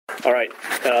All right.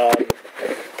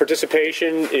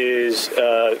 Participation is,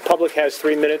 public has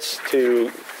 3 minutes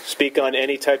to speak on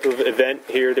any type of event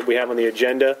here that we have on the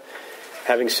agenda.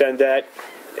 Having said that,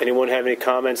 anyone have any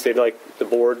comments they'd like the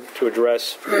board to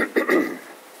address at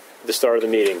the start of the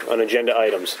meeting on agenda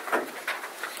items?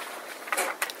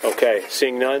 Okay,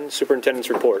 seeing none, superintendent's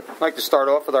report. I'd like to start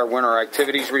off with our winter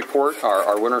activities report.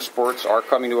 Our winter sports are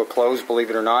coming to a close,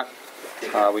 believe it or not.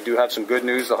 We do have some good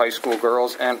news. The high school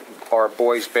girls and our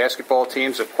boys basketball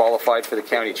teams have qualified for the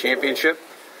county championship.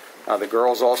 The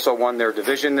girls also won their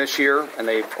division this year, and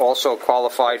they've also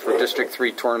qualified for District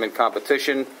 3 tournament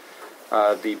competition.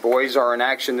 The boys are in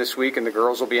action this week, and the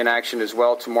girls will be in action as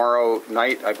well tomorrow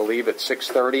night, I believe, at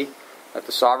 6:30 at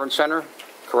the Sovereign Center.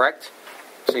 Correct?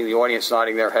 Seeing the audience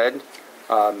nodding their head.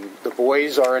 The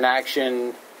boys are in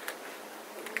action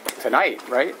tonight,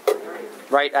 right?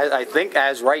 Right, I think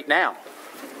as right now.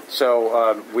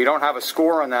 So we don't have a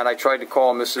score on that. I tried to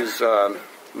call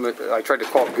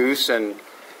Goose and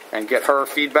get her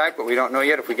feedback, but we don't know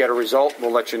yet. If we get a result,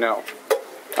 we'll let you know.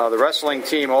 The wrestling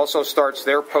team also starts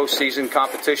their postseason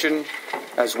competition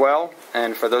as well.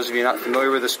 And for those of you not familiar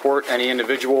with the sport, any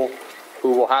individual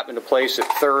who will happen to place at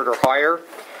third or higher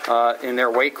in their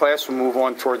weight class will move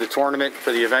on toward the tournament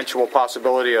for the eventual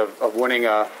possibility of winning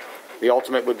the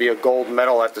ultimate would be a gold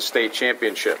medal at the state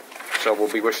championship. So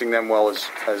we'll be wishing them well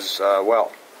as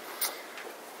well.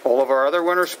 All of our other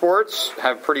winter sports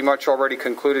have pretty much already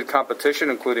concluded competition,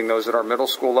 including those at our middle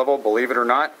school level. Believe it or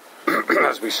not,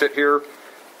 as we sit here,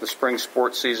 the spring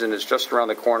sports season is just around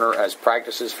the corner as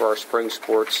practices for our spring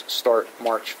sports start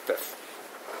March 5th.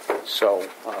 So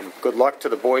good luck to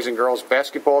the boys and girls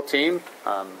basketball team.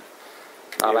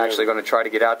 I'm actually going to try to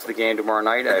get out to the game tomorrow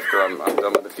night after I'm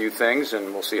done with a few things,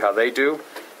 and we'll see how they do.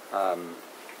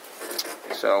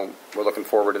 So we're looking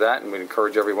forward to that, and we'd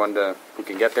encourage everyone who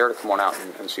can get there to come on out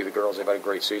and see the girls. They've had a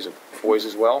great season. Boys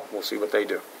as well. We'll see what they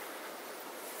do.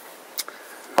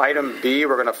 Item B,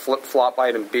 we're going to flip-flop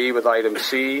item B with item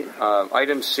C.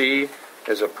 Item C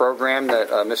is a program that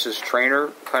Mrs. Trainer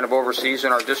kind of oversees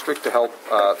in our district to help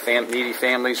needy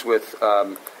families with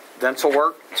dental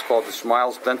work. It's called the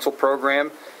Smiles Dental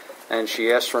Program, and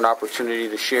she asked for an opportunity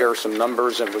to share some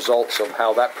numbers and results of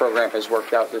how that program has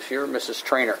worked out this year. Mrs.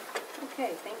 Trainer.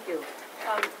 Okay, thank you.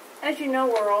 As you know,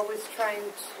 we're always trying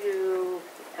to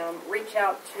reach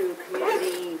out to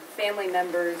community family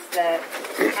members that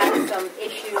have some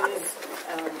issues,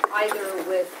 either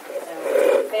with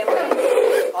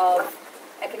families of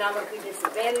economically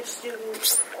disadvantaged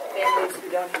students, families who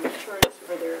don't have insurance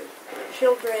for their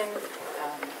children,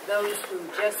 those who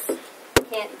just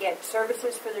can't get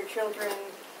services for their children.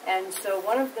 And so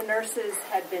one of the nurses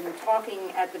had been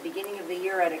talking at the beginning of the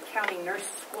year at a county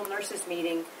school nurses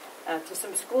meeting to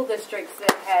some school districts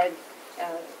that had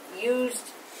used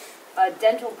a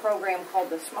dental program called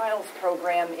the Smiles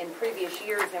Program in previous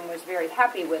years and was very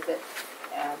happy with it.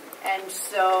 And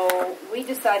so we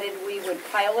decided we would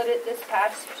pilot it this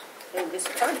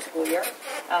current school year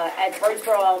at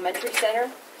Birdsboro Elementary Center.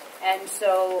 And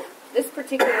so this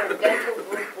particular dental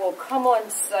group will come on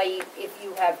site if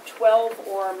you have 12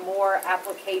 or more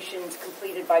applications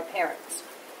completed by parents.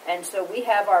 And so we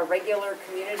have our regular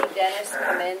community dentists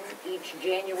come in each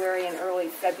January and early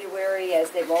February, as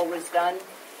they've always done.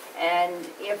 And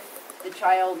if the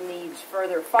child needs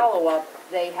further follow-up,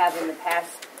 they have in the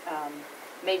past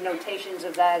made notations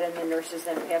of that, and the nurses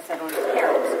then pass that on to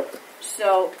parents.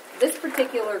 So this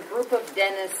particular group of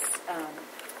dentists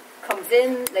comes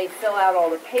in, they fill out all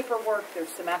the paperwork, there's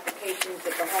some applications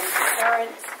that go home to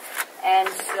parents, and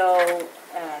so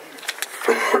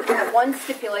the one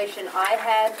stipulation I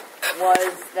had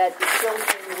was that the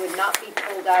children would not be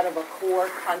pulled out of a core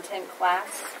content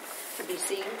class to be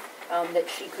seen, that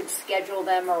she could schedule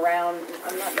them around.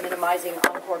 I'm not minimizing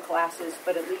encore classes,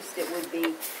 but at least it would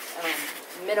be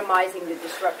minimizing the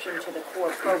disruption to the core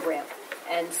program.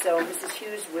 And so Mrs.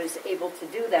 Hughes was able to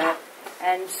do that.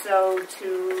 And so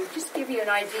to just give you an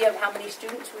idea of how many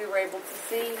students we were able to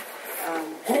see,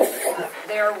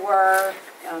 there were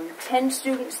 10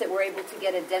 students that were able to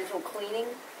get a dental cleaning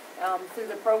through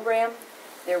the program.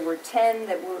 There were 10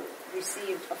 that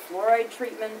received a fluoride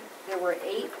treatment. There were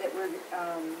 8 that were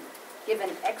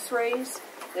given x-rays.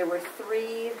 There were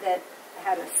 3 that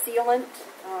had a sealant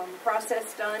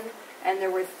process done. And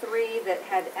there were 3 that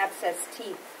had abscess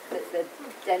teeth that the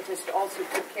dentist also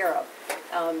took care of.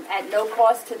 At no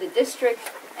cost to the district,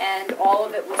 and all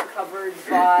of it was covered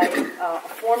by a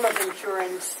form of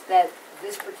insurance that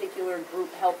this particular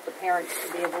group helped the parents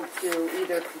to be able to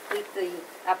either complete the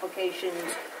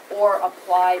applications or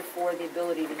apply for the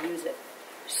ability to use it.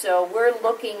 So we're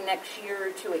looking next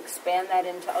year to expand that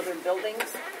into other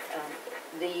buildings.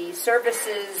 the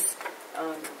services,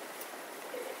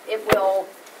 it will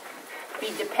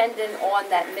be dependent on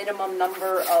that minimum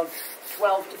number of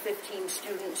 12 to 15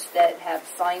 students that have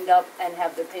signed up and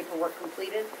have their paperwork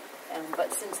completed.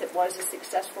 But since it was a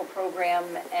successful program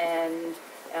and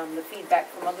the feedback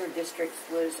from other districts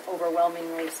was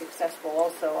overwhelmingly successful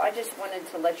also, I just wanted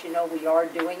to let you know we are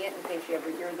doing it in case you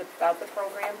ever hear about the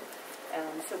program.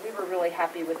 So we were really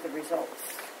happy with the results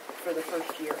for the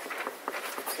first year.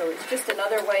 So it's just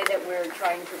another way that we're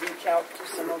trying to reach out to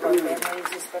some of our families,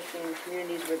 especially in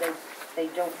communities where they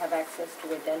don't have access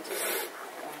to a dentist,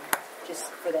 just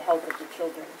for the health of the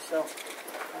children. So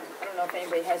I don't know if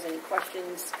anybody has any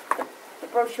questions. The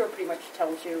brochure pretty much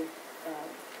tells you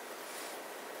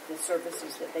the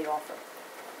services that they offer.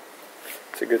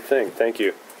 It's a good thing. Thank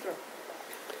you. Sure.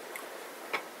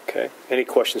 Okay. Any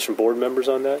questions from board members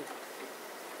on that?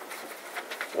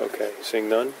 Okay. Seeing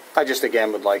none? I just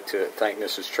again would like to thank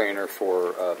Mrs. Trainer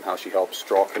for how she helps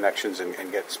draw connections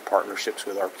and gets partnerships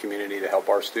with our community to help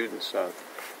our students.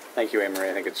 Thank you, Anne-Marie.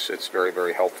 I think it's very,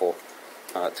 very helpful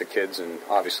to kids, and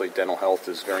obviously dental health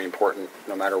is very important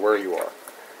no matter where you are.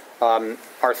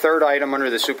 Our third item under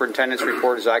the superintendent's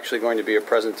report is actually going to be a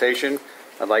presentation.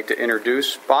 I'd like to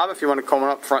introduce Bob, if you want to come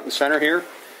up front and center here.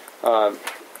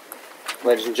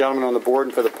 Ladies and gentlemen on the board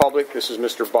and for the public, this is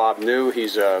Mr. Bob New.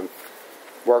 He's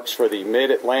works for the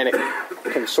Mid-Atlantic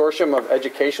Consortium of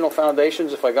Educational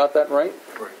Foundations, if I got that right.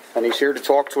 Right. And he's here to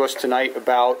talk to us tonight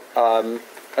about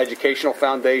educational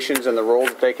foundations and the role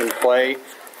that they can play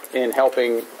in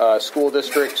helping school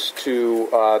districts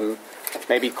to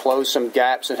maybe close some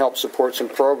gaps and help support some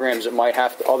programs that might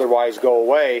have to otherwise go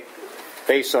away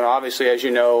based on, obviously, as you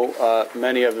know,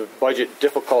 many of the budget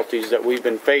difficulties that we've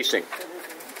been facing.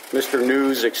 Mr.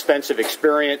 New's extensive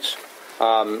experience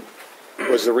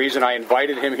was the reason I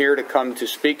invited him here to come to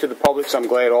speak to the public, so I'm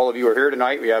glad all of you are here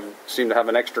tonight. We seem to have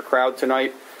an extra crowd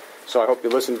tonight, so I hope you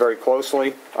listen very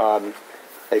closely.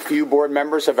 A few board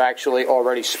members have actually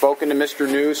already spoken to Mr.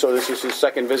 New, so this is his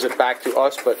second visit back to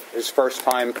us, but his first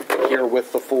time here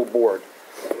with the full board.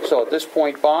 So at this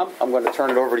point, Bob, I'm going to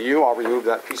turn it over to you. I'll remove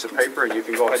that piece of paper, and you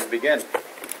can go ahead and begin.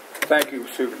 Thank you,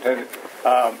 Superintendent.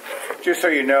 Just so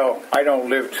you know, I don't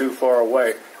live too far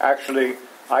away. Actually,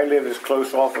 I live as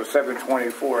close off of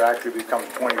 724, actually becomes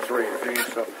 23 in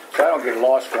Phoenix, so I don't get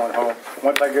lost going home.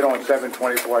 Once I get on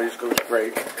 724, I just go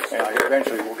straight, and I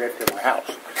eventually will get to my house.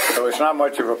 So it's not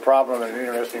much of a problem and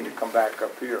interesting to come back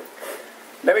up here.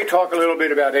 Let me talk a little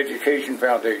bit about education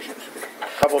foundations.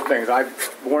 A couple of things. I'm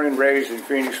born and raised in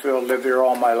Phoenixville, lived there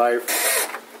all my life.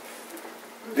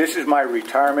 This is my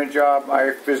retirement job.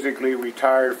 I physically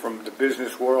retired from the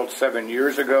business world 7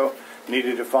 years ago.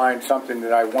 Needed to find something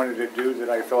that I wanted to do that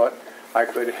I thought I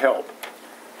could help.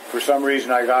 For some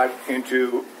reason, I got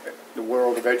into the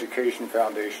world of education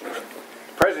foundations.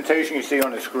 The presentation you see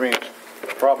on the screen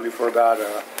is probably for about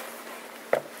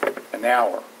an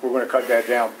hour. We're going to cut that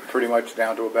down pretty much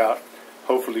down to about,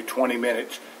 hopefully, 20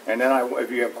 minutes. And then if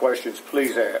you have questions,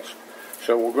 please ask.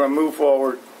 So we're going to move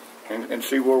forward and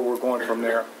see where we're going from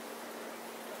there.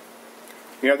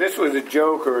 You know, this was a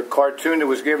joke or a cartoon that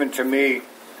was given to me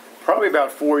probably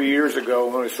about 4 years ago,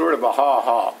 when it was sort of a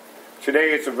ha-ha.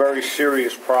 Today it's a very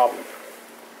serious problem.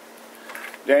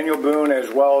 Daniel Boone,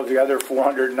 as well as the other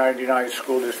 499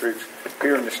 school districts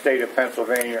here in the state of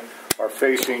Pennsylvania, are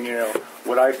facing,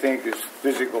 what I think is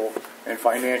physical and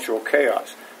financial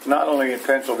chaos. Not only in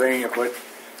Pennsylvania, but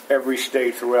every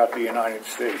state throughout the United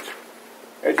States.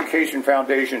 Education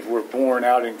foundations were born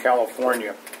out in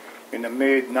California in the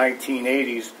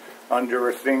mid-1980s under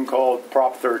a thing called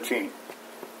Prop 13.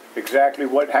 Exactly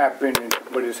what happened and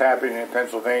what is happening in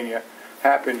Pennsylvania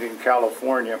happened in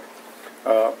California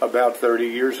about 30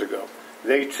 years ago.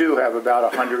 They too have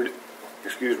about 500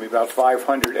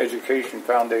 education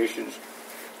foundations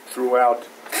throughout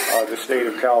the state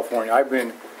of California. I've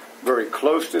been very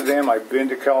close to them. I've been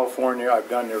to California. I've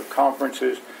done their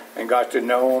conferences and got to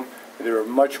know them. They're a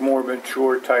much more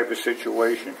mature type of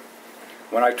situation.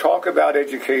 When I talk about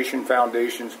education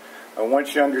foundations, I want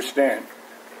you to understand,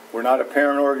 we're not a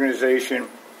parent organization.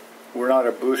 We're not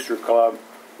a booster club.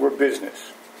 We're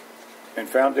business. And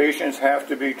foundations have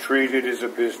to be treated as a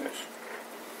business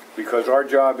because our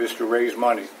job is to raise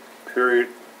money, period.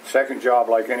 Second job,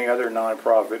 like any other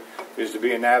nonprofit, is to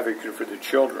be an advocate for the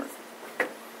children.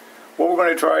 What we're going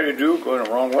to try to do, going the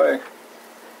wrong way,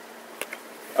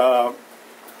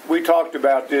 we talked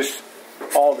about this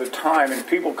all the time, and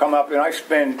people come up, and I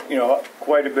spend,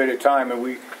 quite a bit of time, and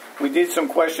we did some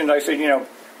questions. I said,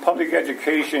 public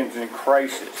education is in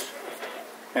crisis.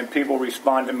 And people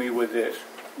respond to me with this.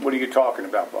 What are you talking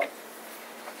about, Bob?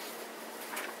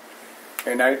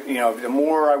 And the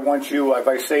more I want you, if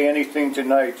I say anything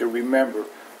tonight, to remember,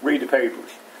 read the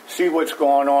papers, see what's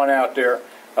going on out there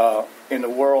in the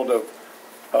world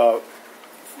of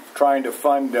trying to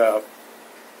fund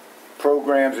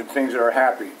programs and things that are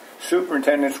happy.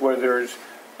 Superintendents, whether it's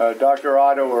Dr.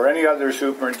 Otto or any other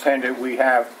superintendent we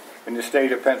have in the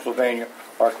state of Pennsylvania,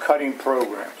 are cutting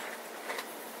programs.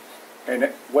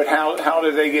 And how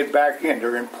do they get back in?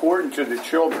 They're important to the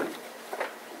children.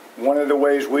 One of the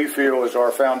ways we feel is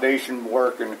our foundation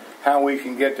work and how we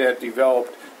can get that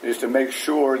developed is to make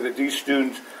sure that these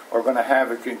students are going to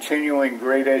have a continuing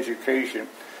great education,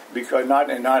 because not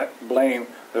blame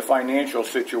the financial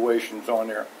situations on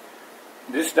there.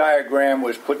 This diagram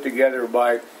was put together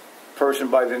by a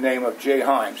person by the name of Jay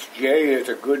Himes. Jay is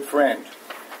a good friend.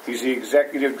 He's the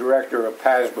executive director of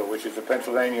PASBA, which is the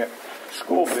Pennsylvania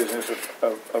School Business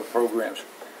of Programs.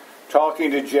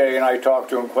 Talking to Jay, and I talked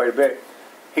to him quite a bit,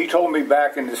 he told me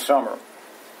back in the summer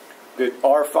that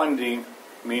our funding,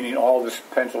 meaning all the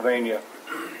Pennsylvania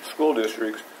school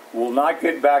districts, will not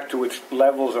get back to its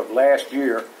levels of last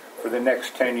year for the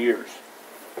next 10 years.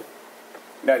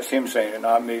 That's him saying it,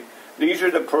 not me. These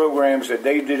are the programs that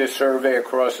they did a survey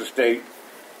across the state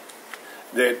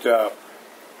that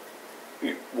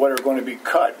what are going to be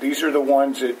cut. These are the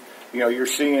ones that you're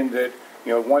seeing that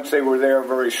once they were there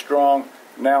very strong.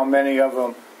 Now many of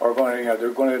them are going to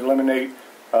they're going to eliminate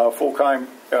full-time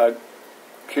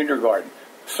kindergarten,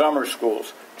 summer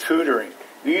schools, tutoring.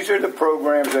 These are the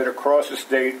programs that across the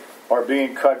state are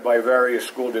being cut by various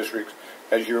school districts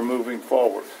as you're moving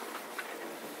forward.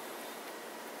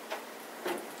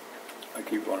 I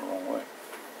keep going the wrong way.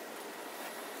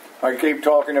 I keep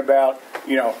talking about,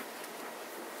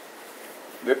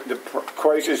 the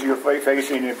crisis you're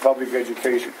facing in public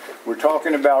education. We're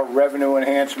talking about revenue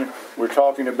enhancement. We're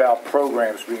talking about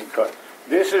programs being cut.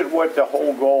 This is what the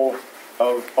whole goal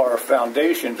of our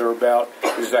foundations are about,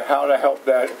 is how to help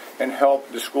that and help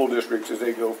the school districts as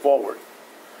they go forward.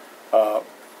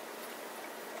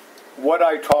 What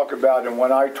I talk about, and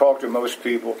when I talk to most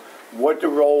people, what the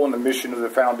role and the mission of the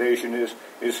foundation is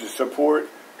to support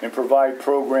and provide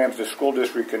programs the school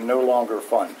district can no longer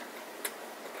fund.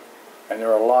 And there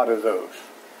are a lot of those.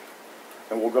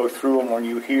 And we'll go through them when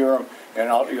you hear them, and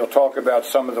you'll talk about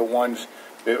some of the ones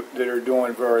that are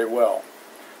doing very well.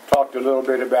 Talked a little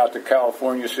bit about the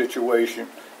California situation.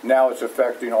 Now it's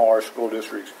affecting all our school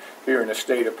districts here in the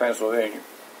state of Pennsylvania.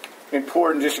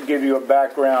 Important, just to give you a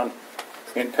background,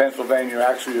 in Pennsylvania,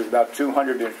 actually there's about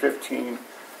 215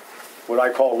 what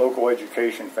I call local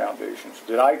education foundations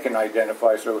that I can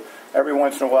identify. So every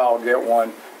once in a while I'll get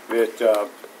one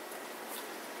that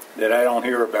I don't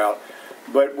hear about.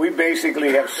 But we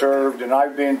basically have served, and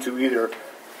I've been to either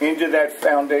into that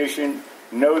foundation,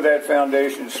 know that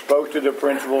foundation, spoke to the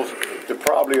principals, to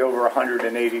probably over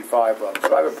 185 of them.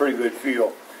 So I have a pretty good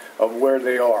feel of where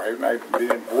they are. I've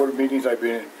been in board meetings, I've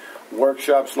been in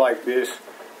workshops like this,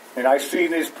 and I see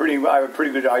this I have a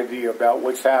pretty good idea about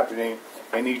what's happening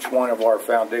in each one of our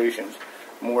foundations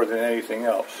more than anything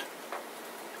else.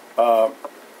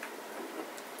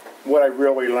 What I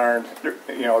really learned,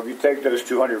 if you take those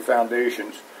 200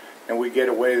 foundations and we get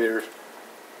away there,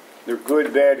 they're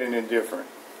good, bad, and indifferent.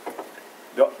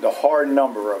 The hard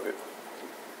number of it,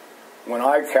 when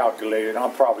I calculate it,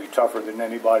 I'm probably tougher than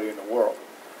anybody in the world.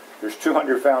 There's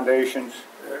 200 foundations.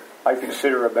 I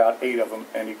consider about 8 of them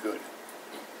any good.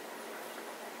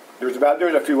 There's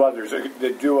a few others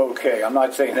that do okay. I'm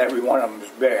not saying every one of them is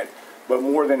bad, but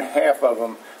more than half of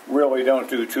them really don't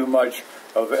do too much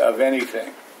of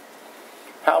anything.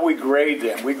 How we grade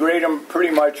them. We grade them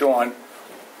pretty much on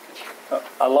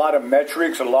a lot of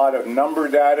metrics, a lot of number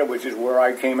data, which is where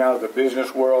I came out of the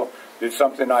business world. It's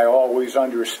something I always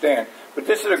understand. But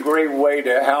this is a great way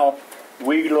to how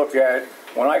we look at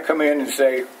when I come in and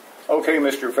say, okay,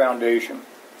 Mr. Foundation,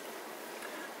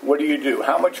 what do you do?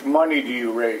 How much money do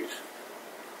you raise?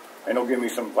 And they'll give me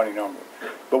some funny number.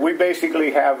 But we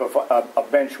basically have a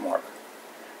benchmark.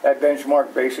 That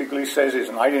benchmark basically says this,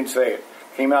 and I didn't say it.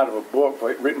 It came out of a book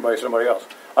written by somebody else.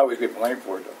 I always get blamed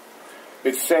for it, though.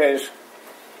 It says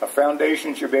a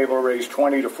foundation should be able to raise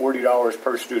 $20 to $40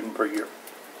 per student per year.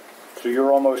 So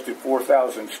you're almost at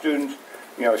 4,000 students.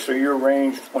 So your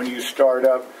range when you start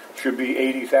up should be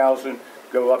 80,000,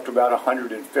 go up to about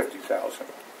 150,000.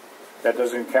 That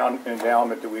doesn't count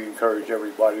endowment that we encourage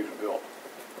everybody to build.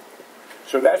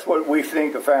 So that's what we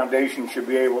think a foundation should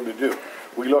be able to do.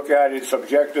 We look at it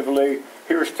subjectively.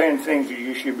 Here's 10 things that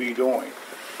you should be doing.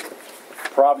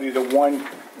 Probably the one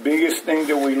biggest thing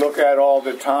that we look at all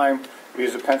the time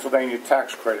is the Pennsylvania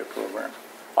Tax Credit Program.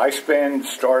 I spend,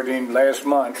 starting last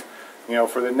month,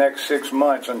 for the next 6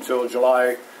 months until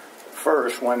July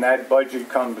 1st, when that budget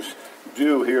comes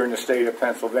due here in the state of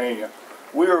Pennsylvania,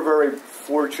 we are very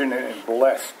fortunate and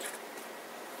blessed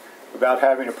about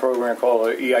having a program called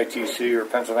the EITC, or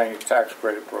Pennsylvania Tax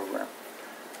Credit Program.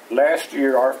 Last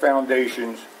year, our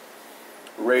foundations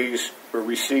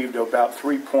received about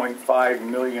 $3.5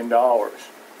 million.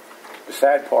 The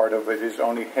sad part of it is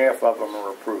only half of them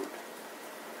are approved.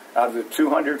 Out of the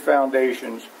 200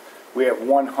 foundations, we have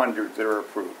 100 that are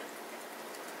approved.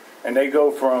 And they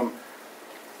go from,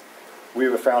 we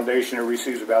have a foundation that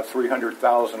receives about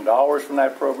 $300,000 from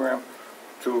that program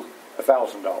to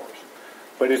 $1,000.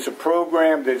 But it's a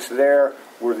program that's there.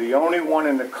 We're the only one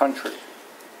in the country.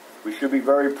 We should be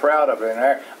very proud of it.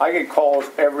 And I get calls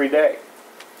every day.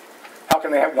 How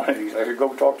can they have one of these? I said,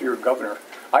 go talk to your governor.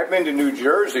 I've been to New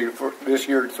Jersey for this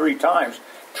year 3 times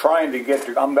trying to get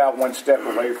to, I'm about 1 step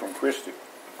away from Christie.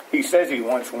 He says he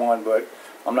wants one, but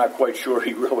I'm not quite sure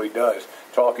he really does,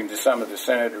 talking to some of the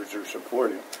senators who are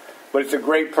supporting him. But it's a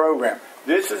great program.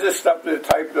 This is the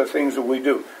type of things that we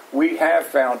do. We have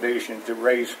foundations that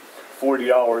raise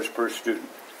 $40 per student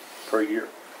per year.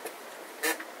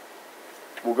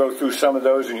 We'll go through some of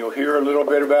those, and you'll hear a little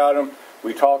bit about them.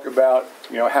 We talk about,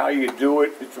 how you do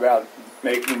it. It's about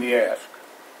making the ask.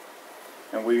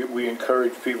 And we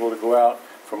encourage people to go out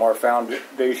from our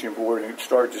foundation board and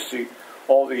start to see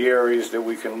all the areas that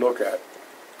we can look at.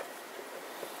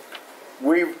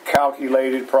 We've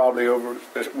calculated probably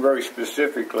very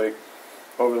specifically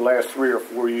over the last 3 or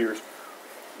 4 years,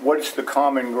 what's the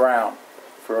common ground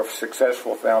for a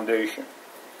successful foundation.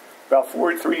 About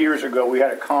 3 years ago, we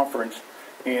had a conference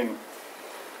in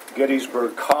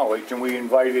Gettysburg College, and we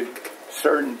invited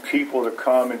certain people to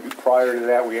come, and prior to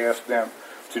that, we asked them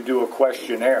to do a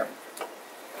questionnaire.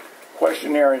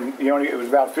 And it was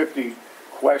about 50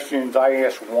 questions. I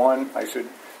asked one. I said,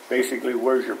 basically,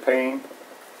 where's your pain?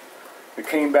 It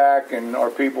came back, and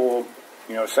our people,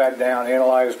 sat down,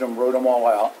 analyzed them, wrote them all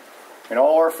out. And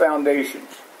all our foundations,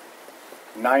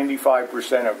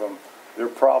 95% of them, their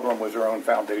problem was their own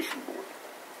foundation board,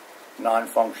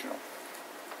 non-functional.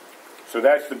 So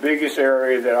that's the biggest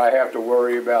area that I have to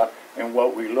worry about and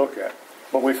what we look at.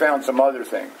 But we found some other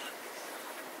things.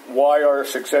 Why are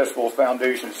successful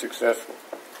foundations successful?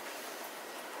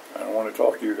 I don't want to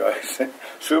talk to you guys.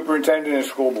 Superintendent and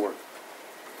school board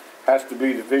has to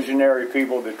be the visionary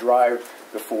people that drive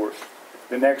the force.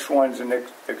 The next one's an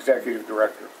executive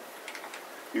director.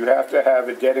 You have to have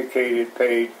a dedicated,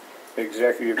 paid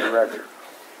executive director.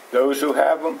 Those who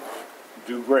have them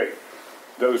do great.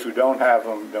 Those who don't have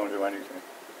them don't do anything.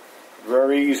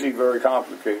 Very easy, very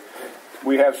complicated.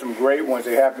 We have some great ones.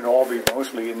 They happen to all be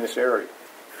mostly in this area.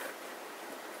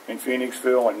 In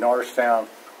Phoenixville and Norristown.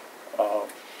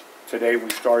 Today we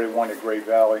started one at Great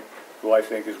Valley, who I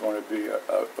think is going to be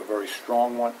a very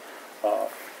strong one.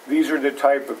 These are the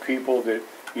type of people that,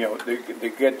 they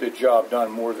get the job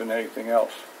done more than anything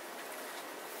else.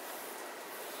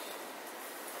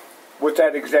 What's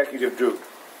that executive do?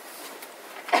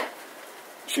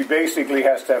 She basically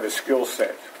has to have a skill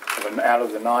set out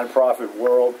of the nonprofit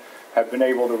world, have been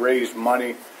able to raise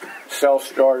money,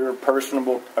 self-starter,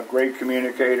 personable, a great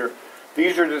communicator.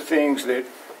 These are the things that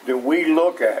we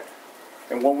look at.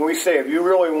 And when we say, if you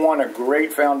really want a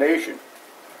great foundation,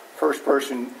 first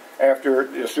person after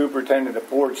the superintendent of the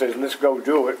board says, let's go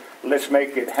do it, let's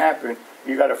make it happen,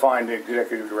 you got to find the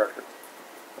executive director.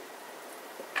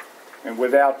 And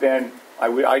without then,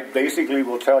 I basically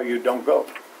will tell you, don't go.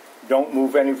 Don't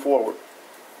move any forward.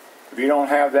 If you don't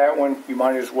have that one, you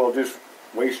might as well just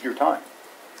waste your time.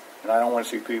 And I don't want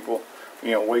to see people,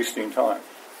 wasting time.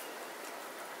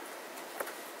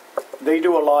 They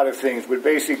do a lot of things, but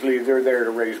basically they're there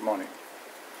to raise money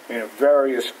in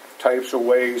various types of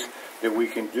ways that we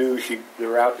can do.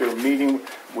 They're out there meeting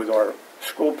with our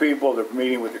school people. They're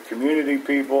meeting with the community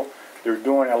people. They're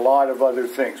doing a lot of other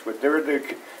things. But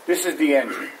this is the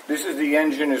engine. This is the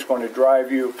engine that's going to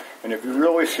drive you. And if you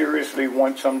really seriously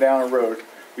want some down the road,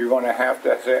 you're going to have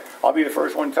to say, I'll be the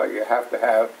first one to tell you have to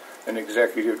have an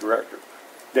executive director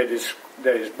that is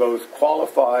both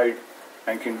qualified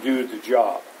and can do the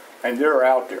job. And they're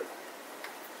out there.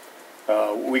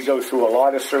 We go through a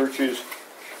lot of searches.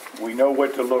 We know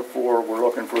what to look for. We're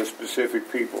looking for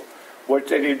specific people. What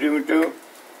they do?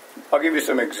 I'll give you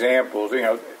some examples.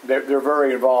 They're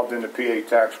very involved in the PA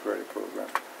tax credit program.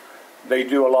 They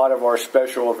do a lot of our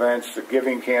special events, the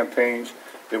giving campaigns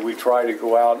that we try to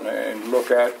go out and look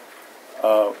at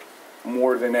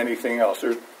more than anything else.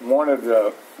 There's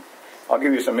I'll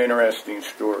give you some interesting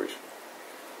stories.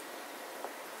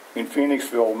 In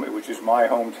Phoenixville, which is my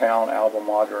hometown, alma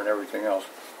mater, and everything else,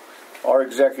 our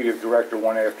executive director,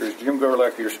 one after is Jim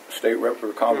Gerlach, your state rep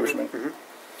or congressman. Mm-hmm.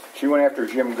 She went after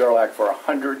Jim Gerlach for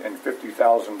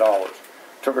 $150,000.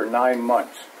 Took her 9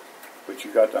 months, but she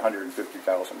got the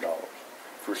 $150,000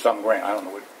 for some grant. I don't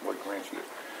know what grant she is.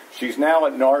 She's now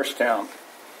at Norristown,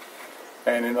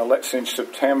 and since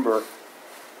September,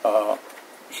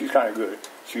 she's kind of good.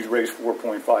 She's raised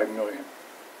 $4.5 million.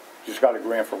 She's got a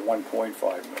grant for $1.5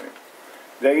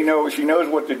 million. She knows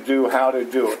what to do, how to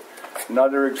do it.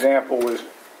 Another example was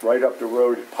right up the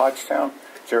road at Pottstown.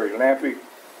 Terry Lampe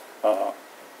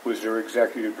was their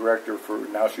executive director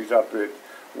now she's up at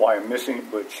Wyomissing,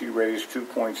 but she raised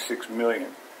 $2.6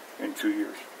 million in 2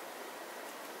 years.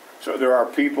 So there are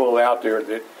people out there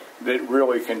that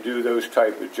really can do those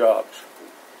type of jobs.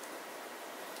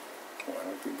 Well, I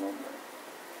don't keep going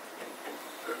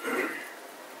there.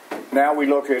 Now we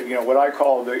look at what I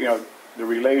call the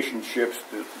relationships,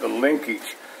 the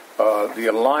linkage, the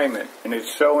alignment, and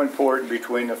it's so important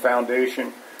between the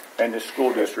foundation and the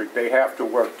school district. They have to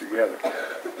work together.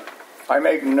 I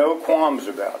make no qualms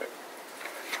about it.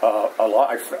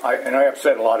 I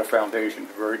upset a lot of foundations.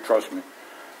 Trust me.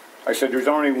 I said there's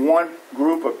only one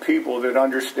group of people that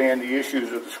understand the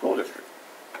issues of the school district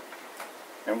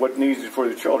and what needs it for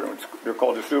the children. They're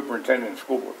called the superintendent and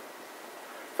school board.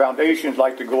 Foundations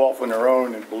like to go off on their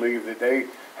own and believe that they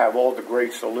have all the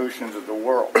great solutions of the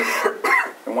world.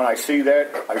 And when I see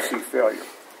that, I see failure.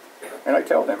 And I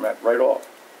tell them that right off.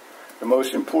 The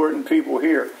most important people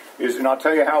here is, and I'll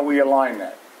tell you how we align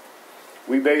that.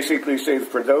 We basically say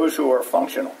for those who are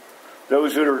functional,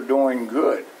 those that are doing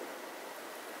good,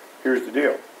 here's the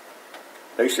deal.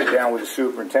 They sit down with the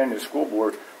superintendent and school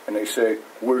board and they say,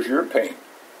 where's your pain?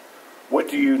 What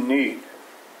do you need?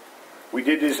 We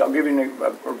did this, I'll give you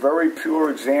a very pure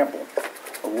example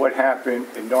of what happened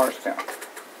in Norristown.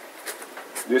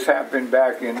 This happened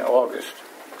back in August,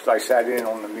 because I sat in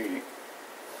on the meeting.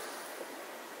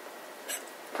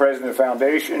 President of the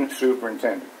foundation,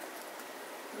 superintendent.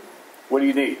 What do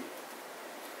you need?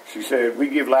 She said, we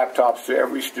give laptops to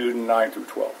every student 9 through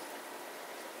 12.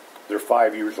 They're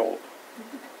 5 years old.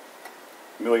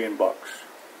 $1 million.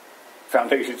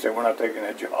 Foundation said, we're not taking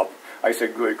that job. I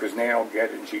said, good, because Nan will get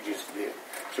it, and she just did.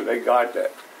 So they got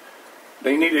that.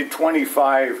 They needed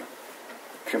 25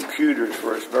 computers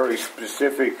for a very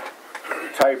specific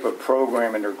type of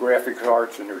program in their graphics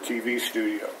arts and their TV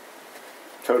studio.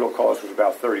 Total cost was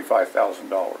about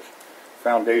 $35,000.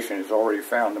 Foundation has already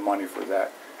found the money for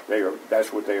that.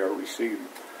 That's what they are receiving.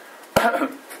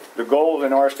 The goal of the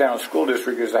Norristown School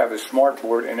District is to have a smart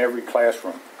board in every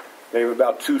classroom. They have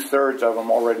about 2/3 of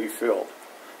them already filled.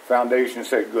 Foundation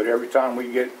said, good, every time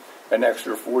we get an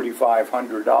extra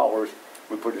 $4,500,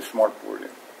 we put a smart board in.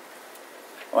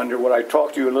 Under what I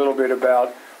talked to you a little bit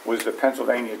about was the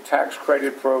Pennsylvania tax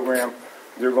credit program.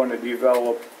 They're going to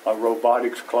develop a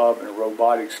robotics club and a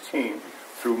robotics team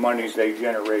through monies they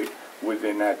generate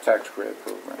within that tax credit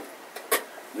program.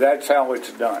 That's how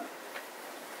it's done.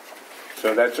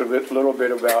 So that's a little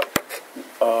bit about,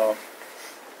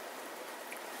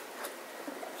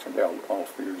 someday I'll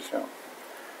figure this out.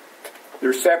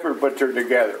 They're separate, but they're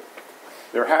together.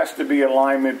 There has to be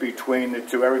alignment between the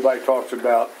two. Everybody talks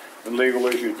about the legal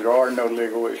issues. There are no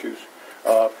legal issues.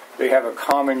 They have a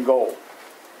common goal.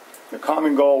 The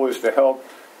common goal is to help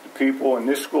the people in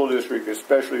this school district,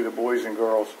 especially the boys and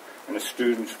girls and the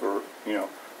students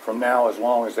from now as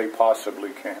long as they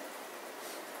possibly can.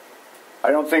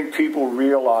 I don't think people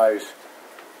realize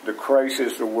the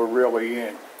crisis that we're really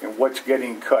in and what's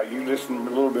getting cut. You listen a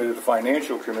little bit of the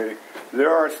financial committee. There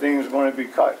are things going to be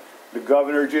cut. The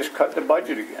governor just cut the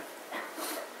budget again.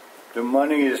 The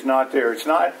money is not there. It's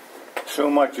not so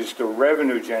much as the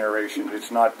revenue generation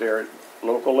that's not there at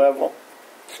local level,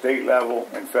 state level,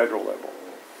 and federal level.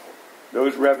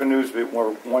 Those revenues that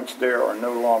were once there are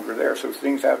no longer there, so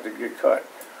things have to get cut.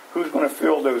 Who's going to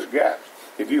fill those gaps?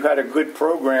 If you had a good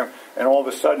program and all of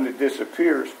a sudden it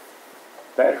disappears,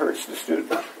 that hurts the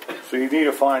students. So you need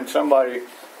to find somebody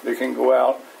that can go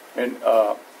out and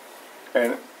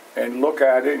look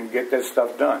at it and get that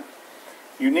stuff done.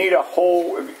 You need a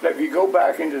whole, if you go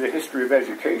back into the history of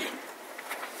education,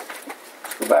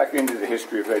 go back into the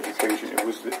history of education. It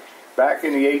was back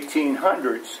in the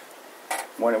 1800s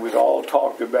when it was all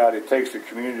talked about, it takes a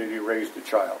community to raise the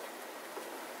child.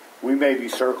 We may be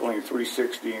circling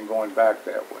 360 and going back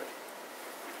that way.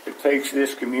 It takes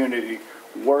this community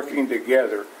working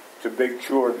together to make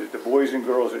sure that the boys and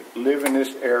girls that live in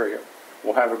this area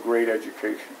will have a great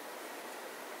education.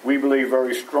 We believe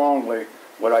very strongly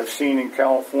what I've seen in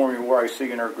California, where I see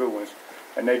in our good ones,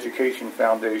 an education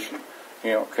foundation,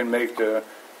 can make the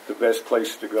best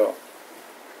place to go.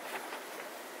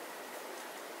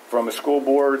 From a school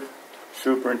board,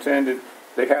 superintendent,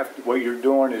 they have to, what you're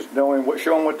doing is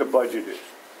showing what the budget is.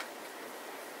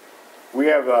 We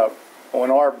have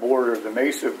on our board, or the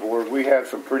Mesa board, we have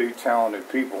some pretty talented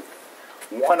people.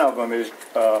 One of them is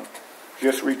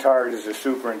just retired as a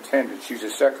superintendent. She's a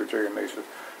secretary of Mesa. Her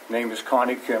name is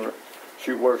Connie Kimmer.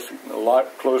 She works a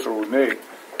lot closer with me.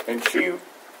 And she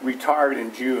retired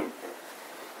in June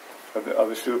of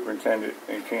the superintendent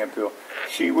in Camp Hill.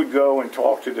 She would go and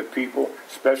talk to the people,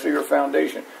 especially her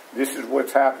foundation. This is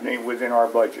what's happening within our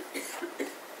budget.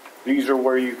 These are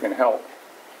where you can help.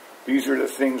 These are the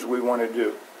things we want to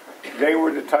do. They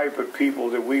were the type of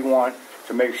people that we want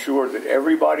to make sure that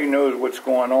everybody knows what's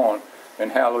going on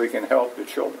and how we can help the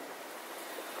children.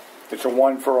 It's a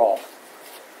one for all.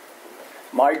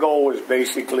 My goal is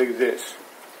basically this,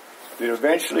 that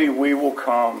eventually we will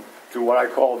come to what I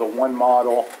call the one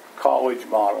model college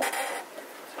model.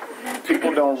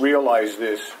 People don't realize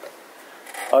this,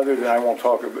 other than I won't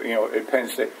talk about, at Penn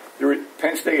State.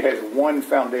 Penn State has one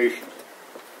foundation.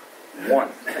 One.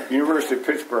 University of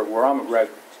Pittsburgh, where I'm a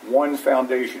graduate, one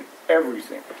foundation,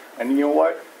 everything. And you know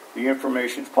what? The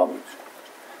information's public.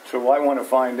 So if I want to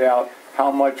find out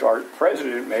how much our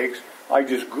president makes, I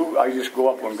just go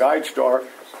up on GuideStar,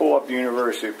 pull up the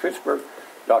University of Pittsburgh.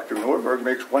 Dr. Norberg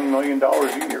makes $1 million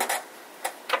a year.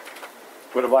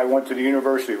 But if I went to the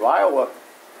University of Iowa,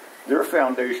 their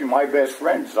foundation, my best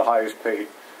friend is the highest paid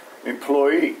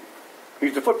employee.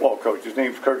 He's the football coach. His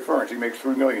name's Kurt Ferns. He makes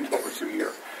 $3 million a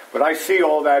year. But I see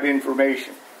all that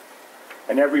information,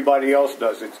 and everybody else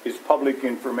does. It's public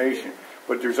information.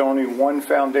 But there's only one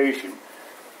foundation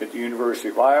at the University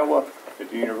of Iowa, at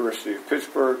the University of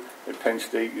Pittsburgh, at Penn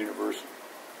State University.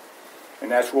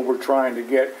 And that's what we're trying to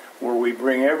get, where we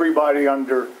bring everybody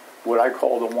under what I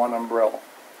call the one umbrella.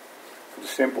 For the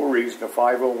simple reason, a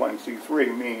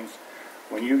 501c3 means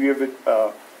when you give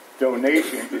a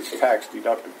donation, it's tax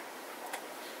deductible.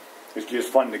 It's just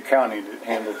Funding County that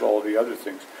handles all the other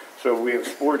things. So we have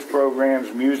sports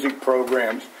programs, music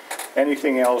programs,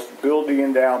 anything else, build the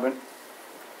endowment.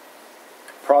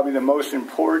 Probably the most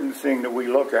important thing that we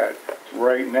look at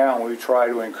right now when we try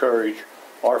to encourage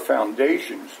our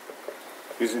foundations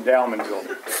is endowment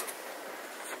building.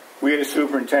 We had a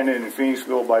superintendent in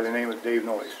Phoenixville by the name of Dave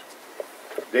Noyes.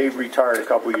 Dave retired a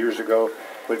couple of years ago,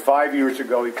 but 5 years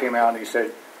ago he came out and he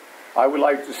said, I would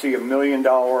like to see $1 million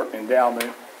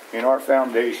endowment in our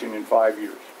foundation in 5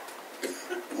 years.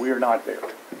 We are not there.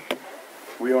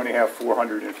 We only have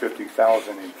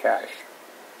 $450,000 in cash,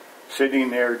 sitting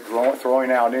there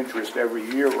throwing out interest every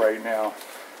year right now,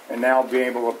 and now being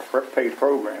able to pay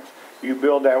programs. You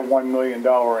build that $1 million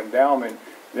endowment,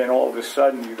 then all of a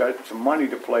sudden you got some money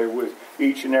to play with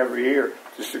each and every year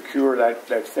to secure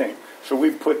that thing. So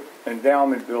we put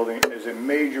endowment building as a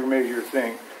major, major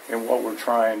thing in what we're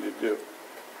trying to do.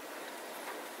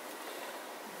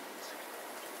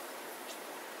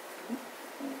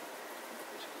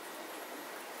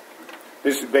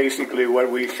 This is basically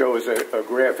what we show as a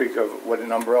graphic of what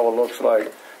an umbrella looks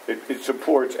like. It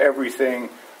supports everything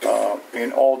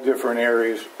in all different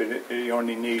areas, but you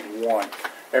only need one.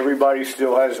 Everybody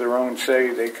still has their own say.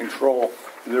 They control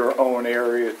their own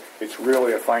area. It's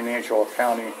really a financial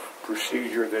accounting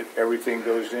procedure that everything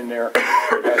goes in there. It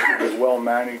has to be well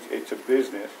managed. It's a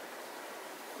business.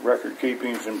 Record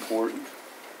keeping is important.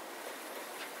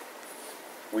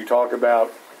 We talk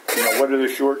about, what are the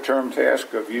short-term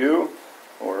tasks of you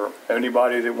or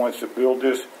anybody that wants to build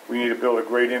this. We need to build a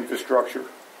great infrastructure.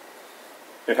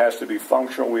 It has to be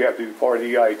functional. We have to be part of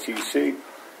the EITC.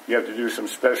 You have to do some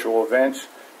special events.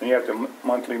 And you have the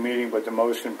monthly meeting, but the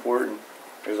most important,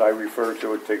 as I refer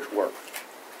to it, takes work.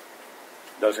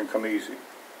 It doesn't come easy.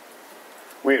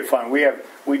 We had fun.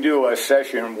 We do a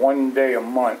session 1 day a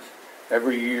month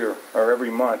every year, or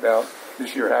every month out.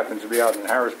 This year happens to be out in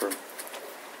Harrisburg.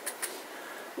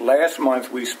 Last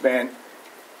month we spent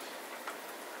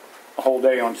a whole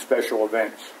day on special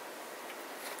events.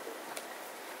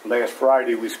 Last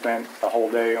Friday we spent a whole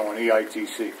day on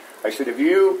EITC. I said, if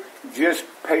you just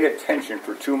pay attention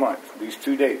for 2 months, these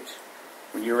 2 dates,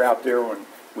 when you're out there when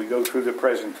we go through the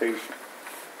presentation,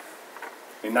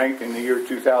 in the year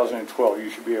 2012, you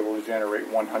should be able to generate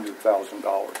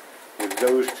 $100,000 with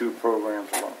those 2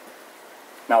 programs alone.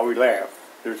 Now we laugh.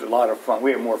 There's a lot of fun.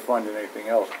 We have more fun than anything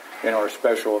else in our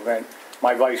special event.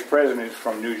 My vice president is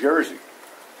from New Jersey.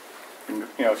 And,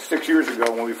 6 years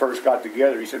ago when we first got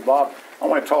together, he said, Bob, I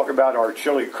want to talk about our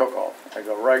chili cook-off. I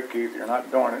go, right, Keith, you're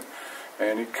not doing it.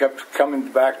 And he kept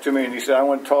coming back to me and he said, I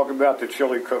want to talk about the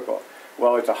chili cook-off.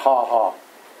 Well, it's a ha-ha.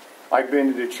 I've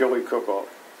been to the chili cook-off.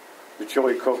 The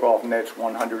chili cook-off nets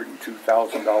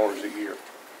 $102,000 a year.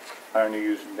 I only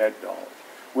use net dollars.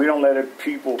 We don't let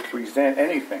people present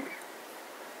anything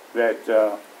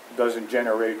that doesn't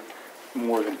generate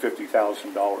more than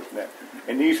 $50,000 net.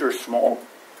 And these are small,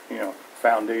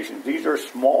 foundations. These are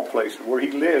small places. Where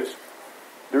he lives,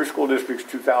 their school district's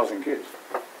 2,000 kids.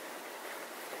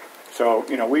 So,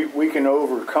 we can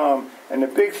overcome. And the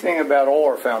big thing about all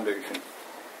our foundations,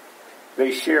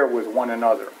 they share with one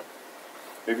another.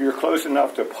 If you're close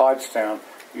enough to Pottstown,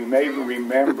 you may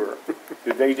remember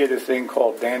that they did a thing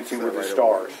called Dancing with the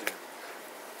Stars.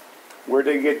 Where'd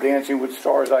they get Dancing with the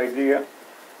Stars idea?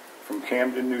 From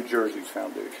Camden, New Jersey's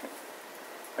foundation.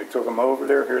 I took them over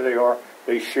there. Here they are.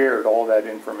 They shared all that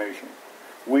information.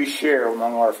 We share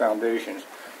among our foundations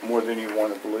more than you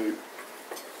want to believe.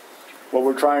 What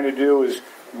we're trying to do is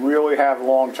really have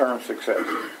long-term success.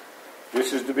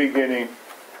 This is the beginning,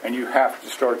 and you have to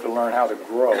start to learn how to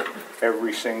grow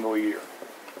every single year.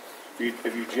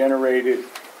 If you generated,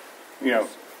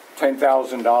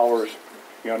 $10,000,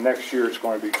 next year it's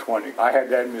going to be 20. I had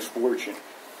that misfortune.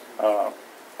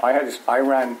 I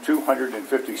ran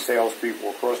 250 salespeople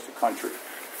across the country.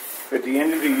 At the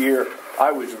end of the year,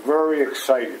 I was very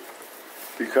excited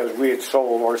because we had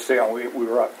sold our sale. We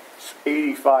were up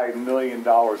 $85 million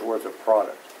worth of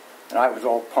product. And I was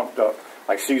all pumped up.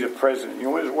 I see the president. You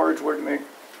know what his words were to me?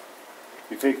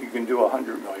 You think you can do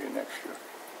 $100 million next year?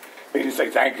 He didn't say,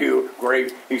 thank you,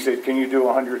 great. He said, can you do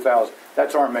 100,000?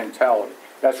 That's our mentality.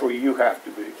 That's where you have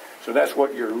to be. So that's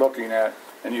what you're looking at,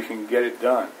 and you can get it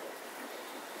done.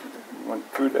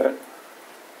 Went through that.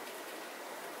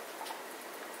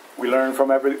 We learn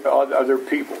from other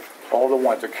people. All the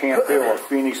ones at Campbell,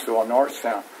 Phoenixville,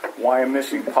 Northtown,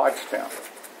 Wyomissing, Pottstown,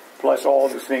 plus all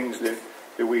the things that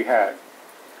we had.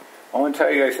 I want to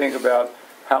tell you, I think about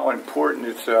how important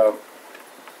it's,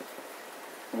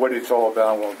 what it's all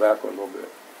about. I'm going back a little bit.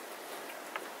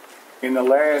 In the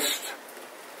last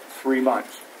 3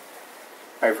 months,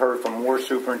 I've heard from more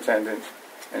superintendents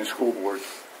and school boards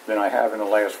than I have in the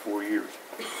last 4 years.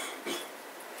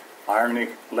 Irony,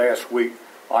 last week,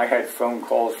 I had phone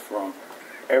calls from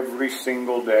every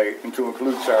single day, and to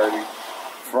include Saturday,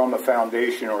 from a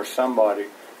foundation or somebody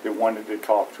that wanted to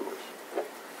talk to us.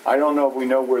 I don't know if we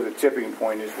know where the tipping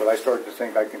point is, but I start to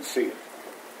think I can see it.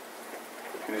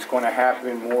 And it's going to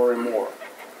happen more and more.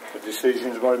 The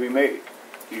decision is going to be made.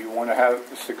 Do you want to have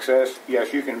success?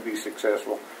 Yes, you can be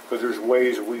successful, because there's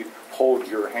ways we hold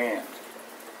your hand.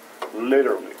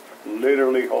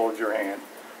 Literally hold your hand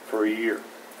for a year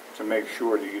to make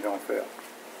sure that you don't fail.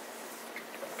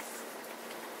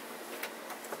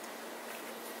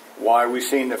 Why we've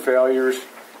seen the failures?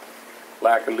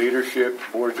 Lack of leadership.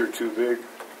 Boards are too big.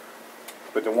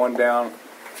 But the one down,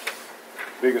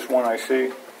 biggest one I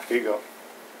see, ego.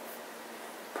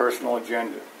 Personal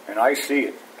agenda. And I see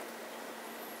it.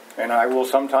 And I will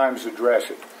sometimes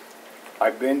address it.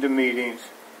 I've been to meetings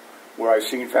where I've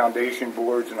seen foundation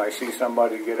boards and I see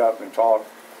somebody get up and talk,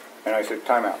 and I said,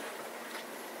 time out.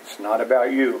 It's not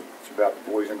about you. It's about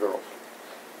the boys and girls.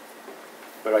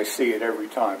 But I see it every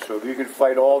time. So if you can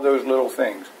fight all those little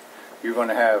things, you're going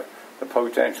to have the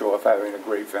potential of having a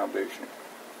great foundation.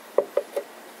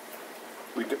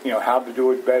 How to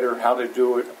do it better, how to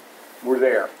do it, we're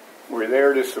there. We're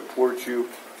there to support you.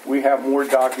 We have more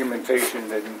documentation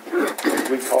than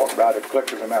we talk about at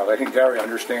click of the mouse. I think Gary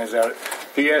understands that.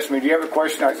 He asked me, do you have a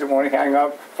question? I said, when you hang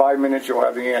up, 5 minutes, you'll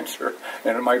have the answer.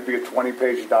 And it might be a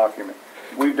 20-page document.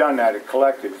 We've done that. It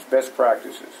collected. It's best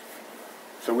practices.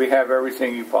 So we have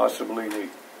everything you possibly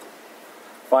need.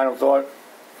 Final thought.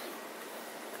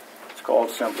 It's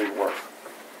called Simply Work.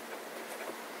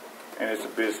 And it's a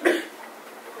business.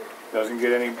 Doesn't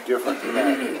get any different than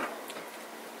that.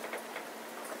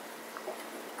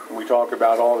 We talk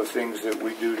about all the things that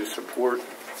we do to support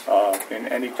in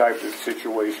any type of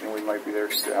situation. We might be there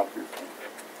to help you.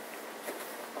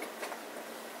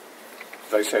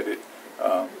 As I said,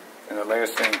 and the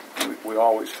last thing we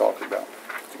always talk about,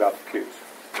 it's about the kids.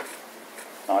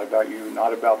 Not about you,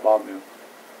 not about Bob New.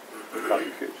 It's about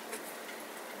your kids.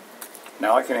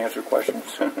 Now I can answer questions.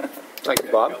 Thank you,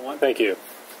 Bob. Thank you.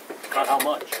 About how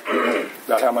much?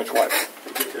 About how much what?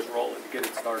 To get this rolling, to get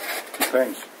it started.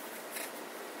 Depends.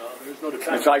 There's no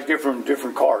dependence. It's like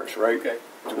different cars, right? Okay.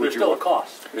 So there's still a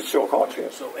cost. It's still a cost,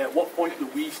 yes. So at what point do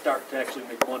we start to actually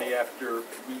make money after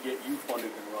we get you funded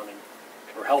and running,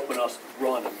 or helping us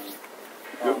run?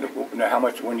 Now, how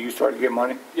much when you start to get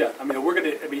money? Yeah,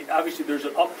 obviously there's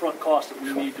an upfront cost that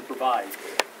we need to provide.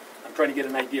 I'm trying to get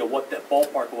an idea what that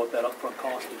ballpark of what that upfront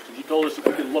cost is. Because you told us if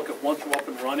we can look at once we're up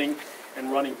and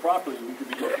running properly, we could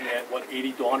be looking at what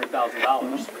 $80,000 to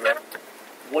 $100,000.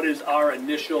 What is our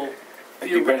initial? It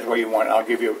depends what you want. I'll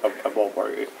give you a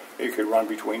ballpark. It could run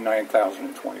between $9,000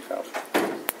 and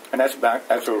 $20,000, and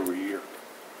that's over a year.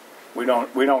 We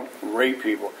don't rate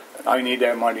people. I need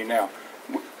that money now.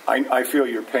 I feel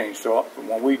your pain. So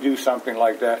when we do something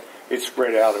like that, it's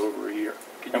spread out over a year.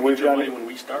 Can And you we've get your done money it. when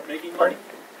we start making money? Pardon?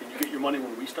 Can you get your money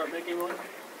when we start making money?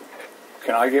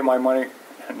 Can I get my money?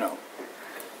 No.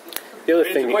 The other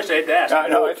It's a thing, question I had to ask.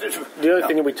 No, it's the other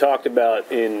thing that we talked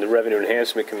about in the Revenue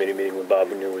Enhancement Committee meeting when Bob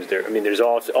Renew was there, I mean, there's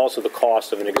also the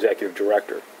cost of an executive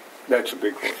director. that's a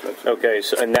big cost. That's Okay,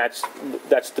 so and that's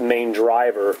the main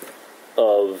driver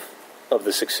of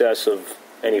the success of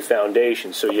any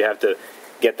foundation. So you have to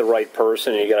get the right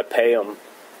person, and you got to pay them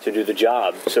to do the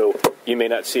job. So you may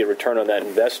not see a return on that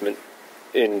investment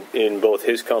in both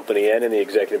his company and in the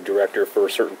executive director for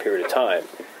a certain period of time.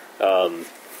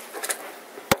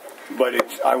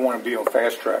 But I want to be on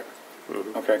fast track.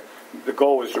 Okay, the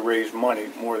goal is to raise money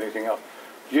more than anything else.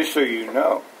 Just so you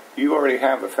know, you already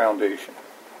have a foundation.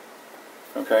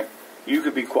 Okay, you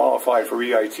could be qualified for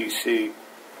EITC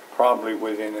probably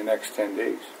within the next 10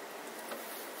 days.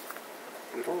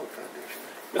 We don't have a foundation.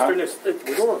 Huh?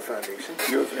 We don't have a foundation.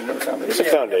 You have another foundation. It's a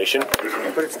foundation.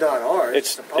 But it's not ours.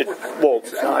 It's the public one. well,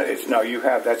 It's not. It's no. You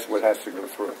have. That's what has to go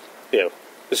through. you know,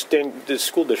 the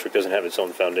school district doesn't have its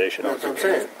own foundation. That's what I'm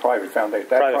saying. Private foundation.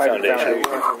 That Private private foundation. That's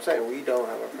foundation what I'm saying. We don't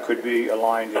have a foundation. could be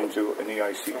aligned into an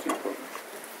EICT program.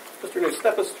 Mr. New,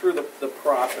 step us through the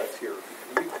process here.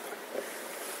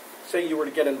 Say you were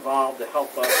to get involved to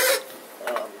help us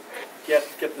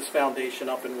get this foundation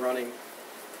up and running.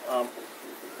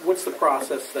 What's the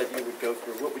process that you would go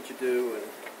through? What would you do? And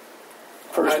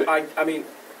First, I mean,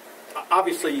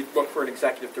 obviously you'd look for an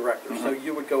executive director. So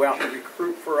you would go out and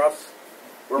recruit for us,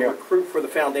 or Yeah. recruit for the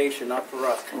foundation, not for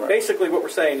us. Right. Basically what we're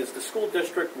saying is the school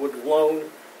district would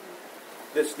loan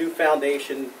this new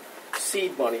foundation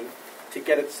seed money to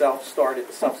get itself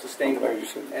started, self-sustainable, Okay, you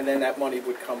said- and then that money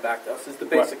would come back to us. Is the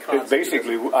basic Well, concept.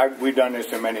 basically, we've done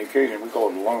this on many occasions. We call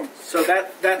it a loan. So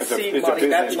that It's a- seed it's a money,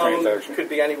 that business loan transaction. could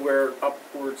be anywhere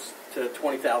upwards to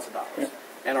 $20,000. Yeah.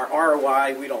 And our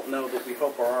ROI, we don't know, but we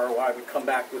hope our ROI would come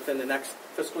back within the next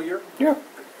fiscal year. Yeah.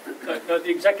 The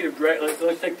executive director,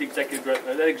 let's take the executive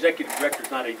director. That executive director is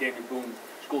not a Daniel Boone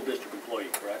School District employee,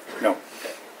 correct? No.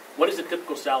 Okay. What is the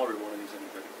typical salary of one of these individuals?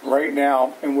 Right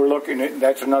now, and we're looking at,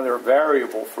 that's another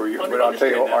variable for you, but I'll tell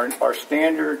you, Understand our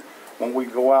standard, when we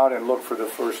go out and look for the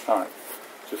first time,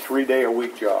 it's a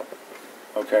 3-day-a-week job,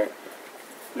 okay?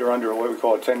 They're under what we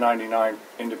call a 1099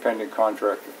 independent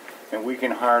contractor, and we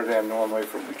can hire them normally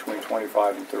for between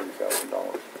 $25,000 and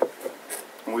 $30,000.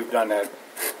 And we've done that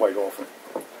quite often.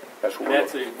 That's what we're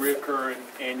That's looking. a recurring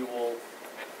annual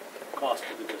cost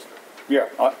to the district. Yeah.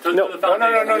 To No. the No,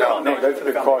 foundation. that's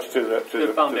the cost to the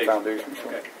foundation. foundation. Sure.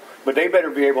 Okay. But they better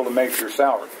be able to make their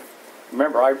salary.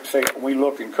 Remember, I say we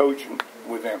look and coach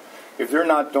with them. If they're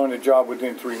not doing the job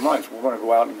within 3 months, we're going to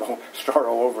go out and go start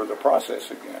all over the process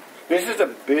again. This is a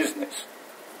business.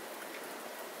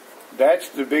 That's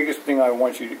the biggest thing I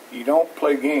want you to. You don't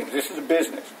play games. This is a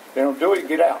business. They don't do it.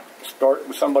 Get out. Start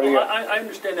with somebody Well, else. I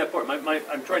understand that part.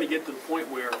 I'm trying to get to the point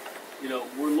where,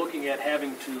 we're looking at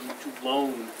having to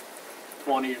loan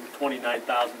 $20,000 to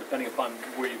 $29,000, depending upon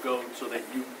where you go, so that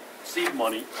you seed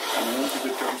money, that's a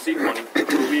good term, seed money.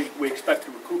 We expect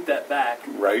to recoup that back.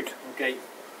 Right. Okay,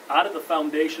 out of the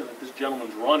foundation that this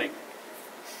gentleman's running,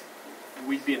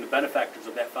 we'd be in the benefactors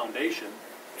of that foundation.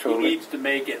 Totally. He needs to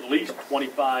make at least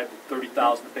 $25,000 to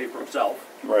 $30,000 to pay for himself,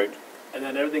 Right. and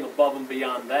then everything above and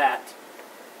beyond that,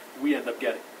 we end up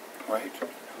getting. Right.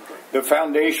 The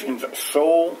foundation's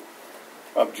sole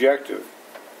objective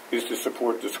is to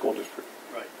support the school district.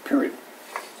 Right. Period.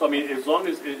 So I mean, as long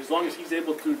as he's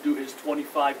able to do his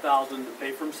 $25,000 to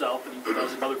pay for himself, and he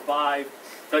does another $5,000,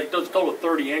 he does a total of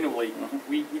 $30,000 annually.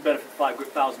 We benefit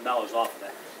 $5,000 off of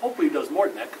that. Hopefully, he does more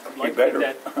than that, because we'd like to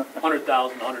get that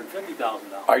 $100,000, $150,000.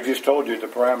 I just told you the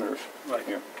parameters. Right.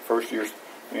 First year,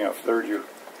 third year,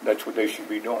 that's what they should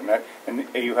be doing. That, and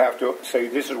you have to say,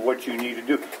 this is what you need to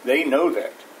do. They know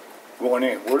that going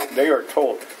in. They are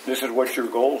told, this is what your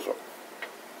goals are.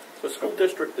 So a school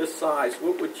district this size,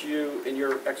 what would you, in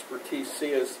your expertise,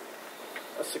 see as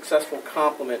a successful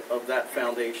complement of that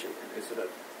foundation? Is it a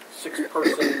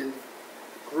 6-person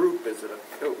group? Is it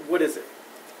what is it?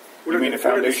 What You are mean the- the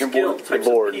foundation what are the board? skills, types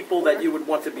The board. of people that you would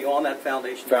want to be on that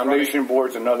foundation? Foundation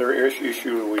board's another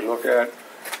issue that we look at,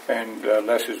 and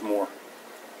less is more.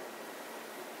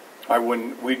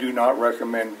 We do not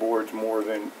recommend boards more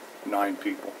than 9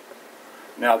 people.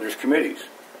 Now, there's committees,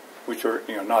 which are,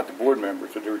 not the board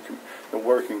members, but they're the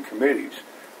working committees.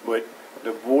 But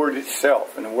the board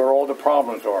itself, and where all the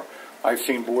problems are, I've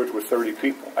seen boards with 30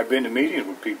 people. I've been to meetings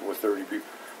with people with 30 people.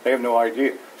 They have no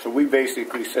idea. So we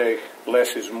basically say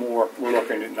less is more. We're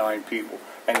looking at 9 people.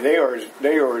 And they are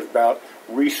as about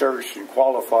researched and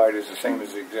qualified as the same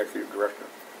as the executive director.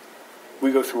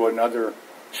 We go through another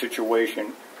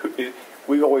situation.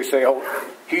 We always say, oh,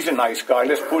 he's a nice guy,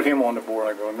 let's put him on the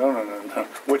board. I go, no.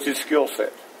 What's his skill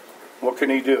set? What can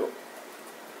he do?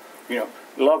 You know,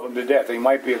 love him to death. He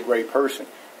might be a great person.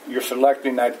 You're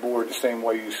selecting that board the same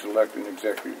way you select an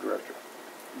executive director.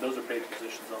 Those are paid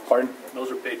positions also. Pardon?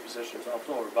 Those are paid positions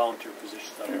also, or volunteer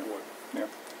positions on the board. Yeah.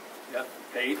 Yeah,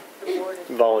 paid?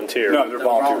 Volunteer. No, they're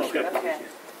volunteers. Okay. Okay.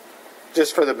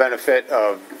 Just for the benefit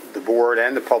of the board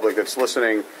and the public that's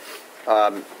listening,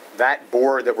 that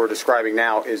board that we're describing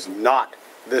now is not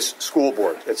this school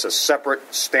board. It's a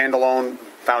separate, standalone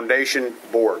foundation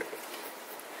board.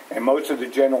 And most of the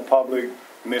general public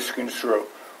misconstrue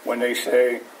when they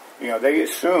say, you know, they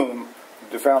assume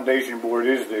the foundation board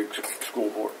is the school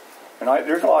board. And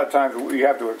there's a lot of times we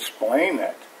have to explain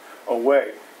that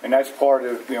away. And that's part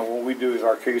of, you know, what we do is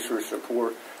our case for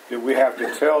support, that we have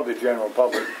to tell the general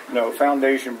public, no,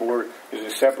 foundation board is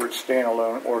a separate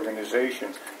standalone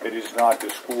organization. It is not the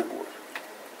school board.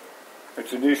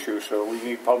 It's an issue, so we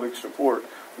need public support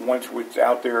once it's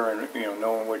out there and, you know,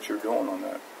 knowing what you're doing on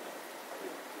that.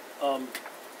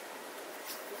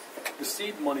 The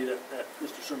seed money that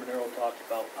Mr. Sermonero talked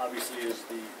about obviously is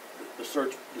the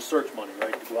search money,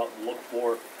 right? To go out and look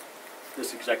for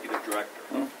this executive director.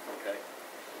 Okay.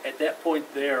 At that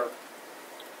point there,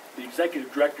 the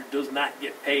executive director does not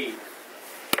get paid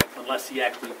unless he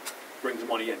actually brings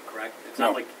money in, correct? It's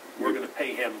not No. like we're going to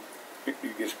pay him. He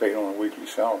gets paid on a weekly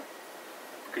salary.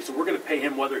 Okay, so we're going to pay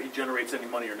him whether he generates any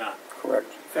money or not.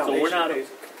 Correct. So we're not. Foundation pays.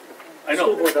 I School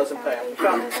know. board doesn't pay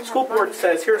them. School board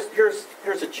says,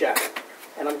 here's a check,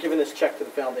 and I'm giving this check to the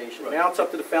foundation. Right. Now it's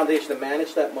up to the foundation to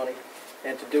manage that money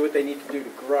and to do what they need to do to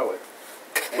grow it.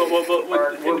 But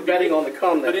We're betting on the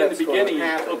come that But in the that's going to beginning,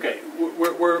 happen. okay,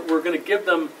 we're going to give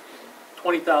them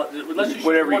 $20,000. Let's just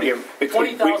Whatever you money, give. It's-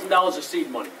 $20,000 of seed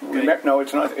money. Okay? No,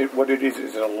 it's not. What it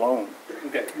is a loan.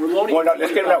 Okay, we're loaning. Well, no,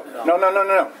 let's get it out. $20,000.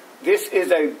 No. This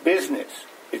is a business.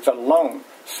 It's a loan.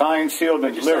 Signed, sealed,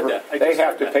 and I just said delivered. that. I They just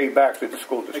have said to that. pay back to the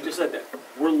school I district. just said that.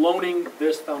 We're loaning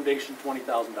this foundation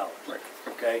 $20,000. Right.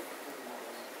 Okay.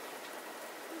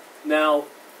 Now,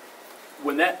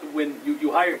 when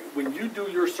you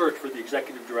do your search for the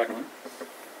executive director,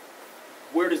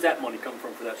 where does that money come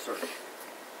from for that search?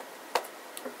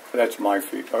 That's my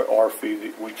fee, or our fee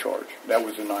that we charge. That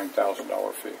was a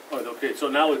 $9,000 fee. Oh, okay. So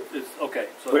now it's okay.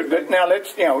 So But now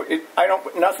let's, you know,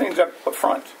 nothing's up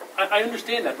front. I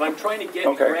understand that, but I'm trying to get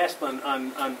Okay. a grasp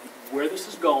on where this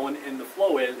is going and the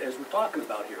flow as we're talking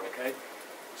about here, okay?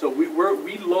 So we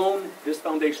loan this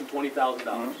foundation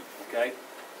 $20,000, okay?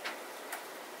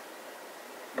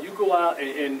 You go out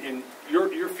and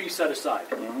your fee set aside.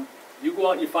 You go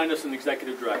out and you find us an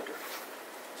executive director.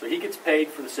 So he gets paid,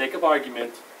 for the sake of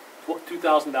argument,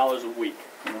 $2,000 a week.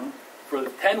 For the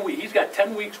 10 weeks, he's got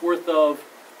 10 weeks worth of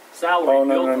salary Oh,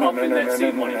 built no, up in that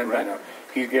seed money, correct? no.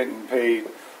 He's getting paid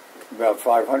about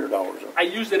 $500. I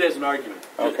used it as an argument,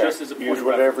 Okay. just as a point Use of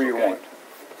whatever reference, you okay? want.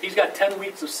 He's got 10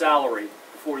 weeks of salary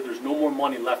before there's no more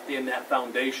money left in that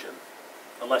foundation,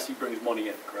 unless he brings money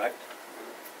in, correct?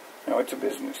 No, it's a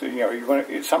business. You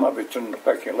know, some of it's in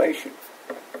speculation.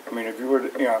 I mean, if you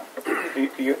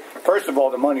were, first of all,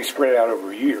 the money's spread out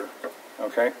over a year,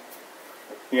 okay?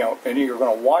 You know, and you're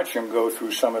going to watch him go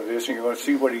through some of this, and you're going to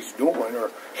see what he's doing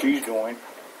or she's doing.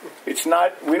 It's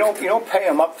not. You don't pay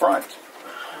him up front.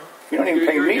 You don't even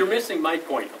pay me. You're missing my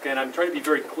point, okay? And I'm trying to be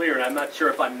very clear, and I'm not sure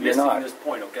if I'm missing not. this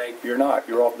point, okay? You're not.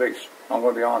 You're off base. I'm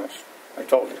going to be honest. I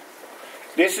told you.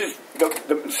 This is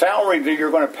the salary that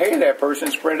you're going to pay that person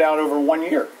spread out over 1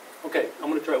 year. Okay, I'm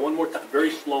going to try it one more time,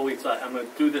 very slowly. So I'm going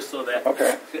to do this so that,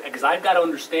 Okay. because I've got to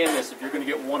understand this if you're going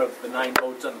to get one of the 9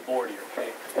 votes on the board here, okay?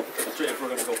 If we're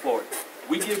going to go forward.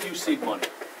 We give you seed money.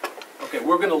 Okay,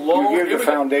 we're going to loan. You give the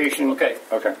foundation. Okay.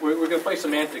 Okay. We're going to play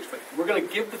semantics, but we're going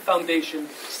to give the foundation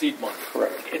seed money.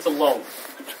 Correct. It's a loan,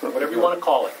 whatever you want to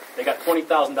call it. They got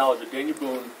 $20,000 of Daniel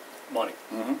Boone money.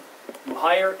 You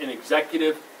hire an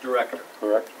executive director.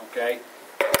 Correct. Okay.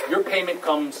 Your payment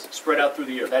comes spread out through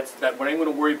the year. We're not going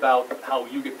to worry about how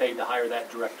you get paid to hire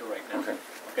that director right now. Okay.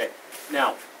 Okay.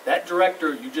 Now, that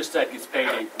director, you just said, gets paid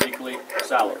a weekly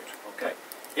salary. Okay.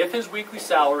 If his weekly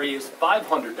salary is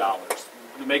 $500,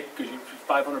 you make because you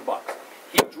 $500,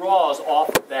 he draws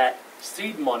off of that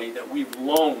seed money that we've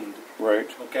loaned. Right.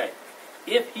 Okay.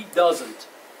 If he doesn't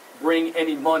bring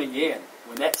any money in,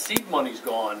 when that seed money's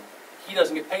gone, he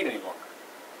doesn't get paid any longer.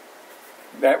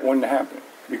 That wouldn't happen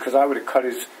because I would have cut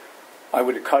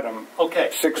him.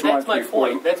 Okay. 6 but months that's my before.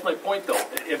 point. That's my point, though.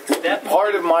 If that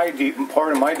Part of my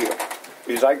deal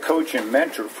is I coach and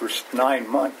mentor for 9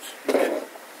 months.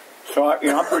 So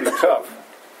I'm pretty tough.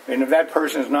 And if that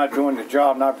person's not doing the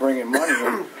job, not bringing money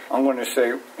in, I'm going to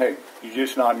say, hey, you're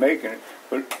just not making it.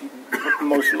 But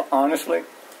most honestly,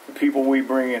 the people we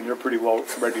bring in, they're pretty well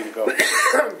ready to go.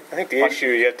 I think the issue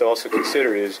you have to also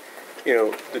consider is,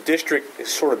 the district has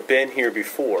sort of been here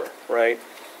before, right?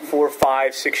 4,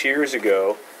 5, 6 years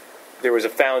ago, there was a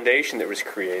foundation that was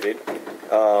created.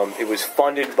 It was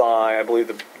funded by, I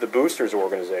believe, the boosters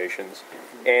organizations,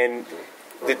 and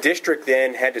the district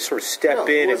then had to sort of step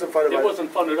in. It wasn't funded It by-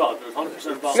 wasn't funded at all. It was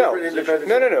 100% volunteer.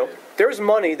 No. There was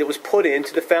money that was put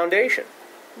into the foundation,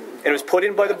 and it was put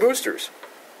in by the boosters.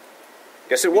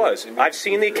 Yes, it was. I've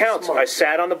seen the accounts. I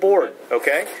sat on the board,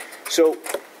 okay? So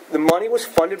the money was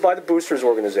funded by the boosters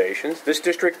organizations. This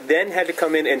district then had to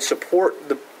come in and support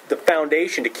the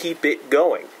foundation to keep it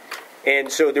going.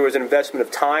 And so there was an investment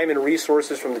of time and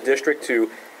resources from the district to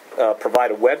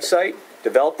provide a website,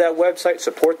 develop that website,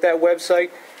 support that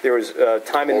website. There was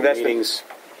time and investment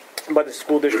by the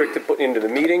school district to put into the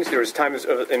meetings. There was time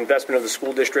investment of the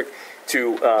school district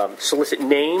to solicit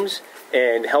names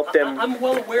and help them. I'm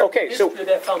well aware of the history of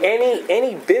that foundation.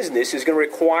 any business is going to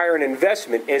require an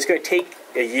investment, and it's going to take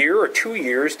a year or 2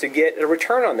 years to get a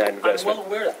return on that I'm investment. well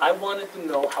aware of that. I wanted to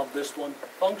know how this one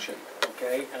functioned,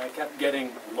 okay? And I kept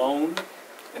getting loaned,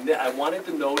 and then I wanted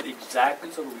to know exactly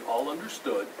so that we all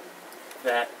understood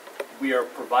that we are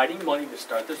providing money to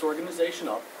start this organization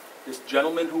up. This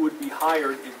gentleman who would be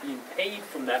hired is being paid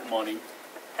from that money,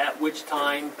 at which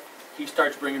time he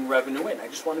starts bringing revenue in. I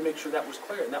just want to make sure that was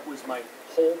clear, and that was my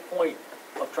whole point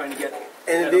of trying to get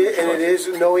And that it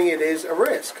understood. is knowing it is a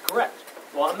risk. Correct.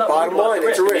 Well, I'm not Bottom worried about line,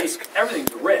 it's the a risk. risk.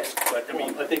 Everything's a risk, but I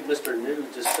mean, I think Mr. New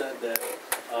just said that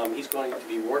he's going to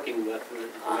be working with the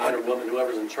man or woman,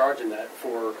 whoever's in charge in that,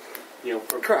 for the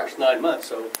Correct. first 9 months.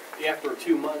 So after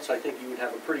 2 months, I think you would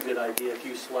have a pretty good idea if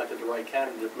you selected the right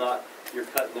candidate. If not, you're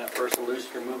cutting that person loose.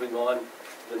 You're moving on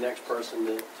to the next person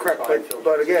to Correct, try and fill.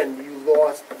 but again, you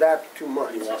lost that 2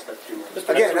 months. You lost that 2 months.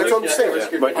 Again, that's what I'm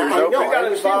saying. But there's I know, no-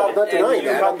 I'm involved, not denying And you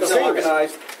that. I'm helped us saying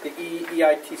organize the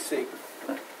EITC.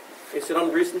 Is it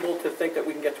unreasonable to think that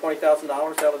we can get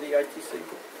 $20,000 out of the EITC?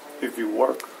 If you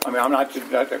work, I mean, I'm not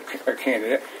a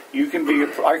candidate. You can be.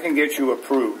 I can get you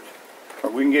approved,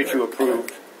 or we can get you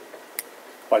approved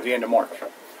by the end of March.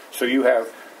 So you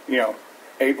have,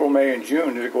 April, May, and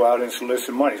June to go out and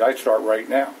solicit monies. I start right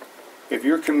now. If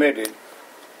you're committed,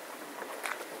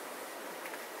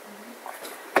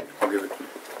 I'll give it to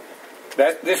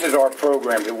you. This is our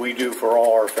program that we do for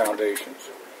all our foundations.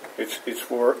 It's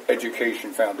for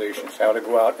education foundations, how to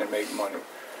go out and make money.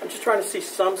 I'm just trying to see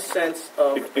some sense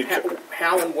of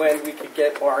how and when we could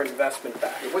get our investment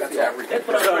back. What's the average? that's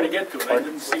what I'm trying to get to, and I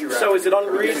didn't see that. So is it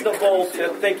unreasonable to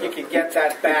think you could get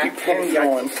that It back from the depends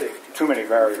on EITC? too many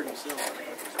variables.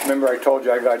 Remember I told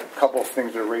you I got a couple of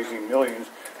things that are raising millions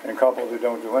and a couple that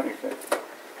don't do anything.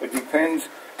 It depends,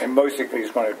 and basically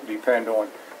it's going to depend on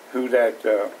who that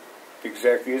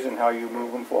exec is and how you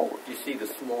move them forward. Do you see the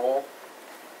small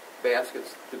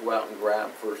baskets to go out and grab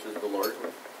versus the large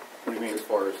ones? What do you mean? As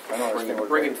far as I don't understand what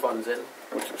bringing that is. funds in?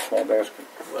 What's a small basket?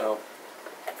 Well,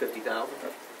 50,000,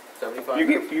 75.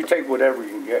 You take whatever you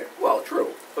can get, Well, true.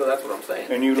 So that's what I'm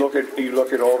saying. and you look at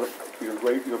all your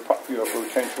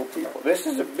potential people. This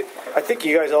is a big. I think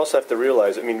you guys also have to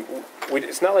realize,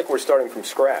 it's not like we're starting from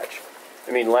scratch.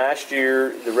 Last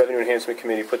year, the Revenue Enhancement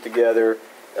Committee put together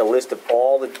a list of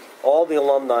all the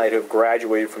alumni who have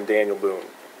graduated from Daniel Boone,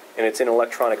 and it's in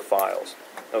electronic files.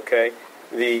 Okay,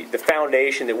 the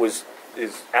foundation that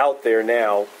is out there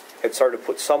now had started to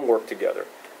put some work together.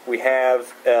 We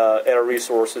have at our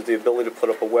resources the ability to put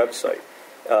up a website.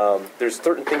 There's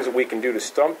certain things that we can do to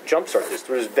jumpstart this.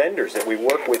 There's vendors that we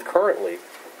work with currently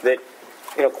that,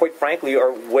 quite frankly,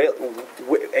 are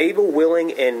able,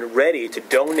 willing, and ready to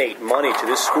donate money to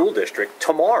this school district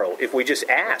tomorrow if we just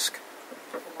ask.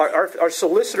 Our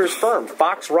solicitor's firm,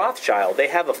 Fox Rothschild, they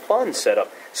have a fund set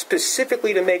up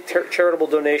specifically to make charitable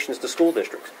donations to school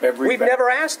districts. We've never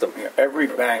asked them. Every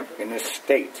bank in this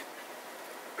state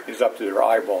is up to their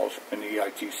eyeballs in the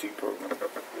EITC program.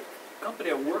 The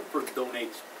company I work for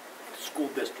donates to school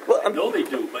districts. Well, I know they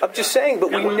do, but I'm just saying,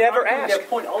 but we never ask. That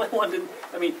point, all I wanted,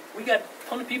 we got a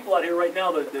ton of people out here right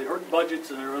now that heard budgets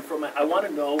and are from. I want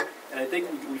to know, and I think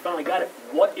we finally got it.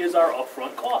 What is our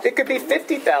upfront cost? It could be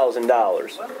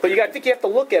 $50,000, but I think you have to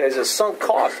look at it as a sunk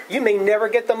cost. You may never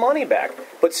get the money back,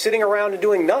 but sitting around and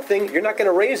doing nothing, you're not going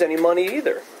to raise any money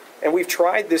either. And we've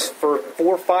tried this for 4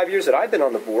 or 5 years that I've been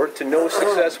on the board to no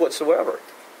success whatsoever.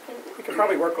 We could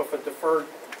probably work off a deferred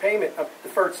payment, a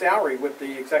deferred salary with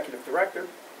the executive director,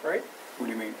 right? What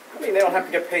do you mean? They don't have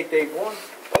to get paid day one.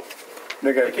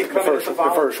 They got They can the come in as first a the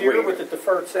first volunteer week. with a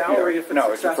deferred salary if it's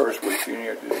No, it's the successful. first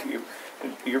week.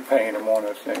 You're paying them on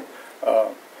a thing.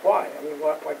 Why?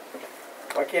 Why?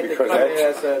 Why can't they Because come in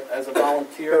that's- as a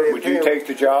volunteer? Would you take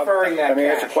the job? Deferring that Let me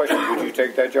ask you a cash. question. Would you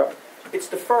take that job? It's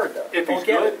deferred though. If Don't he's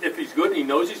get good, it. if he's good and he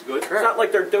knows he's good. It's not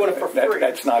like they're doing it for free.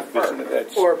 That's not It's deferred.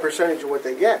 business. Or a percentage of what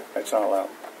they get. That's not allowed.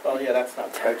 Oh yeah, that's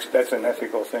not. That's an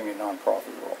ethical thing in nonprofit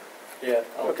law. Yeah.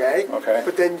 Okay? Okay.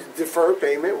 But then defer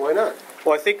payment, why not?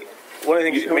 Well, I think one of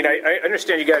the things, I mean, I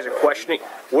understand you guys are questioning.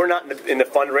 We're not in the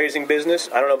fundraising business.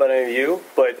 I don't know about any of you,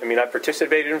 but I mean, I've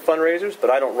participated in fundraisers, but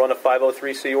I don't run a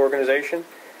 503c organization.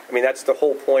 I mean, that's the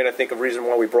whole point, I think, of reason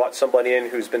why we brought somebody in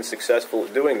who's been successful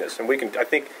at doing this. And we can, I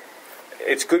think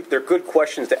it's good, they're good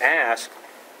questions to ask,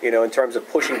 you know, in terms of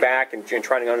pushing back and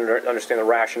trying to understand the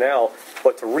rationale,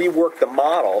 but to rework the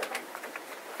model,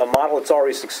 a model that's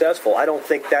already successful, I don't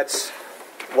think that's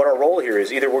what our role here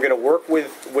is. Either we're going to work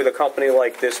with a company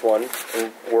like this one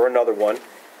or another one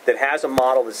that has a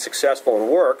model that's successful and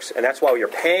works, and that's why you're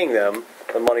paying them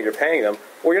the money you're paying them,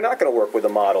 or you're not going to work with the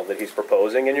model that he's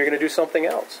proposing, and you're going to do something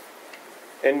else.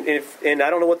 And I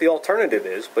don't know what the alternative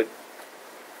is, but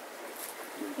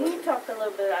Can you talk a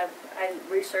little bit, I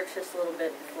researched this a little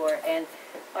bit before, and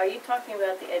are you talking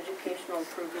about the Educational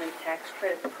Improvement Tax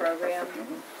Credit Program?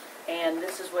 And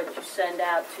this is what you send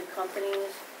out to companies?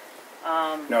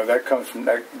 No, that comes from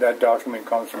that document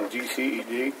comes from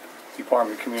DCED,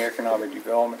 Department of Community Economic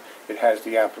Development. It has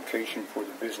the application for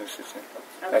the businesses in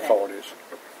it. That's Okay. all it is.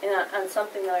 And on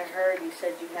something that I heard, you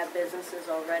said you have businesses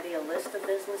already, a list of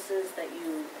businesses that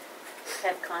you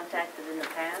have contacted in the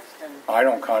past? And I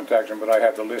don't contact them, but I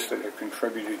have the list that have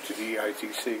contributed to the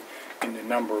EITC in the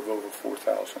number of over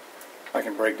 4,000. I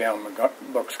can break down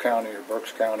Bucks County or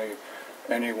Berks County,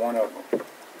 any one of them.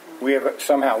 We have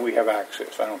somehow we have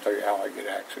access. I don't tell you how I get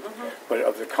access, but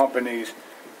of the companies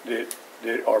that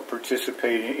are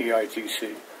participating in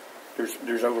EITC,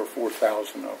 there's over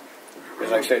 4,000 of them.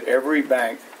 As I said, every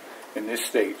bank in this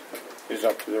state is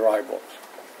up to their eyeballs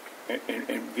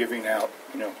in giving out,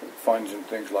 funds and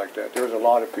things like that. There's a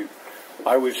lot of people.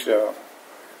 I was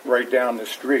right down the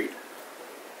street,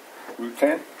 Route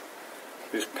 10,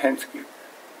 is Penske.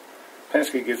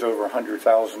 Penske gives over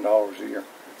 $100,000 a year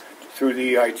through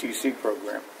the EITC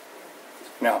program.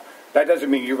 Now, that doesn't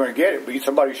mean you're going to get it, but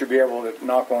somebody should be able to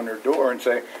knock on their door and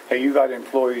say, hey, you got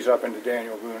employees up in the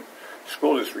Daniel Boone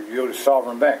School District. You go to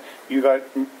Sovereign Bank. You got,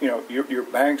 your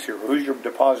banks here. Who's your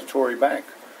depository bank?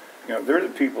 They're the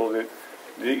people that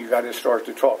you got to start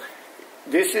to talk.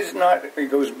 This is not,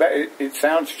 it goes back, it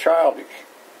sounds childish.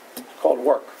 It's called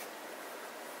work.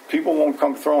 People won't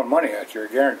come throwing money at you, I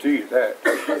guarantee you that.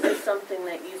 is this something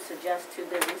that you suggest to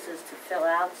businesses to fill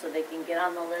out so they can get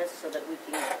on the list so that we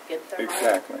can get their money?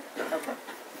 Exactly. Okay.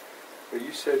 Well,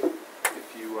 you said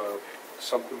if you,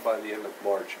 something by the end of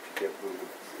March, if you get moving,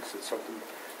 is it something,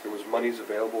 there was monies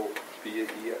available via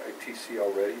EITC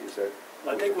already? Is that?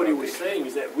 I think what he was saying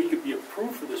is that we could be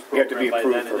approved for this You have to be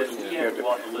program by approved then, and first. then we You have have to go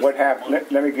on the to- list. What of happened, money.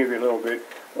 let me give you a little bit.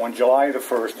 On July the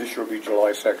 1st, this will be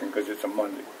July 2nd because it's a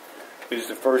Monday, is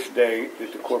the first day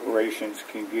that the corporations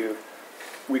can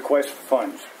request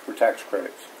funds for tax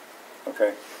credits.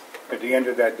 Okay? At the end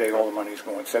of that day, all the money is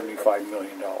going, $75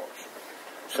 million.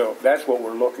 So that's what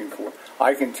we're looking for.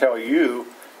 I can tell you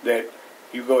that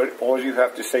all you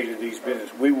have to say to these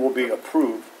businesses, we will be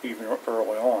approved even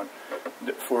early on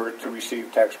to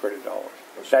receive tax credit dollars.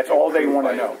 That's all they want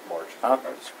to know. Huh?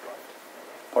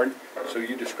 Pardon? So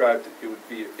you described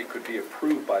it could be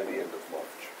approved by the end of March.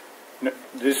 No,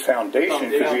 this foundation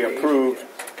could be approved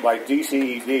by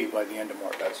DCED by the end of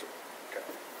March. That's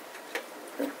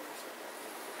okay.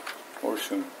 Or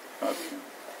soon. Not soon.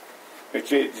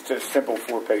 It's a simple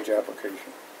 4-page application.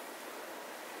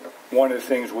 One of the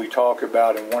things we talk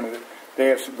about, and they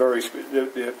have some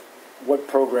what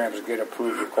programs get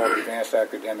approved are called advanced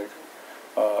academic.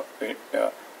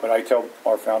 But I tell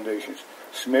our foundations,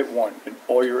 submit one in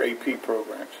all your AP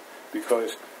programs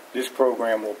because this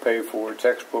program will pay for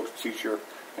textbooks, teacher,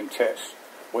 and tests.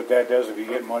 What that does, if you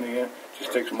get money in,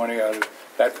 just takes money out of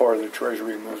that part of the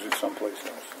treasury and moves it someplace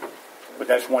else. But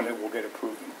that's one that will get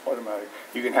approved automatically.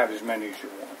 You can have as many as you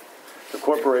want. The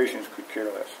corporations could care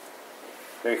less.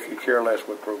 They could care less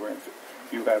what programs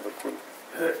you have approved.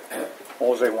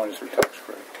 All they want is their tax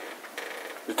credit.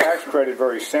 The tax credit,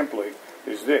 very simply,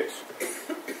 is this.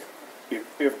 If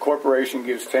a corporation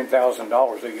gives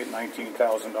 $10,000, they get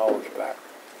 $19,000 back.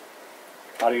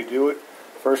 How do you do it?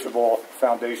 First of all,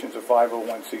 foundation's a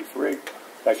 501c3.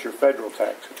 That's your federal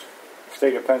taxes. The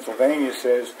state of Pennsylvania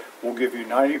says we'll give you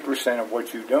 90% of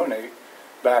what you donate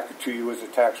back to you as a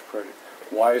tax credit.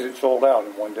 Why is it sold out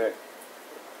in one day?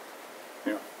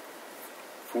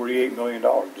 $48 million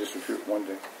disappeared one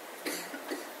day.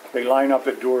 They line up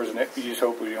at doors and you just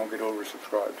hope we don't get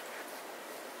oversubscribed.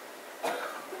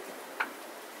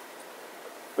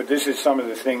 But this is some of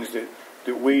the things that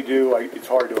we do. It's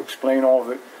hard to explain all of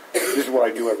it. This is what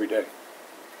I do every day.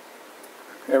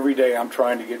 Every day I'm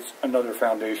trying to get another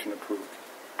foundation approved.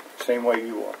 Same way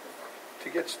you are. To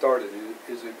get started,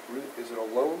 is it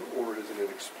a loan or is it an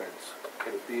expense?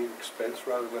 Can it be an expense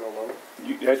rather than a loan?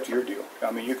 That's your deal.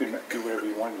 I mean, you can do whatever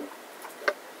you want to do.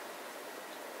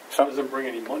 It doesn't bring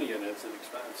any money in, it's an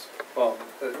expense. Well,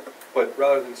 but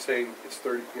rather than saying it's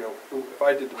 30, if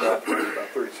I did the math, it's about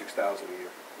 36,000 a year,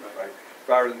 right?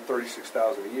 Rather than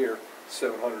 36,000 a year,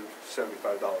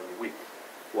 $775 a week.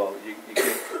 Well,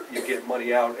 you get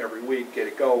money out every week, get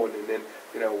it going, and then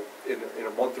in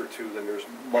a month or two, then there's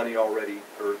money already,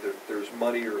 or there's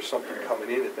money or something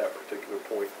coming in at that particular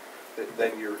point. That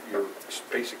then you're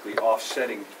basically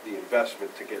offsetting the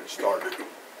investment to get it started.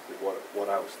 Is what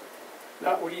I was thinking.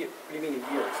 What do you mean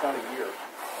a year? It's not a year.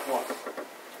 What?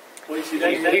 Well, you see,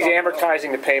 He's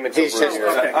amortizing the payments He's over a just- year.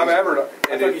 Okay. I'm ever.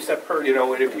 I thought you said per year.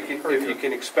 And if you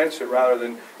can expense it rather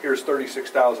than here's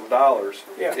 $36,000,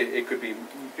 Yeah. it could be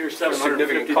here's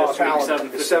significant 750, cost. that's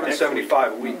It's $750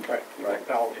 $775 a week. Right. Right.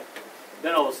 Palatable.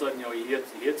 Then all of a sudden, he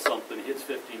hits something, he hits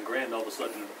 15 grand, all of a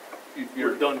sudden, you're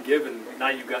You're done giving, now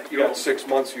you got You your got 6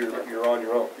 months. You're on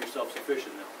your own. you're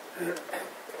self-sufficient now.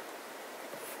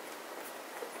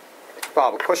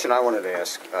 Bob, a question I wanted to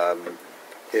ask,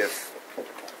 if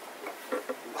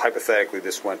hypothetically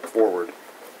this went forward,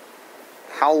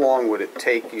 how long would it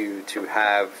take you to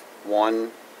have,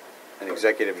 one, an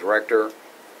executive director,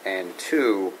 and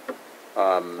two,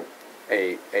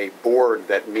 a board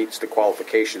that meets the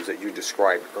qualifications that you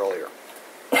described earlier?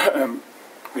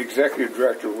 The executive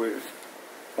director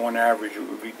on average, it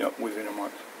would be done within a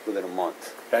month. Within a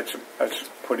month. That's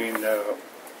putting the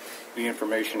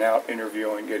information out,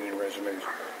 interviewing, getting resumes,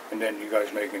 and then you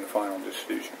guys making the final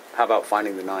decision. How about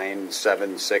finding the 9,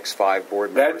 7, 6, 5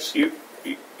 board members? That's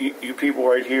you people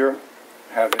right here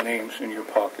have the names in your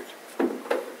pockets.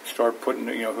 Start putting,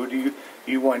 who do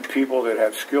you want people that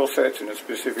have skill sets in a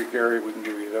specific area? We can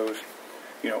give you those.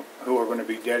 Who are going to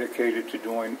be dedicated to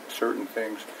doing certain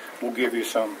things. We'll give you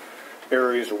some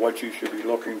areas of what you should be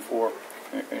looking for,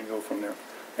 and go from there.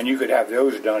 And you could have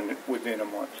those done within a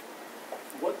month.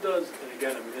 What does, and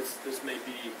again, I mean, this may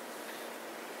be,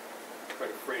 try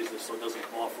to phrase this so it doesn't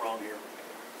come off wrong here.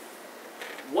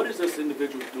 What is this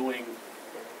individual doing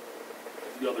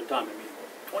the other time? I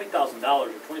mean, $20,000 or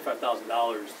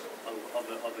 $25,000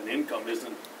 of an income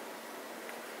isn't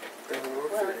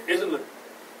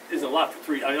a lot for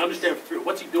 3. I understand for 3.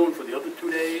 What's he doing for the other 2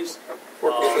 days?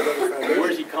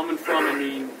 Where's he coming from? I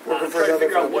mean, I'm trying to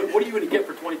figure out what are you going to get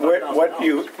for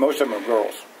 $25,000? Most of them are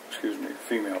girls. Excuse me,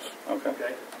 females. Okay.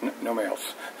 No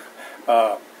males.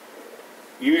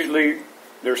 Usually,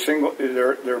 they're single.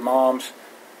 They're moms.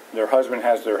 Their husband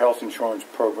has their health insurance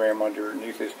program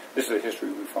underneath this. This is a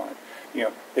history we find.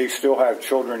 They still have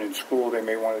children in school. They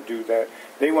may want to do that.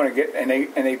 They want to get, and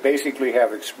they basically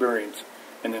have experience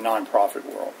in the nonprofit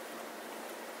world.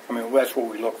 I mean, that's what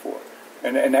we look for,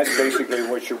 and that's basically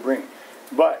what you're bringing.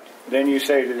 But then you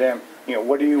say to them,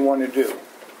 what do you want to do?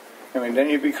 I mean, then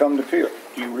you become the peer.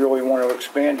 Do you really want to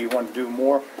expand? Do you want to do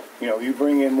more? You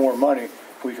bring in more money,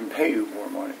 we can pay you more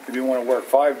money. If you want to work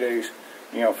 5 days,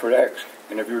 for X,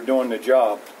 and if you're doing the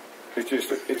job,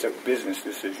 it's a business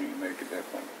decision you make at that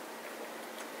point.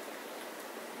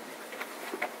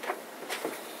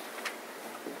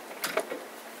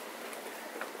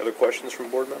 Other questions from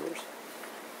board members?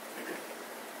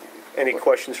 Any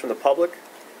questions from the public?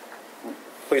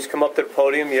 Please come up to the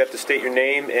podium. You have to state your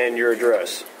name and your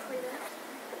address.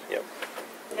 Yep.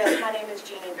 Yes, my name is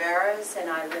Jeannie Barrows, and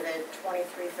I live at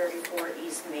 2334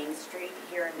 East Main Street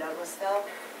here in Douglasville.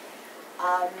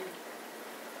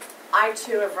 I,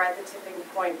 too, have read The Tipping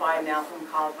Point by Malcolm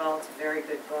Caldwell. It's a very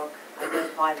good book. I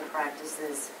live by the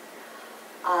practices.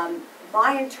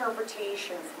 My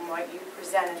interpretation from what you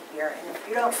presented here, and if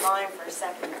you don't mind for a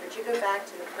second, could you go back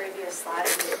to the previous slide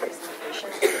of your presentation?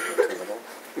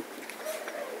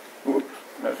 Oops,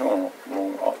 that's wrong.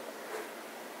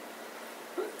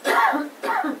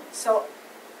 So,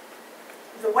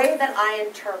 the way that I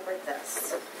interpret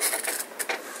this,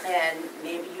 and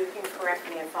maybe you can correct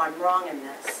me if I'm wrong in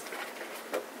this,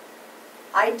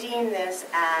 I deem this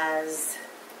as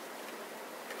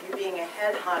you being a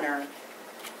headhunter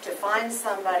to find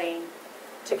somebody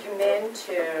to come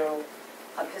into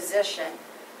a position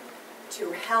to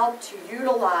help to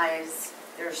utilize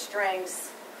their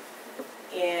strengths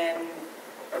in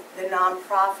the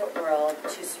nonprofit world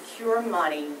to secure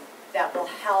money that will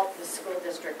help the school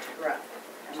district to grow.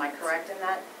 Am I correct in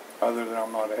that? Other than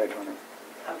I'm not a headhunter.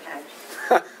 Okay.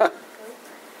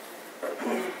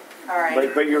 All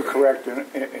right. But you're correct in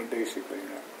basically.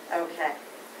 Okay.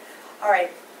 All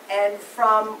right. And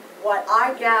from what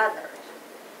I gathered,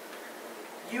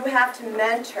 you have to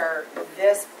mentor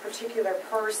this particular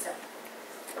person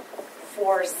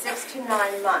for 6 to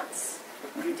 9 months.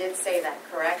 You did say that,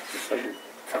 correct?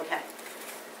 Okay.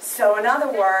 So in other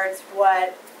words,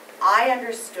 what I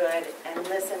understood and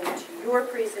listened to your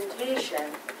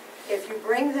presentation, if you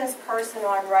bring this person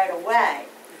on right away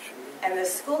and the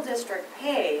school district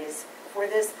pays for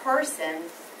this person,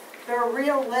 they're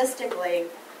realistically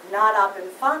not up and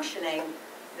functioning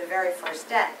the very first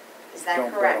day. Is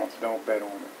that correct? Don't bet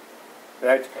on it.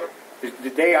 That's, the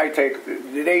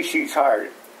day she's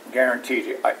hired,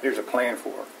 guaranteed, there's a plan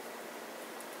for her.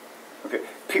 Okay,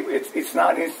 people, it's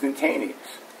not instantaneous.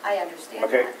 I understand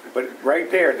okay, that. But right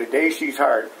there, the day she's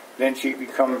hired, then she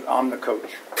becomes, I'm the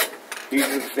coach. These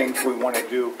are the things we want to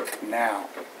do now.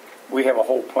 We have a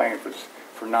whole plan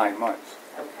for 9 months.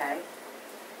 Okay.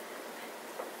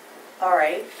 All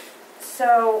right.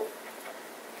 So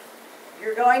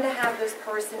you're going to have this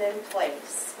person in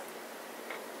place.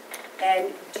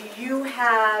 And do you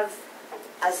have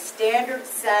a standard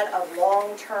set of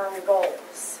long-term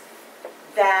goals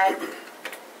that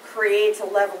creates a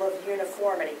level of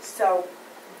uniformity? So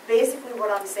basically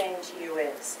what I'm saying to you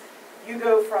is, you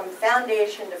go from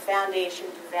foundation to foundation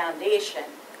to foundation,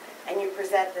 and you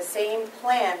present the same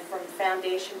plan from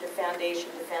foundation to foundation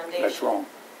to foundation. That's wrong.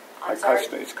 I'm sorry?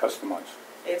 It's customized.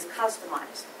 It's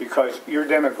customized. Because your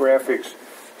demographics,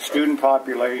 student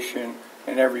population,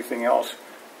 and everything else,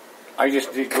 I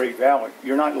just did Great Valley.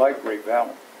 You're not like Great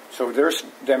Valley. So their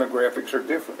demographics are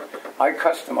different. I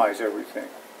customize everything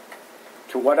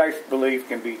to what I believe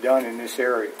can be done in this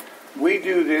area. We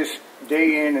do this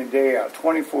day in and day out,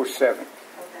 24/7. Okay.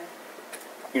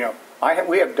 You know,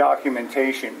 we have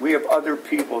documentation. We have other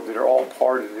people that are all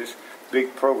part of this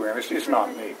big program. It's just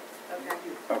not me. Okay.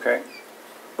 Okay?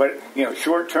 But, you know,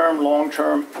 short-term,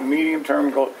 long-term,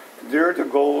 medium-term goals, they're the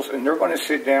goals, and they're going to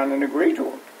sit down and agree to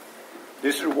them.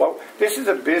 This is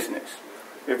a business.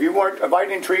 If I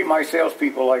didn't treat my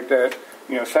salespeople like that,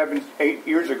 7, 8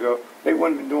 years ago, they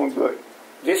wouldn't have been doing good.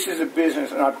 This is a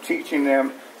business, and I'm teaching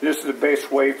them this is the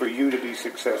best way for you to be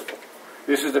successful.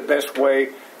 This is the best way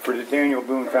for the Daniel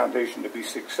Boone Foundation to be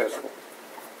successful.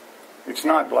 It's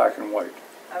not black and white.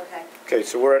 Okay. Okay,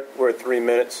 so we're at 3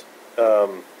 minutes.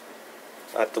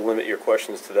 I have to limit your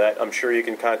questions to that. I'm sure you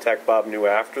can contact Bob New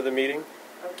after the meeting.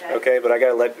 Okay. Okay, but I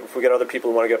gotta if we got other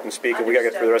people who want to get up and speak, and we gotta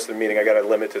get through the rest of the meeting, I gotta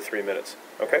limit to 3 minutes.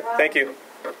 Okay, thank you.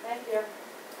 Thank you.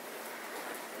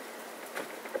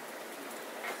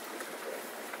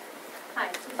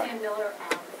 Hi, Suzanne Miller,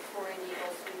 480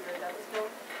 Eagle Street, Douglasville.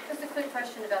 Just a quick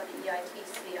question about the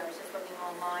EITC. I was just looking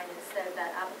online. It said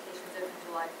that applications open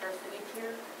July 1st of each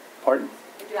year. Pardon?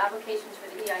 Do applications for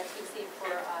the EITC for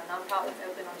nonprofits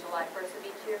open on July 1st of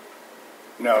each year?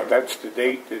 No, that's the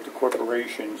date that the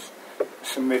corporations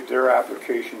submit their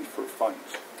applications for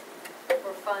funds.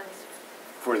 For funds?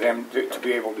 For them to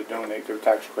be able to donate their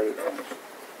tax credit funds.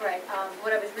 Right.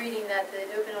 What I was reading that it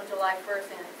opened on July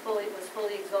 1st and it was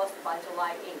fully exhausted by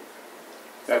July 8th.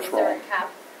 So That's is there wrong. a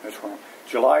cap? That's wrong.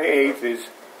 July 8th is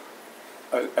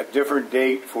a different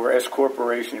date for S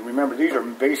corporation. Remember, these are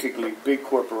basically big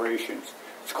corporations.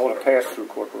 It's called a pass-through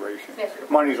corporation.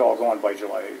 Money's all gone by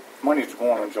July 8th. Money's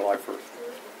gone on July 1st.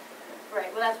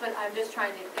 Right. Well, that's what I'm just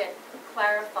trying to get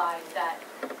clarified, that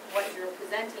what you're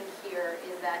presenting here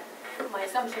is that my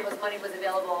assumption was money was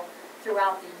available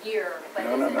throughout the year. But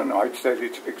No. I said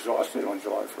it's exhausted on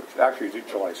July 1st. Actually, it's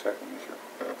July 2nd this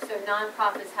year. So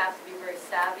nonprofits have to be very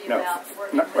savvy No, about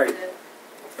working not with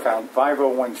right.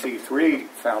 501c3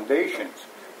 foundations.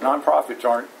 Nonprofits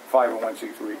aren't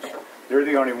 501c3s. They're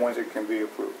the only ones that can be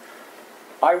approved.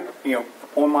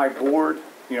 On my board,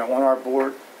 on our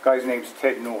board, guy's name's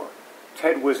Ted Noor.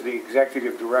 Ted was the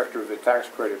executive director of the tax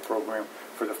credit program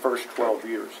for the first 12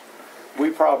 years. We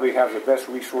probably have the best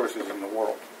resources in the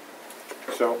world.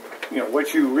 So,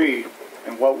 what you read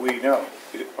and what we know,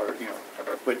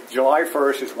 but July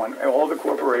 1st is when all the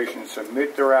corporations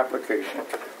submit their application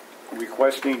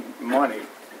requesting money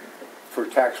for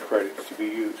tax credits to be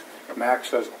used.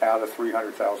 Max us out of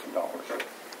 $300,000.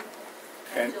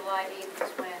 And July 8th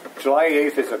is when? July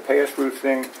 8th is a pass-through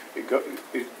thing.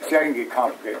 See, I can get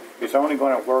complicated. It's only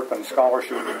going to work on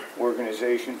scholarship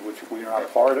organizations, which we're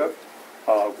not part of,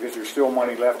 because there's still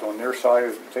money left on their side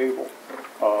of the table,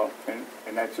 and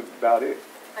that's about it.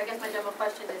 I guess my general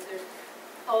question is, there's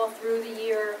all through the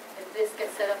year, if this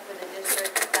gets set up for the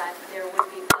district, that there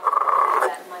would be possibility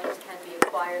that money can be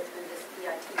acquired through this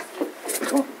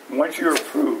EITC? Once you're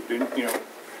approved, and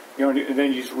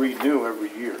then you just renew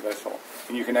every year. That's all.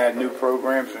 And you can add new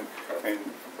programs and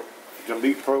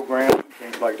delete programs and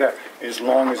things like that, as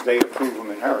long as they approve them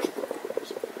in Harrisburg.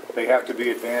 They have to be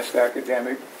advanced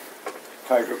academic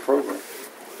type of program.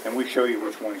 And we show you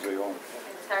which ones they are. And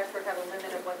does Harrisburg have a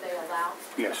limit of what they allow?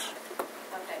 Yes.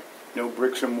 Okay. No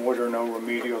bricks and mortar, no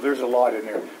remedial. There's a lot in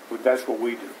there, but that's what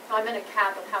we do. No, I meant a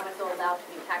cap of how much they'll allow to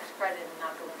be tax credit and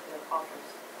not go into their coffers.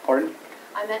 Pardon?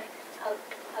 I meant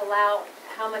allow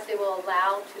how much they will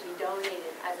allow to be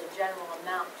donated as a general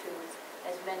amount to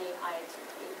as many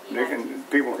EITs.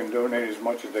 People can donate as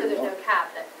much as they So there's want. no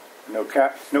cap that. No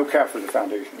cap for the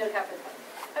foundation. No cap for the fund.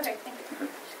 Okay, thank you.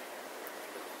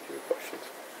 Questions?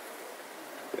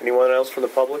 Anyone else from the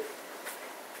public?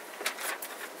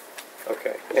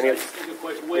 Okay. Any other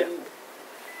question? When,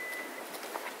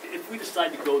 if we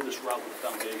decide to go this route with the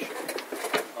foundation,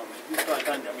 if we start,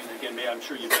 I mean, again, I'm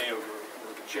sure you may or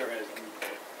the chair has. I mean,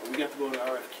 are we going to have to go to an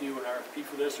RFQ or an RFP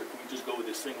for this, or can we just go with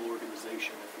a single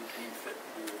organization if we deem fit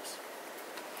to do this?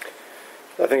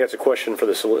 I think that's a question for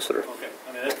the solicitor. Okay.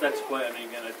 I mean, that's why. I mean,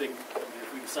 again, I think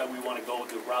if we decide we want to go with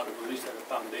the route of at least have a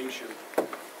foundation and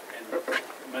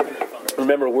method of the foundation.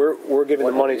 Remember, we're giving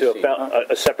the money to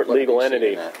a separate legal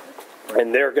entity,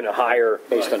 and they're going to hire.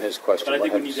 Based on his question,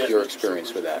 what is your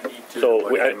experience with that? So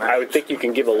I would think you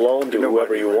can give a loan to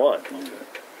whoever you want.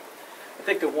 I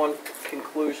think the one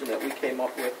conclusion that we came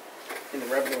up with in the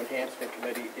Revenue Enhancement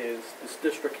Committee is this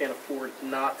district can't afford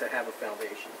not to have a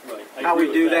foundation. Right. How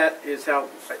we do that is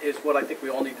what I think we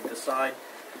all need to decide.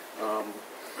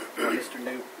 Mr.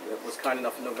 New was kind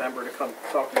enough in November to come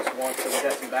talk to us once, so we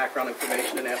had some background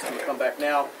information and asked him to come back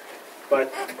now.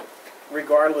 But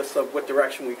regardless of what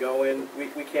direction we go in,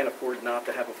 we can't afford not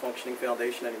to have a functioning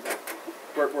foundation anymore.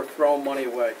 We're throwing money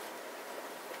away.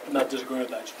 I'm not disagreeing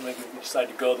with that. Just maybe we decide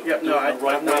to go the Yep, no, right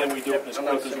way, and we do it yep, as I'm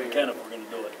quick not as we assuming can that. if we're going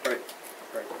to do it. Right.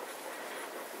 Right.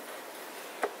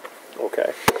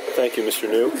 Okay. Thank you, Mr.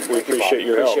 New. We appreciate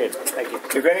your help. Thank you.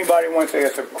 If anybody wants to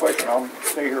ask a question, I'll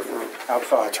stay here for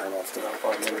outside. Turn off to about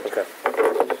 5 minutes.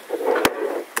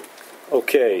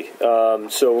 Okay.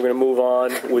 So we're going to move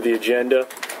on with the agenda.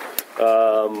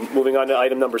 Moving on to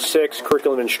item number 6,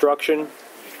 curriculum instruction.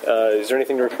 Is there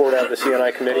anything to report out of the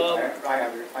CNI committee? I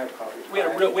have copies. We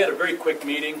had a very quick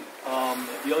meeting.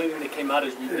 The only thing that came out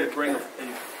is we did bring a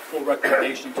full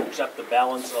recommendation to accept the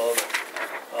balance of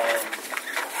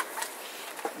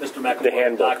Mr.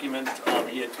 McElroy's document.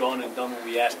 He had gone and done what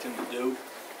we asked him to do.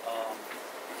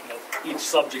 Each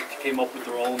subject came up with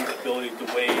their own ability to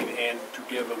waive and to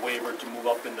give a waiver to move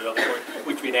up into the other court,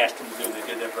 which we'd asked him to do. They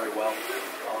did that very well.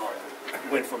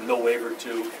 Went from no waiver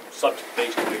to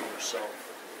subject-based waivers, so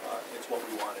it's what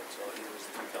we wanted. So it was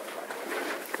done right.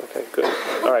 Okay, good.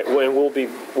 All right, well, and we'll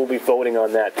be voting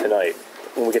on that tonight.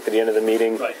 When we get to the end of the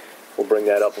meeting, we'll bring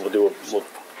that up. We'll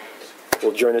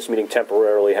adjourn this meeting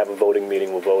temporarily, have a voting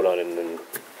meeting. We'll vote on it and then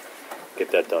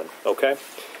get that done. Okay.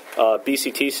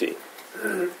 BCTC.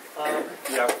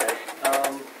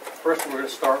 First, we're going to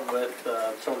start with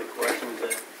some of the questions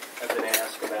that have been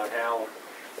asked about how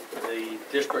the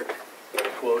district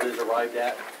quote is arrived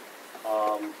at.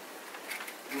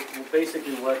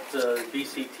 Basically, what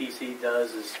BCTC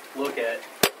does is look at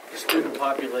the student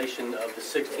population of the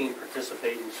 16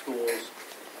 participating schools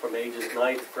from ages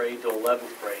 9th grade to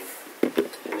 11th grade.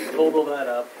 And they total that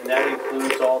up, and that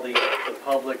includes all the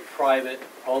public, private,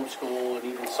 homeschool, and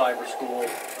even cyber school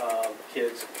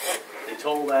kids. They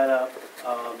total that up.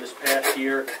 This past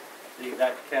year,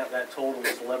 that total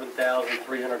was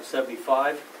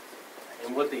 11,375.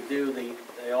 And what they do, they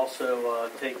also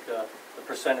take the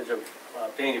percentage of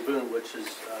Daniel Boone, which is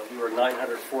we were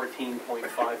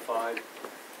 914.55.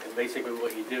 And basically,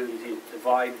 what you do is you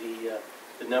divide the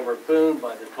number of Boone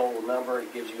by the total number.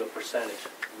 It gives you a percentage,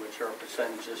 which our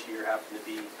percentage this year happened to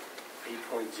be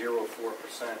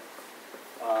 8.04%.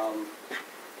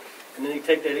 And then you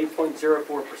take that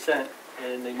 8.04%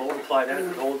 and they multiply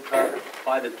that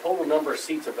by the total number of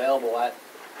seats available at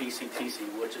BCTC,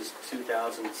 which is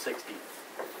 2,060.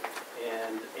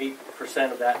 And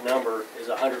 8% of that number is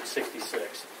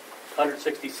 166.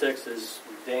 166 is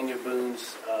Daniel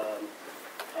Boone's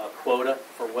quota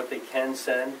for what they can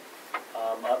send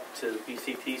up to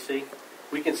BCTC.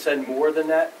 We can send more than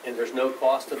that, and there's no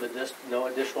cost of no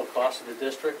additional cost to the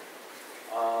district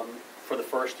for the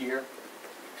first year.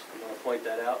 I want to point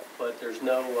that out, but there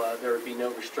would be no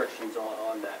restrictions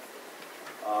on that.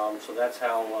 So that's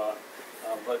how.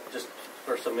 But just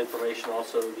for some information,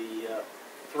 also the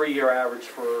 3-year average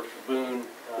for Boone.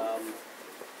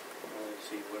 Let's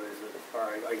see, what is it? All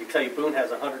right, I can tell you, Boone has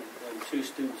 102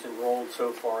 students enrolled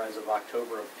so far as of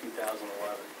October of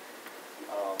 2011.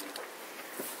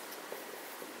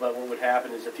 But what would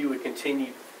happen is if you would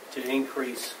continue to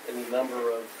increase in the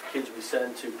number of kids we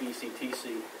send to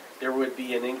BCTC, there would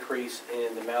be an increase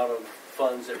in the amount of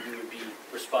funds that we would be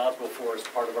responsible for as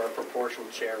part of our proportional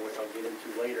share, which I'll get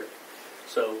into later.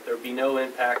 So there would be no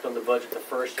impact on the budget the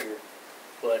first year,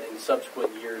 but in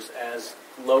subsequent years, as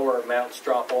lower amounts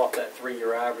drop off that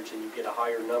 3-year average and you get a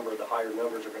higher number, the higher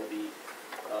numbers are going to be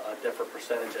a different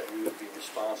percentage that we would be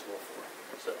responsible for.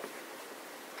 So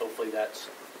hopefully that's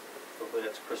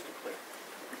crystal clear.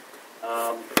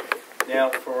 Now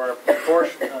for our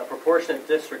proportionate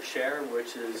district share,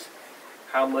 which is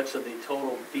how much of the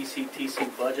total BCTC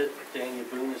budget Daniel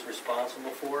Boone is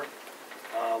responsible for.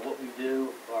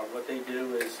 What they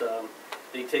do is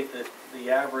they take the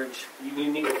average.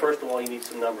 You need, first of all, you need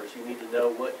some numbers. You need to know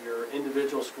what your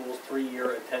individual school's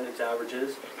 3-year attendance average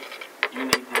is. You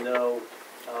need to know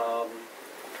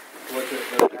what the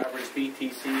average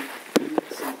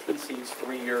BCTC's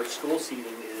 3-year school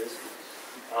seating is.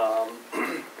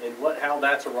 And how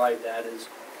that's arrived at is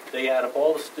they add up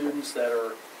all the students that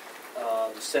are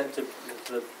sent to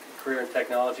the Career and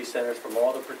Technology Centers from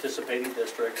all the participating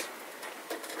districts.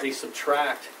 They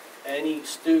subtract any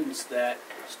students that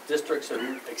districts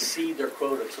exceed their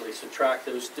quota, so they subtract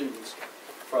those students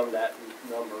from that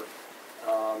number.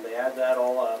 They add that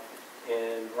all up,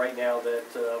 and right now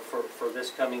that for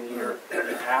this coming year,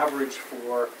 the average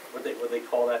for what they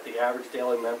call that, the average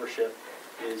daily membership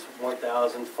is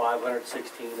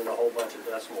 1,516 and a whole bunch of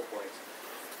decimal points.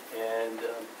 And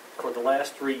for the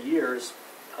last 3 years,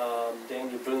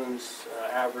 Daniel Boone's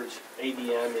average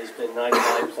ADM has been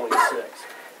 99.6.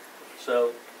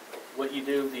 So what you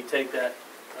do, you take that,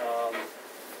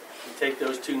 you take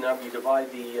those two numbers, you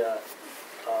divide the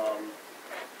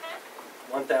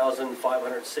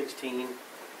 1,516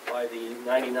 by the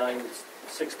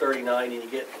 99,639, and you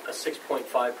get a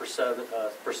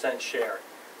 6.5% share.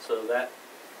 So that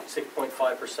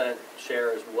 6.5%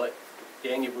 share is what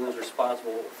Daniel Boone is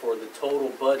responsible for the total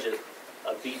budget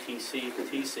of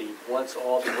BCTC once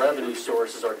all the revenue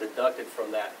sources are deducted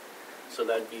from that. So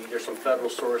there's some federal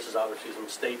sources, obviously some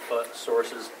state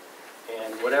sources,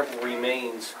 and whatever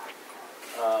remains,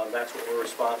 that's what we're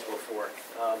responsible for.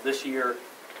 This year,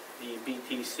 the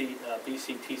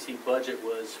BCTC budget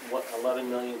was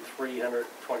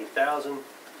 $11,320,000,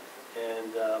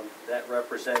 and that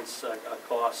represents a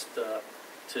cost to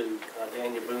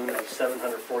Daniel Boone of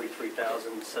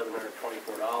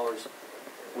 $743,724,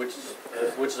 which is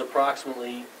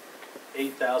approximately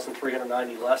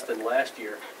 $8,390 less than last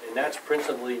year, and that's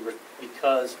principally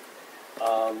because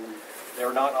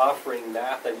they're not offering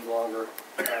math any longer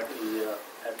at the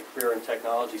Career and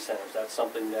Technology Centers. That's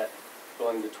something that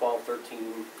going to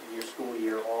 12-13 school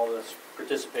year, all the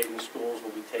participating schools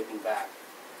will be taking back.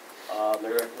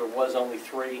 There was only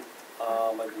 3,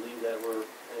 I believe, that were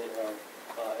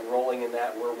enrolling in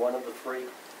that. We're one of the 3.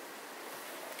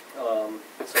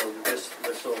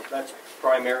 So that's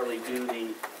primarily due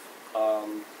to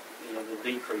the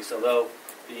decrease. Although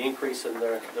the increase in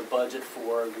the budget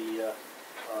for the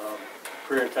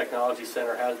Career and Technology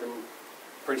Center has been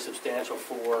pretty substantial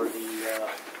for the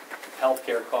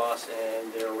healthcare costs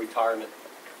and their retirement.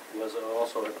 There was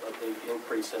also a big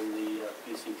increase in the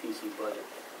BCTC budget,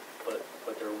 but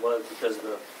there was, because of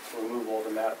the removal of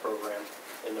the math program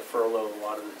and the furlough of a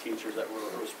lot of the teachers that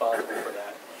were responsible for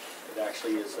that, it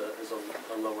actually is a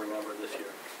lower number this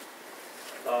year.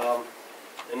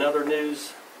 In other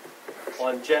news,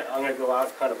 I'm going to go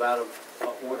out kind of out of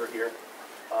order here.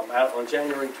 On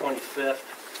January 25th,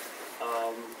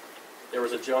 there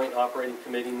was a joint operating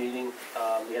committee meeting.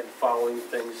 We had the following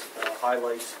things,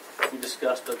 highlights. We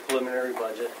discussed the preliminary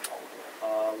budget,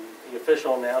 the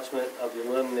official announcement of the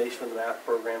elimination of the math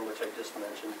program, which I just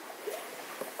mentioned.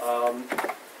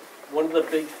 One of the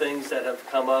big things that have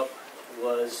come up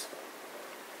was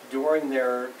during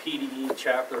their PDE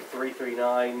Chapter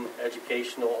 339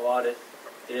 educational audit,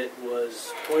 it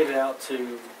was pointed out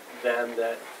to them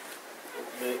that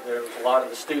there's a lot of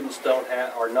the students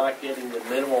are not getting the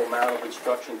minimal amount of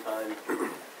instruction time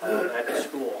at the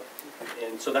school,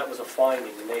 and so that was a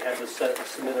finding, and they had to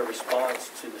submit a response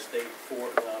to the state for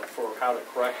how to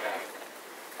correct that.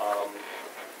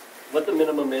 What the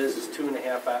minimum is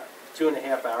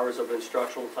 2.5 hours of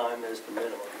instructional time is the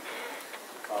minimum.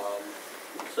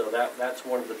 So that's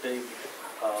one of the big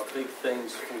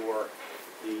things for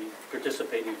the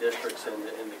participating districts in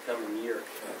the coming year.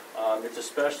 It's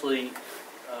especially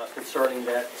concerning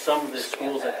that some of the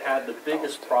schools that had the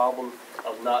biggest problem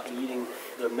of not meeting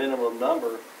the minimum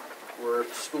number were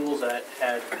schools that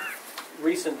had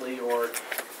recently, or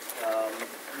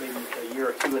maybe a year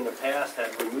or two in the past,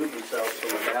 had removed themselves from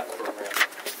the math program.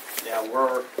 Now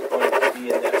we're going to be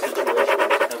in that situation in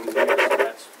the coming years.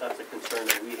 that's a concern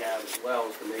that we have as well,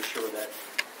 is to make sure that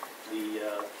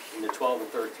in the 12 and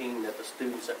 13, that the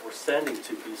students that we're sending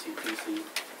to BCTC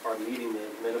are meeting the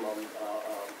minimum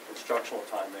instructional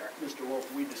time there. Mr.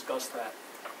 Wolf, we discussed that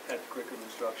at curriculum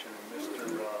instruction, and Mr.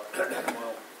 Well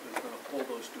is going to pull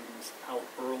those students out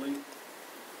early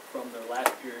from their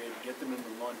last period, get them into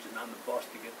lunch, and on the bus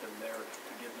to get them there,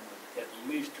 to give them at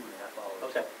least 2.5 hours.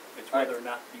 Okay. It's whether or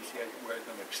not BCI, we're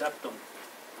going to accept them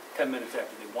 10 minutes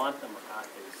after they want them or not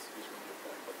is going to be a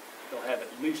point, but they'll have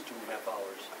at least 2.5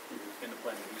 hours in the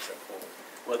plan that we set forward.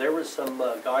 Well, there was some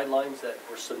guidelines that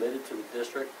were submitted to the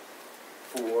district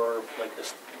for like the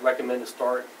recommended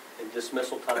start and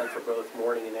dismissal time for both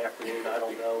morning and afternoon. I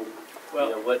don't know.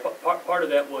 Well, part of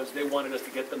that was they wanted us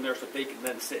to get them there so they can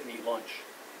then sit and eat lunch,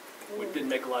 which didn't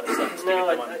make a lot of sense to get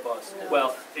them on the bus. No.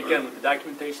 Well, again, with the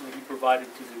documentation that he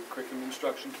provided to the Curriculum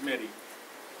Instruction Committee,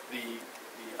 the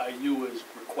IU is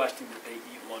requesting that they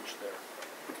eat lunch there.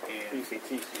 And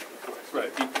BCTC.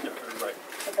 Right, right.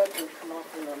 I bet they come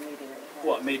off in the meeting.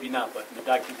 Well, maybe not, but the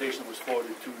documentation was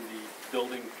forwarded to the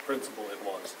building principal. It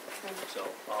was. So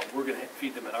we're going to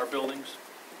feed them at our buildings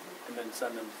and then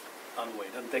send them on the way.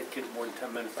 It doesn't take kids more than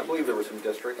 10 minutes. I believe there were some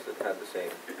districts that had the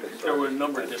same concerns. There were a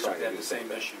number of districts that had the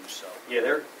same issues. So yeah,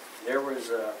 there was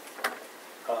a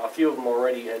few of them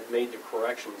already had made the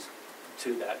corrections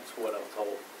to that. Is what I'm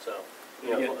told. So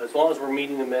as long as we're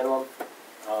meeting the minimum.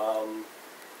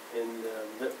 And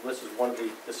this is one of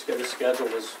the schedule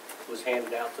was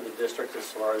handed out to the district as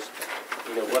far as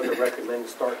what the recommended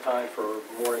start time for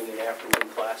morning and afternoon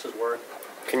classes were.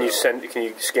 Can you scan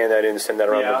that in and send that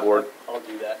around the board? I'll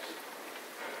do that.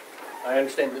 I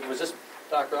understand. Was this,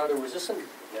 Dr. Otter, was this in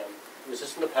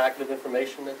the packet of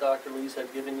information that Dr. Lees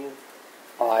had given you?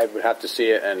 I would have to see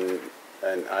it, and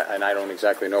I don't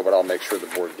exactly know, but I'll make sure the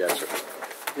board gets it.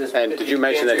 And did you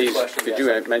mention that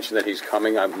mention that he's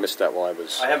coming? I missed that while I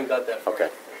was. I haven't got that far. Okay.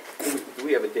 Do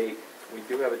we have a date? We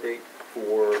do have a date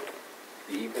for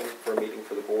the evening for a meeting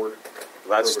for the board.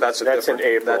 That's in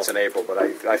April. That's in April, but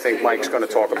I think Mike's going to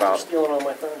talk about. You're stealing all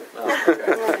my thunder. Oh,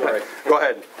 okay. All right. Go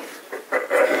ahead.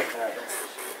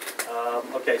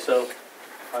 Okay, so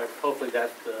hopefully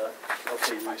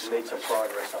we've made some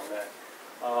progress on that.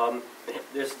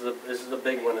 This is a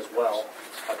big one as well.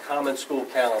 A common school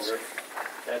calendar.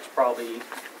 That's probably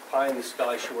pie in the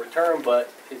sky short term, but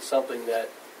it's something that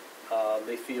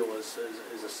they feel is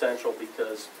essential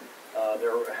because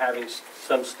they're having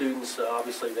some students,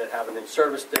 obviously, that have an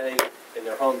in-service day in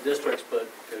their home districts, but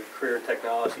the career and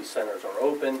technology centers are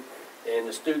open. And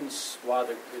the students, while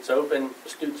it's open, the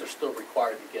students are still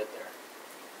required to get there.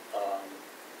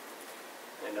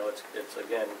 I know it's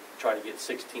again, trying to get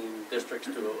 16 districts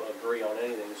to agree on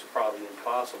anything is probably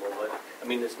impossible, but I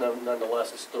mean, it's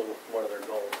nonetheless, it's still one of their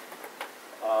goals.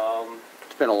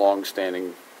 It's been a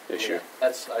long-standing issue.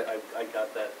 Yeah, I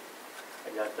got that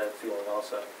feeling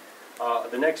also.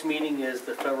 The next meeting is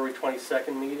the February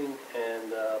 22nd meeting,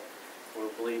 and we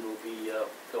believe we'll be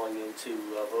going into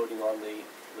voting on the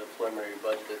preliminary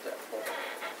budget at that point.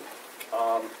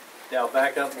 Now,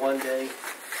 back up one day.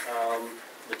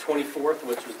 The 24th,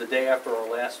 which was the day after our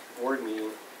last board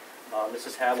meeting,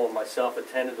 Mrs. Hamill and myself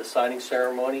attended the signing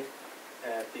ceremony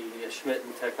at the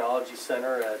Schmitten Technology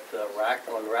Center at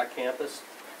on the RAC campus.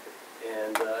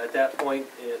 And at that point,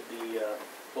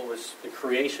 what was the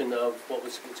creation of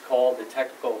it's called the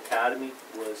Technical Academy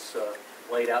was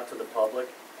laid out to the public.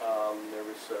 There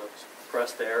was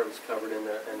press there. It was covered in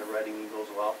the Reading Eagle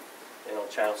as well, and on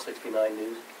Channel 69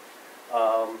 News.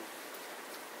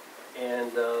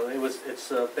 And it's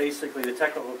basically the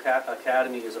Technical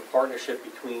Academy is a partnership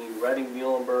between Reading,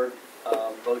 Muhlenberg,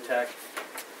 VOTEC,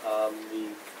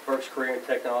 the Berks Career and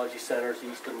Technology Centers,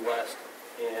 East and West,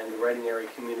 and the Reading Area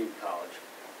Community College.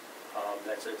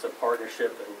 It's a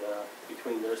partnership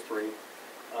between those three.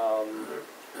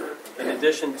 In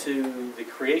addition to the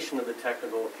creation of the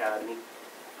Technical Academy,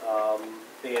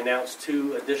 they announced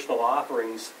 2 additional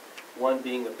offerings, one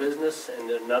being a business and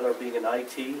another being an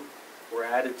IT. Were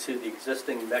added to the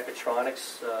existing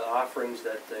mechatronics offerings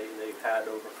that they've had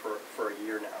over for a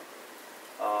year now.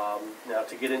 Now,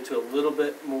 to get into a little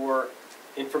bit more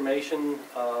information,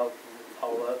 I'll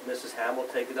let Mrs. Hamill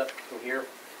take it up from here.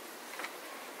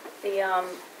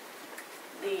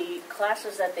 The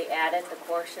classes that they added, the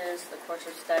course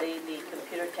of study, the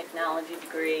computer technology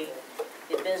degree,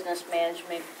 the business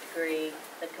management degree,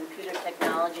 the computer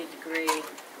technology degree,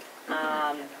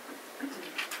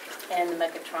 and the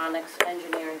mechatronics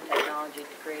engineering technology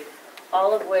degree,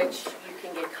 all of which you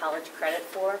can get college credit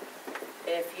for.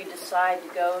 If you decide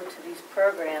to go to these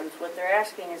programs, what they're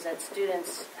asking is that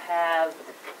students have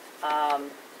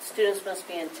students must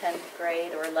be in 10th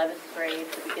grade or 11th grade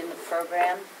to begin the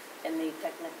program in the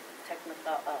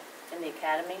in the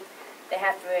academy. They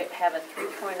have to have a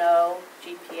 3.0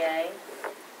 GPA.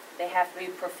 They have to be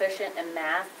proficient in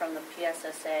math from the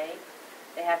PSSA.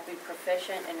 They have to be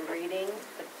proficient in reading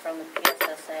from the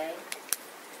PSSA.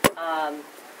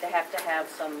 They have to have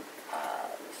some,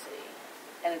 let me see,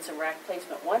 and it's a rack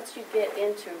placement. Once you get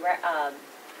into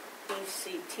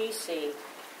BCTC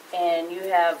and you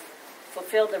have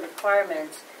fulfilled the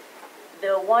requirements,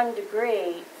 the one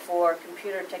degree for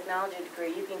computer technology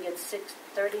degree, you can get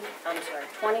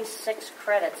 26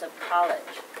 credits of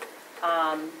college.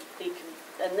 And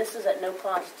this is at no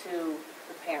cost to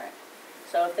the parent.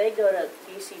 So if they go to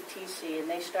BCTC and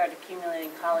they start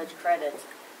accumulating college credits,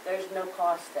 there's no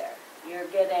cost there. You're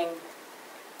getting,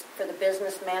 for the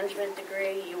business management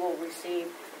degree, you will receive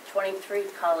 23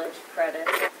 college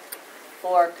credits.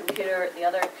 For the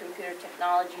other computer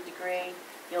technology degree,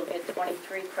 you'll get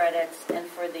 23 credits. And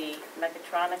for the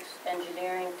mechatronics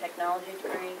engineering technology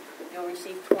degree, you'll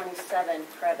receive 27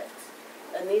 credits.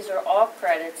 And these are all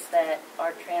credits that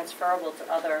are transferable to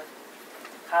other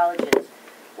colleges.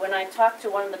 When I talked to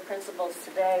one of the principals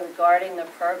today regarding the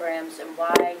programs and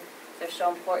why they're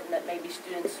so important that maybe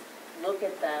students look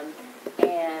at them,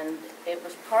 and it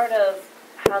was part of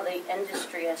how the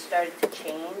industry has started to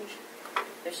change.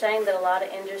 They're saying that a lot of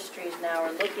industries now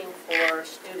are looking for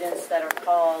students that are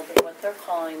called, what they're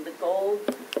calling the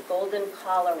golden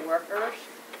collar workers.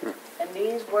 And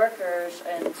these workers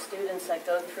and students that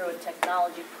go through a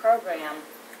technology program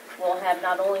will have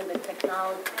not only the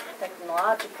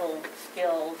technological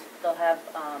skills,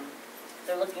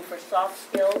 they're looking for soft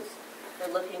skills,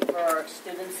 they're looking for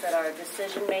students that are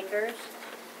decision makers,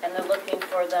 and they're looking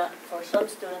for some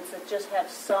students that just have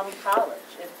some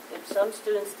college. If some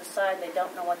students decide they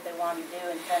don't know what they want to do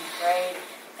in 10th grade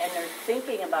and they're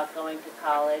thinking about going to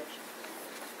college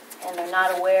and they're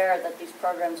not aware that these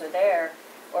programs are there,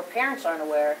 or parents aren't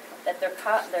aware that their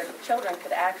children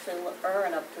could actually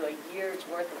earn up to a year's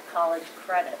worth of college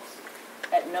credits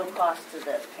at no cost to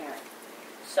the parent.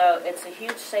 So it's a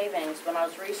huge savings. When I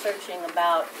was researching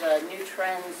about the new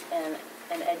trends in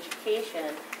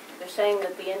education, they're saying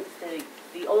that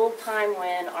the old time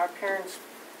when our parents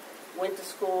went to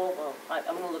school, well,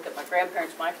 I'm going to look at my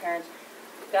grandparents, my parents,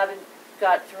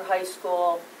 got through high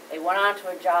school, they went on to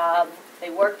a job, they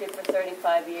worked it for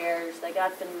 35 years, they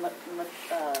got the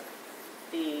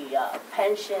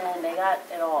pension, they got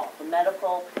it all, the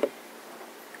medical.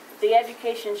 The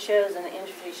education shows and the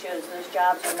industry shows those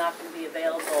jobs are not going to be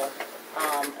available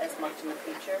as much in the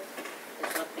future,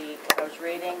 is what I was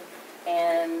reading.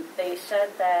 And they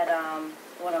said that,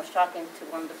 when I was talking to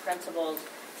one of the principals,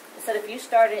 they said if you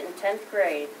started in 10th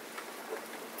grade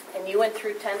and you went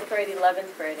through 10th grade,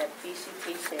 11th grade at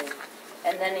BCTC,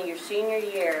 and then in your senior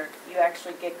year, you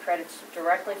actually get credits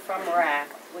directly from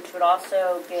RAC, which would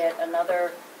also get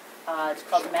another, it's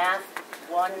called Math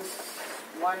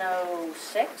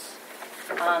 106.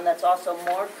 That's also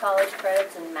more college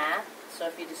credits in math. So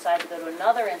if you decide to go to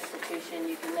another institution,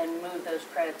 you can then move those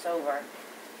credits over.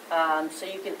 So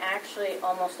you can actually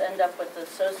almost end up with the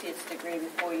associate's degree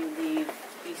before you leave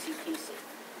BCTC.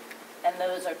 And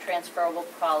those are transferable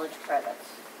college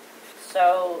credits.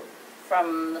 So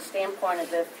from the standpoint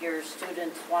of if your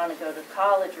students want to go to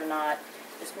college or not,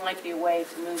 this might be a way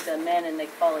to move them in, and they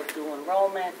call it dual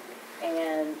enrollment.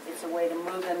 And it's a way to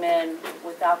move them in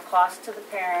without cost to the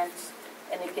parents,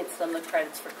 and it gets them the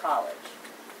credits for college.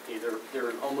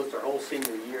 They're almost their whole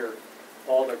senior year,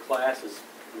 all their classes,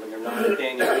 when they're not at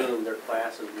Daniel Boone, their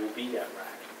classes will be at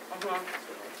RAC.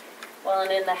 Mm-hmm. Well,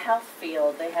 and in the health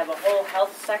field, they have a whole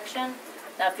health section.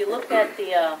 Now, if you look at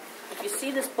if you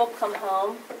see this book Come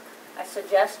Home, I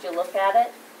suggest you look at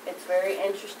it. It's very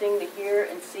interesting to hear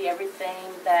and see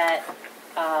everything that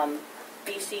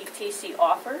BCTC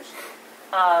offers.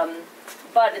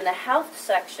 But in the health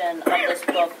section of this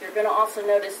book, you're going to also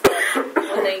notice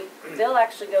that when they'll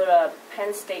actually go to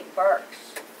Penn State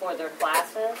Berks for their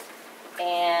classes,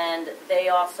 and they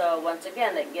also, once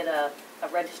again, they get a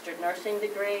registered nursing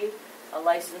degree, a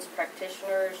licensed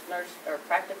practitioner's nurse or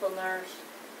practical nurse,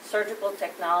 surgical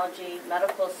technology,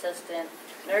 medical assistant,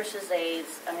 nurses'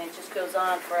 aides. I mean, it just goes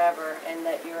on forever, and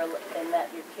that your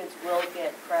kids will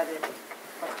get credit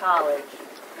for college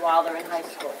while they're in high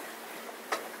school.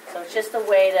 So it's just a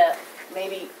way to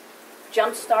maybe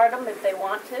jumpstart them if they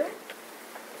want to,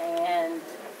 and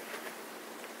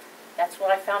that's what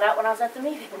I found out when I was at the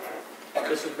meeting.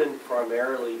 This has been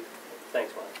primarily,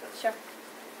 thanks, Monica. Sure.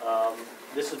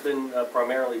 This has been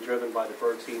primarily driven by the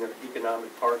Berks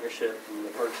Economic Partnership and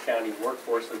the Berks County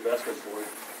Workforce Investment Board.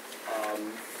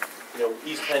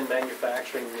 East Penn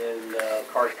Manufacturing and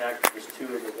Cardtech was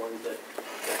two of the ones that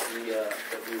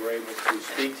we were able to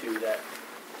speak to that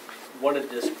wanted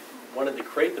to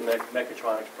create the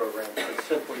mechatronics program, but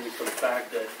simply for the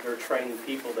fact that they're training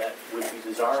people that would be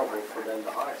desirable for them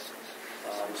to hire.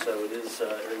 So it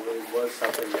really was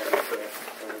something that was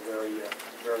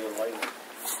very enlightening.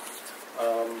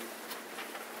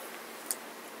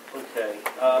 Okay.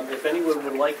 If anyone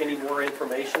would like any more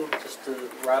information, just to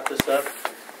wrap this up,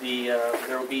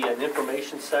 there will be an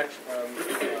information section,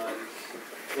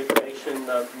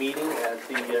 meeting at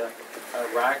the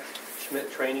RAC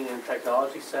Schmidt Training and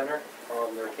Technology Center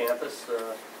on their campus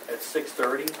at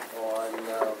 6:30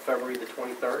 on February the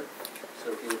 23rd.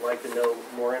 So if you would like to know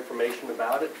more information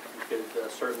about it, you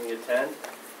could certainly attend.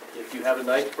 If you have a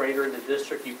ninth grader in the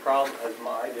district, you probably, as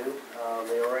I do,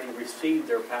 they already received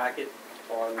their packet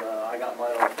on, I got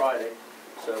mine on Friday,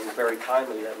 so it was very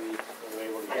timely that we were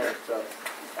able to get it.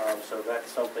 So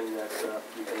that's something that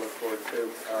you can look forward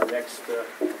to. Our next,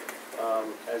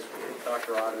 as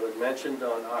Dr. Otto had mentioned,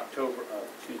 on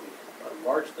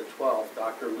March the 12th,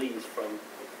 Dr. Lees from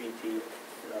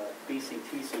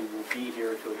BCTC will be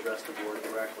here to address the board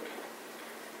directly.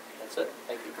 That's it.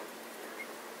 Thank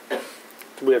you.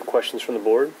 Do we have questions from the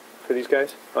board for these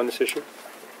guys on this issue?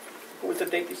 What was the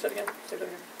date you said again? Say that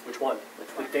again. Which one?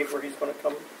 The date where he's going to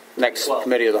come? Next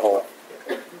committee of the whole.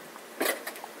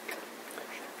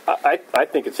 I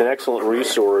think it's an excellent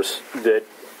resource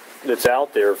that's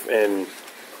out there, and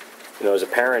as a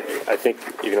parent, I think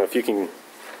if you can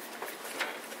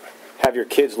have your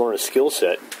kids learn a skill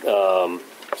set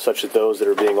such as those that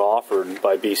are being offered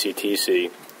by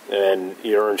BCTC, and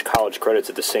you earn college credits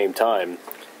at the same time.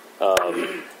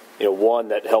 One,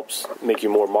 that helps make you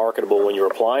more marketable when you're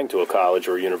applying to a college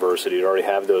or a university. You already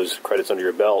have those credits under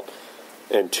your belt.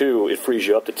 And two, it frees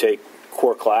you up to take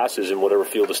core classes in whatever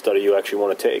field of study you actually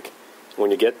want to take when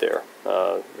you get there.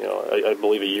 I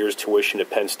believe a year's tuition at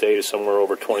Penn State is somewhere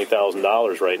over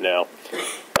 $20,000 right now.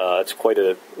 It's quite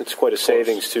a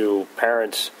savings to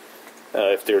parents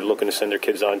if they're looking to send their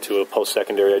kids on to a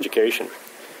post-secondary education.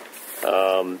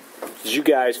 Did you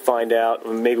guys find out,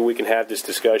 maybe we can have this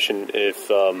discussion if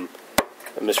Mr.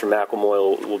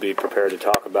 McElmoyle will be prepared to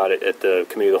talk about it at the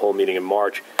Committee of the Whole meeting in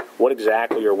March. What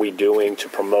exactly are we doing to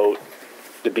promote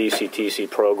the BCTC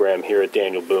program here at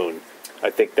Daniel Boone? I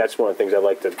think that's one of the things I'd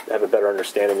like to have a better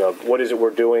understanding of. What is it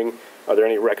we're doing? Are there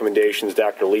any recommendations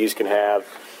Dr. Lees can have?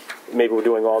 Maybe we're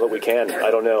doing all that we can.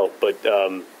 I don't know, but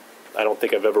I don't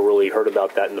think I've ever really heard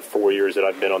about that in the 4 years that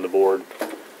I've been on the board.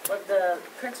 But the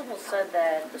principal said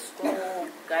that the school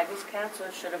guidance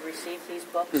counselor should have received these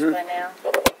books by now,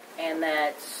 and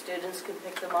that students could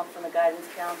pick them up from the guidance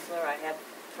counselor. I have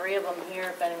 3 of them here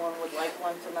if anyone would like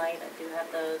one tonight. I do have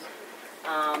those.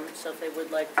 So if they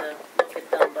would like to look at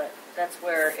them, but that's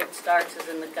where it starts, is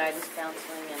in the guidance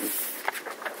counseling and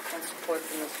support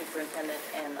from the superintendent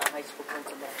and the high school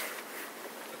principal.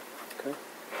 Okay.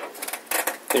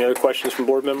 Any other questions from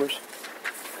board members?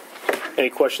 Any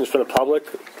questions from the public?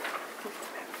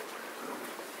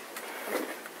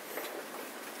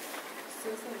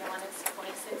 Susan Wanitz,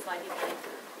 2699.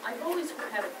 I've always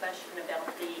had a question about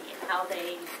how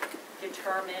they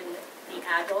determine the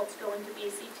adults going to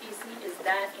BCTC. Is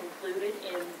that included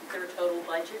in their total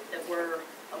budget that we're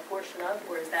a portion of,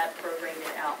 or is that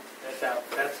prorated out?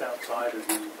 That's outside of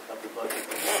the budget that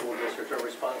the school districts are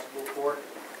responsible for.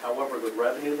 However, the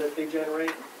revenue that they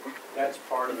generate, that's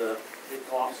part of it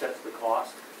offsets the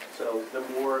cost. So the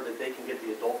more that they can get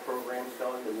the adult programs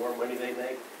going, the more money they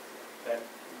make, that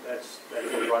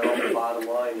goes right off the bottom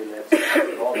line, and that's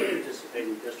all the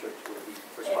participating districts will be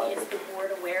responsible. And is the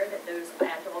board aware that those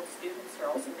adult students are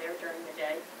also there during the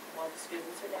day while the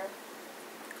students are there?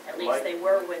 At least they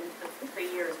were when the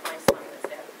 3 years my son was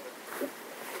there.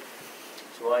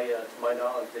 To my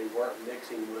knowledge, they weren't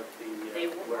mixing with the...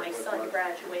 My son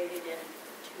graduated in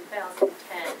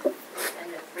 2010, and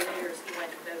the 3 years he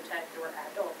went to VOTEC, there were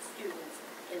adult students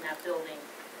in that building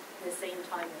at the same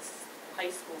time as high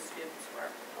school students were.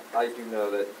 I do know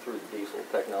that through the Diesel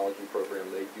Technology Program,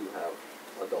 they do have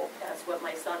adults. That's what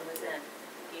my son was in,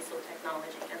 Diesel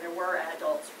Technology, and there were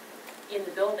adults in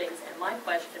the buildings, and my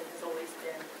question has always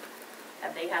been,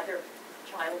 have they had their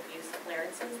child abuse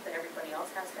clearances that everybody else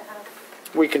has to have?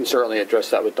 We can certainly address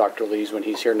that with Dr. Lees when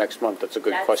he's here next month. That's a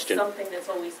good question. That's something that's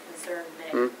always concerned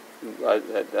me.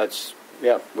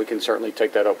 We can certainly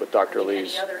take that up with Dr.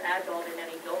 Lees. Any other adult in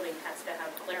any building has to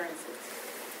have clearances.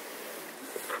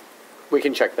 We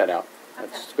can check that out.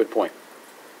 That's a good point.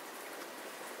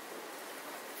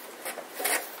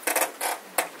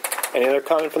 Any other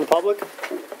comment from the public?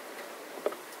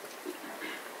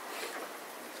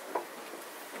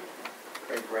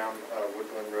 around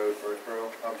Woodland Road,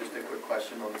 Birdsboro. Just a quick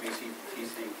question on the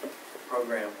BCTC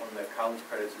program on the college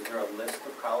credits. Is there a list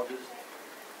of colleges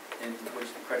in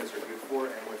which the credits are good for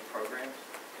and which programs?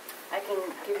 I can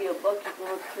give you a book you can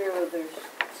look through. There's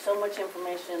so much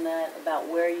information in that about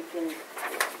where you can,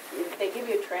 they give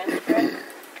you a transcript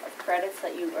of credits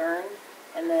that you earn,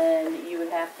 and then you would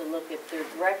have to look if they're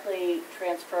directly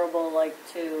transferable, like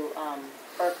to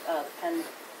Penn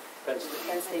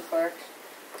State Berks.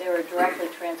 They were directly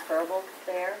transferable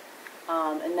there.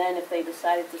 And then if they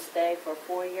decided to stay for a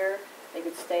 4-year, they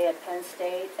could stay at Penn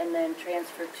State and then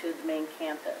transfer to the main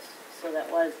campus. So that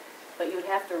was, but you would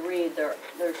have to read.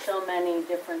 There's so many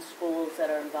different schools that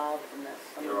are involved in this.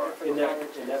 In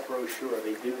that brochure,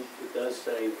 it does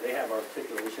say they have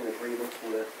articulation agreements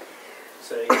with,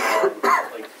 say,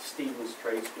 like Stevens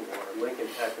Trade School or Lincoln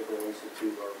Technical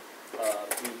Institute or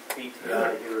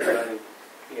PTI here in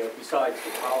Reading, besides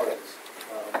the colleges.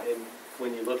 And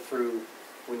when you look through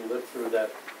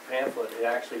that pamphlet, it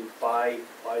actually by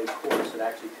course it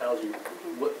actually tells you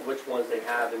which ones they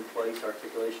have in place,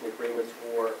 articulation agreements,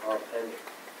 or are pending.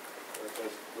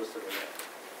 It's listed in there.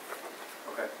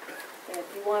 Okay. And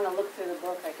if you want to look through the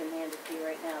book, I can hand it to you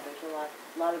right now. There's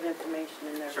a lot of information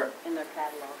in their in their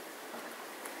catalog.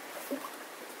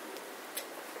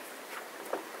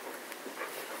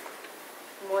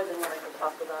 More than what I can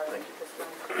talk about it this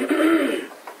time.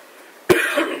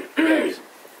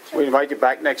 We invite you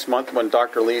back next month when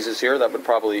Dr. Lees is here. You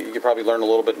could probably learn a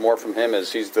little bit more from him,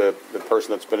 as he's the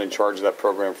person that's been in charge of that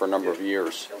program for a number of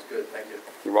years. Sounds good. Thank you.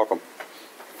 You're welcome.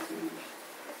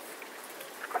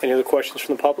 Any other questions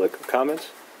from the public or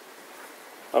comments?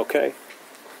 Okay.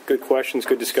 Good questions,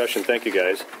 good discussion. Thank you,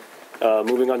 guys.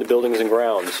 Moving on to buildings and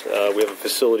grounds. We have a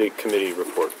facility committee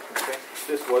report. Okay.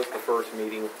 This was the first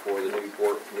meeting for the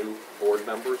new board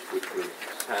members, which was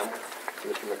Sam,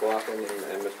 Mr. McLaughlin,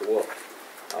 and Mr. Wolf.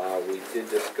 We did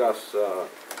discuss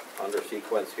under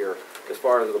sequence here, as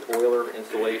far as the boiler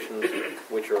installations,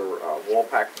 which are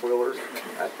wall-packed boilers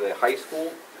at the high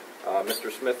school.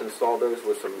 Mr. Smith installed those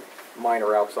with some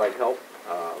minor outside help.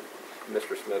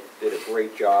 Mr. Smith did a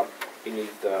great job. He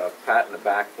needs a pat in the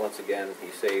back once again.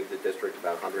 He saved the district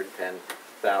about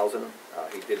 $110,000.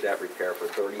 He did that repair for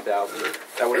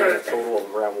 $30,000. That would have been a total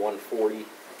of around $140,000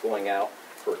 going out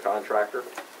for a contractor.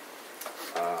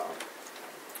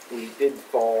 We did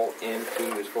fall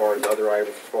into, as far as other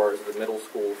items, as far as the middle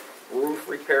school roof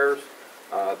repairs.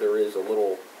 There is a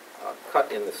little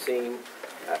cut in the seam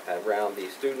around the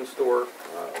student store.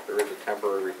 There is a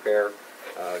temporary repair.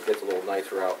 It gets a little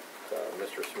nicer out.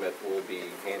 Mr. Smith will be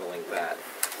handling that.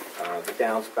 The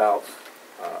downspouts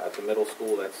at the middle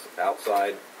school, that's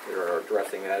outside. They're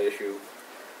addressing that issue.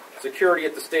 Security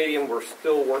at the stadium, we're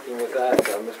still working with that.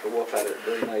 Mr. Wolf had a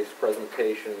very nice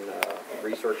presentation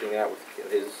researching that with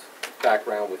his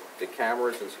background with the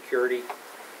cameras and security.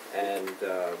 And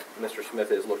Mr.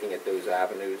 Smith is looking at those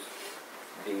avenues.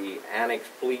 The annex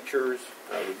bleachers,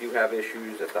 we do have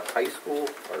issues at the high school,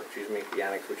 or excuse me, the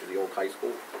annex, which is the old high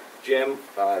school gym.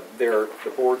 The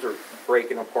boards are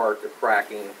breaking apart, they're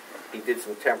cracking. He did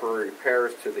some temporary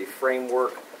repairs to the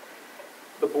framework.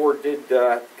 The board did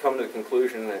come to the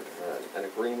conclusion that an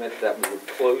agreement that we would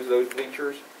close those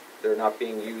bleachers. They're not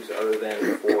being used other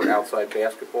than for outside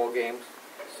basketball games.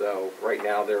 So right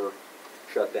now they're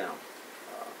shut down.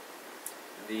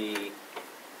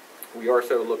 We are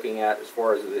also looking at, as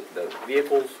far as the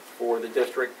vehicles for the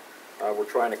district, we're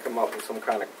trying to come up with some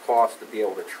kind of cost to be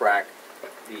able to track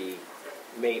the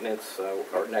maintenance.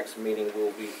 Our next meeting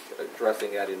will be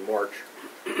addressing that in March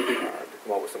to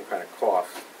come up with some kind of cost.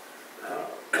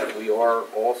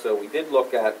 We did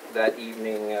look at that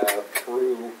evening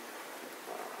through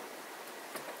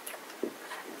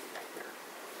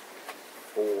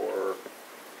for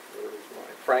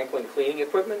Franklin cleaning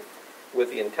equipment with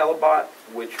the IntelliBot,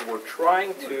 which we're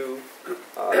trying to,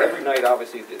 every night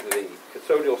obviously the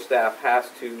custodial staff has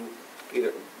to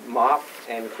either mop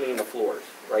and clean the floors.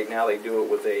 Right now they do it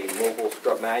with a mobile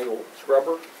manual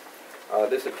scrubber.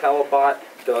 This IntelliBot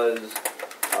does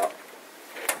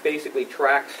basically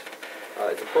tracks,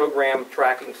 it's a program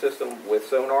tracking system with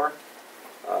sonar.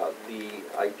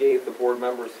 I gave the board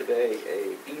members today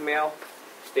an email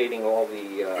stating all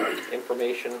the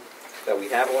information that we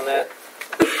have on that.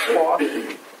 The cost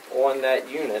on that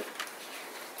unit,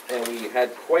 and we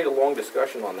had quite a long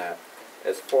discussion on that,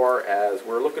 as far as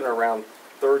we're looking around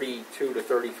 $32,000 to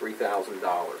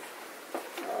 $33,000.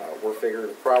 We're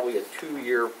figuring probably a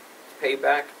 2-year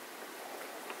payback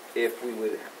if we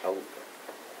would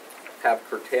have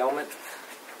curtailment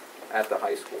at the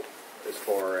high school. As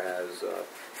far as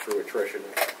through attrition,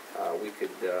 we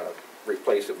could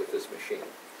replace it with this machine.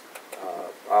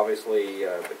 Obviously,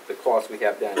 the cost we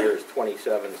have down here is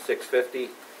 $27,650.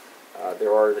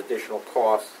 There are additional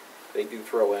costs. They do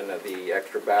throw in the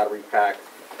extra battery pack.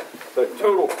 The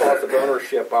total cost of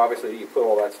ownership, obviously, you put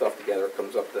all that stuff together, it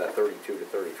comes up to that $32,000 to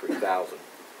 $33,000.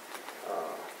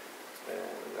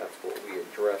 And that's what we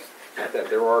addressed. That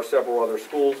there are several other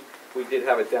schools. We did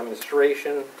have a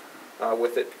demonstration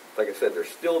with it. Like I said, there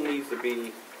still needs to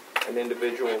be an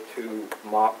individual to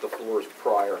mop the floors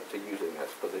prior to using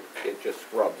this, because it just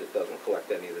scrubs. It doesn't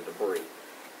collect any of the debris.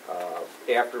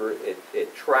 After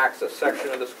it tracks a section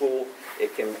of the school,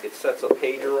 it sets a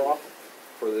pager off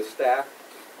for the staff.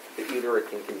 Either it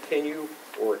can continue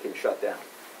or it can shut down.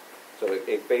 So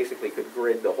it basically could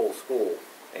grid the whole school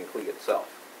and clean itself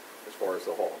as far as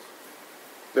the halls.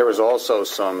 There was also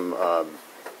some,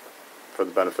 for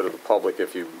the benefit of the public,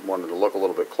 if you wanted to look a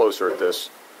little bit closer at this,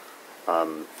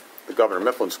 the Governor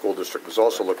Mifflin School District was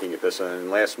also looking at this, and in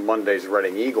last Monday's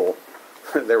Reading Eagle,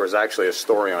 there was actually a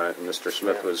story on it, and Mr.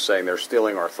 Smith was saying they're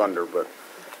stealing our thunder, but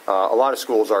a lot of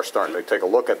schools are starting to take a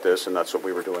look at this, and that's what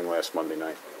we were doing last Monday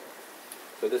night.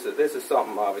 So this is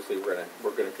something, obviously, we're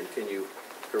going to continue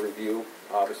to review,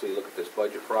 obviously look at this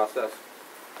budget process,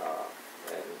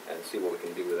 and see what we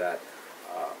can do with that.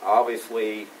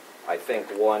 Obviously, I think,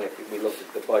 one, if we looked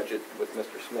at the budget with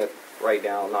Mr. Smith, right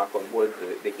now, knock on wood,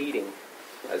 the heating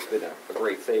has been a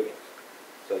great savings.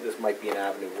 So this might be an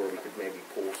avenue where we could maybe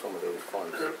pull some of those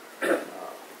funds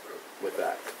with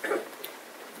that.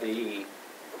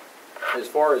 As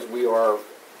far as we are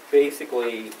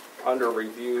basically under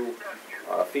review,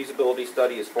 feasibility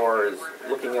study as far as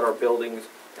looking at our buildings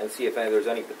and see if there's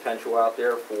any potential out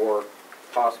there for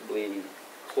possibly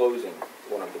closing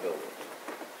one of the buildings.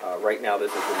 Right now,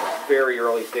 this is in very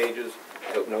early stages.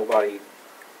 I hope nobody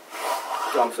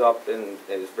jumps up and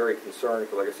is very concerned,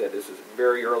 because like I said, this is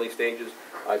very early stages.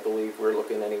 I believe we're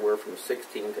looking anywhere from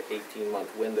 16 to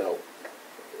 18-month window,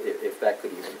 if that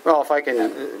could even... Well, if I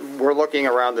can, we're looking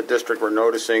around the district, we're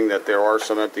noticing that there are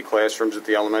some empty classrooms at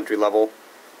the elementary level,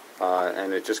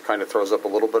 and it just kind of throws up a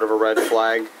little bit of a red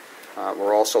flag.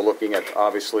 We're also looking at,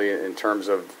 obviously, in terms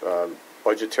of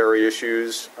budgetary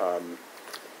issues,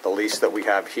 the lease that we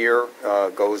have here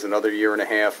goes another year and a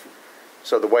half.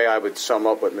 So the way I would sum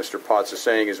up what Mr. Potts is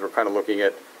saying is we're kind of looking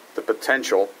at the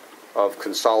potential of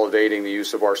consolidating the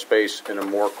use of our space in a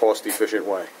more cost-efficient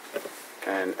way.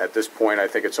 And at this point, I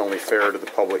think it's only fair to the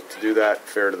public to do that,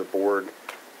 fair to the board,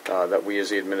 that we as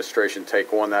the administration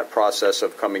take on that process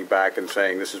of coming back and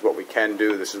saying this is what we can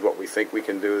do, this is what we think we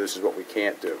can do, this is what we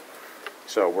can't do.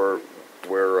 So we're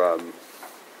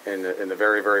in the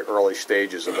very, very early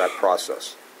stages of that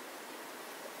process.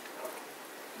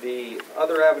 The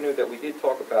other avenue that we did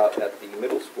talk about at the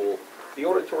middle school, the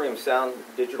auditorium sound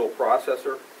digital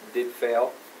processor did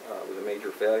fail, was a major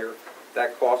failure.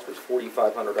 That cost was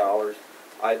 $4,500.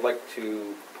 I'd like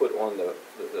to put on the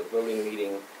voting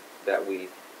meeting that we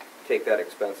take that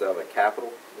expense out of a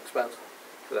capital expense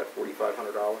for that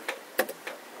 $4,500.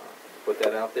 Put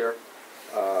that out there.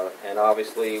 And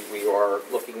obviously we are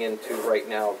looking into right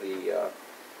now the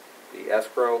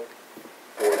escrow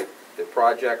for the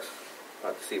projects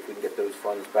to see if we can get those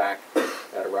funds back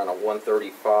at around a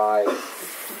 135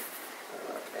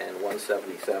 and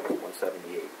 177,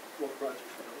 178. What projects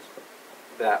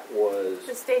are That was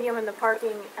the stadium and the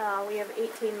parking. We have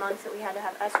 18 months that we had to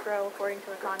have escrow according to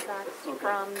the contracts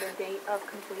from the date of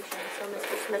completion. So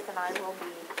Mr. Smith and I will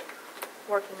be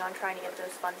working on trying to get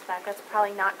those funds back. That's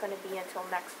probably not going to be until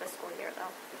next fiscal year,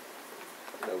 though.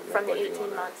 From the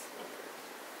 18 months.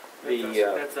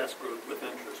 That's escrowed with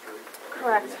interest, right?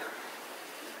 Correct.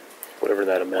 Whatever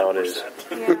that amount is.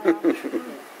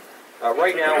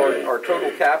 Right now, our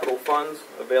total capital funds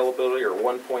availability are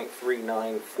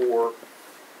 1.394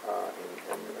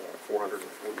 and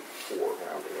 444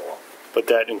 rounding off. But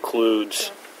that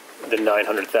includes the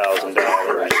 $900,000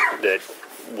 that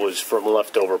was from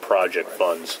leftover project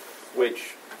funds,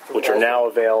 which are now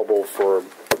available for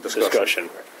discussion.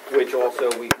 Which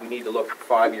also we need to look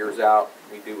 5 years out.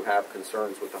 We do have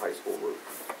concerns with the high school roof.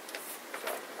 So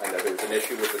I know there's an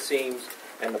issue with the seams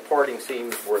and the parting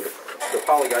seams where the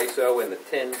polyiso and the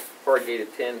tin,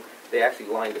 corrugated tin, they actually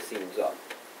line the seams up.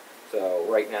 So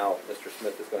right now, Mr.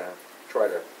 Smith is going to try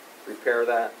to repair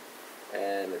that,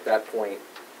 and at that point,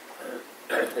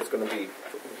 it's going to be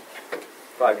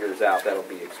 5 years out. That'll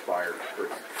be expired.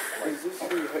 Is this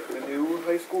the new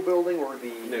high school building or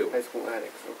the new high school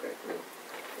annex? Okay.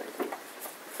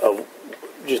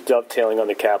 Just dovetailing on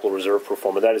the capital reserve pro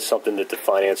forma, that is something that the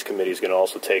Finance Committee is going to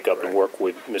also take up and work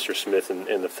with Mr. Smith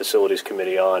and the Facilities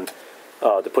Committee on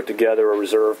to put together a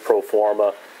reserve pro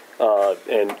forma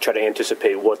and try to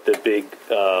anticipate what the big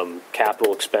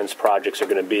capital expense projects are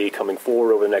going to be coming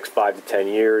forward over the next 5 to 10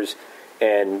 years,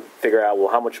 and figure out, well,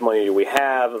 how much money do we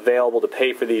have available to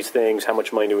pay for these things? How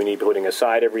much money do we need putting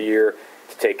aside every year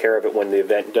to take care of it when the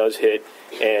event does hit?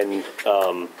 And,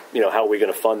 how are we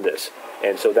going to fund this?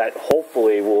 And so that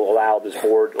hopefully will allow this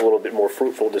board a little bit more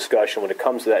fruitful discussion when it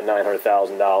comes to that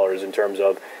 $900,000 in terms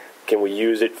of, can we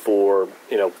use it for,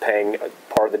 paying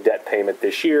part of the debt payment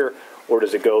this year, or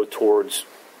does it go towards,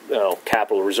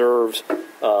 capital reserves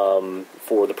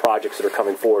for the projects that are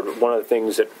coming forward? One of the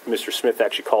things that Mr. Smith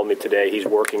actually called me today, he's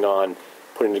working on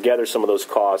putting together some of those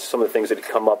costs. Some of the things that had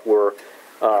come up were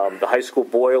the high school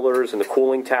boilers and the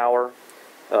cooling tower.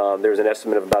 There's an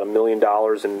estimate of about $1 million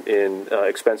in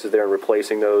expenses there in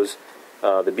replacing those.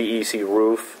 The BEC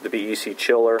roof, the BEC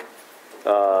chiller.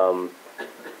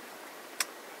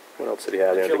 What else did he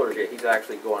have? The chiller, he's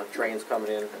actually going, trains coming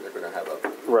in, and they're going to have a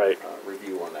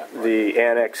review on that. Right? The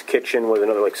annex kitchen was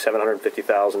another like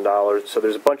 $750,000. So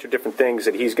there's a bunch of different things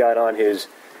that he's got on his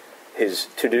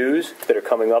to-dos that are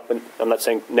coming up. And I'm not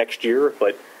saying next year,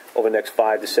 but over the next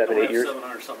 5 to 7, 8 years.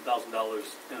 $700,000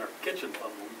 in our kitchen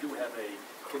fund. We do have a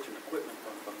kitchen equipment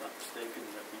fund, if I'm not mistaken,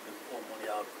 that we've been pulling money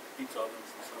out for pizza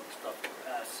ovens and some of the stuff in the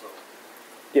past. So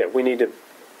yeah, we need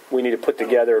to put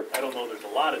together. I don't know. There's a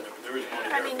lot in there, but there is money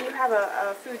there. I mean, you have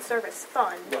a food service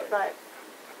fund, but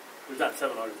there's not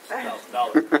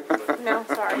 $700,000. no,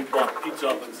 sorry. We bought pizza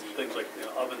ovens and things like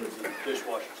ovens and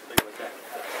dishwashers and things like that.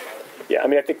 Yeah, I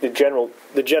mean, I think the general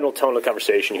tone of the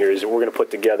conversation here is that we're going to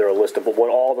put together a list of what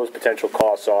all those potential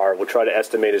costs are. We'll try to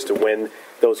estimate as to when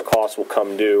those costs will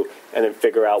come due, and then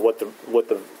figure out what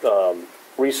the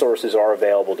resources are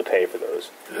available to pay for those,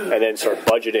 and then start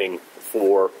budgeting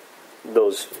for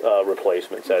those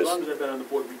replacements. As long as I've been on the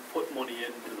board, we put money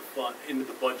into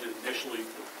the budget initially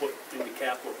to put into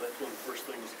capital. That's one of the first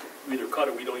things. We either cut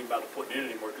it, we don't even bother putting it in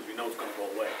anymore because we know it's going to go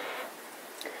away.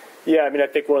 Yeah, I mean, I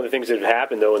think one of the things that have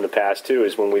happened, though, in the past, too,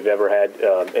 is when we've ever had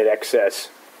an excess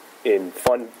in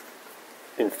funds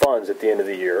at the end of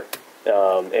the year,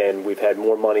 and we've had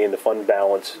more money in the fund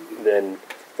balance than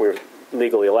we're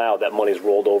legally allowed, that money's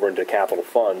rolled over into capital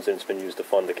funds, and it's been used to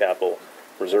fund the capital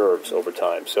reserves over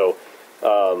time. So,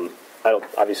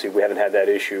 obviously, we haven't had that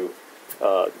issue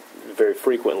very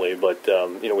frequently, but,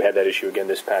 we had that issue again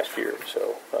this past year.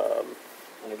 So,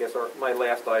 and I guess my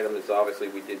last item is obviously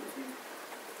we did,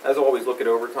 as always, look at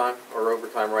overtime. Our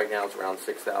overtime right now is around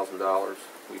 $6,000.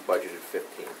 We budgeted $15,000.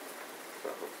 So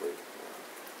hopefully,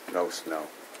 no snow.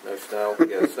 No snow.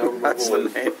 Yeah, snow removal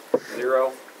is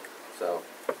 0. So,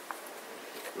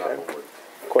 not okay.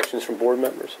 Questions from board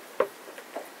members?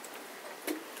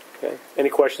 Okay. Any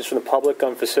questions from the public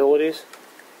on facilities?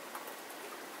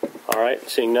 All right.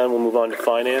 Seeing none, we'll move on to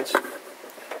finance.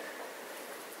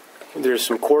 There's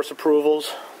some course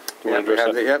approvals. We have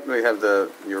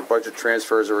your budget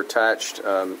transfers are attached.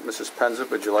 Mrs. Penza,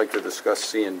 would you like to discuss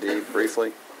C and D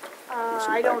briefly?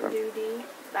 I don't do D.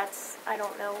 I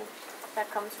don't know. That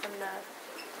comes from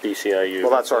the BCIU. Well,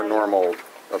 that's our normal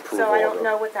approval. So I don't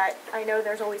know what that. I know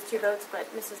there's always 2 votes,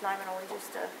 but Mrs. Nyman always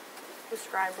used to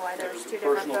describe why there's 2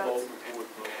 different votes.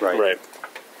 Right.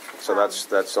 So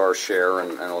that's our share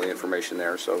and all the information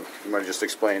there. So you might just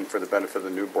explain for the benefit of the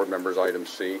new board members, item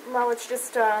C. Well, it's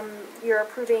just you're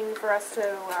approving for us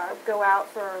to go out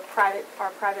for our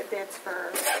private bids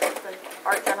for the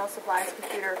art, general supplies,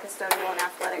 computer, custodial, and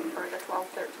athletic for the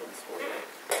 12-13 school year.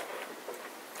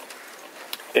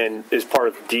 And as part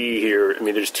of D here, I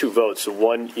mean, there's 2 votes. So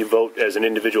one, you vote as an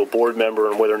individual board member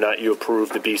on whether or not you approve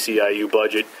the BCIU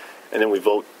budget, and then we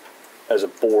vote as a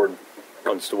board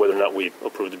as to whether or not we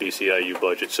approve the BCIU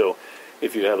budget. So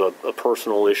if you have a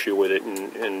personal issue with it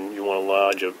and you want to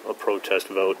lodge a protest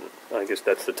vote, I guess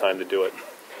that's the time to do it.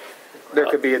 There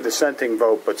could be a dissenting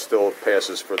vote, but still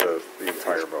passes for the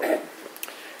entire vote.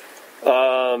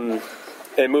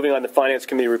 And moving on to Finance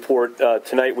Committee report,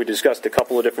 tonight we discussed a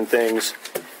couple of different things.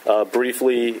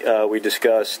 Briefly, we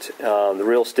discussed the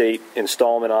real estate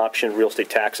installment option, real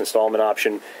estate tax installment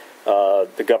option.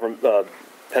 The government,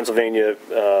 Pennsylvania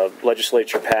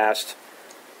legislature passed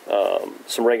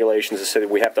some regulations that said that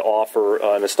we have to offer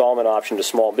an installment option to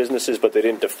small businesses, but they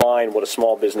didn't define what a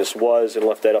small business was and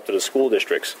left that up to the school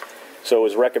districts. So it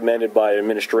was recommended by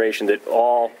administration that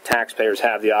all taxpayers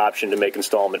have the option to make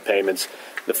installment payments.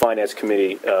 The Finance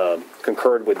Committee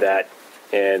concurred with that,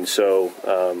 and so...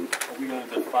 Are we going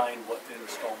to define what the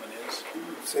installment is?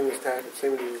 Same as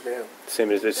it is now.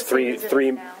 Same as it's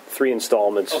three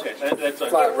installments. Okay, that's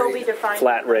flat rate. Will be defined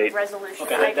flat rate. Resolution.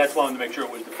 Okay, that's why I wanted to make sure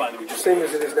it was defined. That we just same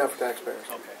as it is now for taxpayers.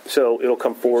 Okay. So it'll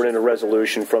come forward in a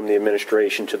resolution from the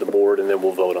administration to the board, and then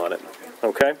we'll vote on it.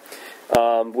 Okay.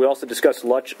 We also discussed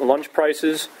lunch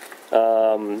prices.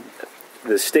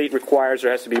 The state requires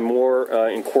there has to be more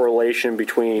in correlation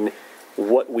between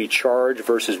what we charge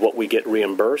versus what we get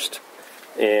reimbursed.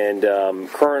 And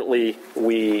currently,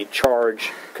 we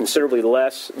charge considerably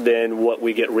less than what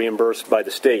we get reimbursed by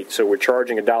the state. So we're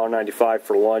charging $1.95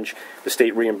 for lunch. The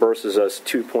state reimburses us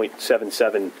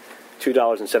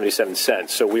 $2.77.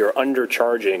 So we are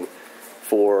undercharging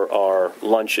for our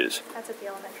lunches. That's at the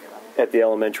elementary level. At the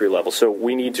elementary level. So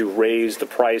we need to raise the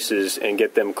prices and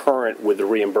get them current with the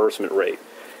reimbursement rate.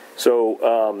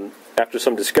 So after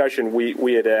some discussion,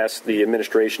 we had asked the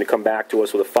administration to come back to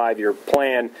us with a 5-year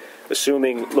plan,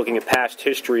 assuming, looking at past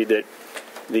history, that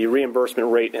the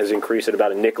reimbursement rate has increased at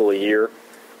about $0.05 a year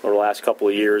over the last couple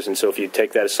of years. And so if you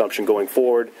take that assumption going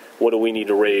forward, what do we need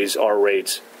to raise our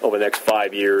rates over the next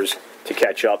 5 years to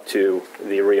catch up to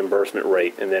the reimbursement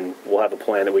rate? And then we'll have a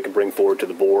plan that we can bring forward to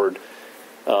the board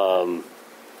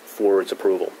for its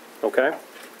approval. Okay?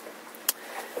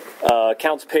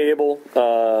 Accounts payable.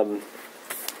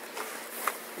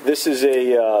 This is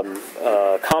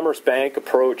a Commerce Bank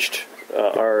approached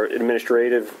our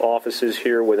administrative offices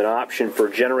here with an option for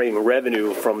generating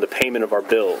revenue from the payment of our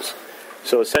bills.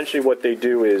 So essentially what they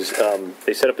do is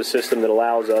they set up a system that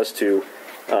allows us to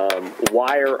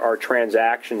wire our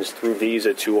transactions through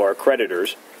Visa to our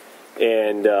creditors,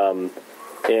 and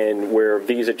where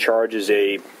Visa charges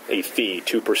a fee,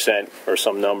 2% or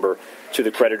some number, to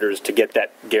the creditors to get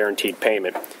that guaranteed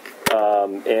payment.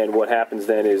 And what happens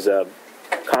then is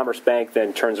Commerce Bank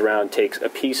then turns around, takes a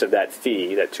piece of that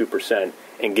fee, that 2%,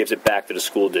 and gives it back to the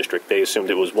school district. They assumed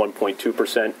it was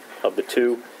 1.2% of the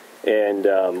 2%, and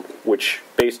which,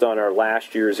 based on our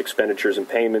last year's expenditures and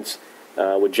payments,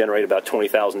 would generate about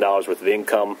 $20,000 worth of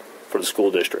income for the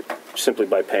school district, simply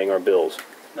by paying our bills.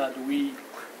 Now, do we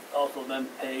also then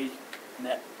pay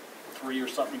net 3 or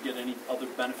something to get any other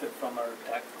benefit from our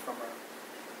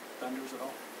vendors at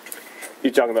all?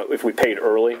 You're talking about if we paid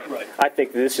early? Right. I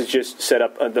think this is just set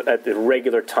up at the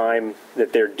regular time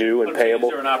that they're due and payable.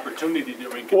 Is there an opportunity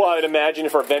to Well, I'd imagine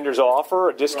if our vendors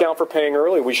offer a discount for paying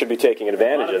early, we should be taking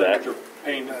advantage of that.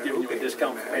 Giving you a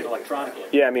discount for paying electronically.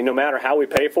 Yeah, I mean, no matter how we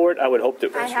pay for it, I would hope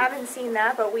that. I haven't seen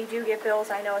that, but we do get bills,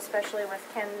 I know, especially with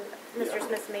Mr.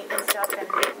 Smith's maintenance stuff, and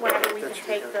whenever we can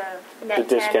take the net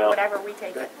 10 or whatever, we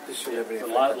take it. A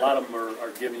lot of them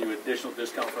are giving you additional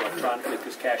discount for electronically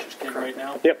because cash is king right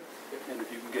now. Yep. And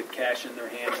if you can get cash in their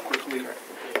hands quickly,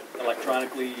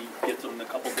 electronically, gets them a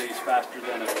couple days faster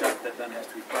than a check that then has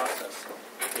to be processed.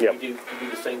 Yep. We do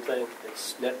the same thing.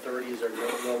 It's net 30s or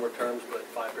no returns, but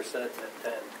 5% net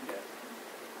 10.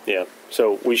 Yeah,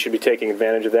 so we should be taking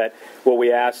advantage of that. What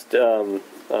we asked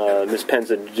Ms.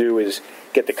 Penza to do is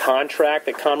get the contract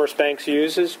that Commerce Banks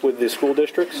uses with the school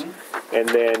districts, and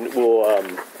then we'll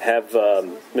have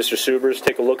Mr. Subers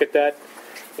take a look at that,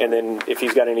 and then if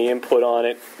he's got any input on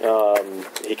it,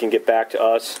 he can get back to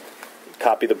us,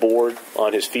 copy the board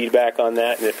on his feedback on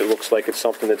that, and if it looks like it's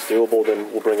something that's doable,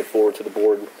 then we'll bring it forward to the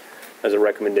board as a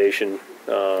recommendation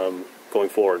going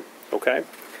forward. Okay?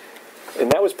 And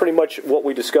that was pretty much what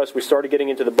we discussed. We started getting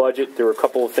into the budget. There were a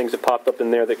couple of things that popped up in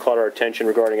there that caught our attention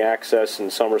regarding access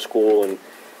and summer school and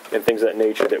things of that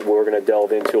nature that we're going to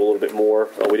delve into a little bit more.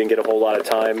 We didn't get a whole lot of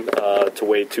time to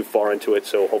wade too far into it,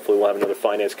 so hopefully we'll have another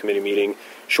Finance Committee meeting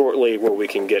shortly where we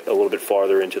can get a little bit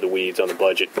farther into the weeds on the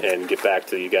budget and get back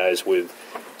to you guys with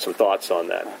some thoughts on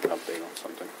that. An update on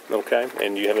something. Okay,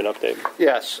 and you have an update?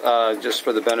 Yes, just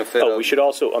for the benefit of... we should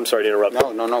also... I'm sorry to interrupt.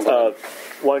 No.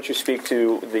 Why don't you speak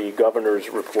to the governor's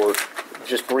report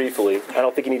just briefly? I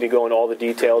don't think you need to go into all the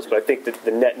details, but I think that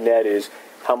the net is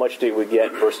how much did we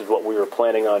get versus what we were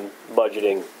planning on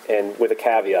budgeting, and with a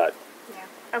caveat. Yeah.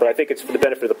 Okay. But I think it's for the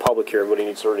benefit of the public here. Everybody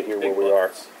needs to sort of hear where we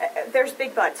are. There's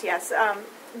big buts, yes.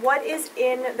 What is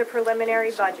in the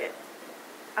preliminary budget?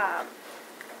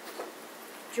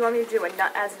 Do you want me to do a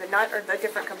nut as the nut or the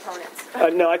different components?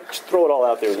 No, I just throw it all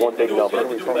out there as one big number. You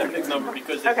have to do that big number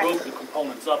because it broke the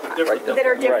components up at different that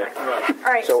are different. Right.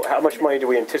 All right. So how much money do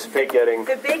we anticipate getting?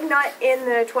 The big nut in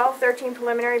the 12-13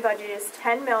 preliminary budget is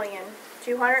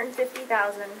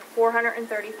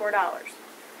 $10,250,434.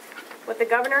 What the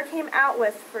governor came out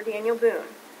with for Daniel Boone,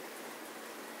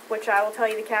 which I will tell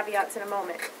you the caveats in a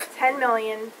moment,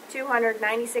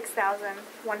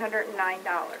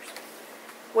 $10,296,109.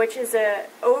 which is an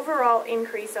overall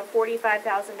increase of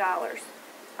 $45,000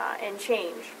 and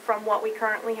change from what we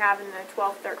currently have in the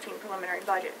 12-13 preliminary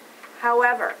budget.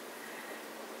 However,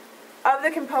 of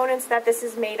the components that this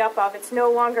is made up of, it's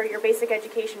no longer your basic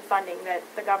education funding that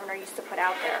the governor used to put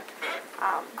out there.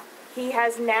 He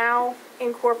has now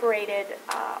incorporated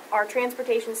our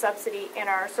transportation subsidy and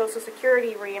our Social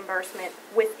Security reimbursement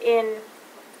within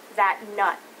that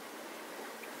nut.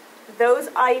 Those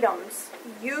items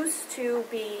used to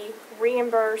be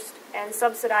reimbursed and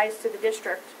subsidized to the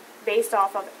district based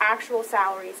off of actual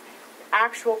salaries,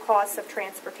 actual costs of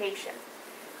transportation.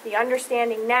 The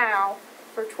understanding now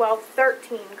for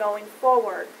 12-13 going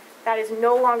forward, that is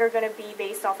no longer going to be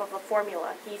based off of a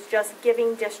formula. He's just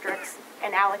giving districts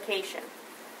an allocation.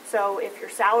 So if your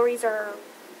salaries are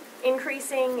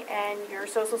increasing and your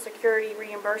Social Security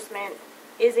reimbursement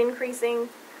is increasing,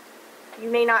 you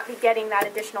may not be getting that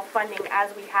additional funding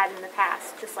as we had in the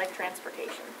past, just like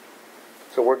transportation.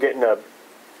 So we're getting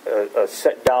a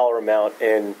set dollar amount,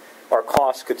 and our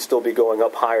costs could still be going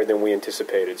up higher than we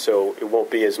anticipated. So it won't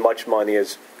be as much money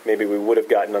as maybe we would have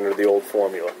gotten under the old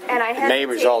formula. And I It may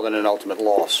result in an ultimate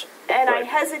loss. And I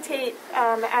hesitate,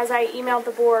 as I emailed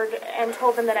the board and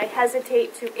told them that I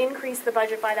hesitate to increase the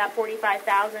budget by that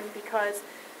 $45,000 because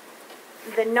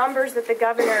the numbers that the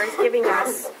governor is giving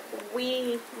us,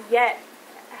 we yet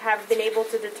have been able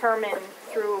to determine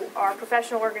through our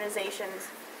professional organizations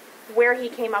where he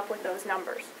came up with those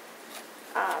numbers.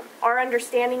 Our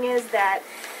understanding is that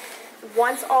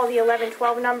once all the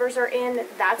 11-12 numbers are in,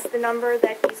 that's the number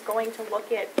that he's going to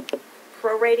look at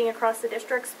prorating across the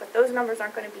districts, but those numbers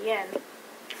aren't going to be in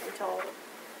until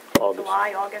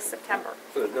July, August, September.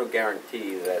 So there's no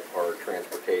guarantee that our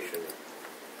transportation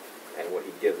and what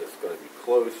he gives us is going to be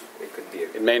close. It could be.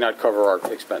 It may not cover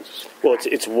our expenses. Well,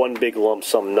 it's one big lump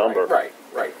sum number. Right.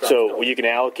 So you can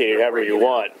allocate it however you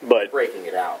want, but breaking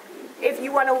it out. If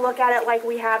you want to look at it like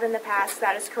we have in the past,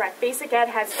 that is correct. Basic ed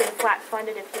has been flat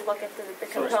funded if you look at the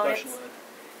components.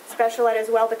 Special ed as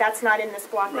well, but that's not in this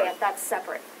block grant. That's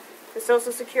separate. The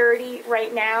Social Security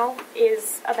right now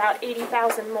is about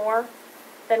 $80,000 more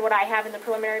than what I have in the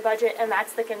preliminary budget, and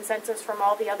that's the consensus from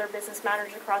all the other business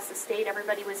managers across the state.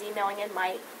 Everybody was emailing in,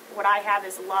 what I have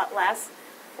is a lot less.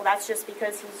 Well, that's just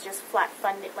because he's just flat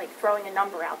funded, like throwing a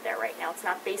number out there right now. It's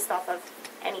not based off of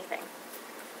anything.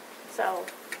 So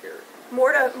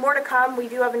more to come. We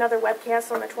do have another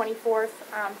webcast on the 24th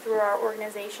through our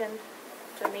organization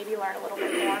to maybe learn a little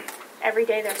bit more. Every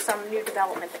day there's some new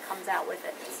development that comes out with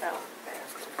it. So.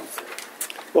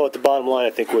 Well, at the bottom line,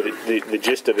 I think what the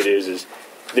gist of it is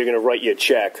they're going to write you a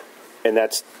check, and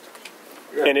that's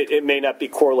and it may not be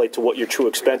correlate to what your true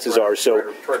expenses are.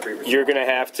 So you're going to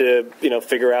have to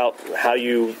figure out how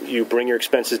you bring your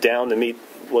expenses down to meet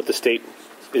what the state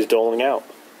is doling out.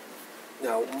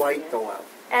 No, might dole out.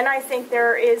 And I think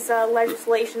there is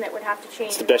legislation that would have to change.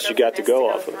 It's the best you got to go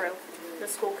off of. The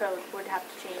school code would have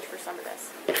to change for some of this.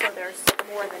 So there's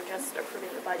more than just approving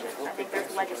the budget. I think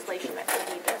there's legislation that will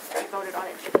need to be voted on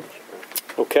and changed.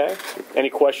 Okay.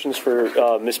 Any questions for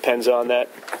Ms. Penza on that?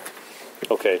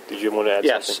 Okay. Did you want to add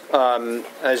something?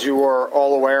 Yes. As you are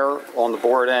all aware, on the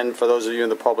board end, for those of you in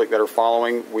the public that are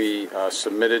following, we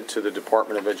submitted to the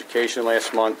Department of Education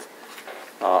last month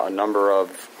a number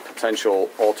of potential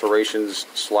alterations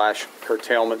 /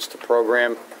 curtailments to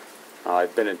program.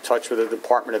 I've been in touch with the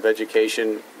Department of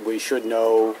Education. We should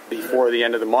know before the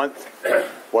end of the month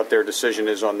what their decision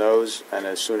is on those, and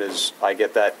as soon as I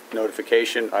get that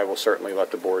notification, I will certainly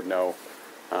let the board know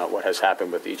what has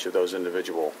happened with each of those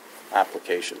individual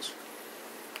applications.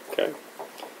 Okay.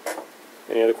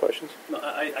 Any other questions? No,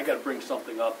 I got to bring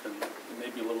something up, and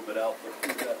maybe a little bit out, but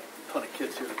we've got a ton of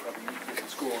kids here that probably need this in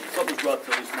school. And something was brought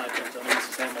to at least my attention. I know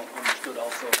Mrs. Hamill understood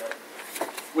also that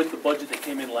with the budget that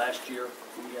came in last year,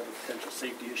 we have a potential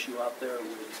safety issue out there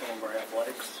with some of our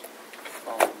athletics.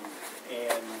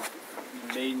 And we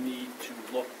may need to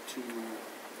look to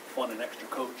fund an extra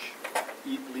coach,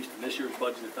 at least in this year's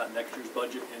budget, if not next year's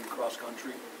budget, in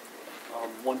cross-country.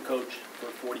 One coach for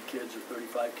 40 kids or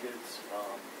 35 kids.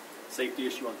 Safety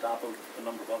issue on top of a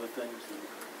number of other things. And,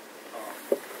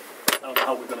 I don't know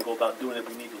how we're going to go about doing it.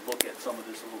 We need to look at some of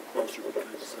this a little closer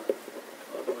because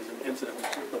there was an incident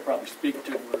they'll probably speak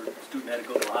to where a student had to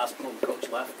go to the hospital and the coach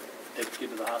left, take the kid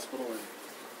to the hospital, and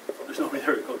there's nobody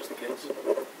there to coach the kids.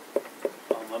 I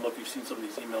don't know if you've seen some of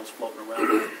these emails floating around. We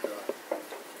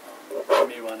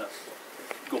may want to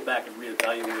go back and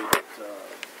reevaluate, at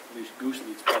least Goose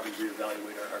needs to probably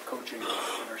reevaluate our coaching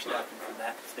and our staffing from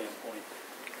that standpoint.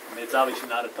 I mean, it's obviously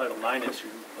not a Title IX issue,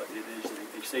 but it is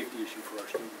a safety issue for our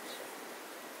students.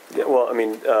 Yeah, well, I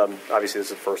mean, obviously this is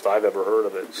the first I've ever heard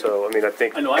of it. So, I mean, I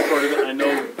know I've heard of it.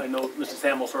 I know Mrs.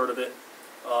 Hamill's heard of it.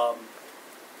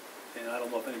 And I don't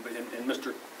know if anybody, and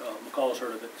Mr. McCall has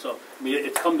heard of it. So, I mean,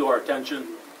 it's come to our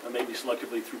attention, maybe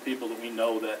selectively through people that we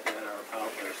know that are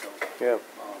out there. So, yeah.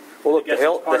 Well, look, the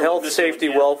health, safety,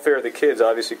 welfare of the kids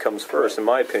obviously comes first, in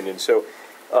my opinion. So,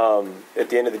 at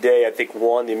the end of the day, I think,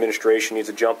 one, the administration needs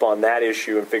to jump on that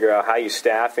issue and figure out how you're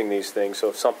staffing these things. So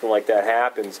if something like that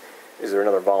happens, Is there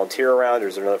another volunteer around? Or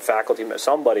is there another faculty,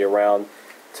 somebody around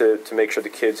to make sure the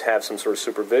kids have some sort of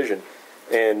supervision?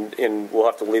 And we'll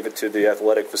have to leave it to the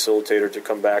athletic facilitator to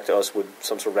come back to us with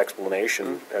some sort of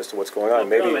explanation as to what's going on.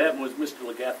 Maybe what happened was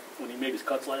Mr. Legath, when he made his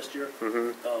cuts last year,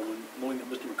 Mm-hmm. when knowing that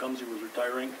Mr. McCumsey was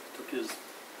retiring, took his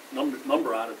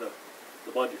number out of the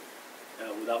budget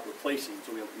without replacing.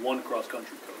 So we have one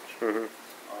cross-country coach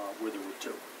Mm-hmm. where there were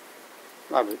two.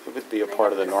 It would be a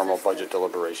part of the normal budget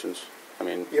deliberations. I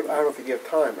mean, I don't think you have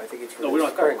time. I think it's for No, we don't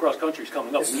have spring. cross-country's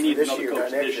coming up. This We is need this another year, coach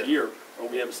not next this year. year, or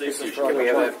we have a safety issue. Can we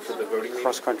have that for the voting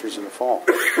cross country's in the fall.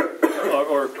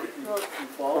 Or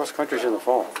fall? Cross country's in the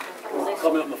fall.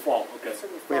 Coming up in the fall, okay.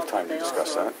 We have time to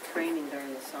discuss that. Training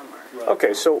during the summer.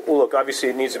 Okay, so well, look, obviously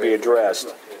it needs to be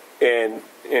addressed, and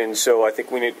so I think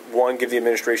we need give the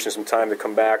administration some time to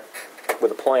come back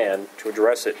with a plan to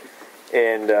address it,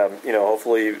 and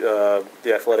hopefully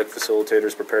the athletic facilitator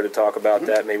is prepared to talk about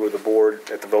that, maybe with the board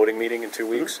at the voting meeting in 2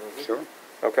 weeks. Mm-hmm. Sure.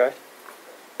 Okay,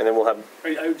 and then we'll have.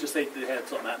 I would just hate to have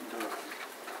something happen to a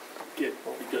kid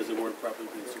because they weren't properly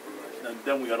being supervised. And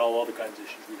then we got all other kinds of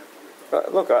issues we have to worry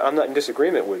about. Look, I'm not in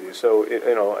disagreement with you. So,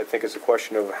 I think it's a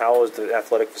question of how is the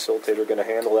athletic facilitator going to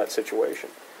handle that situation.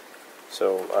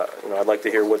 So, I'd like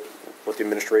to hear what the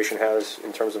administration has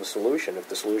in terms of a solution. If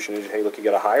the solution is, hey, look, you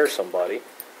got to hire somebody,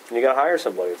 then you got to hire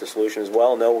somebody. If the solution is,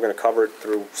 well, no, we're going to cover it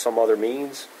through some other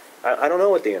means, I don't know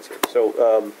what the answer is.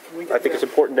 So, I think it's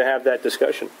important to have that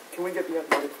discussion. Can we get the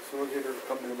athletic facilitator to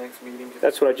come to the next meeting?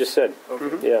 That's what I just said. Okay.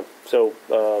 Mm-hmm. Yeah. So,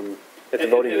 at the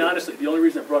voting and meeting. honestly, the only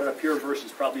reason I brought it up here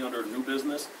versus probably under new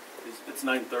business is it's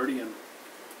 9:30 and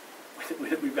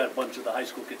we've got a bunch of the high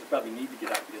school kids that probably need to get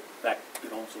out and get back,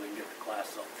 home so they can get to class.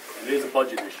 So, and it is a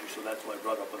budget issue, so that's why I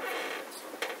brought it up.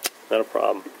 So. Not a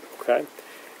problem. Okay.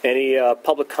 Any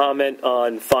public comment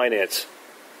on finance?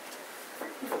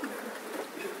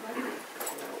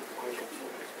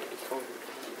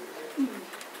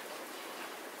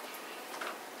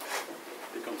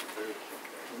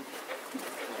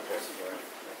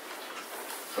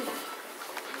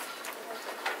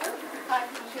 Hi,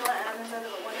 I'm Sheila Adams out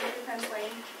of 180 Penn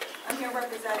Lane. I'm here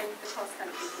representing the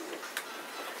cross-country team.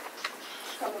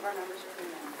 Some of our members are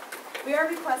here now. We are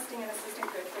requesting an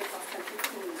assistant coach for the cross-country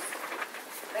team.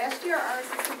 Last year, our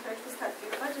assistant coach was cut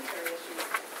due to budgetary issues.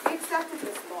 We accepted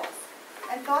this loss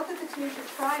and thought that the team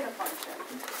should try to function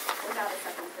without a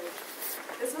second coach.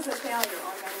 This was a failure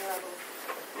on many levels.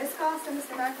 Ms. Goss and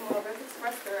Mr. McEnroe both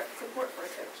expressed their support for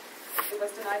a coach. It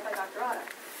was denied by Dr. Otta.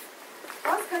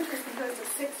 Cross country is composed of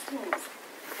 6 teams: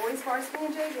 boys varsity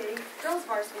and JV, girls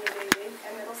varsity and JV,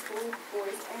 and middle school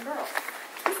boys and girls.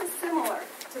 This is similar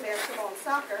to basketball and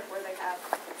soccer, where they have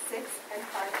 6 and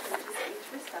 5 coaches each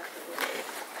respectively,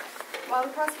 while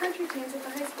the cross country teams at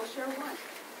the high school share 1.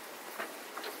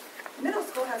 Middle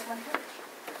school has 1 coach.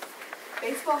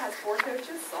 Baseball has 4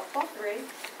 coaches, softball 3,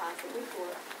 possibly 4,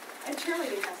 and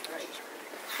cheerleading has 3.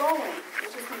 Bowling,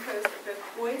 which is composed of both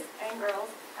boys and girls,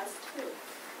 has 2.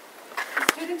 The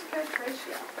student-to-coach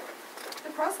ratio.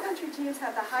 The cross-country teams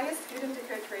have the highest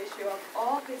student-to-coach ratio of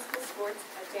all high school sports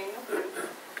at Daniel Boone,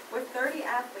 with 30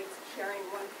 athletes sharing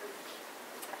 1 coach.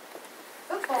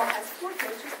 Football has 4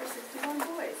 coaches for 61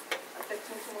 boys, a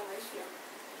 15-to-1 ratio.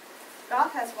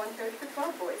 Golf has 1 coach for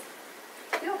 12 boys.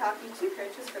 Field hockey, 2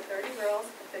 coaches for 30 girls,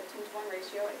 a 15-to-1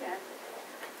 ratio again.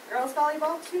 Girls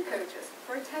volleyball, 2 coaches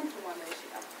for a 10-to-1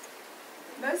 ratio.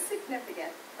 Most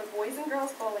significant, the boys and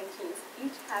girls bowling teams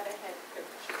each have a head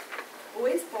coach.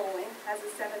 Boys bowling has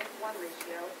a 7-to-1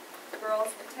 ratio,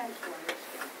 girls a 10-to-1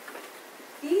 ratio.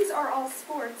 These are all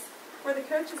sports where the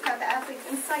coaches have the athletes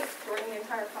in sight during the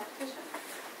entire competition.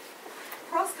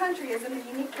 Cross country is in a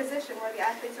unique position where the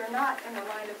athletes are not in the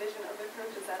line of vision of their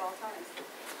coaches at all times.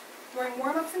 During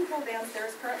warm-ups and cool-downs, there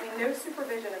is currently no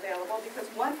supervision available because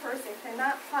one person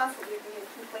cannot possibly be in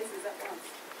 2 places at once.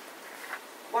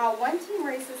 While one team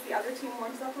races, the other team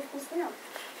warms up or cools down.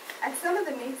 At some of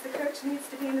the meets, the coach needs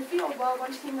to be in the field while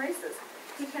one team races.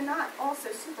 He cannot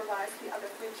also supervise the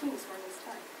other 3 teams during this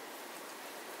time.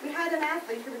 We had an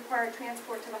athlete who required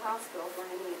transport to the hospital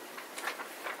during a meet.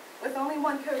 With only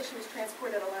one coach, he was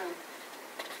transported alone.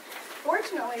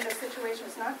 Fortunately, the situation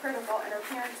was not critical, and her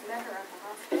parents met her at the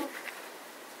hospital.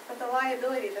 But the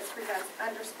liability this presents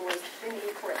underscores the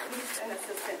need for at least an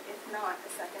assistant, if not a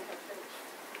second head coach.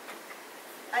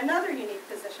 Another unique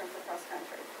position for cross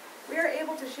country. We are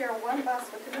able to share 1 bus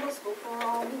with the middle school for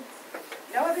all meets.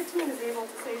 No other team is able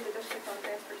to save the district on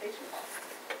transportation costs.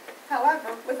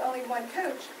 However, with only 1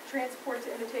 coach, transport to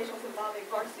invitations involving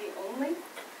varsity only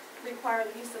require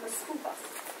the use of a school bus.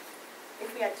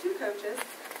 If we had 2 coaches,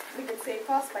 we could save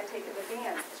costs by taking the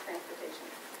vans as transportation.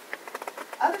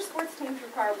 Other sports teams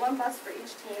require 1 bus for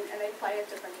each team, and they play at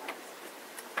different times.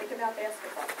 Think about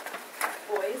basketball.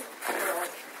 Boys,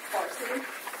 girls, varsity,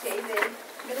 JV,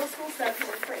 middle school subs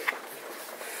are free.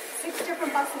 6 different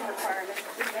busing requirements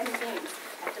with many games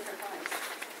at different times.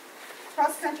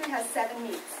 Cross country has 7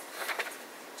 meets,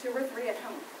 2 or 3 at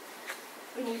home.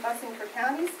 We need busing for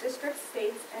counties, districts,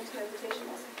 states, and 2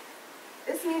 invitationals.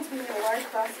 This means we need a large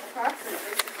bus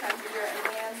approximately 6 times a year and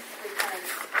manned 3 times.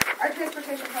 Our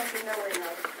transportation costs are nowhere near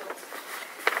other schools.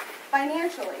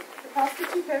 Financially, the cost of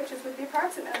 2 coaches would be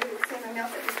approximately the same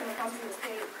amount that Mr. McCombie was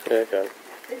paid. Okay.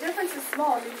 The difference is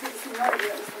small due to the seniority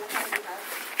that Mr. McCombie has.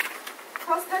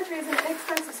 Cross country is an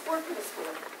inexpensive sport for the school.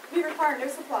 We require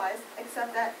no supplies,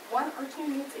 except that 1 or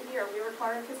 2 meets a year we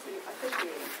require officiating.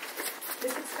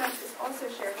 This expense is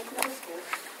also shared with middle school.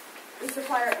 We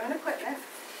supply our own equipment,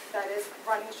 that is,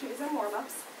 running shoes and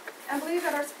warm-ups, and believe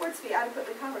that our sports fee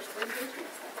adequately covers the vacation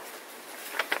expense.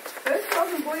 Both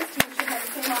girls and boys teams should have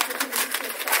the same opportunities to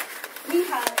excel. We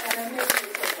have an amazing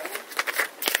program.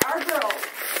 Our girls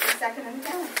are second in the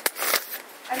county,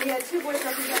 and we had 2 boys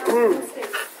represent our school in the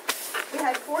state. We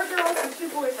had 4 girls and 2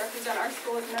 boys represent our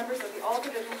school as members of the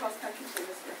all-division cross-country team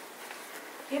this year.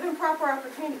 Given proper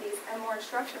opportunities and more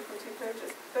instruction from 2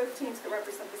 coaches, both teams could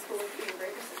represent the school with even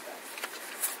greater success.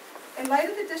 In light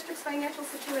of the district's financial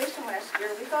situation last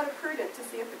year, we thought it prudent to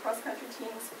see if the cross-country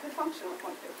teams could function with 1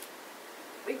 coach.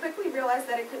 We quickly realized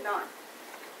that it could not.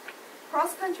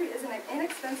 Cross-country is an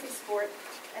inexpensive sport,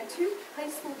 and 2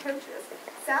 high school coaches'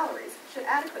 salaries should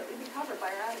adequately be covered by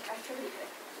our activity pay.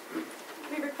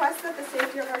 We request that the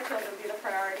safety of our children be the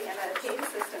priority and that a paid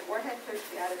assistant or head coach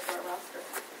be added to our roster.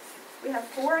 We have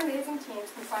 4 amazing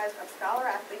teams comprised of scholar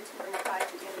athletes who bring pride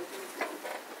to the individual team.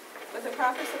 With the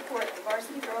proper support, the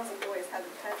varsity girls and boys have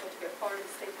the potential to go far in the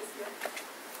state this year.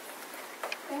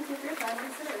 Thank you for your time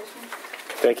and consideration.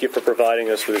 Thank you for providing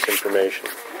us with this information.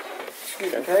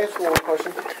 Excuse me, can I ask one more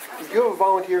question? Do you have a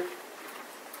volunteer?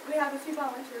 We have a few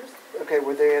volunteers. Okay,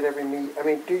 were they at every meet? I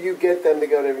mean, do you get them to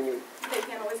go to every meet? They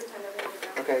can't always attend every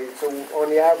meeting. Okay, so on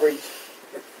the average,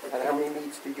 at how many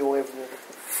meets do you have?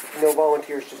 No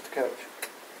volunteers, just a coach?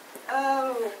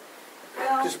 Oh,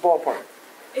 well. Just ballpark.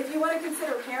 If you want to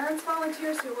consider parents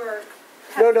volunteers who are...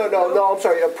 No, I'm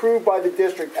sorry. Approved by the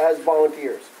district as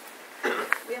volunteers.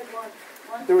 We have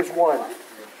 1. There was 1.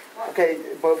 Okay,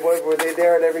 but were they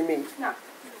there at every meet? No.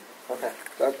 Okay,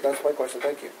 that's my question.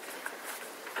 Thank you.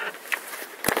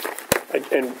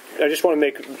 And I just want to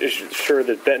make sure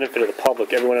that benefit of the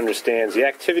public, everyone understands, the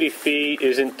activity fee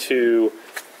isn't to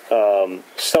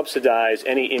subsidize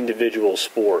any individual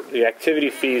sport. The activity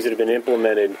fees that have been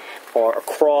implemented are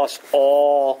across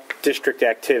all district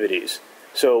activities.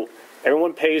 So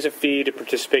everyone pays a fee to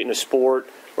participate in a sport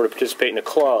or to participate in a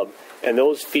club, and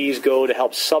those fees go to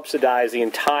help subsidize the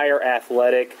entire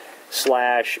athletic /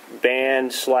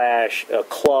 band /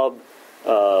 club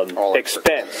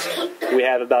expense. We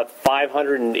have about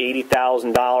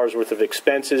 $580,000 worth of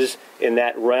expenses in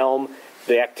that realm.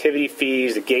 The activity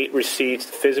fees, the gate receipts,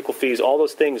 the physical fees, all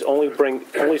those things only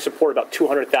support about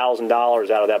 $200,000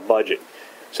 out of that budget.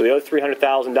 So the other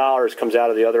 $300,000 comes out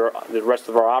of the rest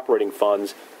of our operating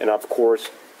funds, and of course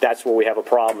that's where we have a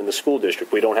problem in the school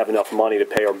district. We don't have enough money to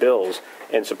pay our bills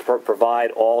and to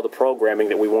provide all the programming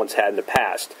that we once had in the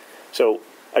past. So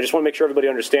I just want to make sure everybody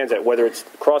understands that, whether it's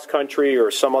cross-country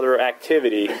or some other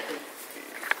activity,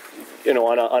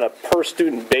 on a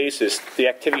per-student basis, the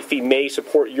activity fee may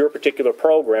support your particular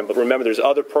program, but remember there's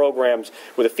other programs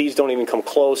where the fees don't even come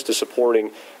close to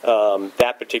supporting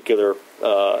that particular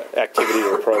activity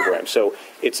or program. So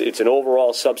it's an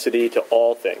overall subsidy to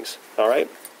all things. All right?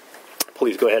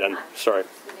 Please, go ahead. I'm sorry.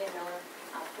 Suzanne Miller,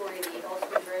 488 Old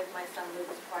Road. My son Luke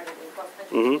is part of the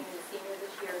cross-country team, the senior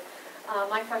this year.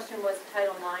 My question was the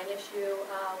Title IX issue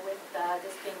with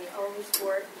this being the only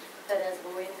sport that has a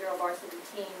boy and girl varsity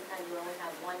team, and you only have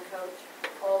 1 coach.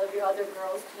 All of your other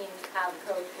girls' teams have a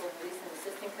coach, or at least an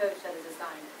assistant coach that is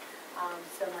assigned.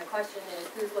 So my question is,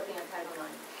 who's looking at Title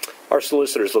IX? Our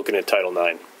solicitor is looking at Title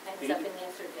IX. And has that been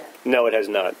answered yet? No, it has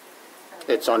not.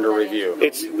 It's under review.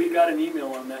 We got an email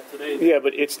on that today. Yeah,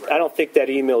 but I don't think that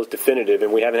email is definitive,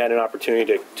 and we haven't had an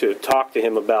opportunity to talk to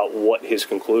him about what his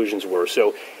conclusions were.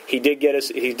 So he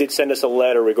did send us a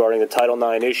letter regarding the Title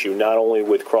IX issue, not only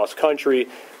with cross country,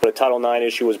 but a Title IX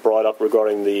issue was brought up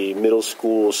regarding the middle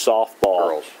school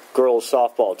girls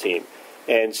softball team.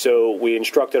 And so we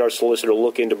instructed our solicitor to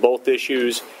look into both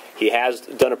issues. He has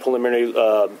done a preliminary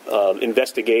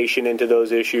investigation into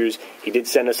those issues. He did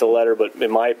send us a letter, but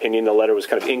in my opinion, the letter was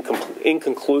kind of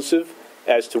inconclusive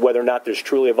as to whether or not there's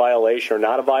truly a violation or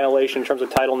not a violation in terms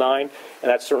of Title IX. And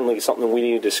that's certainly something we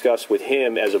need to discuss with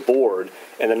him as a board.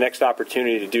 And the next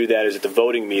opportunity to do that is at the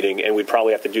voting meeting, and we'd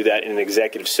probably have to do that in an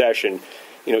executive session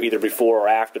either before or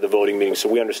after the voting meeting, so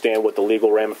we understand what the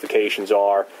legal ramifications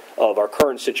are of our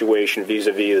current situation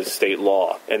vis-a-vis the state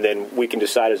law, and then we can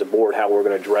decide as a board how we're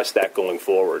going to address that going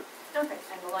forward. Okay,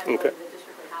 and the liability the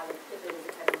district would have if it is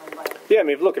a Title IX violation. Yeah, I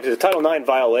mean, look, if it's a Title IX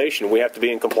violation, we have to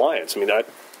be in compliance. I mean,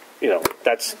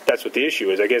 that's what the issue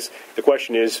is. I guess the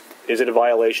question is it a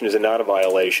violation? Is it not a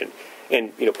violation?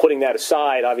 And putting that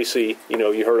aside, obviously,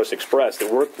 you heard us express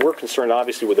that we're concerned,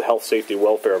 obviously, with the health, safety,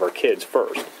 welfare of our kids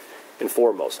first and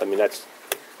foremost. I mean, that's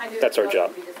our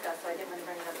job. We discussed, so I didn't want to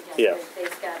bring it up again. Yeah. They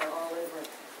scatter all over,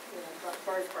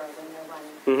 Birdsboro when they're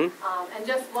running. Mm-hmm. And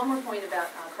just one more point about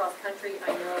cross country.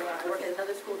 I know I work at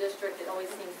another school district. It always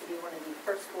seems to be one of the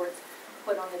first sports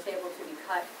put on the table to be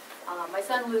cut. My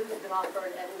son Luke has been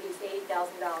offered at least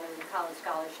 $80,000 in college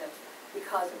scholarships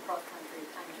because of cross country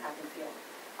and track and field.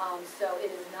 So it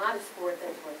is not a sport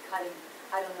that is worth cutting.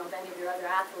 I don't know if any of your other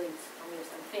athletes, we have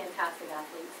some fantastic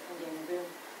athletes, and Daniel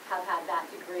Boone, have had that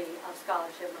degree of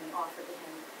scholarship money offered to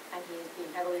him, and he is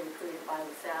being heavily recruited by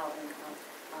LaSalle and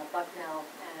Bucknell,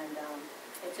 and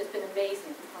it's just been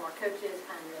amazing from our coaches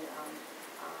and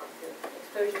the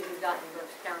exposure we've gotten in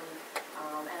Berks County.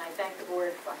 And I thank the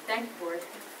board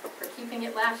for keeping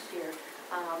it last year.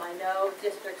 I know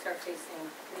districts are facing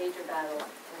major battles,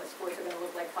 and what sports are going to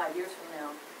look like 5 years from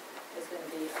now is going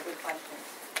to be a big question.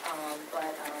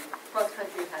 But cross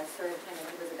country has served him, and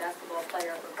he was a basketball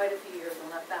player for quite a few years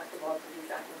and left basketball to do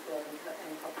track and field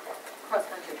and cross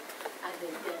country. And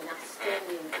he's been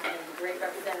outstanding and a great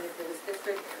representative for this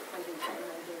district when he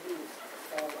leaves.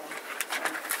 So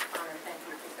I'm honored. Thank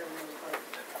you for serving in the board.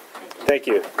 Thank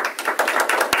you.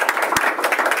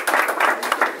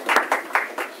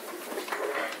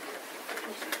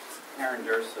 Aaron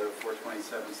Durso,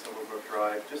 427 Silverbrook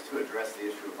Drive, just to address the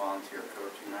issue of volunteer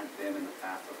coaching. I've been in the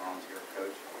past a volunteer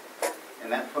coach,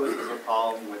 and that poses a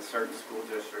problem with certain school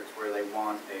districts where they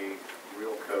want a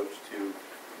real coach to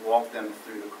walk them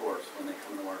through the course when they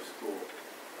come to our school,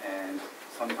 and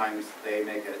sometimes they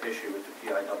make an issue with the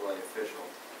PIAA official.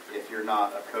 If you're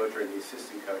not a coach or the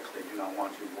assistant coach, they do not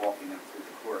want you walking them through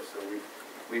the course. So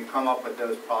we've come up with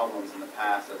those problems in the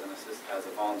past as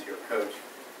a volunteer coach.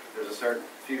 There's a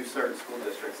few certain school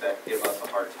districts that give us a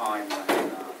hard time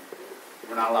when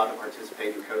we're not allowed to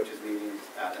participate in coaches meetings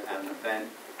at an event,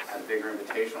 at a bigger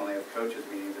invitational. They have coaches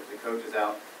meetings. If the coach is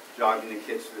out jogging the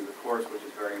kids through the course, which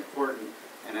is very important,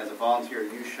 and as a volunteer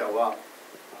you show up,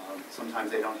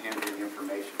 sometimes they don't hand you the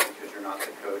information because you're not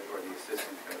the coach or the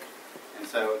assistant coach. And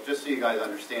so just so you guys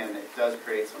understand, it does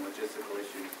create some logistical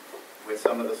issues with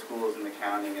some of the schools in the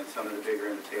county and some of the bigger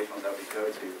invitationals that we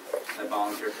go to, that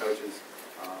volunteer coaches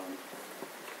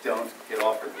don't get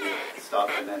offered the stuff,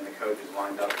 and then the coach is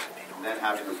lined up and then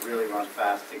having to really run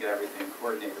fast to get everything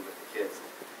coordinated with the kids.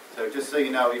 So just so you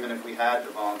know, even if we had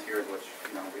the volunteers, which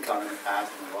we've done in the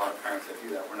past, and a lot of parents that do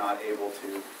that, we're not able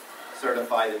to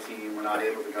certify the team, we're not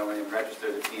able to go in and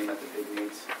register the team at the big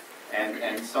meets.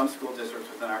 And some school districts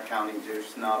within our county do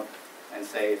snub and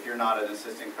say, if you're not an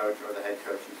assistant coach or the head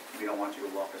coach, we don't want you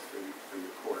to walk us through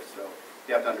your course. So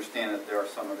you have to understand that there are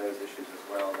some of those issues as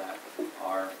well that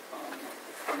are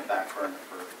on the back burner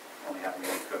for only having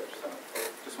one coach. So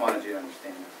just wanted you to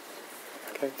understand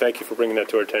that. Okay, thank you for bringing that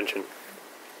to our attention.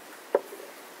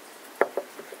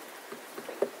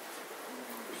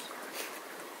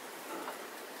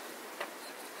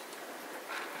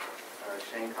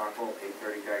 Shane Cockrell,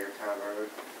 830 Geigertown Road.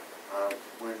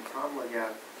 When Tom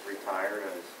Legath retired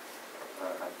as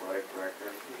athletic director,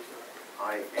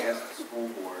 I asked the school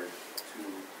board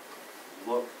to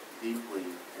look deeply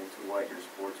into what your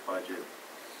sports budget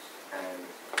and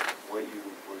what you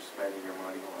were spending your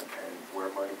money on and where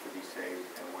money could be saved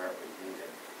and where it was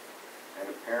needed. And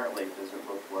apparently it doesn't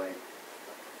look like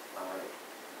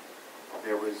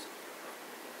there was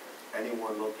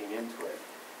anyone looking into it.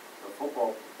 The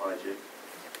football budget,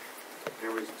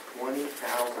 there was $20,000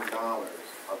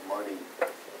 of money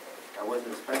that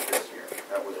wasn't spent this year,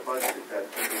 that was budgeted,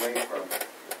 that took away from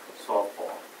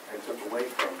softball and took away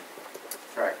from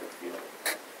track and field.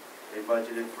 They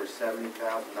budgeted for $70,000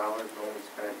 and only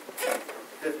spent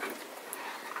 $50,000.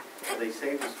 So they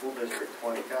saved the school district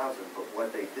 $20,000, but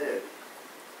what they did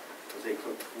was they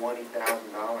took $20,000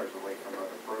 away from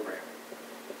other programming.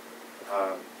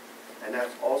 And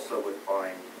that's also with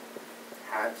buying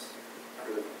hats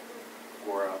for the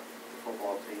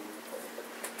football team,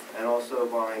 and also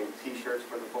buying T-shirts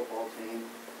for the football team,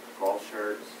 golf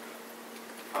shirts.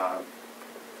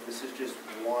 This is just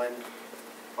one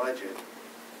budget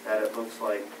that it looks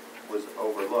like was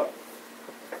overlooked,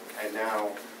 and now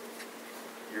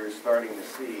you're starting to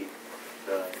see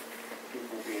the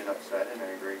people being upset and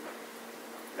angry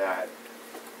that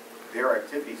their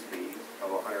activities fees of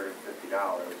 $150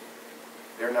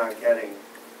 they're not getting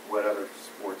what other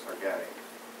sports are getting.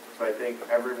 So I think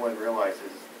everyone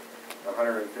realizes the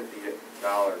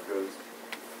 $150 goes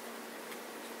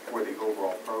for the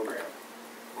overall program.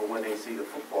 But when they see the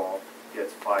football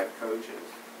gets 5 coaches,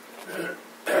 and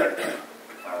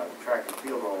track and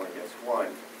field only gets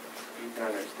 1, you can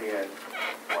understand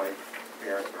why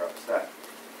parents are upset.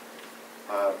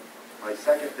 My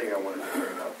second thing I wanted to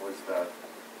bring up was the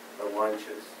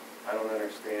lunches. I don't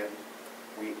understand.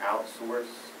 We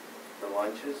outsource the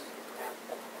lunches.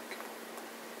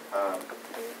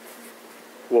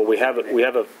 Well, we have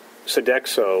a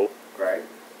Sodexo Right.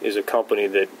 is a company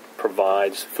that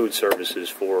provides food services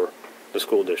for the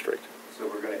school district. So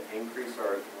we're going to increase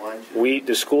our lunches.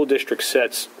 The school district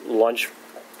sets lunch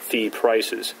fee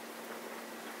prices,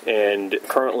 and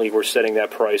currently we're setting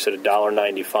that price at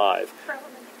 $1.95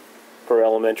 per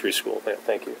elementary school. Yeah,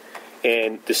 thank you.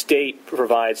 And the state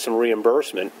provides some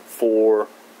reimbursement for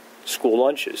school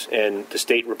lunches, and the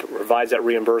state provides that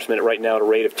reimbursement right now at a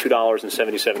rate of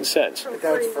 $2.77. But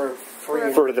that's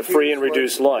For the free and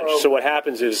reduced lunch. So what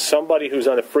happens is somebody who's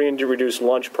on a free and reduced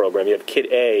lunch program, you have kid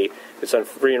A that's on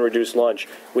free and reduced lunch,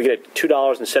 we get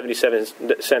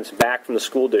 $2.77 back from the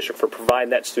school district for providing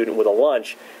that student with a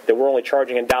lunch that we're only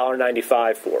charging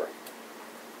 $1.95 for.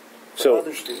 So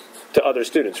other students. To other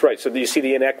students, right. So you see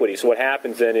the inequity. So what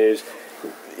happens then is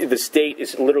the state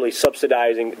is literally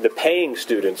subsidizing the paying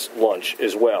students' lunch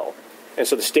as well. And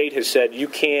so the state has said you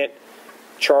can't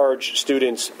charge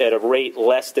students at a rate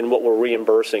less than what we're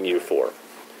reimbursing you for.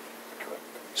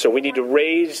 So we need to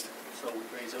raise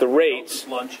the rates.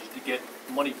 Lunches to get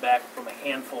money back from a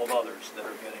handful of others that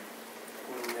are getting.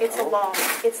 It's a law.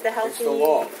 It's the Healthy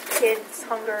Kids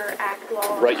Hunger Act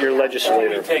law. Right, your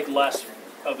legislator. We take less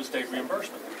of a state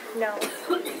reimbursement. No.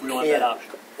 We don't have that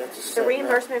option. The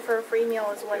reimbursement for a free meal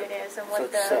is what it is, and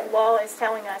what the law is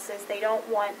telling us is they don't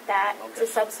want that to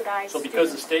subsidize. So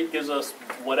because the state gives us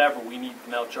whatever, we need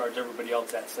to now charge everybody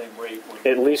else that same rate.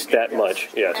 At least that much,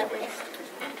 yes.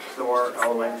 So our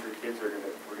elementary kids are going to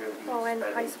be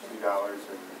spending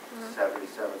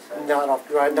 $2.77.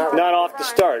 Not off the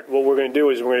start. What we're going to do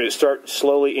is we're going to start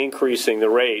slowly increasing the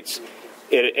rates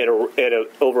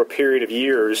over a period of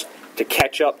years to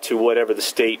catch up to whatever the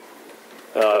state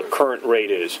current rate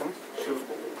is.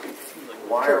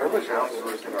 Why are we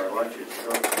outsourcing our lunches?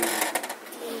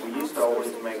 We used to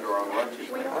always make our own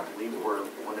lunches. I believe we're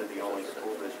one of the only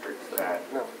school districts that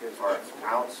are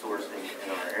outsourcing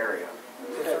in our area.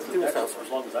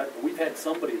 We've had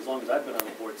somebody as long as I've been on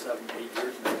the board, 7 to 8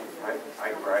 years now.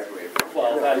 I graduated.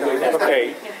 Well,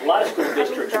 okay. A lot of school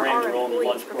districts ran their own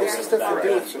lunch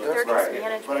programs.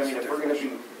 Right. But I mean, if we're going to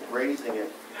be raising it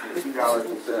to $2,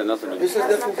 this has nothing to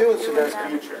do with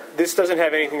Sodexo. This doesn't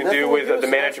have anything to do with the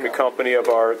management company of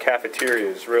our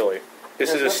cafeterias, really.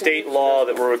 This is a state law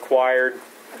that we're required.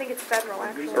 I think it's federal,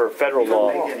 actually. Or federal law.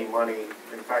 We don't make any money.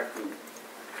 In fact,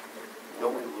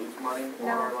 don't we lose money on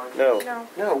our lunch?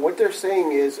 No. What they're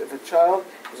saying is if a child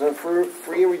is on a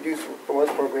free and reduced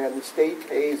lunch program, the state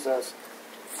pays us,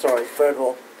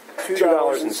 federal,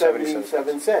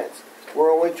 $2.77.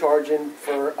 We're only charging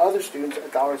for other students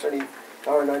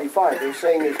 $1.95. They're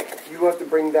saying is you have to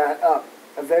bring that up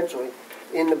eventually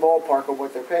in the ballpark of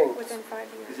what they're paying. Within 5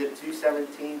 years. Is it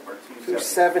 $2.17 or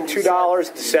 $2.77?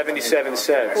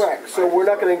 $2.77. Correct. So we're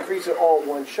not going to increase it all at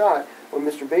one shot. When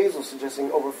Mr. Basil is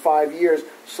suggesting over 5 years,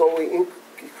 slowly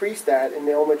increase that in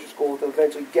the elementary school to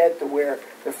eventually get to where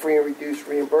the free and reduced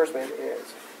reimbursement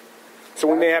is. So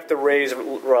we may have to raise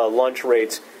lunch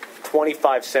rates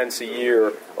 25 cents a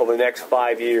year over the next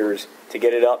 5 years to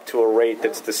get it up to a rate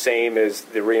that's the same as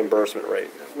the reimbursement rate.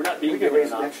 We're not being we can given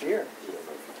raise an it next year.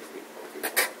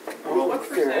 Well,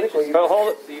 theoretically,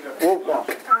 hold it.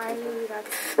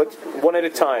 One at a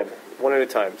time. One at a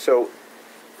time. So,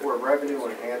 for revenue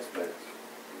enhancement,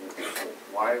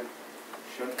 why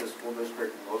shouldn't the school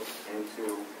district look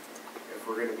into if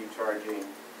we're going to be charging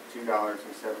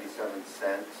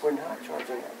 $2.77? We're not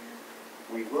charging that.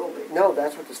 We will be. No,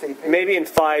 that's what the state pays. Maybe in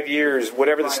 5 years,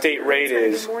 whatever the state rate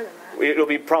is, it'll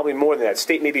be probably more than that.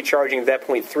 State may be charging at that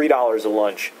point $3 a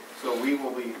lunch. So we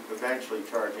will be eventually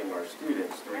charging our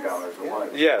students $3 a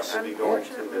lunch. Yes. We'll be going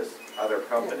to this other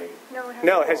company.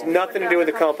 No, it has nothing to do with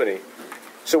the company.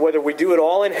 So whether we do it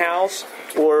all in-house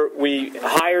or we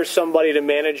hire somebody to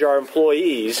manage our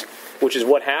employees, which is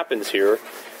what happens here,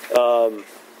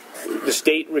 the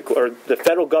state or the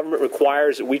federal government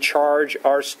requires that we charge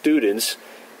our students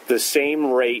the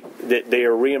same rate that they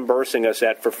are reimbursing us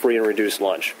at for free and reduced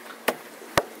lunch.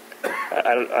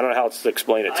 I don't know how else to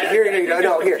explain it to you.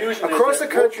 Here. Across the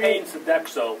country, we're paying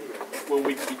Sodexo when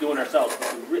we could be doing ourselves.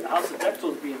 But how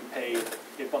Sodexo is being paid,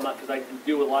 if I'm not, because I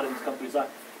deal with a lot of these companies,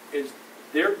 is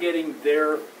they're getting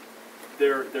their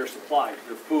supplies,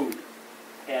 their food,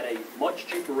 at a much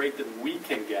cheaper rate than we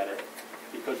can get it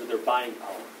because of their buying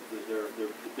power. They're the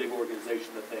big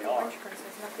organization that they are.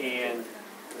 And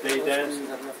they then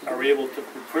are able to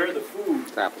prepare the food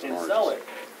and sell it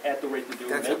at the rate they're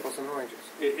doing. That's apples and oranges.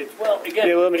 It's, well, again...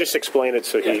 Yeah, let me just explain it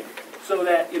so he... So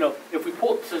that, if we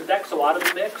pull Sodexo out of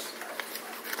the mix,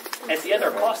 at the end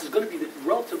our cost is going to be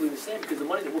relatively the same because the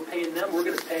money that we're paying them, we're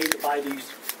going to pay to buy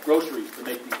these groceries to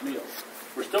make these meals.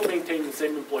 We're still maintaining the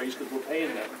same employees because we're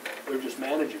paying them. We're just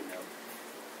managing them.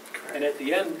 And at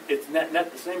the end, it's net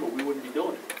the same, but we wouldn't be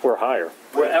doing it. Or higher.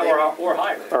 Or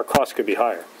higher. Our cost could be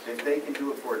higher. If they can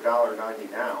do it for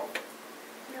 $1.90 now,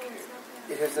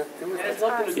 It has nothing to do with It has that.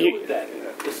 nothing to do with that.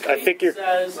 The state I think you're...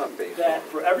 says that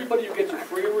for everybody who gets a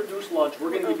free or reduced lunch, we're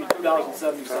going to give you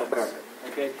 $2.70.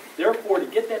 Okay? Therefore, to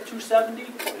get that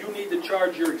 $2.70, you need to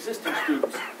charge your existing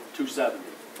students $2.70.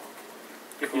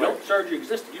 If you don't charge your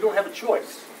existing, you don't have a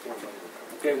choice.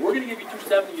 Okay, we're going to give you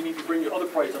 $2.70. You need to bring your other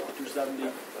price up to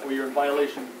 $2.70, or you're in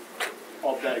violation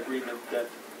of that agreement that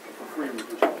for free and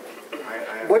reduced lunch.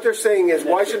 What they're saying is,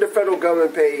 why should the federal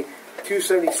government pay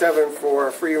 $2.77 for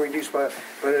a free and reduced, but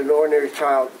an ordinary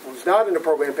child who's not in the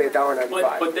program pay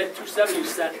 $1.95? But that $2.70 is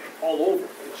set all over.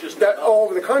 It's just that all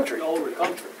over the country. All over the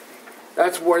country.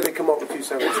 That's where they come up with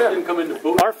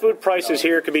 $2.77. Our food prices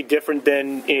here could be different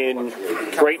than in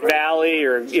Great Valley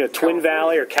or Twin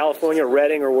Valley or California or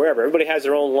Redding or wherever. Everybody has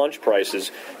their own lunch prices.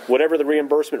 Whatever the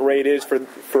reimbursement rate is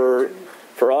for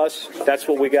us, that's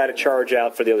what we got to charge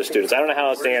out for the other students. I don't know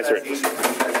how else to answer it.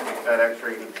 that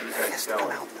extra 82 cents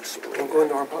going.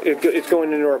 It's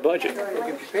going into our budget.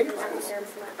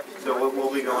 So it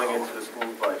will be going into the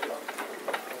school budget.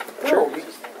 Sure.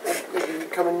 It's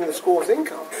coming into the school's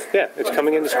income. Yeah, it's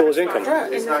coming into school's income.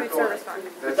 It's not going.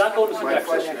 It's not going to My Sodexo.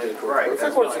 question is right. It's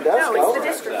not going to Sodexo. No, it's the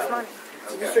district's money.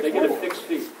 They get a fixed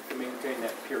fee to maintain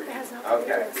that period.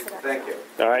 Okay, thank you.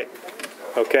 All right.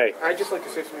 Okay. I'd just like to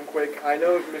say something quick. I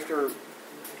know Mr.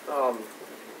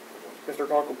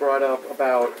 Conkle brought up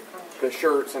about the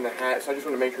shirts and the hats. I just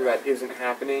want to make sure that isn't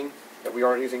happening, that we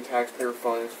aren't using taxpayer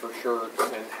funds for shirts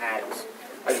and hats.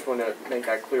 I just want to make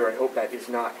that clear. I hope that is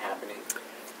not happening.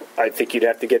 I think you'd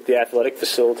have to get the athletic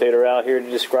facilitator out here to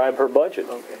describe her budget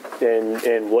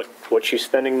and what she's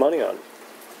spending money on.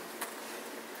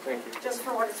 Thank you. Just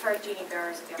for what it's worth, Jeannie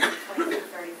Barris, again,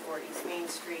 2234 East Main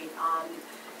Street.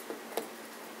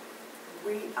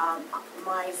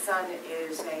 My son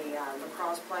is a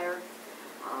lacrosse player,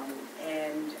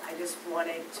 and I just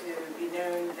wanted to be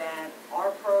known that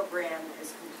our program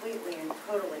is completely and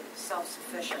totally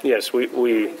self-sufficient. Yes, we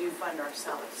do fund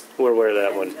ourselves. We're aware of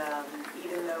that And, one.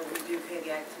 even though we do pay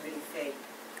the activity fee,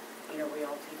 we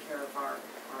all take care of our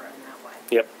own that way.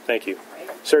 Yep, thank you.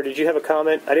 Sir, did you have a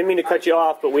comment? I didn't mean to cut you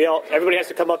off, but everybody has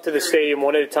to come up to the stadium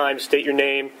one at a time, state your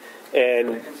name,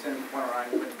 and...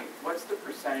 What's the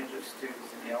percentage of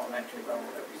students in the elementary level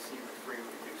that receive a free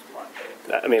reduced lunch?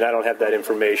 I mean, I don't have that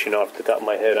information off the top of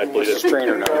my head. I believe the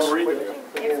trainer knows.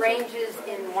 It ranges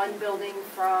in one building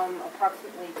from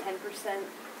approximately 10%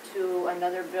 to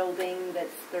another building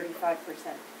that's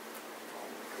 35%.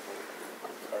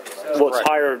 Well, it's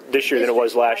higher this year than it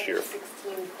was last year.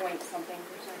 16 point something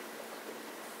percent.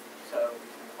 So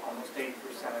almost 80%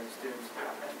 of the students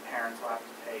and parents will have to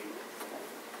pay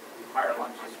higher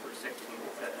lunches for 16%,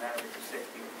 an average of 16%.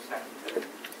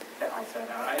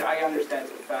 I understand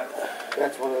it's federal.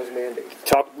 That's one of those mandates.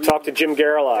 Talk to Jim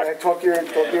Gerlach. Talk to your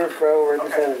federal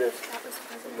representative.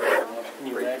 Can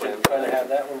you imagine trying to have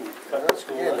that one cut the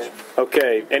school lunch?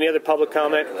 Okay, any other public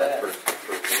comment?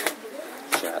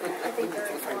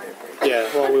 Yeah,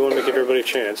 well, we want to give everybody a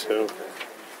chance, so...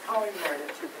 I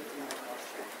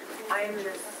am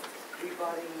just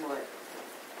rebutting what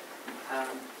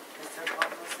Mr.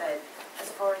 Conkle said. As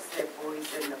far as the boys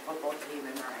and the football team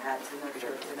and their hats and their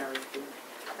shirts and everything,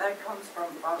 that comes from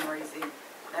fundraising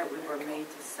that we were made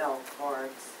to sell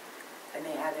cards, and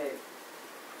they had to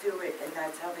do it, and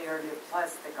that's how they earned it.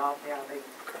 Plus, the golf outing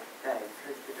that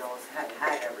Chris Bedolls had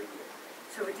every year.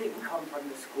 So it didn't come from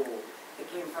the school. It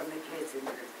came from the kids in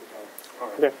Chris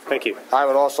Bedolls. Okay, thank you. I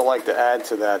would also like to add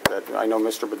to that I know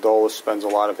Mr. Bedolla spends a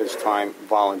lot of his time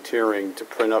volunteering to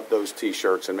print up those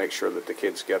T-shirts and make sure that the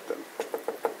kids get them.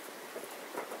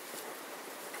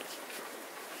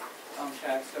 I'm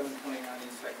Chad, 729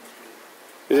 East 2nd Street.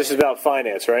 This is about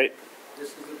finance, right? This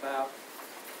is about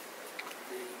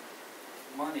the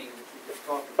money that you just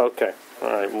talked about. Okay, all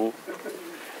right. Well,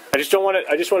 I just want to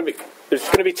be, there's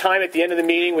going to be time at the end of the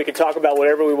meeting. We can talk about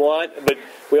whatever we want, but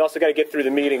we also got to get through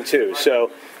the meeting too, so.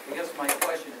 I guess my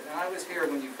question is, and I was here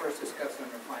when you first discussed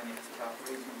under finance about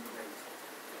raising the rates.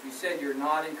 You said you're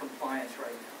not in compliance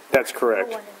right now. That's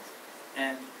correct.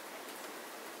 And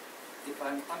if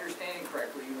I'm understanding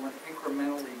correctly, you want to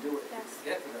incrementally do it to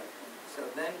get to that point. So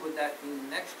then would that mean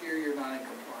next year you're not in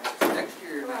compliance? Next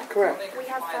year you're not Correct. in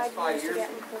compliance 5 years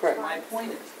from now? Correct. My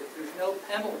point is, if there's no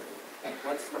penalty,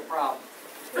 what's the problem?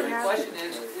 My question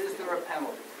is there a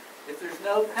penalty? If there's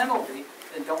no penalty,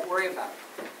 then don't worry about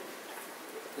it.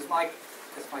 That's my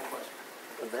question.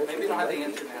 Maybe you don't have the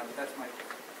answer now, but that's my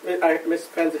question. Ms.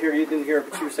 Penza here, you didn't hear it,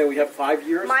 but you were saying we have 5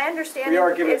 years? My understanding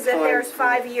is that there's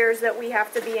 5 years that we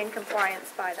have to be in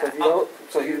compliance by that.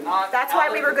 You're not. That's why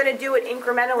we were going to do it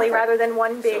incrementally rather than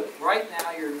one big. So right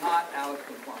now, you're not out of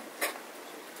compliance.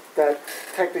 That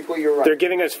technically you're right. They're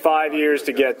giving us 5 years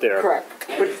to get there. Correct.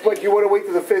 But you want to wait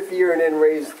till the 5th year and then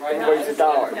raise the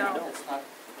dollar. No.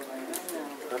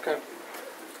 Okay.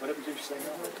 What happens if you say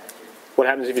no? What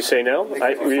happens if you say no?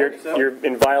 You're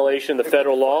in violation of the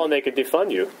federal law, and they could defund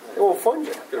you. They will fund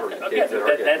you.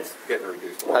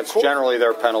 That's generally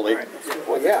their penalty.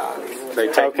 Well, yeah. They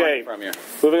take money from you.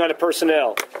 Moving on to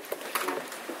personnel.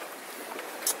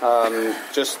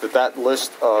 Just that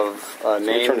list of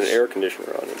names. Turn an air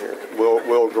conditioner on in here.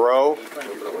 Will grow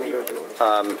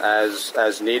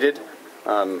as needed.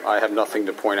 I have nothing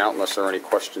to point out unless there are any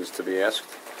questions to be asked.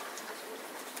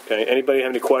 Okay. Anybody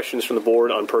have any questions from the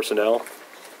board on personnel?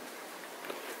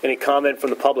 Any comment from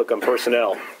the public on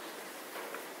personnel?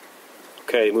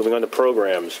 Okay, moving on to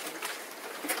programs.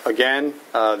 Again,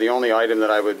 the only item that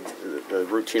the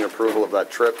routine approval of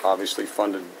that trip, obviously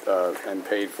funded and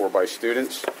paid for by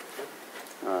students.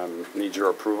 Needs your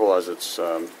approval as it's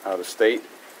out of state.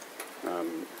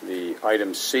 The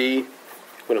item C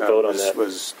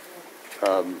was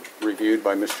reviewed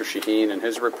by Mr. Shaheen in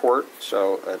his report.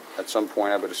 So at some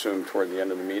point, I would assume toward the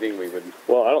end of the meeting, we would.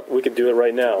 Well, we could do it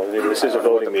right now. This is a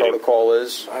voting meeting. What the protocol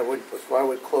is. I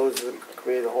would close the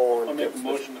committee of the whole. I'll make a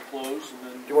motion to close.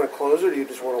 And then do you want to close it, or do you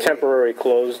just want to temporary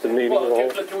close the meeting of the whole?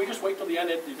 Can we just wait till the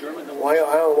end at the adjournment? Why? I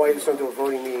don't know why you just don't do a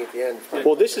voting meeting at the end.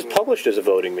 Well, this is published as a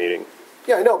voting meeting.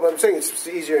 Yeah, I know, but I'm saying it's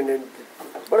easier and then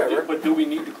whatever. But do we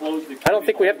need to close the? I don't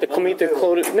think we have to commit to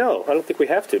close it. No, I don't think we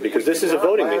have to because this is a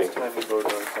voting meeting. Last time we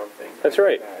voted on something. That's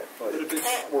right.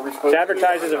 Were we supposed It's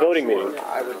advertised as a voting meeting.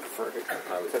 I would prefer it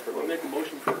separately. We'll make a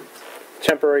motion for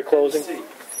Temporary closing. 10C.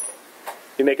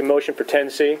 You make a motion for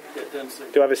 10C? Yeah,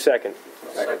 10C. Do I have a second?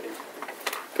 Second.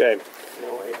 Okay.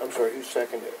 No, wait, I'm sorry, who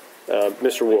seconded it?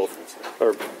 Mr. Wolf.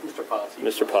 Or Mr. Potts.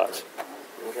 Mr. Potts.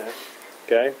 Okay.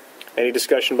 Okay. Any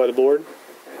discussion by the board?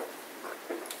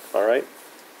 All right.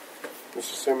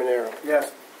 Mr. Seminaro.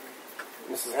 Yes.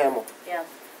 Mrs. Hamill. Yes.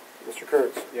 Mr.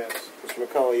 Kurtz. Yes. Mr.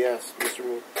 McCullough, yes.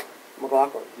 Mr.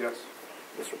 McLaughlin. Yes.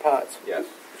 Mr. Potts. Yes.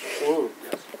 Mr. Shaheen.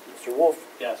 Yes. Mr. Wolf.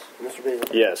 Yes. And Mr.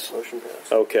 Basil. Yes. Motion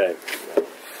passed. Okay.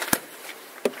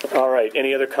 All right.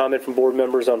 Any other comment from board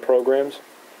members on programs?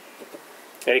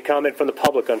 Any comment from the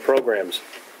public on programs?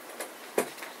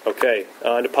 Okay.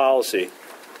 On to policy.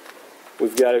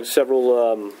 We've got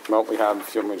several. Well, we have.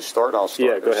 If you want me to start, I'll start.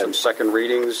 Yeah, go ahead. Some second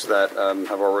readings that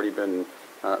have already been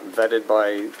vetted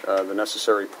by the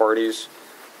necessary parties.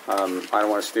 I don't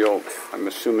want to steal. I'm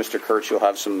assuming Mr. Kurtz, you'll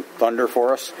have some thunder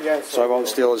for us. Yes. So I won't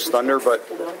steal his thunder, but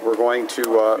we're going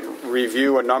to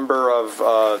review a number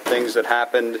of things that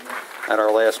happened at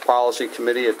our last policy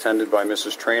committee, attended by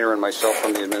Mrs. Trainer and myself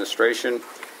from the administration,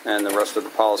 and the rest of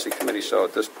the policy committee. So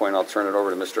at this point, I'll turn it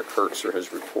over to Mr. Kurtz for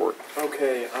his report.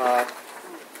 Okay.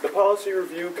 The Policy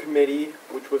Review Committee,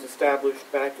 which was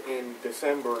established back in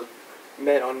December,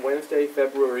 met on Wednesday,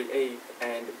 February 8th,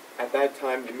 and at that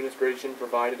time the administration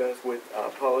provided us with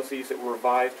policies that were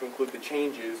revised to include the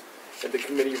changes that the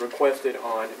committee requested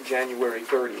on January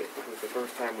 30th, which was the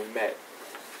first time we met.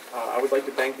 I would like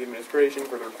to thank the administration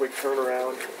for their quick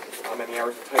turnaround and the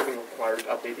hours of typing required to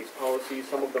update these policies.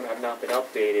 Some of them have not been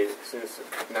updated since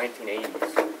the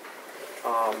 1980s.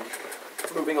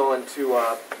 Moving on to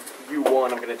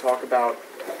U1, I'm going to talk about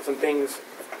some things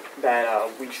that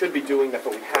we should be doing but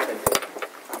we haven't.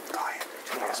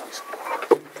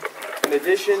 In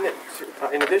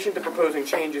addition to proposing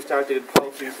changes to outdated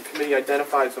policies, the committee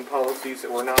identified some policies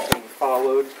that were not being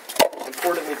followed.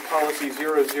 Importantly, Policy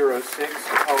 006,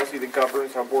 the policy that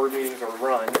governs how board meetings are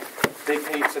run,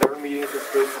 dictates that our meetings are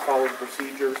supposed to follow the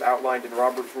procedures outlined in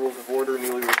Robert's Rules of Order,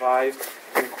 newly revised,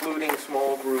 including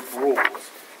small group rules.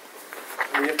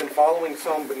 We have been following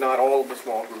some, but not all of the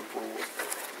small group rules.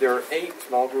 There are 8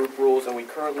 small group rules, and we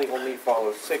currently only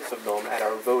follow 6 of them at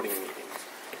our voting meetings.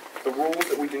 The rules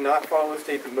that we do not follow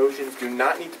state that motions do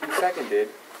not need to be seconded,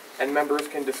 and members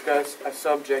can discuss a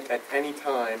subject at any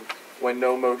time when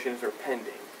no motions are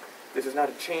pending. This is not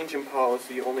a change in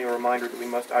policy, only a reminder that we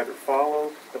must either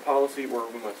follow the policy or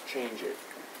we must change it.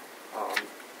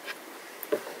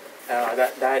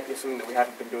 That is something that we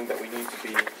haven't been doing that we need to be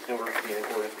in order to be in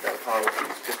accordance with our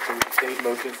policies. Just to state,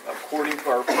 motions according to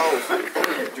our policy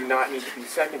do not need to be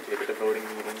seconded at a voting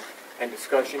meeting, and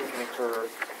discussion can occur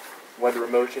whether a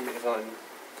motion is on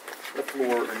the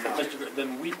floor or not.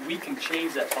 Then we can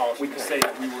change that policy to say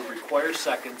that we will require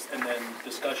seconds, and then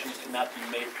discussions cannot be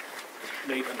made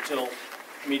until,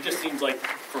 I mean, it just seems like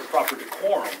for proper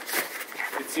decorum,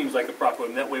 it seems like a proper,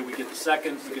 and that way we get the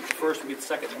second, we get the first, we get the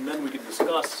second, and then we can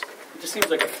discuss. It just seems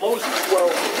like it flows now.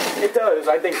 Well, it does.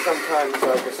 I think sometimes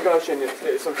discussion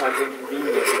is sometimes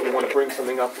inconvenient if you want to bring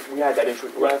something up. We had that issue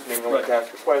at the last meeting, I wanted to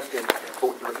ask a question,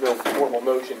 but there was no formal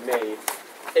motion made.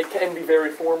 It can be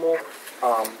very formal.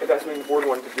 If that's something the board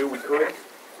wanted to do, we could.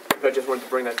 But I just wanted to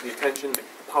bring that to the attention. The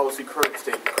policy currently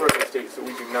states that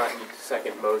we do not need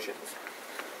second motions.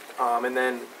 And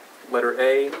then letter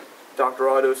A, Dr.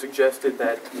 Otto suggested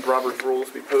that Robert's rules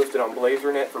be posted on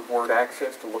BlazerNet for board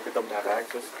access, to look at them, to have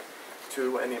access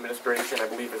to, and the administration, I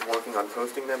believe, is working on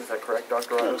posting them. Is that correct,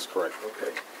 Dr. Otto? That is correct.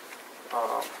 Okay.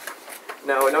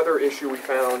 Now, another issue we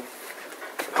found,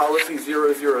 policy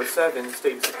 007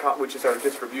 states, which is our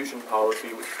distribution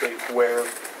policy, which states where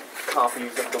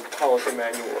copies of the policy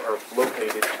manual are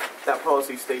located. That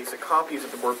policy states that copies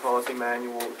of the board policy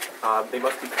manual, they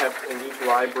must be kept in each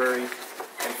library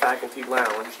and faculty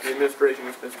lounge. The administration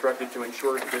is instructed to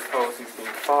ensure that this policy is being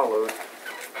followed.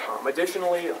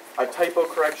 Additionally, a typo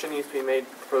correction needs to be made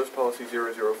to proposed policy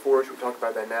 004. Should we talk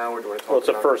about that now, or do you want to talk about it?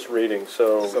 Well, it's a first reading,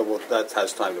 so... that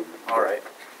has time to... All right.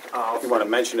 If you want to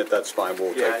mention it, that's fine.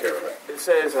 We'll take care of it. It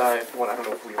says, I don't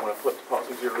know if we want to flip to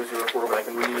policy 004, but I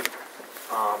can read.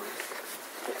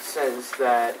 It says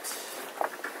that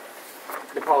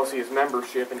the policy is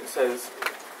membership, and it says,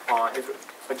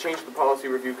 a change to the policy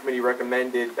review committee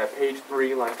recommended that page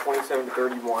 3, lines 27 to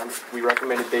 31, we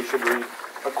recommended they should read,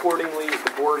 accordingly,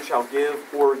 the board shall give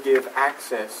or give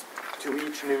access to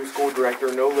each new school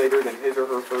director no later than his or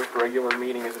her first regular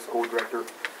meeting as a school director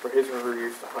for his or her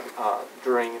use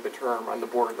during the term on the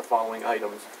board of the following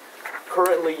items.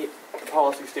 Currently, the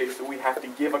policy states that we have to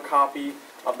give a copy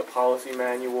of the policy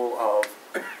manual of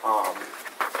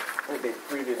the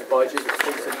previous budget.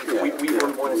 We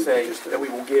would want to say that we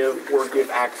will give or give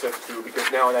access to, because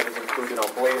now that is included on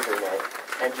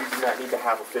BlazerNet, and you do not need to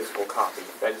have a physical copy.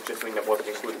 That is just something that wasn't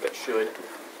included that should.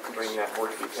 Bring that more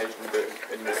to the attention of the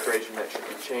administration, that should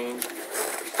be changed.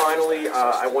 Finally,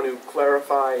 I want to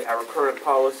clarify our current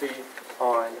policy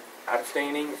on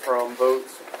abstaining from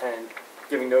votes and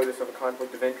giving notice of a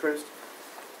conflict of interest.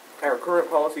 Our current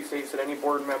policy states that any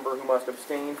board member who must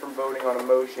abstain from voting on a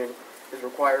motion is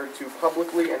required to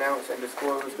publicly announce and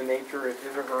disclose the nature of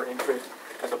his or her interest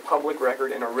as a public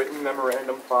record in a written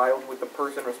memorandum filed with the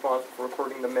person responsible for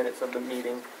recording the minutes of the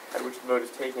meeting at which the vote is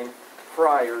taken,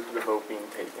 prior to the vote being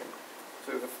taken.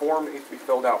 So the form needs to be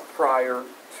filled out prior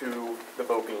to the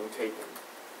vote being taken.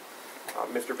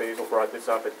 Mr. Basil brought this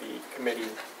up at the committee,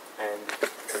 and...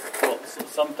 Well,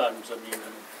 sometimes, I mean,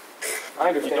 I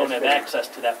understand you don't have access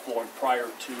to that form prior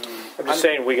to... I'm just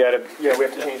saying we got to... Yeah, we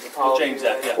have to change the policy. We'll change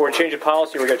that, yeah. Or change the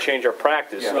policy, we got to change our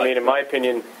practice. Yeah. I mean, in my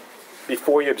opinion,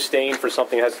 before you abstain for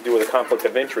something that has to do with a conflict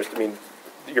of interest, I mean,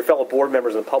 your fellow board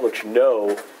members and the public should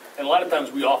know. And a lot of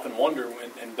times we often wonder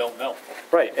and don't know.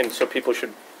 Right, and so people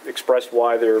should express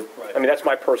why they're... Right. I mean, that's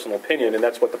my personal opinion, and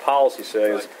that's what the policy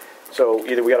says. Right. So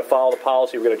either we got to follow the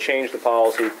policy, we're going to change the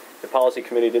policy. The policy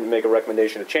committee didn't make a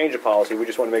recommendation to change the policy. We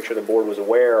just want to make sure the board was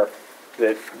aware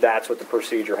that that's what the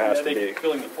procedure has to be.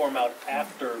 Filling the form out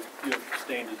after you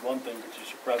abstained is one thing, but you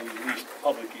should probably at least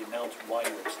publicly announce why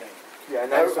you abstained. Yeah,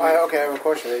 and that's okay, I have a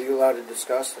question. Are you allowed to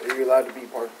discuss? Are you allowed to be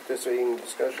participating in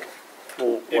discussion?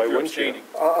 Well, why wouldn't you?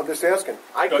 I'm just asking.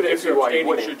 I couldn't see why you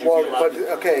wouldn't. Well, but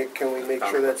okay, can we make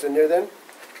sure that's in there then?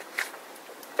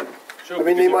 Sure, I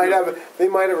mean, they might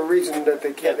have a reason that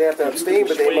they can't. They have to abstain,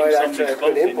 but they might actually have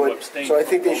good input. So I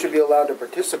think they should be allowed to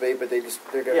participate, but they're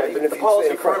going Yeah, to. the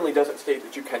policy currently doesn't state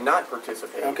that you cannot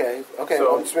participate. Okay. So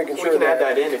Well, I'm just making sure we can add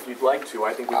that in if you'd like to.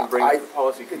 I think we can bring it to the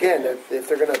policy. Again, if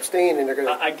they're going to abstain and they're going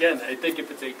to. Again, I think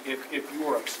if you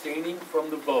are abstaining from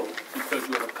the vote because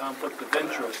you have a conflict of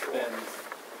interest, then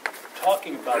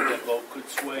talking about that vote could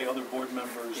sway other board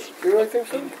members' You really think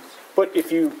so? opinions. But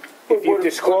if you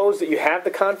disclose that you have the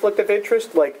conflict of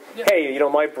interest, like, hey,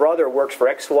 my brother works for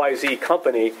XYZ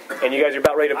company, and you guys are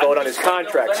about ready to vote on his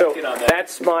contract, so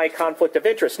that's my conflict of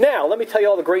interest. Now, let me tell you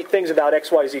all the great things about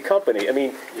XYZ company. I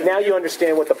mean, now you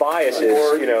understand what the bias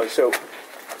is, so...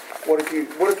 What if you,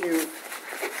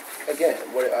 again,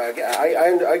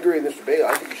 I agree with Mr. Bailey.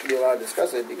 I think you should be allowed to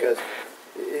discuss it because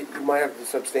you might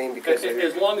have to abstain because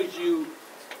As long as you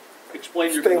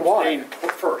explain your Abstain why? abstain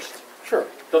first. Sure.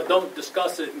 Don't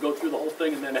discuss it and go through the whole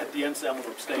thing and then at the end say I'm going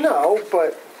to abstain. No,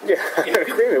 but yeah, I'm in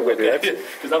agreement with you.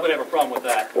 Because I'm going to have a problem with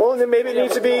that. Well, then maybe it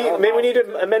needs to be. Maybe we need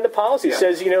to amend the policy. It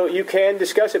says you can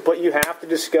discuss it, but you have to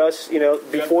discuss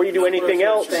before you do anything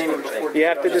else. You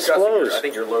have to disclose. I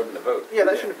think you're loading the vote. Yeah,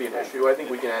 that shouldn't be an issue. I think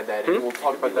we can add that in. We'll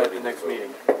talk about that at the next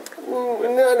meeting.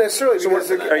 not necessarily.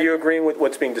 So are you agreeing with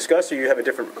what's being discussed, or you have a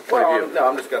different point of view? No,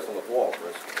 I'm discussing with Walt,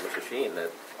 Mr. Sheen,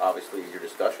 that obviously your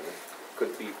discussion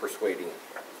could be persuading.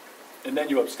 And then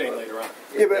you abstain later on.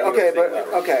 Yeah, but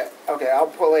okay.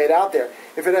 I'll lay it out there.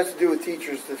 If it has to do with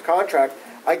teachers, this contract,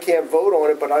 I can't vote on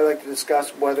it, but I like to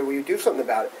discuss whether we do something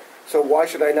about it. So why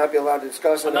should I not be allowed to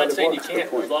discuss it? I'm not saying you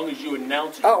can't, as long as you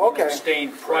announce it. Oh, okay.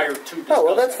 Abstain prior to discussing. Oh,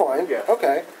 well, that's fine. Yeah.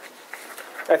 Okay.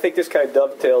 I think this kind of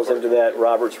dovetails into that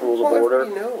Robert's Rules of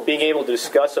Order. Being able to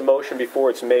discuss a motion before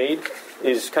it's made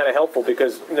is kind of helpful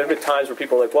because there have been times where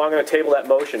people are like, well, I'm going to table that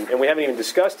motion, and we haven't even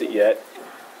discussed it yet.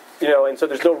 And so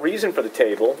there's no reason for the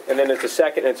table, and then it's a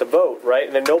second and it's a vote, right?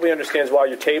 And then nobody understands why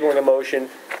you're tabling a motion,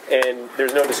 and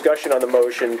there's no discussion on the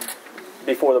motion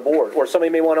before the board. Or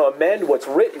somebody may want to amend what's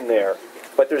written there,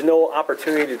 but there's no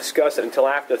opportunity to discuss it until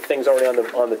after the thing's already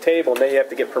on the table, and then you have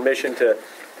to get permission to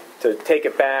take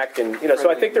it back. And so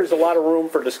I think there's a lot of room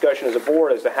for discussion as a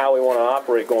board as to how we want to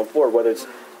operate going forward, whether it's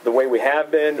the way we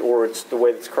have been or it's the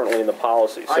way that's currently in the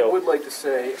policy. So I would like to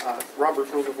say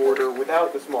Robert's Rules of Order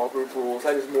without the small group rules,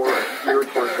 that is more geared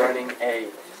towards running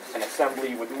an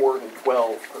assembly with more than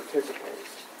 12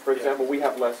 participants. For example, we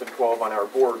have less than 12 on our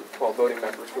board, 12 voting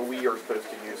members, so we are supposed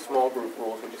to use small group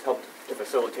rules, which just help to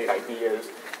facilitate ideas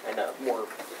and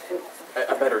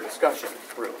a better discussion,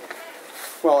 really.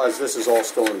 Well, as this is all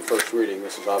still in first reading,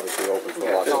 this is obviously open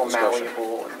for lots of discussion. It's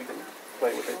all malleable, and we can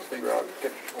play with it to figure out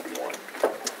what we want.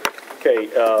 Okay,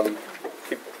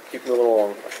 keep moving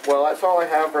along. Well, that's all I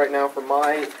have right now for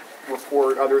my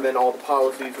report, other than all the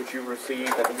policies which you received.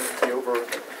 I think it be over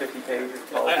 50 pages.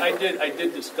 I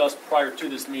did discuss prior to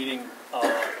this meeting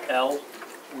L,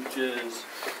 which is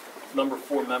number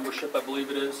 4 membership, I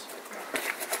believe it is.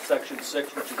 Section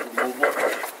 6, which is removal.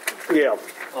 Yeah.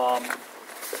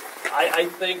 I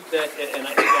think that, and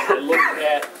I looked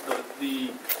at the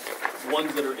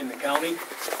ones that are in the county,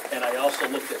 and I also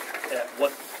looked at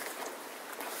what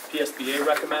PSBA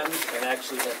recommends, and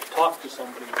actually have talked to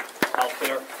somebody out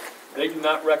there. They do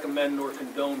not recommend nor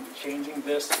condone changing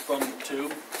this from the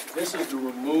 2. This is to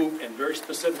remove, and very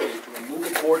specifically, to remove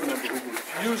a board member who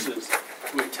refuses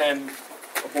to attend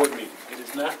a board meeting. It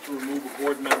is not to remove a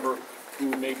board member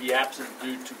who may be absent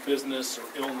due to business or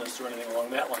illness or anything along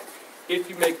that line. If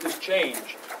you make this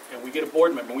change, and we get a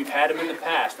board member, and we've had them in the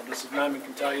past, and Mrs. Nyman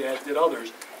can tell you, as did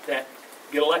others, that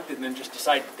get elected and then just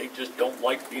decide they just don't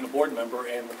like being a board member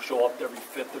and will show up to every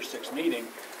 5th or 6th meeting,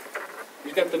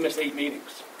 you've got to miss 8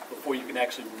 meetings before you can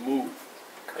actually remove.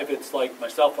 If it's like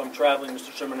myself, I'm traveling,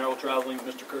 Mr. Seminaro traveling,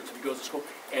 Mr. Kurtz, if he goes to school,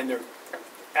 and they're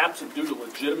absent due to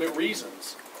legitimate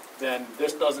reasons, then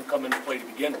this doesn't come into play to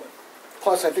begin with.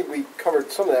 Plus, I think we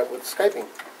covered some of that with Skyping.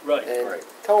 Right. And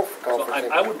teleconferencing.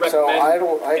 So I would recommend, so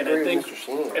I agree with Mr.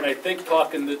 Sheen. And I think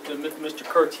talking to Mr.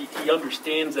 Kurtz, he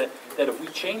understands that if we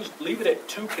leave it at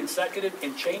 2 consecutive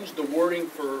and change the wording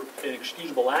for an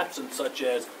excusable absence, such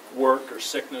as work or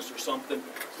sickness or something,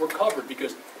 we're covered.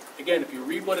 Because, again, if you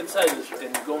read what it says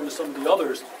and you go into some of the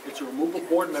others, it's a removal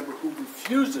board member who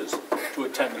refuses to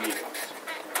attend the meetings.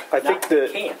 I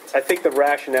think the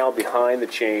rationale behind the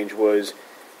change was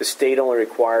the state only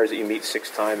requires that you meet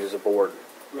 6 times as a board.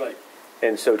 Right.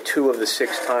 And so 2 of the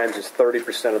 6 times is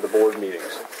 30% of the board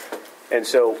meetings. And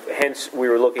so, hence, we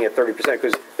were looking at 30%,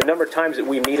 because the number of times that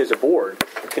we meet as a board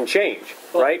can change,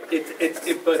 right?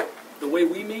 But the way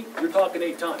we meet, you're talking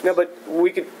 8 times. No, but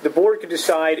the board could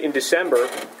decide in December,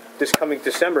 this coming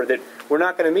December, that we're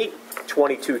not going to meet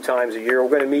 22 times a year.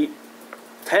 We're going to meet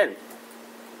 10.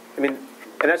 I mean,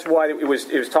 and that's why it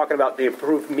was talking about the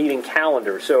approved meeting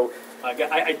calendar. So, I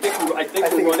think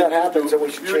if that happens, then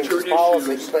we should change this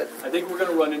policy. But I think we're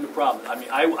going to run into problems. I mean,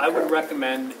 I would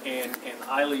recommend and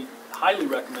highly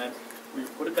recommend we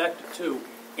put it back to 2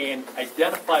 and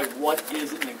identify what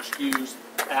is an excused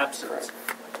absence.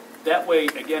 That way,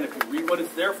 again, if you read what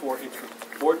it's there for, it's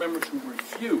for board members who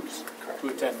refuse to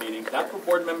attend meetings, not for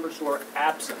board members who are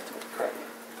absent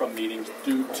from meetings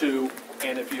due to.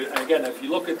 And if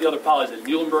you look at the other policies,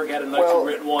 Muhlenberg had a nicely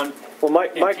written one. Well,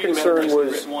 my concern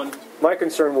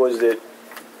was that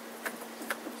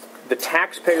the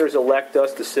taxpayers elect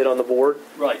us to sit on the board.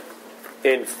 Right.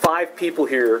 And 5 people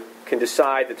here can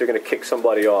decide that they're going to kick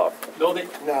somebody off.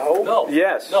 No.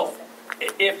 Yes. No.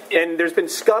 and there's been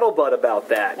scuttlebutt about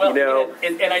that, Well, you know.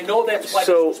 and I know that's why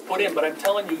So- this was put in, but I'm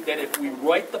telling you that if we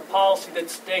write the policy that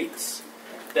states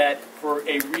that for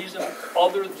a reason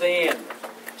other than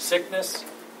sickness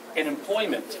and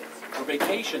employment or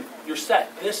vacation, you're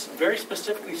set. This very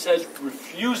specifically says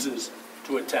refuses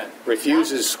to attend.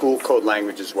 Refuses school code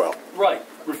language as well. Right.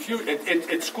 Refuse.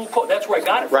 It's school code. That's where I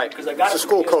got it from. Right. Because I got It's it a from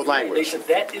school code PSBA. language. They said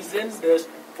that is in this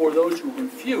for those who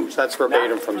refuse. That's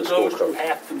verbatim not from the for school those code. who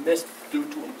have to miss due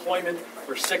to employment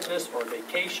or sickness or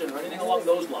vacation or anything along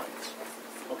those lines.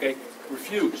 Okay?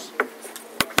 Refuse.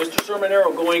 Mr.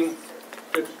 Sermonero going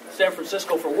to San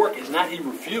Francisco for work is not he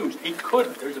refused. He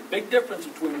couldn't. There's a big difference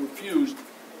between refused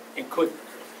and couldn't.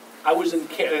 I was in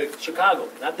Chicago.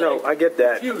 Not that No, I get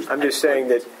that. refused. I'm just saying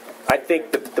that I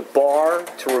think the bar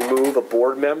to remove a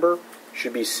board member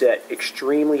should be set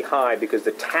extremely high because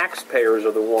the taxpayers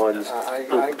are the ones I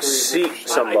who agree with seat you.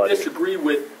 somebody.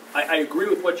 I agree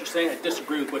with what you're saying. I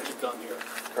disagree with what you've done here.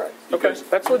 Correct. Okay,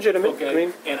 that's legitimate. Okay, I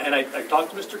mean, and I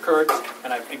talked to Mr. Kurtz,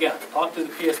 and I talked to the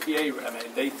PSBA. I mean,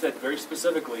 they said very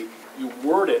specifically, you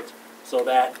word it so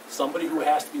that somebody who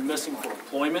has to be missing for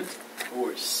employment, who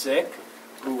is sick,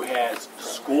 who has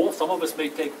school. Some of us may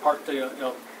take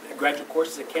graduate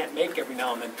courses that can't make every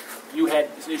now and then. You had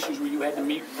issues where you had to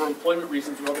meet for employment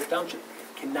reasons with other townships.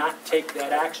 Cannot take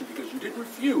that action because you didn't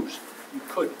refuse. You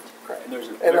couldn't. And there's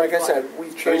a And like I very said, very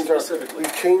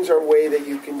we've changed our way that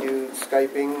you can do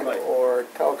Skyping or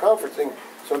teleconferencing.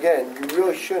 So again, you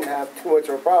really shouldn't have too much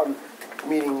of a problem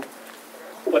meeting.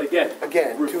 But again,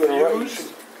 two in a row.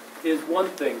 refuse is one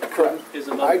thing. Correct. Is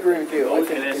another. I agree with you. I Those,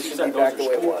 think and it as you should said, be back those the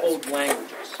way are it school was. code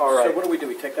languages. All right. So what do?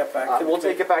 We take that back? We'll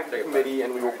take it back to the committee,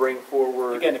 and we will bring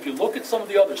forward. Again, if you look at some of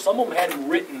the others, some of them had them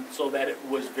written so that it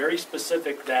was very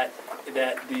specific that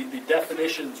the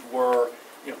definitions were,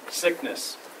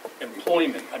 sickness,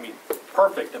 employment. I mean,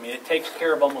 perfect. I mean, it takes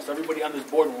care of almost everybody on this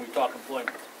board when we talk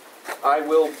employment.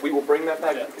 We will bring that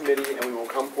back to the committee, and we will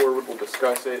come forward, we'll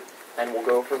discuss it, and we'll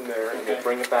go from there, and we'll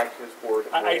bring it back to this board.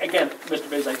 Again, Mr.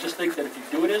 Bays, I just think that if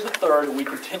you do it as a third, and we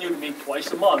continue to meet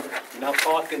twice a month, you're now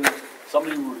talking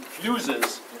somebody who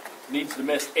refuses needs to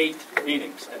miss 8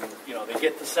 meetings. And, they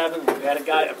get to 7. We had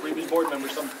a previous board member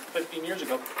some 15 years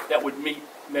ago, that would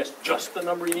miss just the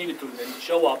number he needed to, and then he'd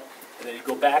show up, and then he'd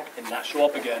go back and not show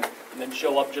up again, and then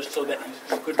show up just so that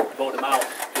he couldn't vote him out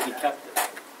if he kept it.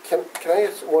 Can I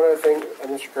ask one other thing,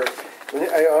 Mr. Kurtz?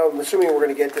 I'm assuming we're going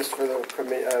to get this for the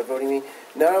voting meeting.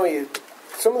 Not only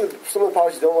some of the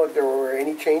policies don't look like there were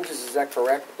any changes. Is that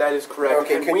correct? That is correct.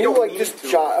 Okay, And can we you don't need to.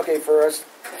 jot? Okay, for us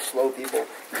slow people,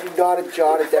 can you jot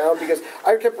it down because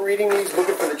I kept reading these,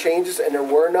 looking for the changes, and there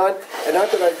were none. And not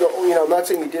that I'm not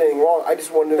saying you did anything wrong. I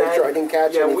just wanted to make sure I didn't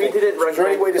catch anything. we didn't Is there any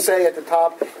recommend- way to say at the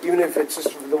top, even if it's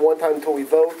just the one time until we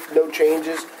vote, no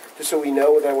changes? Just so we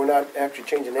know that we're not actually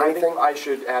changing I anything? think I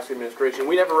should ask administration.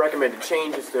 We never recommended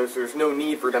changes to this. There's no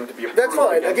need for them to be approved. That's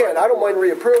fine. Again, I don't mind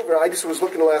reapproving. I just was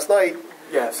looking last night.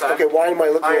 Yes. Okay, why am I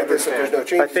looking at this if there's no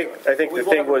changes? I think the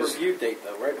thing was Review date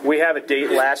though, right? we have a date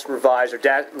last revised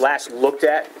or last looked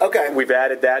at. Okay. We've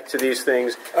added that to these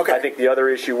things. Okay. I think the other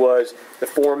issue was the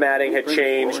formatting had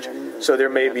changed, so there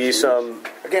may be some.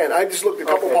 Again, I just looked. A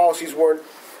couple policies weren't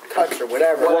touched or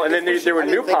whatever. Well, and then there were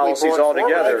new policies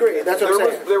altogether. I agree. That's what I'm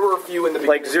saying. There were a few in the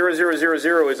Like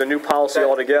 0000 is a new policy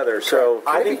altogether. So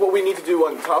I think what we need to do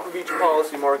on the top of each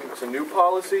policy, mark if it's a new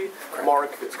policy,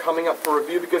 mark if it's coming up for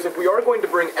review, because if we are going to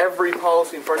bring every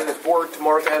policy in front of this board to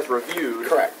mark as reviewed,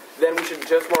 correct, then we should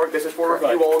just mark this is for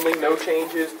review only, no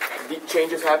changes, the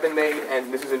changes have been made,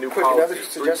 and this is a new Quick, policy. another 3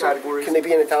 suggestion. categories. Can they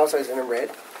be in italicized and in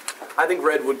red? I think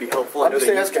red would be helpful. I I'm know just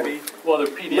they used to asking. be. Well, they're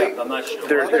PDF. I'm not sure.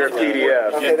 they're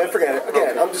PDF. Okay, then forget it.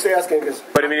 Again, I'm just asking because.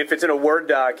 But I mean, if it's in a Word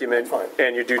document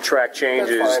and you do track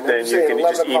changes, That's fine. I'm then just you saying can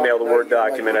 11 just email the o'clock Word night, you're,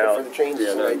 document looking out. for the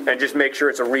changes, right? And just make sure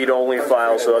it's a read-only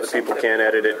file so other people can't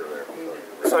edit it.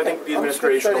 So I think the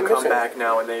administration trying will to come miss it. back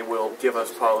now and they will give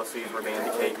us policies where they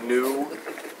indicate new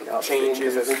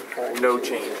changes, no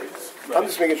changes. I'm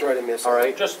just making sure I didn't miss it. All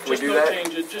right, Just we do no that?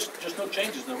 changes. Just no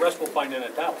changes. The rest we'll find in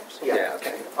italics. Yeah,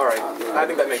 okay. All right, I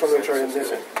think that makes Just want to sense. make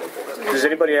sure I didn't miss it. Does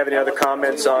anybody have any other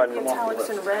comments on? Italics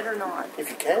in red or not? If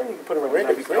you can, you can put them in red.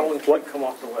 That'd be great. What? Come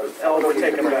off the list. L, we're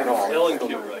taking that off. L and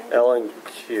Q, right? L and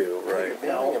Q, right?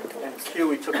 L and Q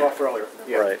we took off earlier.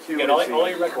 Right. Again, all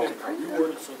I recommend is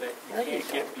reword it so that you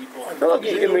can't get people. Look, You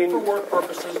I do it mean, for work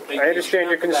purposes. I understand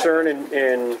your concern, and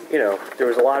there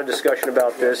was a lot of discussion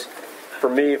about this. For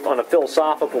me, on a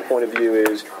philosophical point of view,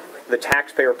 is the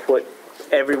taxpayer put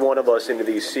every one of us into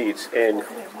these seats, and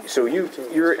so your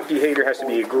behavior has to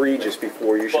be egregious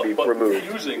before you should be But removed.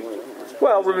 refusing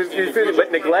Well, refusing,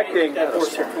 but neglecting,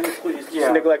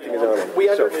 neglecting is another one. We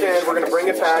understand, we're going to bring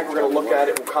it back, we're going to look at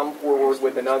it, we'll come forward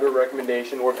with another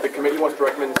recommendation, or if the committee wants to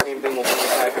recommend the same thing, we'll bring it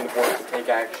back and the board to take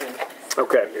action.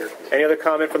 Okay. Any other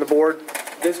comment from the board?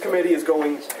 This committee is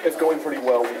going pretty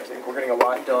well. We think we're getting a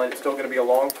lot done. It's still going to be a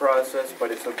long process,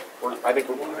 but I think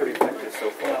we're pretty effective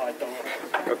so far.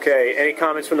 Okay. Any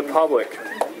comments from the public?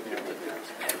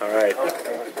 All right.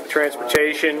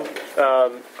 Transportation.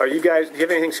 Are you guys? Do you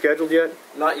have anything scheduled yet?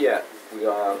 Not yet.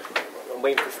 I'm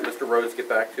waiting for Mr. Rhodes to get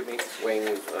back to me.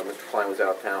 Mr. Klein was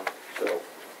out of town, so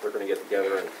we're going to get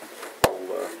together and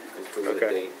we'll improve the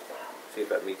date. See if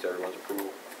that meets everyone's approval.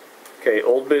 Okay,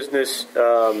 old business,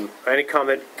 any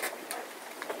comment?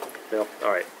 No?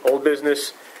 All right. Old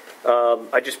business,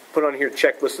 I just put on here a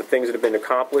checklist of things that have been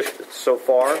accomplished so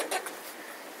far.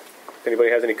 If anybody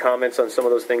has any comments on some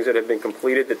of those things that have been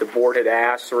completed that the board had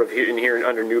asked, sort of in here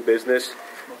under new business.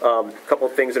 A couple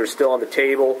of things that are still on the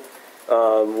table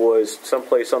was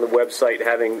someplace on the website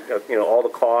having, all the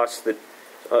costs that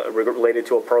related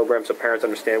to a program so parents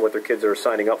understand what their kids are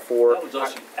signing up for. That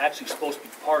was actually supposed to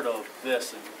be part of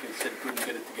this, and we said couldn't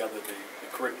get it together, the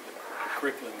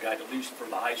curriculum guide, at least for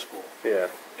the high school. Yeah.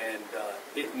 And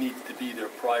it needs to be there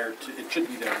prior to, it should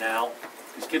be there now,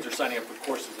 because kids are signing up for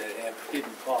courses that have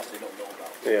hidden costs they don't know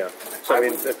about. Yeah. So, I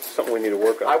mean, that's something we need to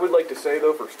work on. I would like to say,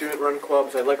 though, for student-run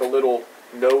clubs, I'd like a little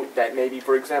note that maybe,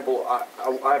 for example,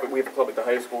 we have a club at the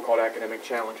high school called Academic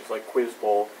Challenges, like Quiz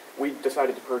Bowl. We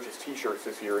decided to purchase T-shirts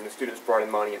this year, and the students brought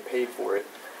in money and paid for it.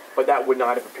 But that would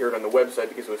not have appeared on the website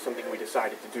because it was something we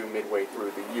decided to do midway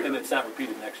through the year. And it's not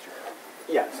repeated next year.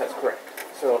 Yes, that's correct.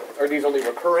 So are these only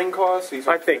recurring costs?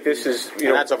 I think this is,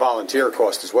 and that's a volunteer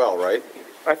cost as well, right?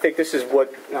 I think this is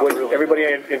what everybody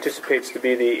anticipates to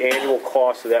be the annual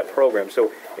cost of that program.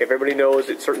 So if everybody knows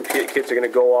that certain kids are going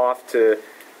to go off to,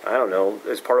 I don't know,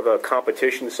 as part of a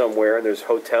competition somewhere, and there's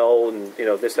hotel and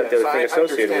this, that, the other thing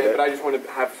associated with it. But I just want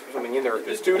to have something in there. If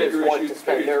the students want to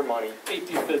spend their money. AP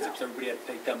Physics, everybody had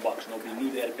to pay $10. Nobody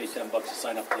knew they had to pay $10 to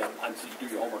sign up to do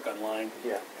your homework online.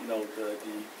 Yeah. The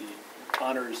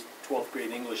honors 12th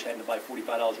grade English had to buy $45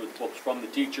 worth of books from the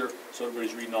teacher, so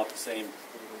everybody's reading off the same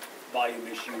volume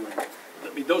issue.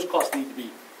 And those costs need to be.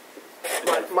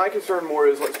 My concern more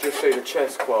is, let's just say the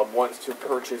chess club wants to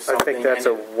purchase something. I think that's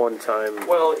a one-time.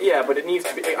 Well, yeah, but it needs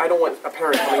to be. I don't want a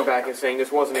parent coming back and saying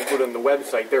this wasn't included on the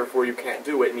website, therefore you can't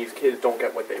do it, and these kids don't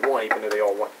get what they want, even though they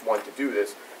all want to do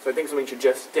this. So I think something should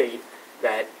just state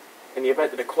that in the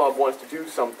event that a club wants to do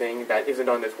something that isn't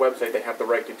on this website, they have the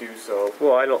right to do so.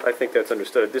 Well, I think that's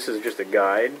understood. This is just a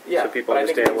guide, so people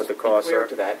understand what the costs are.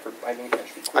 I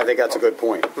think that's a good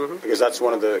point, because that's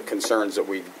one of the concerns that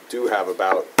we do have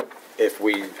about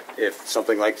if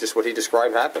something like just what he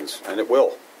described happens, and it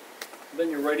will. Then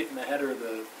you write it in the header of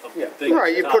the thing.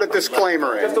 Right, you put a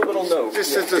disclaimer in. Just a little note.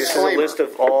 Just a disclaimer. This is a list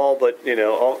of all, but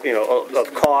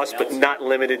of costs, but not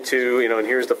limited to, and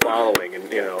here's the following, and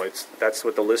that's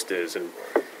what the list is, and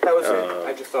that was it.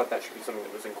 I just thought that should be something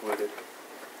that was included.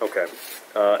 Okay.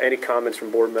 Any comments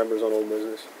from board members on old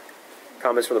business?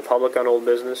 Comments from the public on old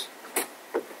business?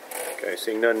 Okay,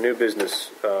 seeing none. New business.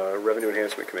 Revenue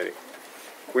Enhancement Committee.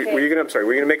 Were you going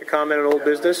to make a comment on old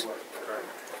business?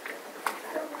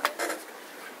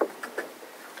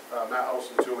 Matt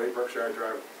Olson, 208 Berkshire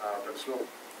Drive, Bensville.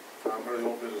 Under the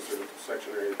old business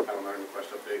section area, Title IX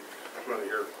request update. I wanted to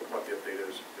hear what the update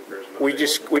is.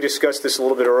 We discussed this a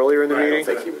little bit earlier in the meeting. I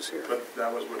don't think he was here. But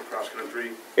that was with cross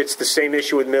country. It's the same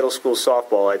issue with middle school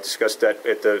softball. I discussed that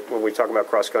when we were talking about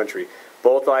cross country.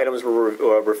 Both items were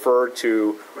referred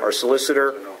to our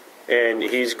solicitor, and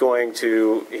he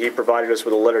provided us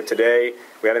with a letter today.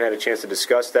 We haven't had a chance to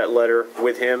discuss that letter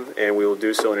with him, and we will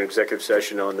do so in an executive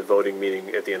session on the voting meeting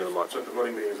at the end of the month. So at the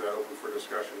voting meeting, is that open for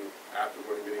discussion at the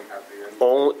voting meeting at the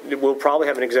end? We'll probably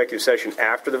have an executive session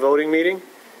after the voting meeting.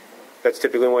 That's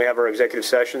typically when we have our executive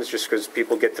sessions, just because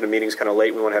people get to the meetings kind of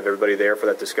late. We want to have everybody there for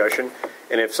that discussion.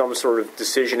 And if some sort of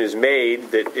decision is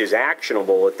made that is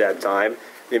actionable at that time,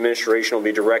 the administration will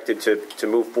be directed to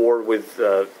move forward with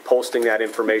posting that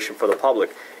information for the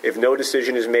public. If no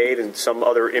decision is made and some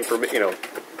other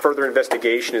further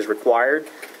investigation is required,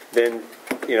 then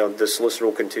the solicitor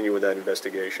will continue with that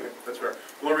investigation. That's fair.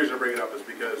 The only reason I bring it up is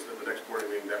because at the next board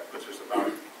meeting, that puts us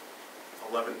about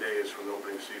 11 days from the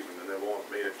opening season, and they won't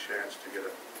have made a chance to get a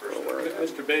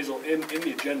first. Mr. Basil, in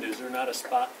the agenda, is there not a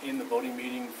spot in the voting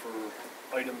meeting for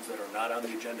items that are not on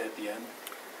the agenda at the end?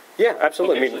 Yeah,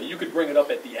 absolutely. Okay, I mean, so you could bring it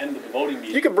up at the end of the voting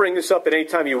meeting. you can bring this up at any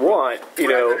time you want, you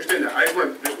Right, I know. understand that. I just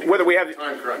want to, Whether we have,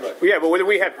 time crunch. yeah, but whether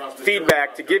we have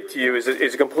feedback to give to you is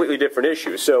a completely different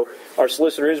issue. So our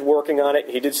solicitor is working on it.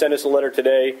 He did send us a letter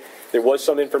today. There was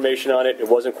some information on it. It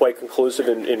wasn't quite conclusive,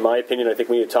 in my opinion. I think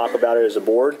we need to talk about it as a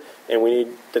board, and we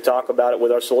need to talk about it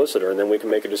with our solicitor, and then we can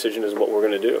make a decision as to what we're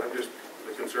going to do. I'm just,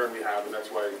 the concern we have, and that's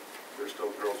why there's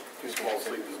still girls who fall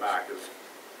asleep in the back, is,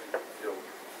 you know,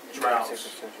 trials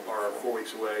are 4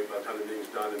 weeks away by the time the meeting's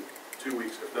done, and 2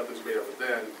 weeks, if nothing's made of it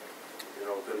then, you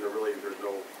know, then there's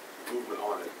no movement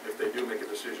on it. If they do make a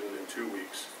decision in 2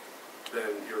 weeks, then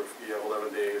you have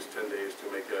 11 days, 10 days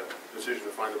to make a decision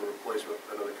to find them a replacement,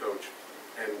 another coach,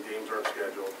 and games aren't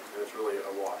scheduled, and it's really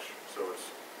a wash. So it's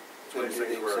one of these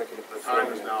things where the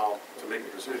time is now to make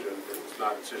a decision. If it's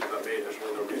not a decision not made, there's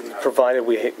really no reason to have it. Provided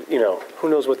we, you know, who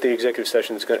knows what the executive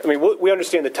session is going to, I mean, we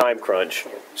understand the time crunch,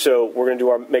 so we're going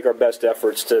to make our best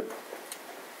efforts to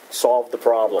solve the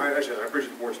problem. I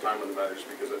appreciate the board's time on the matter, just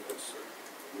because it's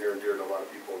near and dear to a lot of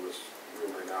people in this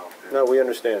room right now. No, we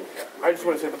understand. I just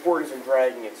want to say the board isn't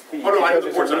dragging its feet. Oh, no, I know the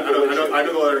Because board's, it's a legal issue. I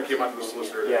know the letter came out to the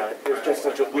solicitor. Yeah, it's just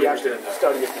such a, we have to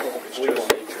study it because of its legal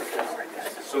nature.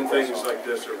 Some things like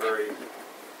this are really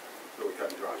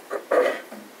cut and dry.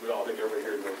 We all think everybody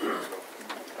here knows that, so.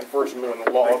 Unfortunately, when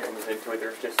the law comes into it,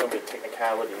 there's just so many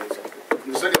technicalities. And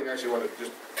the second thing I actually want to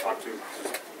just talk to,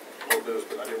 just a little bit,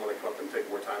 but I didn't want to come up and take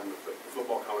more time with the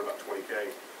football comment about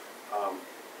 20K.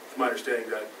 It's my understanding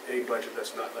that any budget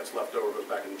that's left over goes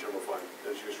back in the general fund,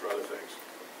 and it's used for other things.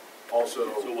 Also,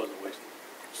 So it wasn't wasted.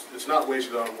 it's not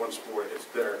wasted on one sport, it's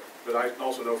there. But I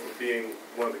also know from being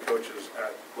one of the coaches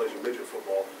at Blazer Midget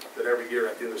Football that every year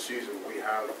at the end of the season we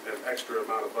have an extra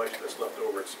amount of budget that's left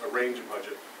over. It's a range of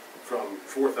budget from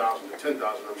 $4,000 to $10,000.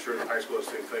 I'm sure in high school it's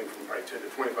the same thing, from probably 10 to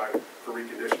 25 for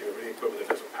reconditioning of any equipment that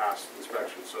doesn't pass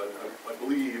inspection. So I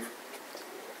believe,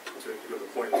 to go to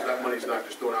the point, that money's not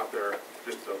just thrown out there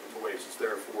just to waste. It's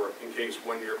there for, in case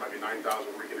 1 year it might be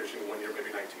 9,000 reconditioning, 1 year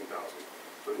maybe 19,000.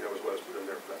 So that was what was put in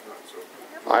there for that time. So.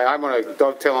 I want to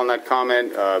dovetail on that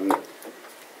comment,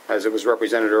 as it was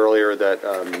represented earlier, that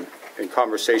in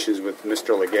conversations with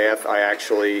Mr. Legath, I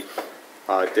actually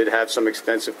did have some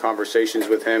extensive conversations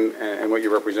with him, and what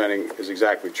you're representing is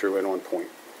exactly true and on point.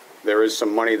 There is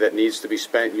some money that needs to be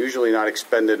spent, usually not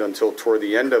expended until toward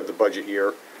the end of the budget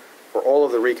year, for all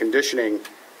of the reconditioning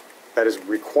that is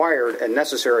required and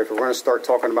necessary if we're going to start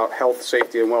talking about health,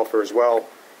 safety, and welfare as well.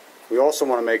 We also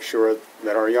want to make sure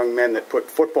that our young men that put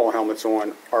football helmets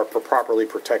on are properly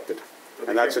protected.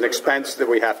 And that's an expense that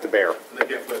we have to bear. And they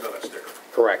can't play without that sticker.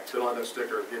 Correct. They don't have that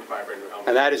sticker, get vibrator helmet.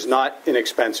 And that is not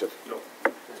inexpensive. No,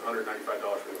 it's $195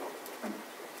 for the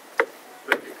helmet.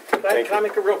 Thank you. Can I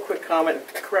make a real quick comment?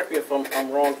 Correct me if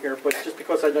I'm wrong here, but just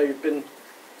because I know you've been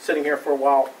sitting here for a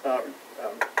while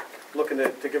looking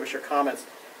to give us your comments.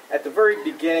 At the very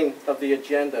beginning of the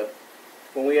agenda,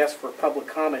 when we ask for public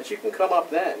comments, you can come up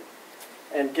then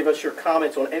and give us your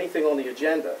comments on anything on the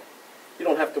agenda. You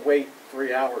don't have to wait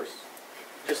 3 hours.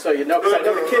 Just so you know, because I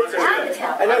know the kids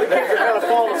are kind of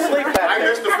falling asleep back there. I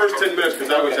missed the first 10 minutes because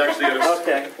I was actually at a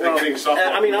getting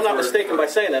softball. I mean, I'm not mistaken by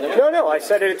saying that, am I? No, I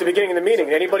said it at the beginning of the meeting.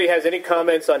 Anybody has any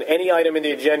comments on any item in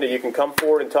the agenda, you can come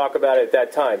forward and talk about it at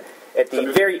that time. At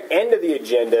the very end of the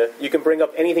agenda, you can bring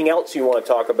up anything else you want to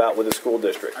talk about with the school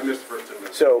district. I missed the first 10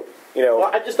 minutes. So, you know.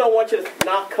 Well, I just don't want you to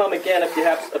not come again if you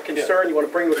have a concern you want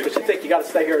to bring with, but you think you got to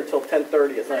stay here until 10:30 at So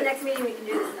the night. next meeting, we can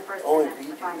do this in the first 10 minutes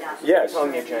to find out. Yes. It's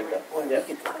on the agenda.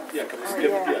 Yeah, because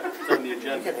it's on the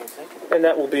agenda. And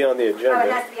that will be on the Oh, it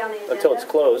agenda has to be on the agenda? until it's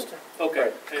closed.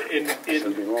 Okay. In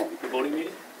the voting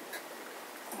meeting?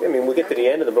 I mean, we'll get to the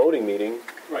end of the voting meeting.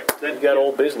 Right. You've got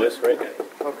old business, right?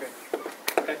 Okay.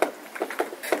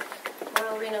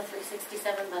 Laurel Reno,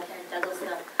 367 Buckhead,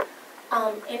 Douglasville.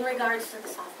 In regards to the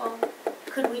softball,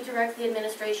 could we direct the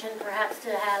administration perhaps to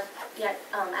have the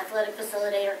athletic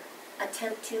facilitator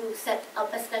attempt to set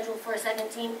up a schedule for a second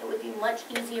team? It would be much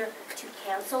easier to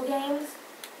cancel games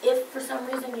if for some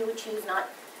reason you would choose not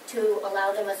to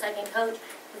allow them a second coach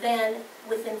than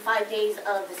within 5 days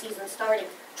of the season starting,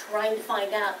 trying to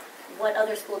find out what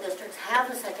other school districts have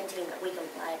a second team that we can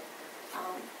play.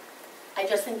 I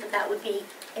just think that would be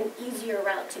an easier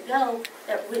route to go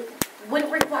that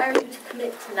wouldn't require you to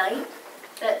commit tonight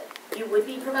that you would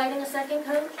be providing a second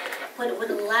coach, but it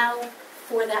would allow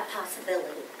for that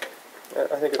possibility.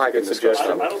 I think it's a good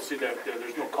suggestion. I don't see that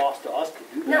there's no cost to us to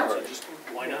do that, No. so just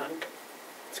why not?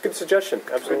 It's a good suggestion,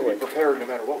 absolutely. We're prepared no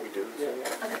matter what we do. So.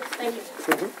 Okay, thank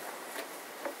you.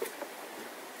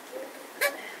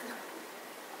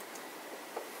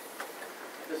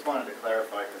 Just wanted to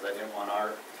clarify, because I didn't want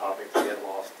our topic to get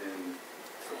lost in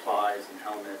supplies and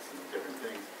helmets and different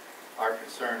things.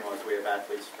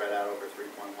 athletes spread out over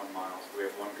 3.1 miles. We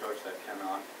have one coach that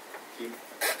cannot keep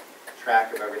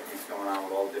track of everything that's going on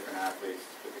with all the different athletes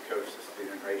with the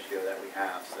coach-to-student ratio that we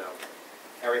have. So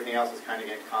everything else is kind of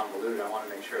getting convoluted. I want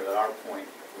to make sure that our point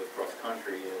with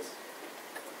cross-country is,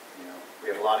 we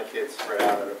have a lot of kids spread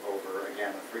out over,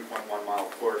 again, a 3.1-mile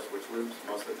course, which loops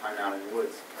most of the time out in the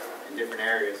woods in different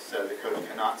areas, so the coach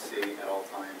cannot see at all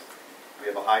times. We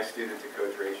have a high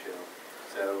student-to-coach ratio.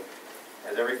 So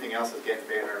as everything else is getting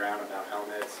bandied around about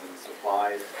helmets and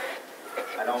supplies,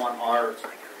 I don't want our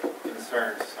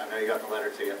concerns, I know you got the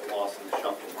letter to get lost in the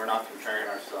shuffle. We're not comparing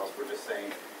ourselves. We're just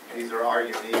saying these are our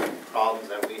unique problems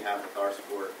that we have with our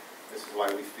sport. This is why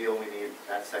we feel we need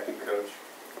that second coach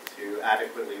to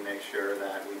adequately make sure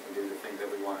that we can do the things that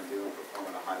we want to do and perform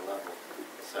at a high level.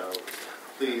 So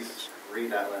please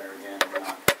read that letter again.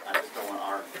 I just don't want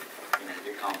our to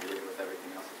get convoluted with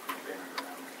everything else that's being bandied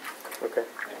around. Okay.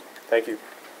 Thank you.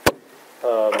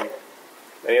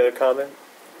 Any other comment?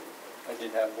 I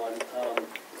did have one.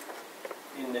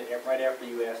 Right after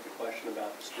you asked a question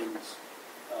about the students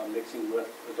mixing with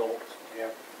adults,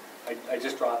 I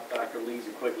just dropped Dr. Lees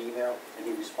a quick email, and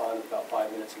he responded about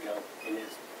 5 minutes ago. And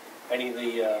any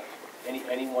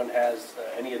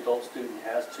adult student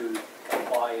has to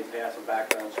apply and pass a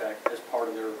background check as part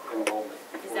of their enrollment.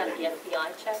 Is that the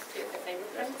FBI check too, the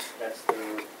fingerprints? That's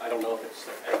their, I don't know if it's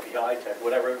FBI check,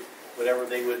 whatever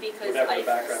they would, because whatever the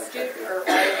background check is.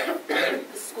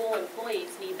 The school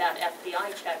employees need that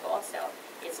FBI check also.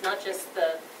 It's not just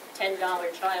the $10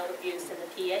 child abuse and the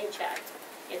PA check.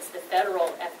 It's the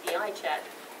federal FBI check,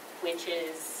 which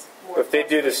is more. If they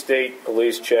do the state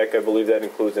police check, I believe that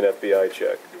includes an FBI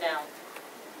check. No.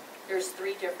 There's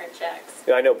 3 different checks.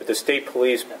 Yeah, I know, but the state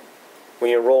police,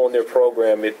 when you enroll in their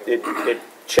program, it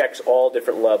checks all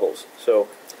different levels. So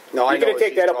no, you're going to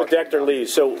take that up with Dr. Lee.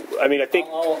 So, I mean, I think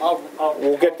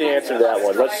we'll get the answer to that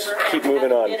one. Let's keep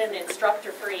moving on. I've been an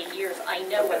instructor for 8 years. I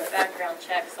know what background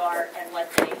checks are and what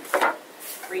they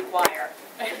require.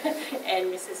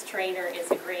 And Mrs. Trainer is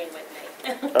agreeing with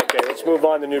me. Okay, let's move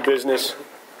on to new business.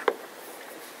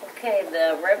 Okay,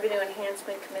 the Revenue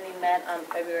Enhancement Committee met on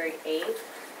February 8th,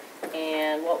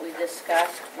 and what we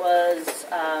discussed was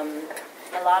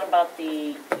a lot about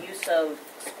the use of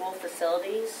school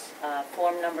facilities,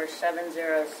 form number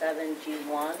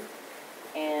 707G1,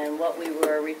 and what we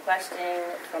were requesting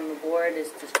from the board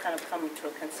is to kind of come to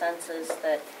a consensus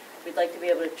that we'd like to be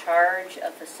able to charge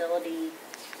a facility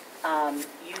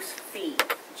use fee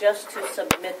just to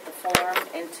submit the form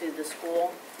into the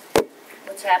school.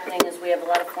 What's happening is we have a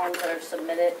lot of forms that are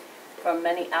submitted from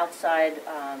many outside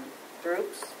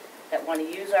groups that want to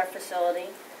use our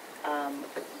facility.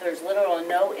 There's little or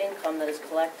no income that is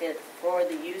collected for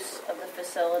the use of the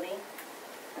facility.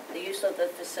 The use of the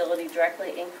facility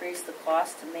directly increased the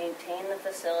cost to maintain the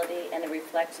facility, and it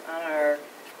reflects on our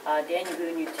Daniel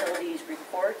Boone Utilities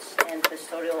reports and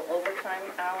custodial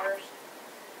overtime hours.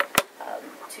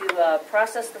 To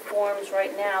process the forms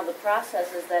right now, the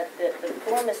process is that the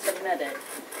form is submitted.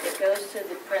 It goes to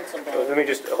the principal. Let me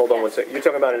just hold on one second. You're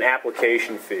talking about an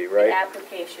application fee, right? The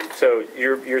application fee. So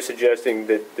you're suggesting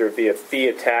that there be a fee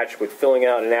attached with filling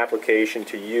out an application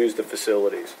to use the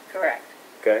facilities. Correct.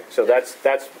 Okay, so that's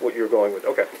what you're going with.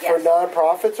 Okay. Yes. For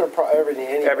nonprofits or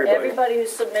everything? Everybody. Everybody who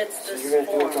submits this So you're going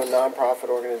to do it to a form. nonprofit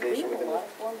We organization have a within lot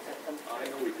of forms that come I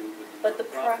know we do, But the the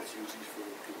profits use these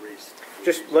for race.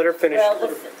 Just let her finish.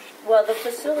 Well, the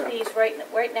facilities, right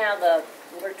now,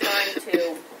 we're trying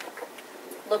to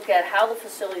look at how the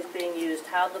facility is being used,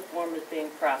 how the form is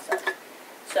being processed.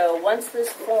 So once this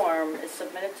form is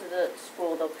submitted to the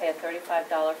school, they'll pay a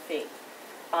 $35 fee.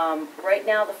 Right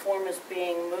now, the form is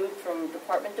being moved from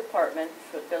department to department.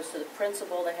 So it goes to the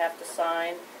principal, they have to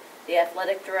sign, the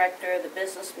athletic director, the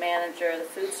business manager, the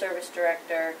food service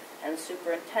director, and the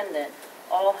superintendent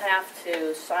all have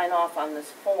to sign off on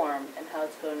this form and how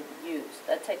it's going to be used.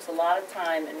 That takes a lot of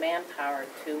time and manpower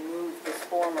to move this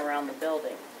form around the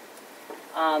building.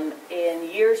 In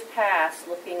years past,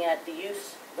 looking at the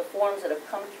forms that have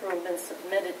come through and been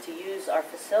submitted to use our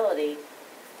facility,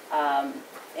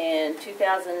 in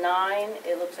 2009,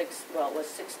 it looks like, it was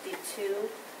 62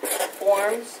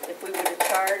 forms. If we were to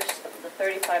charge the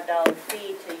 $35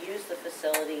 fee to use the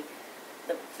facility,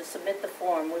 to submit the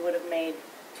form, we would have made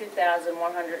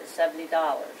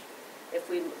 $2,170. If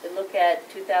we look at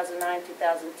 2009,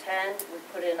 2010, we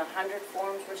put in 100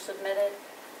 forms were submitted.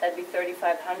 That'd be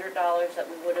 $3,500 that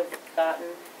we would have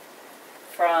gotten.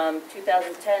 From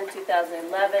 2010,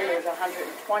 2011, there was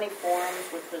 120 forms,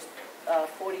 which was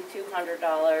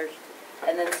 $4,200.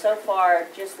 And then so far,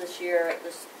 just this year,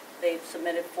 they've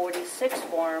submitted 46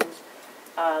 forms,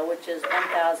 which is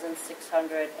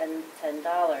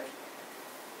 $1,610.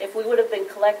 if we would have been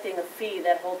collecting a fee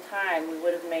that whole time, we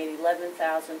would have made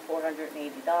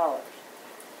 $11,480.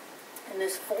 And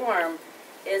this form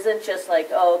isn't just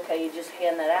like, oh, okay, you just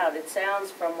hand that out. It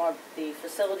sounds from what the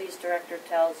facilities director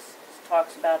talks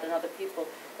about and other people,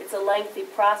 it's a lengthy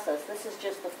process. This is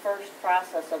just the first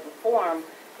process of the form,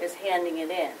 is handing it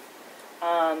in.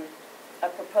 A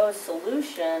proposed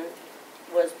solution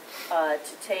was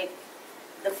to take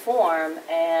the form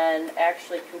and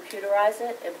actually computerize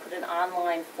it and put an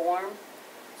online form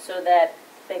so that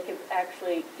they could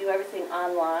actually do everything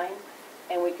online,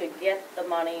 and we could get the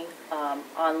money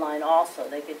online also.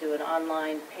 They could do an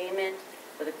online payment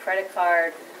with a credit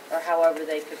card or however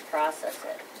they could process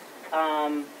it.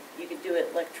 You could do it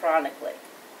electronically.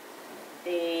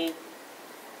 The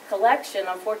collection,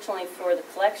 unfortunately for the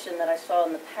collection that I saw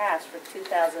in the past for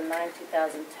 2009,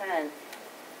 2010,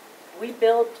 we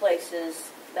billed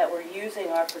places that were using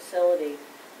our facility,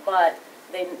 but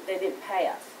they didn't pay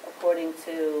us according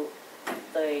to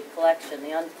the collection, the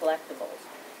uncollectibles.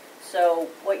 So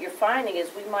what you're finding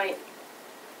is we might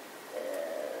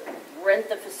rent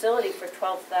the facility for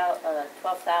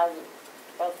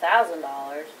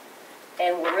 $12,000,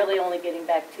 and we're really only getting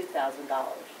back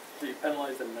 $2,000. So you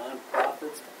penalize the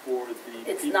nonprofits for the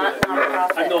It's people not that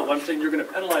nonprofit. I know, I'm saying you're going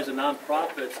to penalize the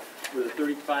nonprofits with a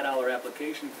 $35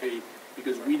 application fee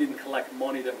because we didn't collect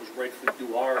money that was rightfully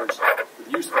due ours for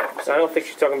the use of that So I don't think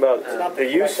she's talking about the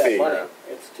use fee.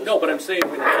 No, but I'm saying,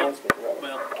 well,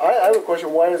 I have a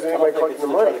question. Why doesn't anybody collect the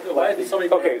money? why did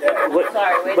somebody... Okay,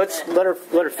 let's let her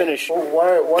finish,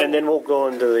 and then we'll go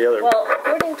into the other. Well,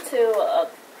 according to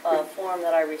a form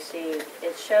that I received,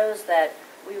 it shows that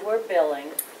we were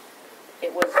billing.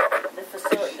 It was the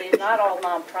facility, they're not all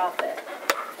nonprofit.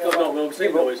 No, what I'm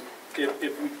saying though is,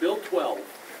 if we bill 12,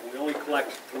 and we only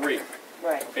collect 3,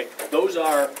 right? Okay, those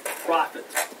are profit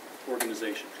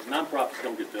organizations, because nonprofits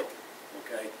don't get billed,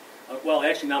 okay? Well,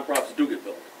 actually, nonprofits do get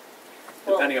billed,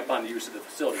 depending upon the use of the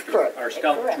facility. Correct. Our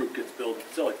scout troop gets billed at the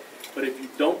facility. But if you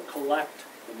don't collect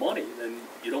the money, then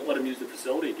you don't let them use the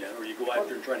facility again, or you go out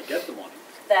there and try to get the money.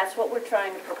 That's what we're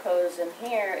trying to propose in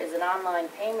here, is an online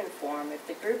payment form. If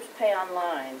the groups pay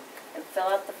online and fill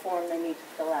out the form they need to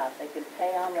fill out, they can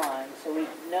pay online, so we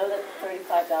know that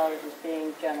 $35 is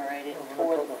being generated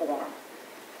for the form.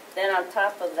 Then on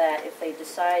top of that, if they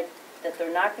decide that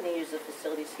they're not going to use the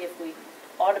facility, see if we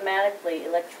automatically,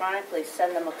 electronically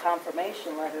send them a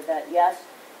confirmation letter that, yes,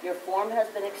 your form has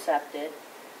been accepted,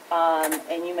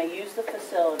 and you may use the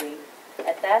facility.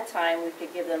 At that time, we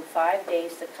could give them 5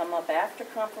 days to come up after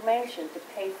confirmation to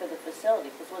pay for the facility.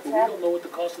 Because what's But we don't know what the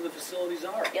cost of the facilities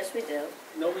are. Yes, we do.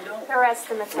 No, we don't. There are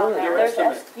estimates on There there. are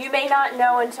estimates. You may not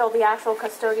know until the actual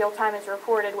custodial time is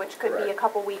reported, which could be a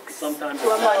couple weeks Sometimes to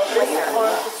a month later.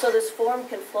 So this form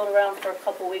can float around for a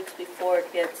couple weeks before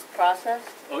it gets processed?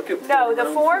 Oh, it could No, float the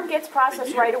around form for gets a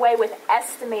processed year. right away with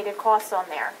estimated costs on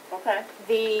there. Okay.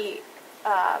 The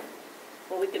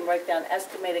Well, we can write down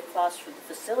estimated costs for the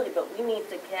facility, but we need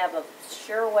to have a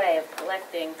sure way of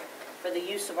collecting for the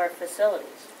use of our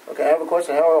facilities. Okay, I have a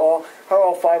question. How are all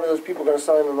 5 of those people going to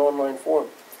sign an online form?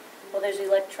 Well, there's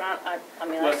I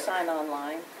sign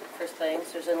online for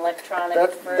things. There's an electronic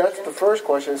That's version. the first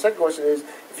question. The second question is,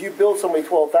 if you bill somebody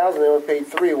 $12,000, they only paid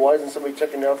 3. Why isn't somebody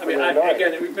checking out I for mean, their 9?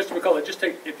 again, Mr. McCullough, just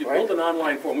take, if you build an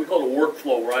online form, we call it a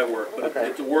workflow where I work, but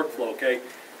it's a workflow, okay?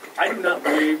 I do not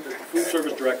believe that the food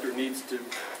service director needs to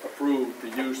approve the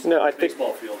use of the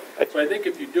baseball field. So I think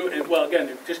if you do, and well, again,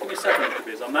 just give me a second, Mr.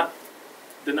 Biz. I'm not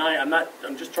denying, I'm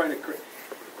just trying to,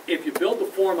 if you build the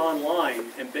form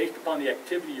online and based upon the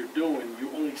activity you're doing, you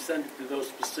only send it to those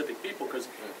specific people, because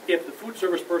if the food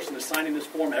service person is signing this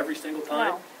form every single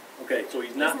time, okay, so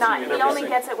he's not signing He only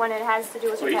gets it when it has to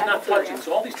do with so the he's not cafeteria. touching,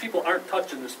 so all these people aren't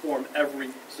touching this form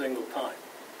every single time.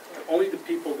 Only the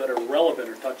people that are relevant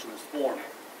are touching this form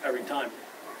every time.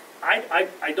 I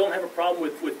don't have a problem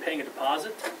with paying a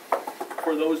deposit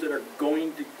for those that are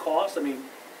going to cost. I mean,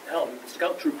 hell, the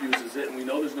scout troop uses it, and we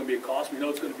know there's going to be a cost. We know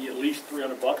it's going to be at least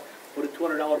 $300. Put a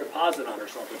 $200 deposit on or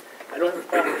something. I don't have a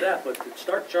problem with that, but to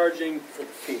start charging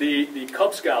the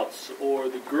Cub Scouts or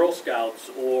the Girl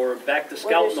Scouts or Back to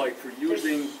Scout Night for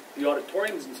using the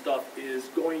auditoriums and stuff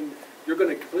you're going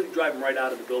to completely drive them right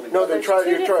out of the building. No, you're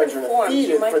charging a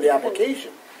fee for the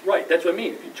application. Right, that's what I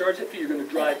mean. If you charge a fee, you're going to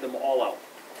drive them all out.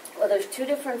 Well, there's 2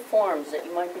 different forms that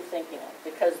you might be thinking of,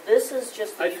 because this is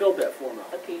just... I filled that form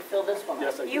out. Okay, you fill this one out.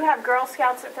 Yes, I did. You have Girl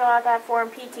Scouts that fill out that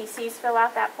form, PTCs fill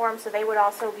out that form, so they would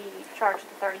also be charged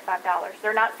the $35.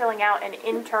 They're not filling out an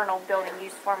internal building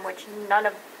use form, which none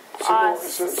of us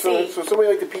see. So somebody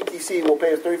like the PTC will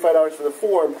pay us $35 for the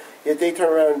form, yet they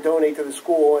turn around and donate to the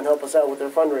school and help us out with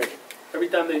their fundraising. Every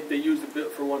time they use the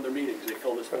bit for one of their meetings, they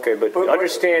fill this form. Okay, but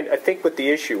understand, I think what the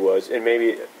issue was, and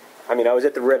maybe, I mean, I was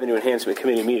at the Revenue Enhancement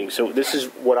Committee meeting, so this is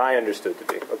what I understood to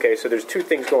be. Okay, so there's two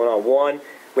things going on. One,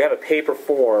 we have a paper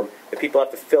form that people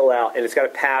have to fill out, and it's got to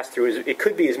pass through, it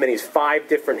could be as many as 5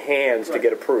 different hands to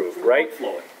get approved, right?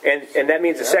 And that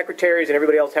means the secretaries and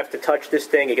everybody else have to touch this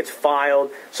thing. It gets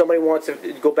filed. Somebody wants to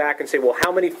go back and say, well,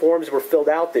 how many forms were filled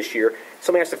out this year?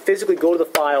 Somebody has to physically go to the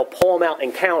file, pull them out,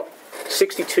 and count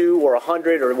 62 or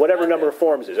 100 or whatever number of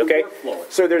forms is. Okay,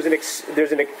 so there's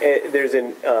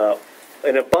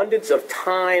an abundance of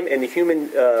time and human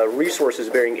resources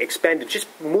being expended just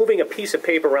moving a piece of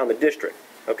paper around the district.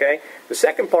 Okay, the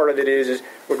second part of it is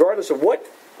regardless of what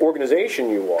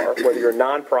organization you are, whether you're a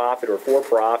nonprofit or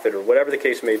for-profit or whatever the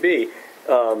case may be,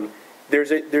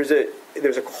 there's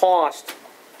a cost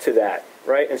to that,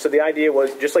 right? And so the idea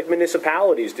was, just like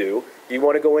municipalities do, you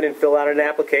want to go in and fill out an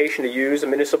application to use a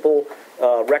municipal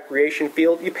recreation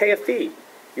field, you pay a fee.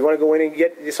 You want to go in and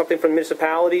get something from the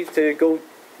municipality to go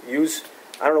use,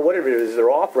 I don't know what it is they're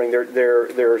offering,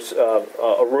 there's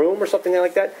a room or something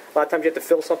like that. A lot of times you have to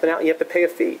fill something out and you have to pay a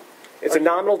fee. It's a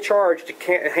nominal charge to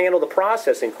handle the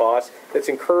processing costs that's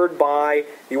incurred by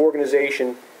the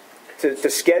organization to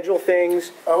schedule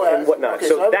things and whatnot. Okay,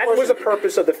 so that was the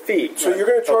purpose of the fee. So you're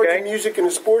going to charge the music and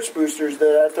the sports boosters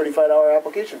that $35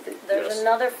 application fee? There's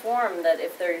another form that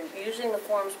if they're using the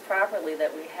forms properly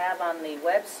that we have on the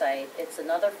website, it's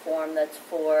another form that's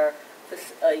for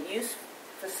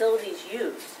facilities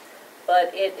use,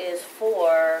 but it is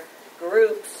for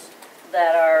groups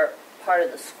that are part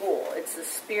of the school. It's the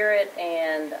spirit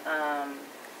and,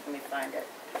 let me find it,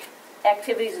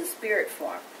 activities and spirit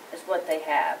form is what they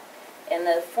have. And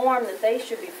the form that they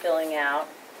should be filling out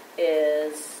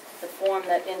is the form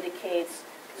that indicates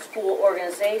school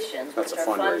organizations, which are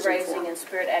fundraising and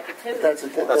spirit activities. That's a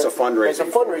fundraising That's a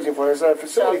fundraising form. It's not a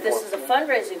facility form. So if this is a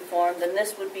fundraising form, then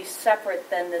this would be separate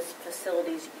than this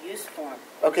facilities use form.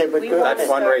 Okay, but that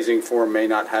fundraising form may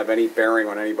not have any bearing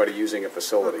on anybody using a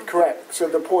facility. Correct. So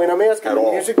the point I'm asking, the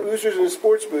music boosters and the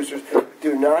sports boosters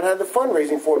do not have the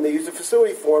fundraising form. They use the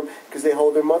facility form because they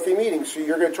hold their monthly meetings. So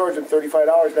you're going to charge them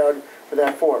 $35 now for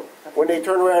that form. When they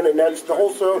turn around, and that's the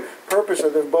whole purpose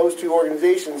of those two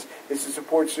organizations is to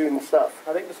support student stuff.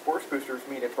 I think the sports boosters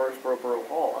meet at Burnsboro Borough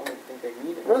Hall. I don't think they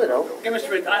meet it. No, they don't. Yeah,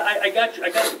 Mr. Ritt, I got you. I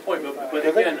got your point, but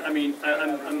again, I mean,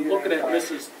 I'm looking at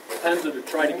Mrs. Penza to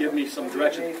try to give me some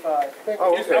direction.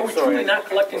 Are we truly not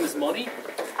collecting this money?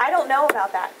 I don't know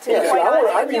about that.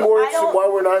 I'd be more interested why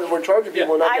we're charging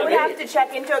people. I would have to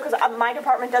check into it because my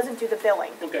department doesn't do the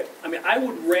billing. Okay. I mean, I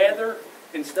would rather,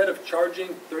 instead of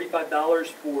charging $35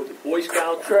 for the Boy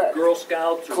Scouts or Girl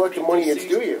Scouts or collect the money that's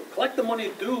due you. Collect the money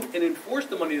that's due and enforce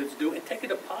the money that's due and take a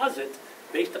deposit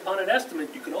based upon an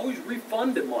estimate. You can always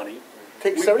refund the money.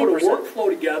 Take 70%. We put a workflow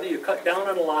together. You cut down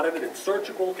on a lot of it. It's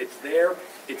searchable. It's there.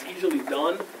 It's easily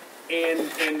done.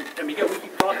 And I mean, yeah, we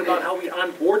keep talking about how we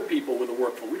onboard people with a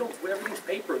workflow. Everything's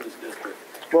paper in this district.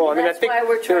 Well, I mean, I think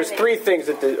there's 3 things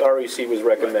that the REC was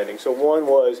recommending. So one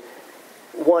was,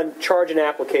 charge an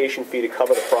application fee to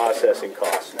cover the processing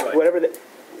costs, whatever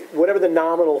the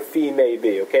nominal fee may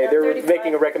be. Okay, they're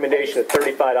making a recommendation of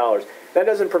 $35. That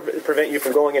doesn't prevent you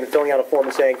from going in and filling out a form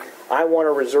and saying, I want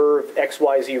to reserve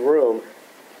XYZ room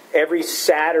every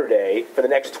Saturday for the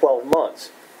next 12 months.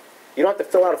 You don't have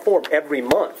to fill out a form every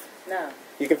month. No.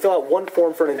 You can fill out one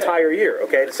form for an entire year,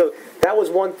 okay? So that was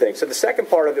one thing. So the second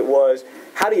part of it was,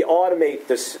 how do you automate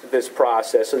this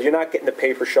process so you're not getting the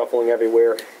paper shuffling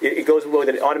everywhere? It goes with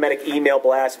an automatic email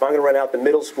blast. If I'm going to run out the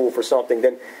middle school for something,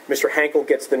 then Mr. Henkel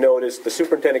gets the notice, the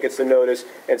superintendent gets the notice,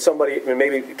 and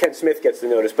maybe Ken Smith gets the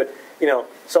notice. But,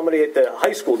 somebody at the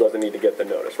high school doesn't need to get the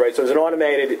notice, right? So there's an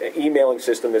automated emailing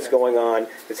system that's going on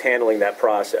that's handling that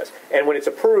process. And when it's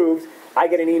approved, I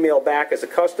get an email back as a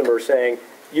customer saying,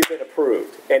 you've been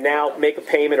approved, and now make a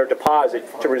payment or deposit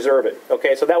to reserve it.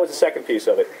 Okay, so that was the second piece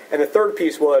of it. And the third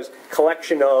piece was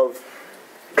collection of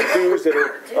dues that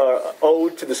are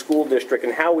owed to the school district,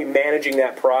 and how are we managing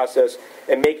that process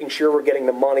and making sure we're getting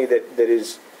the money that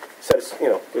is set.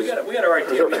 We got our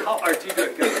idea. I mean, how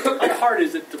hard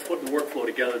is it to put the workflow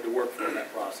together to work through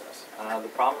that process? The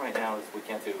problem right now is we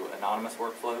can't do anonymous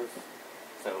workflows.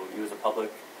 So you as a public,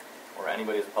 or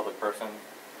anybody as a public person,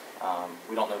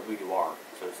 we don't know who you are.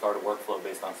 So to start a workflow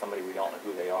based on somebody we don't know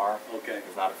who they are,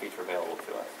 is not a feature available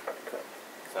to us. Okay.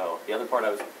 So the other part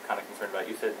I was kind of concerned about,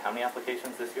 you said how many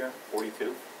applications this year?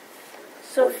 42?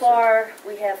 So far,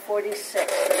 we have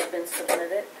 46 that have been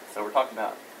submitted. So we're talking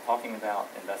about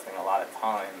investing a lot of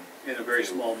time in a very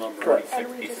small number.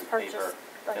 46 pieces of paper.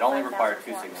 It only required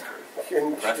 2 signatures.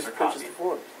 The rest are copies.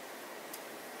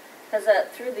 Has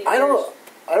that through the years? I don't know.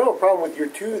 I don't have a problem with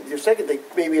your second thing,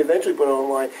 maybe eventually put it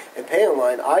online and pay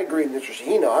online. I agree with Mr.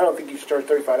 Shahino. I don't think you should charge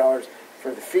 $35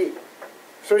 for the fee,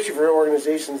 especially for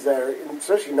organizations that are,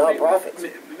 especially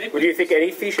nonprofits. Would you think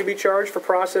any fee should be charged for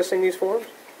processing these forms?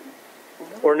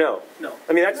 Or no? No.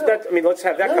 I mean, let's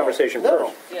have that conversation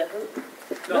first. Yeah.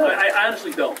 No, I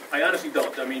honestly don't. I honestly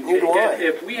don't. I mean,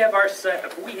 if we have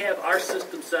our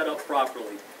system set up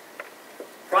properly,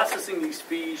 processing these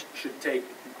fees should take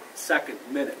seconds,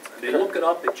 minutes. They look it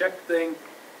up, they check the thing.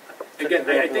 Again,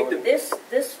 I think that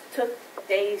this took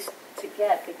days to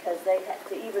get because they had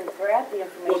to even grab the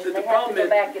information. Well, the they had to problem go is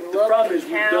back and the look problem and is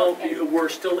count. we're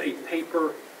still a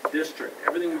paper district.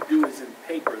 Everything we do is in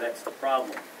paper. That's the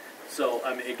problem. So,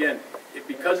 I mean, again,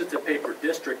 because it's a paper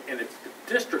district and it's the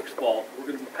district's fault, we're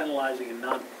going to be penalizing a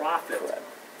nonprofit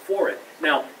for it.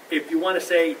 Now, if you want to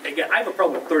say, again, I have a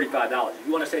problem with $35. If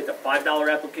you want to say it's a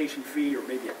 $5 application fee or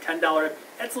maybe a $10,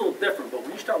 that's a little different. But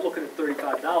when you start looking at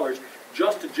 $35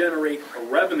 just to generate a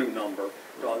revenue number,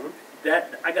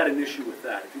 that I got an issue with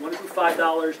that. If you want to do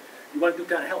 $5, you want to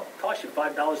do hell, it costs you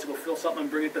 $5 to go fill something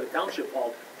and bring it to the township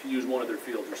hall to use one of their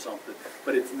fields or something.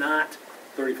 But it's not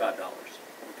 $35.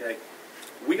 Okay,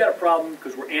 we got a problem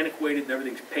because we're antiquated and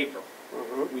everything's paper.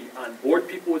 We onboard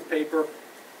people with paper.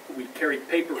 We carry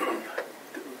paper from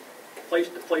place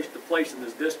to place to place in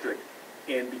this district,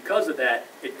 and because of that,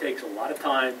 it takes a lot of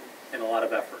time and a lot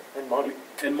of effort and money.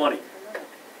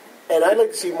 And I'd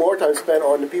like to see more time spent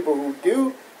on the people who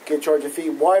do get charged a fee.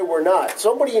 Why we're not?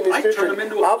 Somebody in this district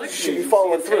obviously should be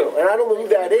following through, and I don't know who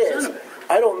that is.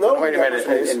 I don't know. Wait a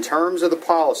minute. In terms of the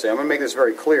policy, I'm going to make this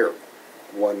very clear.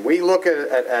 When we look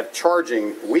at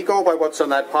charging, we go by what's on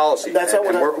that policy. That's not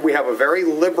what we have a very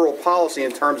liberal policy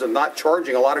in terms of not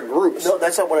charging a lot of groups. No,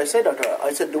 that's not what I said, Dr.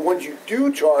 I said the ones you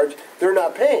do charge, they're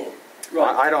not paying.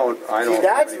 I don't. See,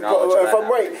 that's if I'm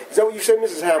right. Is that what you said,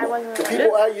 Mrs. Hamill? The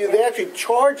people they actually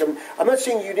charge them. I'm not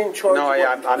saying you didn't charge. No,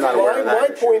 yeah, I'm not aware of that.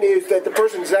 My point is that the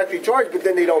person's actually charged, but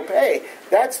then they don't pay.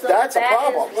 That's a problem.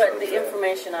 That is what the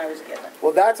information I was given.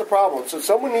 Well, that's a problem. So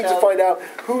someone needs to find out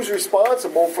who's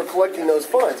responsible for collecting those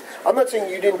funds. I'm not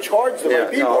saying you didn't charge the right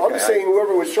people. No, okay, I'm just saying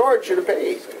whoever was charged should have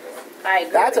paid.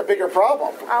 That's a bigger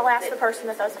problem. I'll ask the person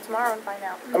that does it tomorrow and find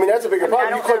out. I mean, that's a bigger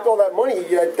problem. You collect all that money,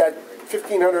 you had that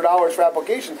 $1,500 for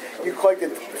application. You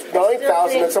collected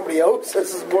 $9,000 that somebody owes.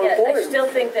 This is more important. I still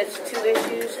think that's two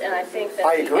issues, and I think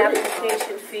that the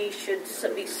application fee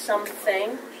should be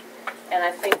something, and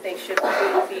I think they should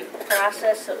be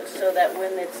processed so that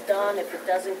when it's done, if it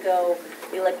doesn't go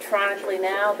electronically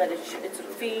now, that it's a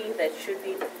fee that should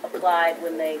be applied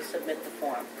when they submit the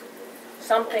form.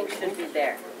 Something should be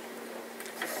there.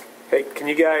 Hey, can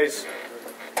you guys,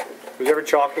 who's ever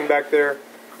chalking back there?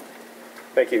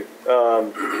 Thank you.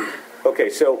 Okay,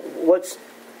 so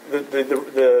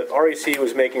the REC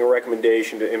was making a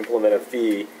recommendation to implement a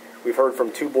fee. We've heard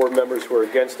from two board members who are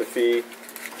against the fee.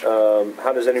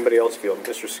 How does anybody else feel?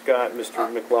 Mr. Scott, Mr.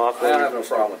 McLaughlin? I don't have no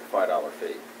problem with the $5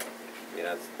 fee. You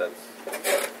know, that's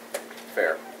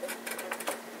fair.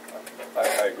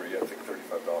 I agree. I think $35 is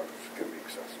going to be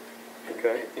excessive.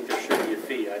 Okay. I think there should be a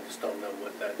fee. I just don't know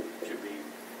what that should be.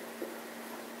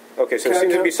 Okay, so there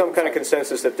seems to be some kind of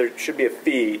consensus that there should be a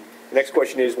fee. The next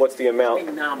question is, what's the amount?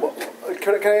 Can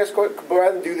I ask,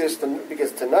 rather than do this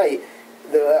because tonight,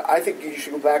 I think you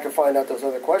should go back and find out those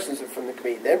other questions from the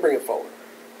committee, then bring it forward.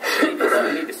 We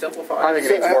need to simplify. I think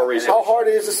it needs more research. How hard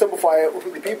it is to simplify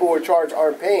it? The people who are charged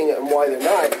aren't paying and why they're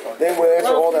not. Then we'll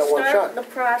answer all that one shot. Start the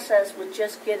process with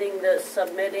just getting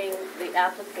submitting the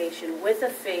application with a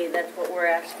fee. That's what we're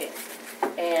asking.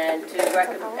 And to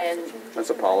recommend. That's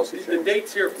a policy. The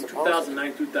dates here from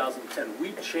 2009, 2010.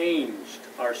 We changed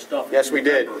our stuff. Yes, we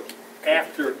did.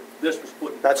 After this was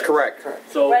put in place. That's correct.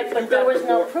 So right, but there was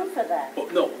no proof of that.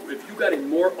 But no, if you got a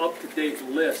more up-to-date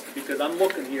list, because I'm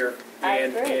looking here,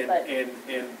 and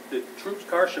the Troops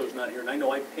Car Show's not here, and I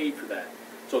know I paid for that.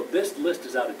 So this list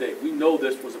is out of date. We know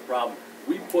this was a problem.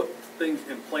 We put things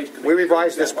in place to make We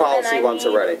revised this policy once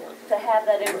already. To have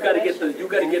that information. You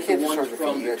got to get the ones from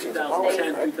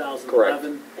 2010,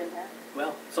 2011.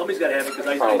 Well, somebody's got to have it because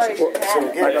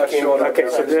Okay,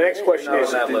 so the next question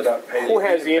is, who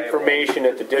has the information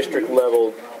at the district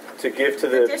level to give to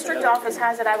The district office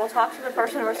has it. I will talk to the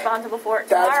person responsible for it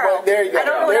tomorrow. That's what, there you go. I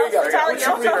don't know what else to tell you. We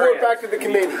should report back to the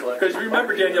committee. Because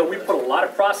remember, Danielle, we put a lot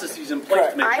of processes in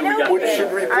place to make sure we got Which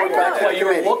should report back to the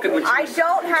committee. I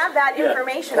don't have that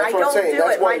information. I don't do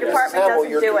it. My department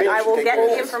doesn't do it. I will get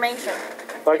the information.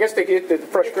 Well, I guess the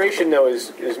frustration, though,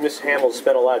 is Ms. Hamill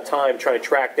spent a lot of time trying to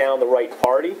track down the right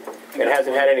party and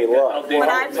hasn't had any luck.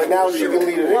 But now she can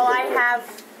lead it. Well, I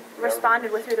have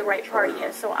responded with who the right party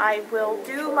is, so I will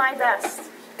do my best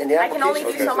And the I can only do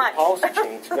application so is a much. policy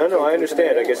change. No, I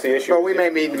understand. I guess the issue. Well, we may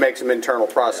need to make some internal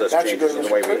process That should go changes to in the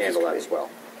Mr. way we Curtis' handle that committee. as well.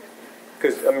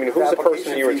 Because, I mean, who's the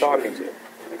person you were talking to?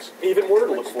 Even more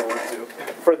to look forward to.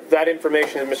 For that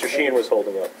information that Mr. Sheehan was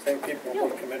holding up. Same people on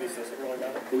the committees, does it really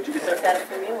matter? Would you get Got that? it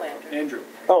from you, Andrew. Andrew?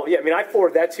 Oh, yeah, I mean, I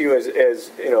forwarded that to you as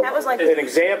you know, That was like an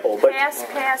example, but pass.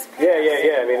 yeah,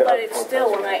 I mean, But it's still,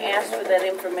 when I asked for that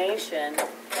information,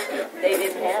 they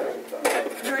didn't have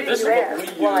it. Who did This is you what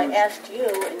ask? we Well, I use. asked you,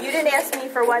 and You didn't ask me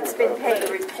for what's been paid.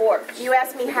 reports. You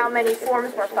asked me how many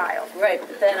forms were filed. Right,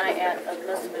 but then I asked, it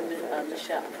must have been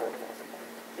Michelle.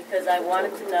 Because I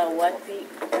wanted to know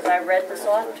because I read this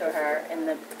off to her in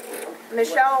the.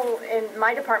 Michelle in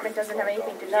my department doesn't have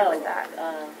anything to do with that.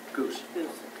 Goose.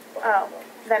 Oh,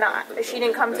 then she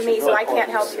didn't come to me, so I can't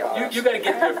help you. You got to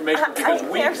get the information because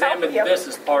we can't help examined you. this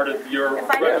as part of your If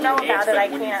I didn't know about it, I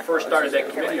enhancement when you can't. first started that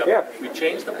committee up. Yeah. We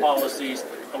changed the policies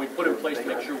and we put in place to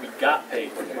make sure we got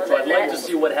paid. So I'd like to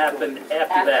see what happened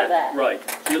after that. Right.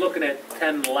 So you're looking at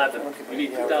 10, 11. You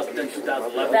need 2010,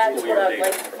 2011 That's school what year I'd data.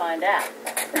 like to find out.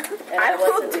 And I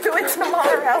will wasn't- do it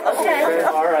tomorrow. Okay.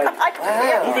 all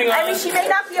right. Moving on. I mean, she may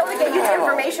not be able to get you the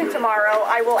information tomorrow.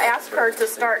 I will ask her to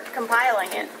start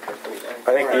compiling it.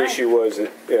 I think the issue was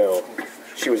that, you know,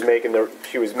 she was making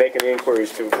the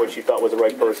inquiries to what she thought was the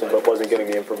right person, but wasn't getting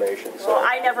the information. Well, So,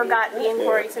 I never got the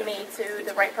inquiry to me to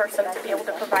the right person to be able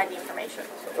to provide the information.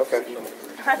 okay.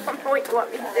 I don't know what you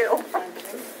want me to do.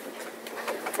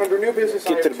 Under new business,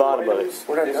 Get I to have the bottom two of it. items.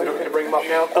 Is it okay to bring them up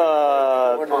now?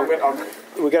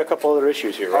 We got a couple other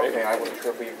issues here, right? Okay, I wasn't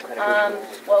sure if we kind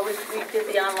of. Well, we did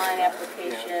the online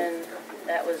application.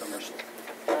 That was,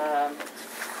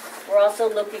 we're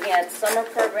also looking at summer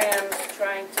programs,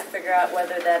 trying to figure out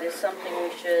whether that is something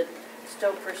we should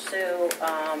still pursue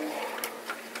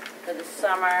for the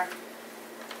summer.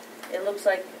 It looks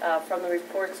like from the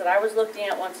reports that I was looking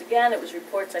at, once again, it was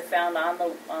reports I found on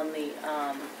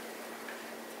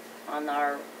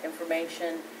our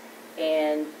information.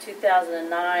 In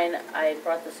 2009, I had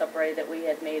brought this up already, that we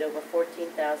had made over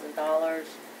 $14,000.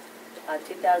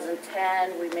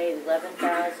 2010, we made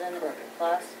 $11,000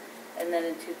 plus, and then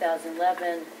in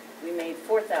 2011, we made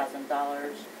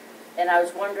 $4,000. And I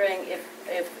was wondering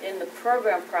if in the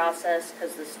program process,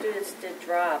 because the students did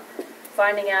drop,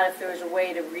 finding out if there was a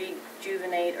way to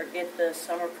rejuvenate or get the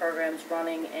summer programs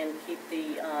running and keep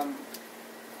the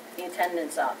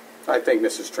attendance up. I think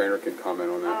Mrs. Trainer could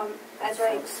comment on that. As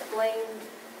I explained,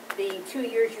 the 2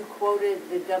 years you quoted,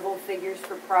 the double figures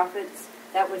for profits,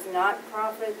 that was not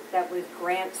profit, that was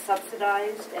grant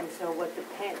subsidized, and so what the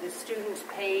students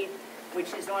paid,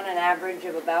 which is on an average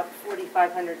of about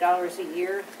 $4,500 a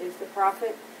year, is the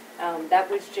profit. That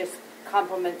was just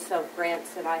compliments of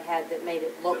grants that I had that made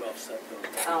it look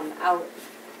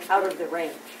out of the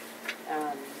range.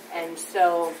 And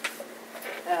so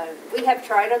we have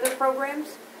tried other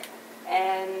programs,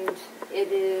 and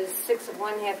it is 6 of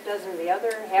one, half dozen of the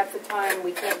other. Half the time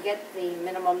we can't get the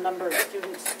minimum number of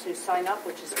students to sign up,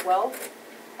 which is 12.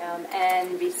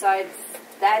 And besides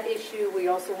that issue, we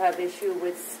also have issue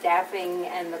with staffing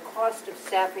and the cost of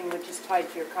staffing, which is tied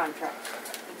to your contract.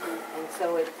 And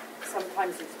so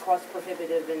sometimes it's cost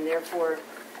prohibitive, and therefore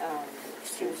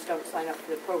students don't sign up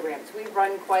for the programs. We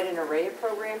run quite an array of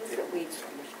programs that we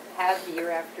have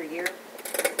year after year.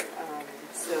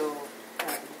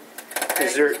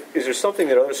 Is there something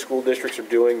that other school districts are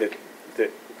doing that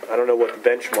I don't know what the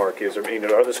benchmark is? I mean,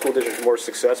 are other school districts more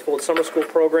successful at summer school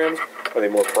programs? Are they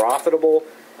more profitable?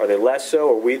 Are they less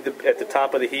so? Are we at the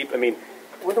top of the heap? I mean,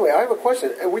 Wait a minute, I have a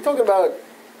question. Are we talking about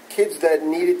kids that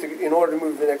need it in order to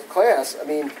move to the next class? I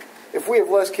mean, if we have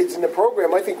less kids in the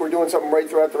program, I think we're doing something right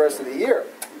throughout the rest of the year.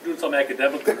 We're doing something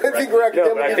academically. I think we're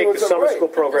academically no, but I think doing the something summer right. school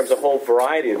program's a whole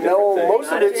variety of different No, things.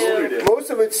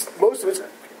 most of it's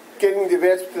getting the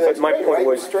advanced to the But next my grade, point right?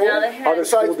 was, Mr. Trainer? other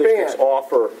school districts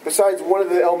offer besides one of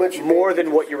the elementary more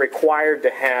than what you're required to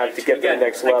have to get to the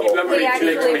next level. We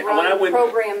actually run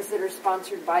programs that are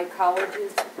sponsored by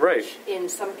colleges. Right. In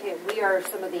some cases, we are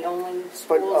some of the only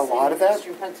schools lot in of that?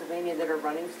 Eastern Pennsylvania that are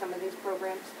running some of these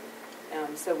programs.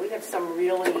 So we have some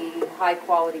really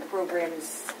high-quality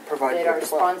programs Provided that you are have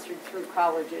 12. sponsored through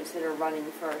colleges that are running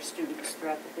for our students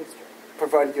throughout the district.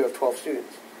 Provided you have 12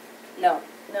 students. No,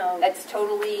 that's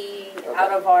totally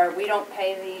out of our, we don't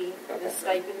pay the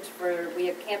stipends for, we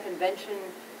have Camp Invention,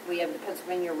 we have the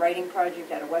Pennsylvania Writing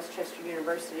Project out of Westchester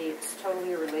University. It's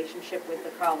totally a relationship with the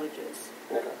colleges.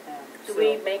 Do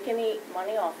we make any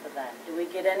money off of that? Do we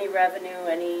get any revenue,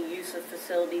 any use of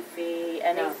facility fee,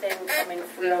 anything coming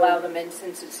through? We allow them in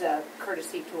since it's a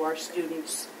courtesy to our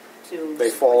students to. They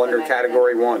fall under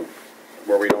Category 1,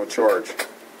 where we don't charge.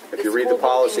 If you read the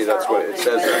policy, that's what it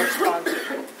says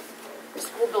there.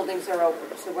 school buildings are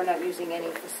open, so we're not using any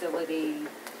facility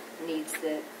needs.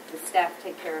 The staff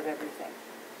take care of everything.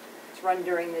 It's run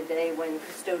during the day when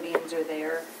custodians are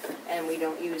there, and we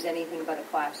don't use anything but a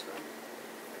classroom.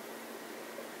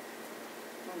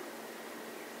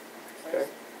 Okay.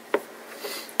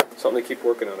 Something to keep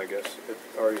working on, I guess, at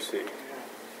REC.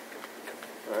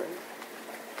 All right.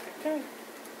 Okay.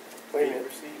 Wait a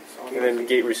minute. And then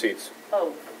gate receipts.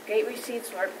 Oh, gate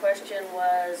receipts, our question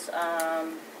was,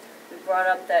 we brought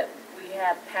up that we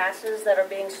have passes that are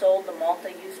being sold, the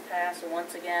multi-use pass, and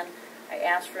once again, I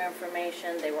asked for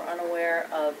information. They were unaware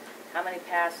of how many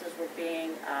passes were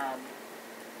being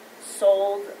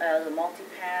sold, the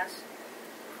multi-pass.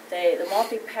 The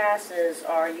multi-passes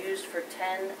are used for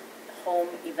 10 home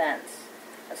events.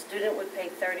 A student would pay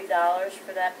 $30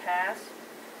 for that pass,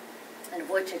 and of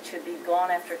which it should be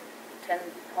gone after 10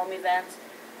 home events.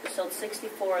 We sold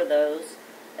 64 of those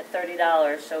at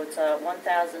 $30, so it's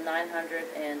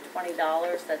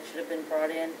 $1,920 that should have been brought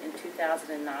in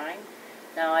 2009.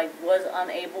 Now, I was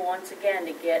unable, once again,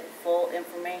 to get full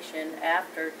information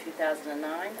after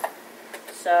 2009.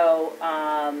 So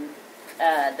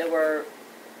there were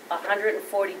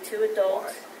 142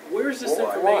 adults. Where is this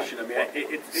information? I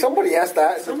mean, somebody asked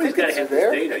that. Somebody's got to have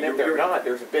this data. And if they're not,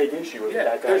 there's a big issue with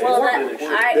that.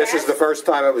 This is the first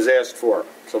time it was asked for,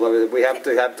 so we have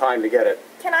to have time to get it.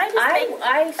 Can I just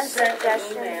I sent an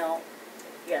email.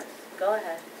 Yes, go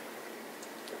ahead.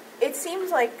 It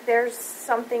seems like there's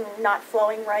something not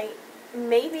flowing right.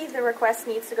 Maybe the request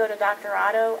needs to go to Dr.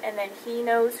 Otto, and then he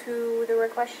knows who the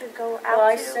request should go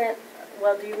out to.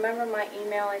 Well, do you remember my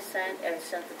email I sent? I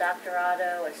sent to Dr.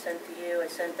 Otto, I sent to you, I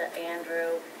sent to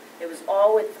Andrew. It was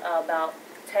all with about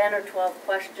 10 or 12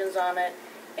 questions on it,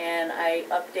 and I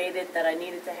updated that I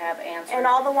needed to have answers. And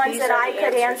all the ones that I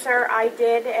could answer, I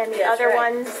did, and the other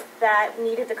ones that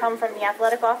needed to come from the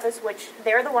athletic office, which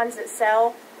they're the ones that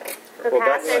sell the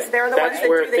passes. They're the ones that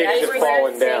do the things have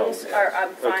fallen down.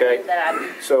 I'm finding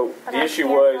that So the issue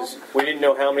was we didn't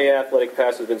know how many athletic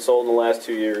passes have been sold in the last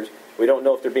 2 years. We don't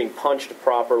know if they're being punched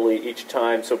properly each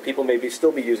time, so people may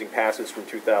still be using passes from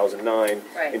 2009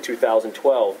 in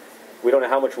 2012. We don't know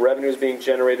how much revenue is being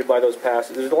generated by those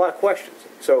passes. There's a lot of questions.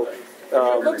 So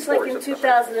it looks like in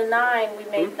 2009 we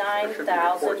made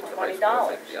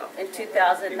 $9,020 in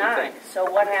 2009. So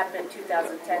what happened in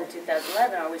 2010,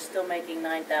 2011? Are we still making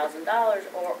 $9,000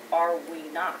 or are we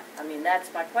not? I mean, that's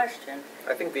my question.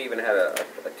 I think they even had a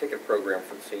ticket program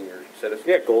for the senior citizens.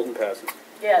 Yeah, golden passes.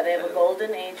 Yeah, they have a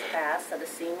golden age pass that a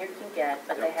senior can get,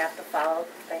 but they have to fill out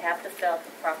the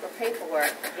proper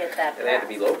paperwork to get that pass. And they had to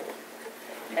be local.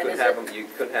 You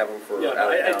couldn't have them for Yeah, out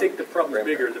of I town. think the problem is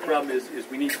bigger. The problem is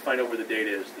we need to find out where the data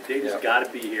is. The data's got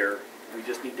to be here. We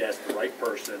just need to ask the right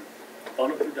person.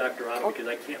 Funnel through Dr. Otto, because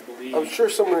I can't believe... I'm sure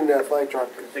someone in the athletic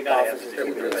director's office is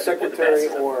either a secretary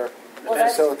or well,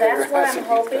 that's what I'm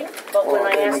hoping, but when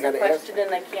I ask the question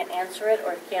and they can't answer it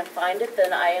or can't find it,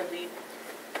 then I leave.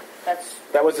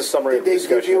 That was the summary of the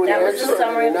discussion. That was the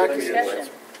summary of the discussion.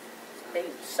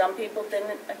 Some people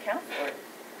didn't account for it.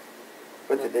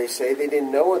 But did they say they didn't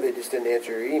know, or they just didn't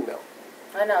answer your email?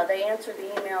 I know, they answered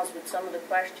the emails with some of the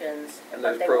questions, And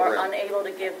but those they were programs. unable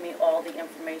to give me all the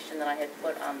information that I had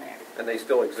put on there. And they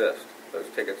still exist, those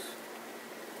tickets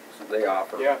they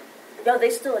offer. Yeah. No,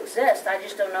 they still exist, I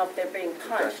just don't know if they're being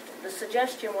punched. The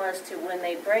suggestion was to, when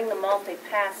they bring the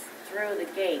multi-pass through the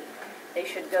gate, they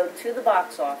should go to the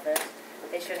box office,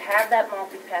 they should have that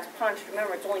multi-pass punched.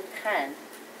 Remember, it's only 10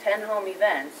 home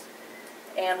events.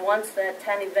 And once that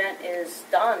 10 event is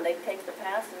done, they take the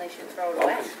pass and they should throw it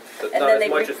away. So And not then as they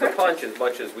much as the reprint punch, as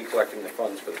much as we collecting the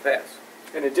funds for the pass.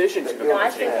 In addition to the No, I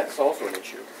punching, think- that's also an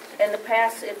issue. And the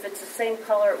pass, if it's the same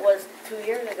color it was 2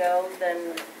 years ago,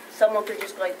 then someone could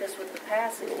just go like this with the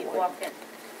pass and keep walking.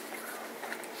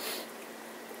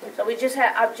 So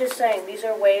I'm just saying, these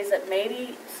are ways that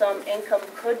maybe some income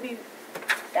could be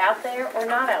out there or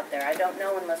not out there. I don't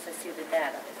know unless I see the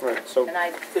data. Right. So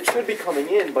it should be coming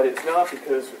in, but it's not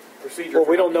because procedures. Well,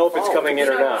 we don't know if it's coming in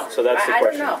or not, so that's the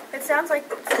question. I don't know. It sounds like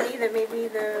to me that maybe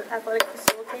the athletic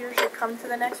facilitator should come to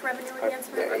the next revenue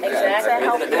enhancement meeting. Exactly. To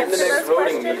help And the answer next those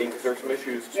voting questions. meeting, because there's some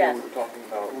issues too Yes. we're talking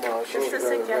about. No, Just a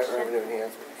suggestion. revenue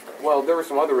enhancement. Well, there were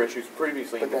some other issues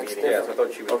previously in But the that's meeting. Yes, I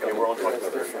thought she was Okay, coming. we're on talking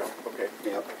about That's that now. Okay.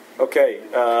 Yep. Okay.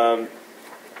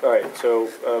 All right. So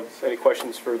any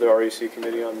questions for the REC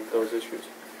committee on those issues?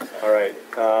 All right.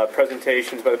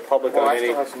 Presentations by the public Well, on I any...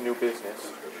 still have some new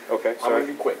business. Okay, I'm sorry. going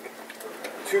to be quick.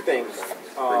 Two things.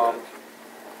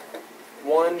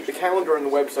 One, the calendar on the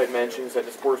website mentions that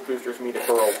the sports boosters meet at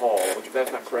Borough Hall, which if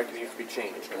that's not correct, it needs to be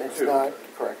changed. It's Two. not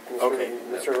correct. Okay.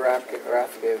 Mr.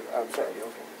 Rathgave, I'm sorry.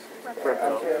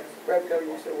 Rapco,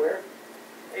 you said where?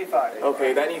 A5.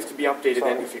 Okay, that needs to be updated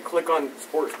then, because you click on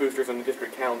sports boosters on the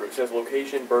district calendar, it says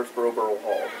location, Birdsboro Borough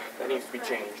Hall. That needs to be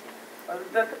changed.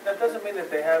 That doesn't mean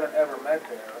that they haven't ever met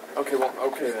there. Okay, well,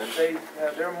 okay then.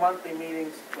 Their monthly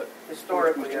meetings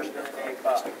historically have been in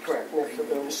A5. Correct.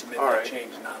 All right.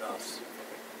 Change, not us.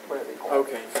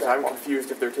 Okay, so I'm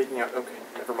confused if they're taking out, okay,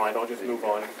 never mind, I'll just move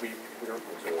on. We're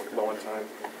low on time.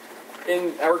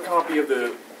 In our copy of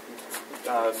the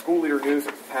school leader news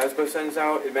that PASBA sends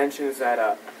out, it mentions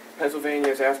that Pennsylvania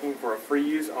is asking for a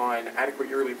freeze on adequate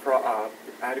yearly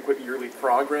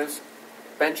progress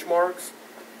benchmarks.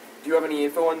 Do you have any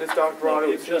info on this, Dr.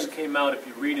 Otto? It just came out, if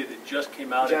you read it, it just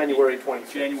came out. January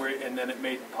 26th. January, and then it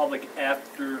made public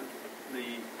after the...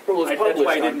 Well, it was that's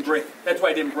why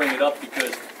I didn't bring it up,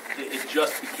 because it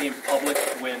just became public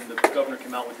when the governor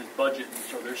came out with his budget, and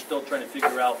so they're still trying to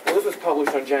figure out... Well, this was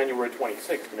published on January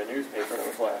 26th in a newspaper, that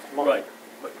was last month. Right.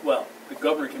 Well, the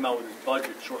governor came out with his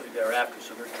budget shortly thereafter,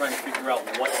 so they're trying to figure out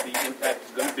what the impact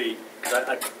is going to be.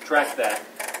 I tracked that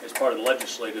as part of the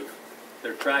legislative.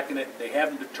 They're tracking it. They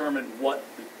haven't determined what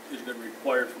is going to be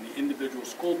required from the individual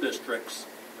school districts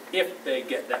if they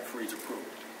get that freeze approved.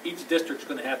 Each district's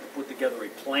going to have to put together a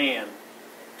plan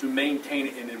to maintain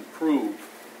it and improve,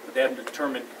 but they haven't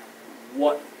determined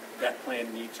what that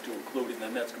plan needs to include, and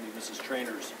then that's going to be Mrs.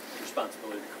 Trainor's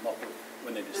responsibility to come up with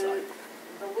when they decide.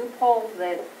 The loophole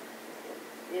that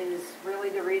is really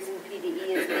the reason PDE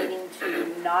is needing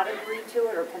to not agree to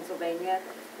it, or Pennsylvania,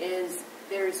 is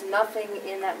there's nothing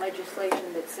in that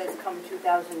legislation that says come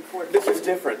 2014. This is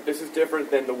different. This is different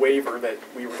than the waiver that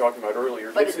we were talking about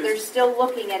earlier. But they're still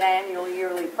looking at annual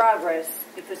yearly progress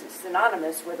because it's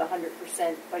synonymous with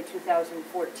 100% by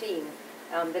 2014,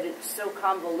 that it's so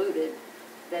convoluted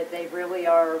that they really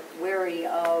are wary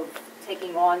of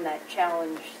taking on that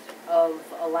challenge of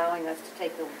allowing us to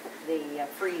take the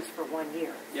freeze for 1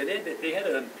 year. Yeah, they had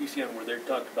it on PCN where they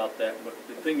talked about that, but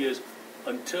the thing is,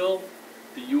 until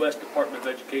the U.S. Department of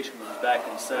Education comes back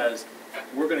and says,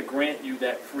 we're going to grant you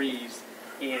that freeze,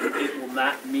 and it will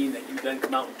not mean that you then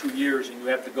come out in 2 years and you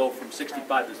have to go from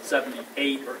 65 to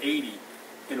 78 or 80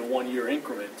 in a 1 year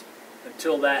increment.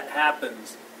 Until that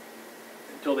happens,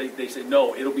 until they say,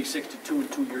 no, it'll be 62 in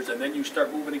 2 years, and then you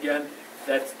start moving again,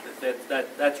 that's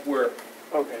where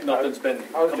nothing's been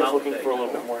come out. I was just looking for a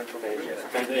little bit more information. Yeah.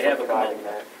 Thank They you for haven't come out providing with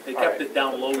that. that. They kept it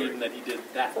down low even that he did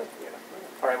that.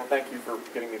 All right, well, thank you for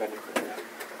getting me that information.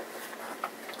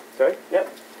 Sorry?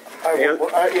 Yep. New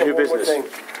One more business. thing.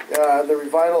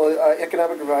 The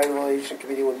Economic Revitalization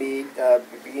Committee will meet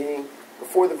beginning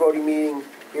before the voting meeting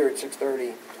here at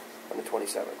 6:30 on the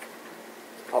 27th.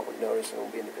 Public notice, and it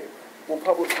will be in the paper. Will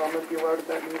public comment be allowed at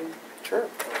that meeting? Sure.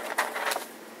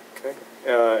 Okay.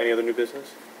 Any other new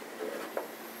business?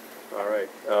 All right.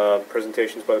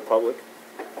 Presentations by the public.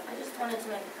 I just wanted to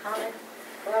make a comment.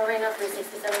 Hello, Raina,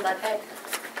 367 Buckhead.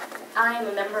 I am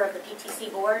a member of the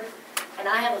PTC board, and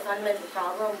I have a fundamental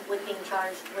problem with being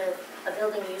charged with a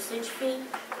building usage fee.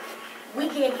 We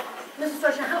gave, Mrs.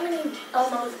 Frosher, how many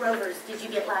Elmo's Rovers did you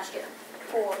get last year?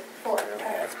 Four.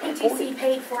 PTC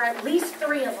paid for at least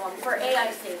 3 of them for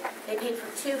AIC. They paid for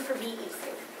 2 for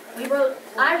BEC.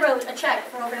 I wrote a check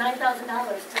for over $9,000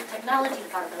 to the technology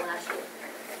department last year.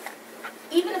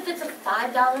 Even if it's a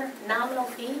 $5 nominal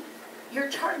fee, you're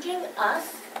charging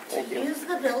us to use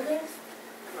the buildings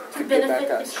to benefit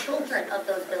the children of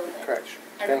those buildings. Correct.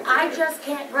 And I just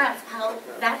can't grasp how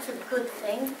that's a good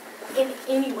thing in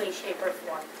any way, shape, or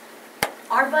form.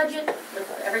 Our budget,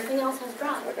 with everything else, has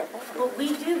dropped. But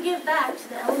we do give back to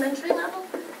the elementary level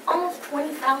almost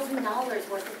 $20,000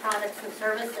 worth of products and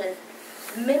services,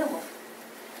 minimum,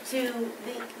 to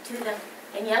them.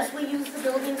 And yes, we use the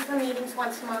buildings for meetings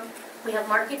once a month. We have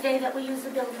market day that we use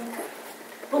the buildings.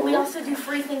 But we also do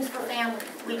free things for families.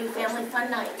 We do family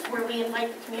fun nights where we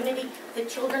invite the community, the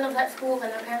children of that school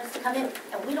and their parents to come in,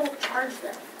 and we don't charge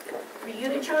them. For you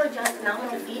to charge us a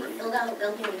nominal fee to fill out a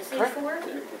building usage form,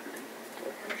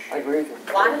 I agree with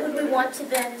you. why would we want to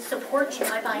then support you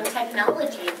by buying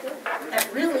technology that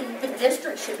really the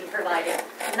district should be providing,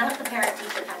 not the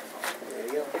parent-teacher council? There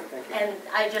you go. Thank you. And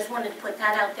I just wanted to put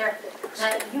that out there,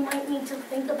 that you might need to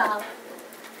think about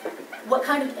what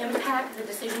kind of impact the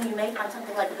decision you make on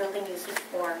something like a building usage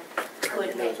form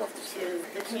could make to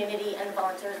the community and the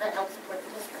volunteers that help support the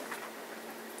district.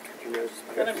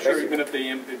 And I'm sure even if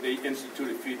they institute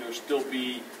a fee, there'll still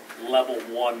be level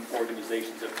 1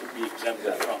 organizations that could be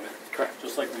exempted from it. Correct.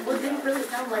 Just like we do. Well, it didn't really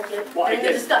sound like it Well, in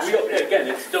the discussion. again,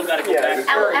 it's still got to go back.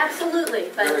 Oh, absolutely,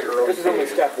 but This is only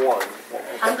step 1.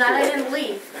 I'm glad I didn't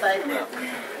leave, but Hi,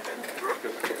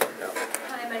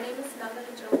 my name is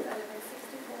Melanie Jones. I live in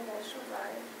 64 Marshall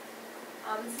Drive.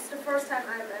 This is the first time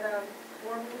I'm at a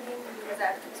board meeting because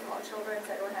I have two small children,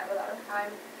 so I don't have a lot of time.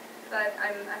 But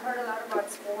I heard a lot about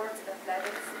sports and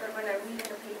athletics, but when I read in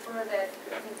the paper that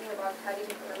they're thinking about cutting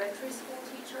elementary school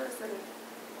teachers and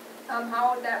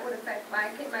how that would affect my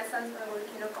kid. My son's going to go to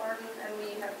kindergarten, and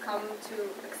we have come to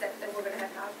accept that we're going to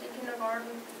have half-day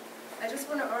kindergarten. I just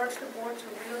want to urge the board to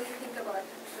really think about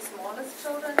the smallest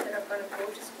children that are going to go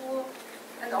to school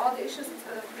and all the issues it's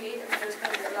going to create, and there's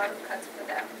going to be a lot of cuts for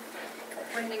them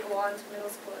when they go on to middle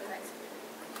school and high school.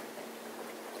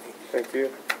 Thank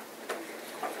you.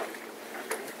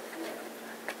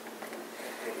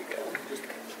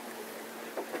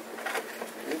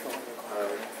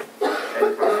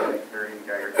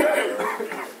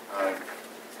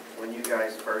 When you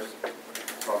guys first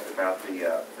talked about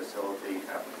the facility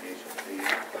application fee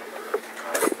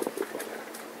a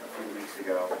few weeks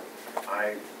ago,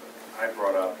 I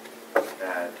brought up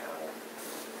that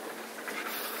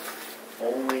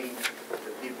only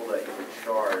the people that you would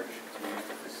charge to use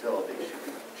the facility should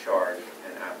be charged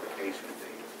an application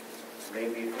fee.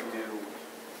 Maybe if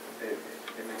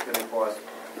it's going to cost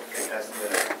an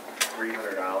estimate of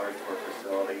 $300 for a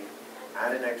facility,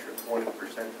 add an extra 20%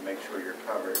 to make sure you're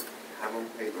covered. Have them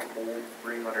pay the whole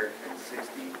 $360.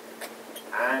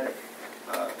 Add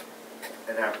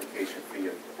an application fee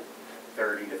of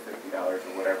 $30 to $50 or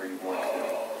whatever you want to.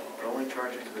 But only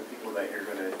charge it to the people that you're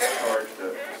going to charge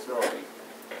the facility.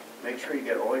 Make sure you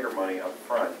get all your money up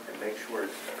front and make sure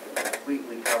it's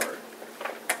completely covered.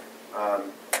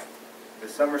 The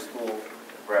summer school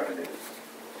revenues,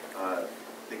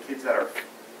 the kids that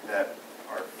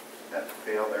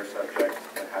fail their subjects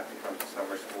that have to come to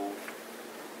summer school,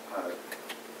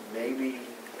 maybe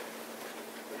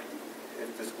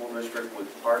if the school district would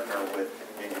partner with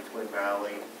maybe Twin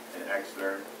Valley and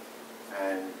Exeter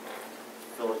and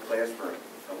fill a classroom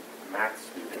of math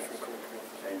students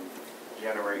and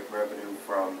generate revenue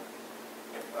from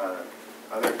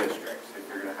other districts. If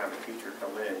you're going to have a teacher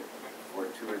come in for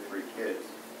 2 or 3 kids,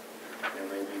 and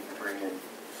maybe you can bring in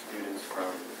students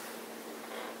from,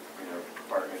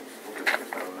 partnering school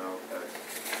districts. I don't know if that's...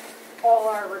 All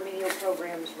our remedial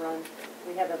programs run.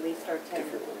 We have at least our 10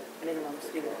 minimum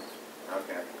students.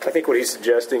 Okay. I think what he's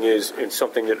suggesting is, and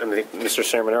something that I think Mr.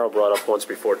 Sermonero brought up once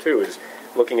before too, is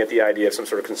looking at the idea of some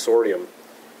sort of consortium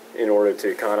in order to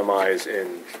economize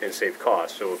and save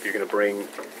costs. So if you're going to bring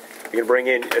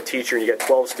in a teacher and you get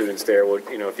 12 students there, well,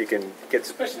 if you can get...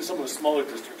 Especially in some of the smaller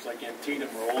districts like Antietam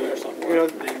or Ole or something,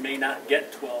 they may not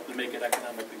get 12 to make it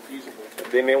economically feasible.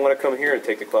 They may want to come here and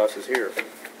take the classes here.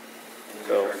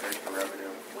 So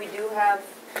We do have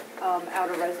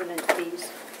out-of-resident fees.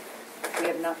 We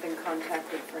have not been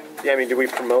contacted for any. yeah, I mean, do we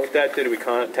promote that? Did we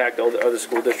contact all the other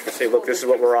school districts and say, look, this is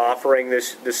what we're offering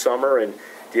this summer, and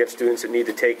do you have students that need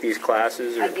to take these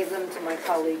classes? Or? I give them to my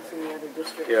colleagues in the other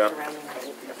districts surrounding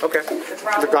us. Okay.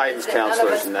 The guidance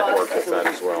counselors network with that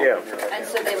as well. Yeah. And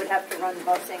so they would have to run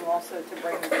busing also to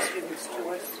bring the students to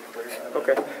us.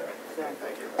 Okay. So.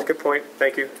 That's a good point.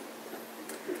 Thank you.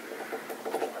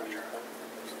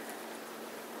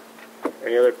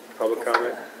 Any other public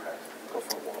comment?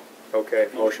 Okay.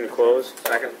 Motion to close.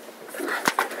 Second.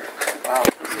 Wow.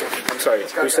 I'm sorry.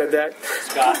 Who said that?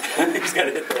 Scott. He's got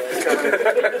to hit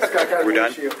Scott got We're an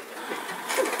done? issue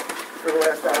for the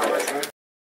last hour.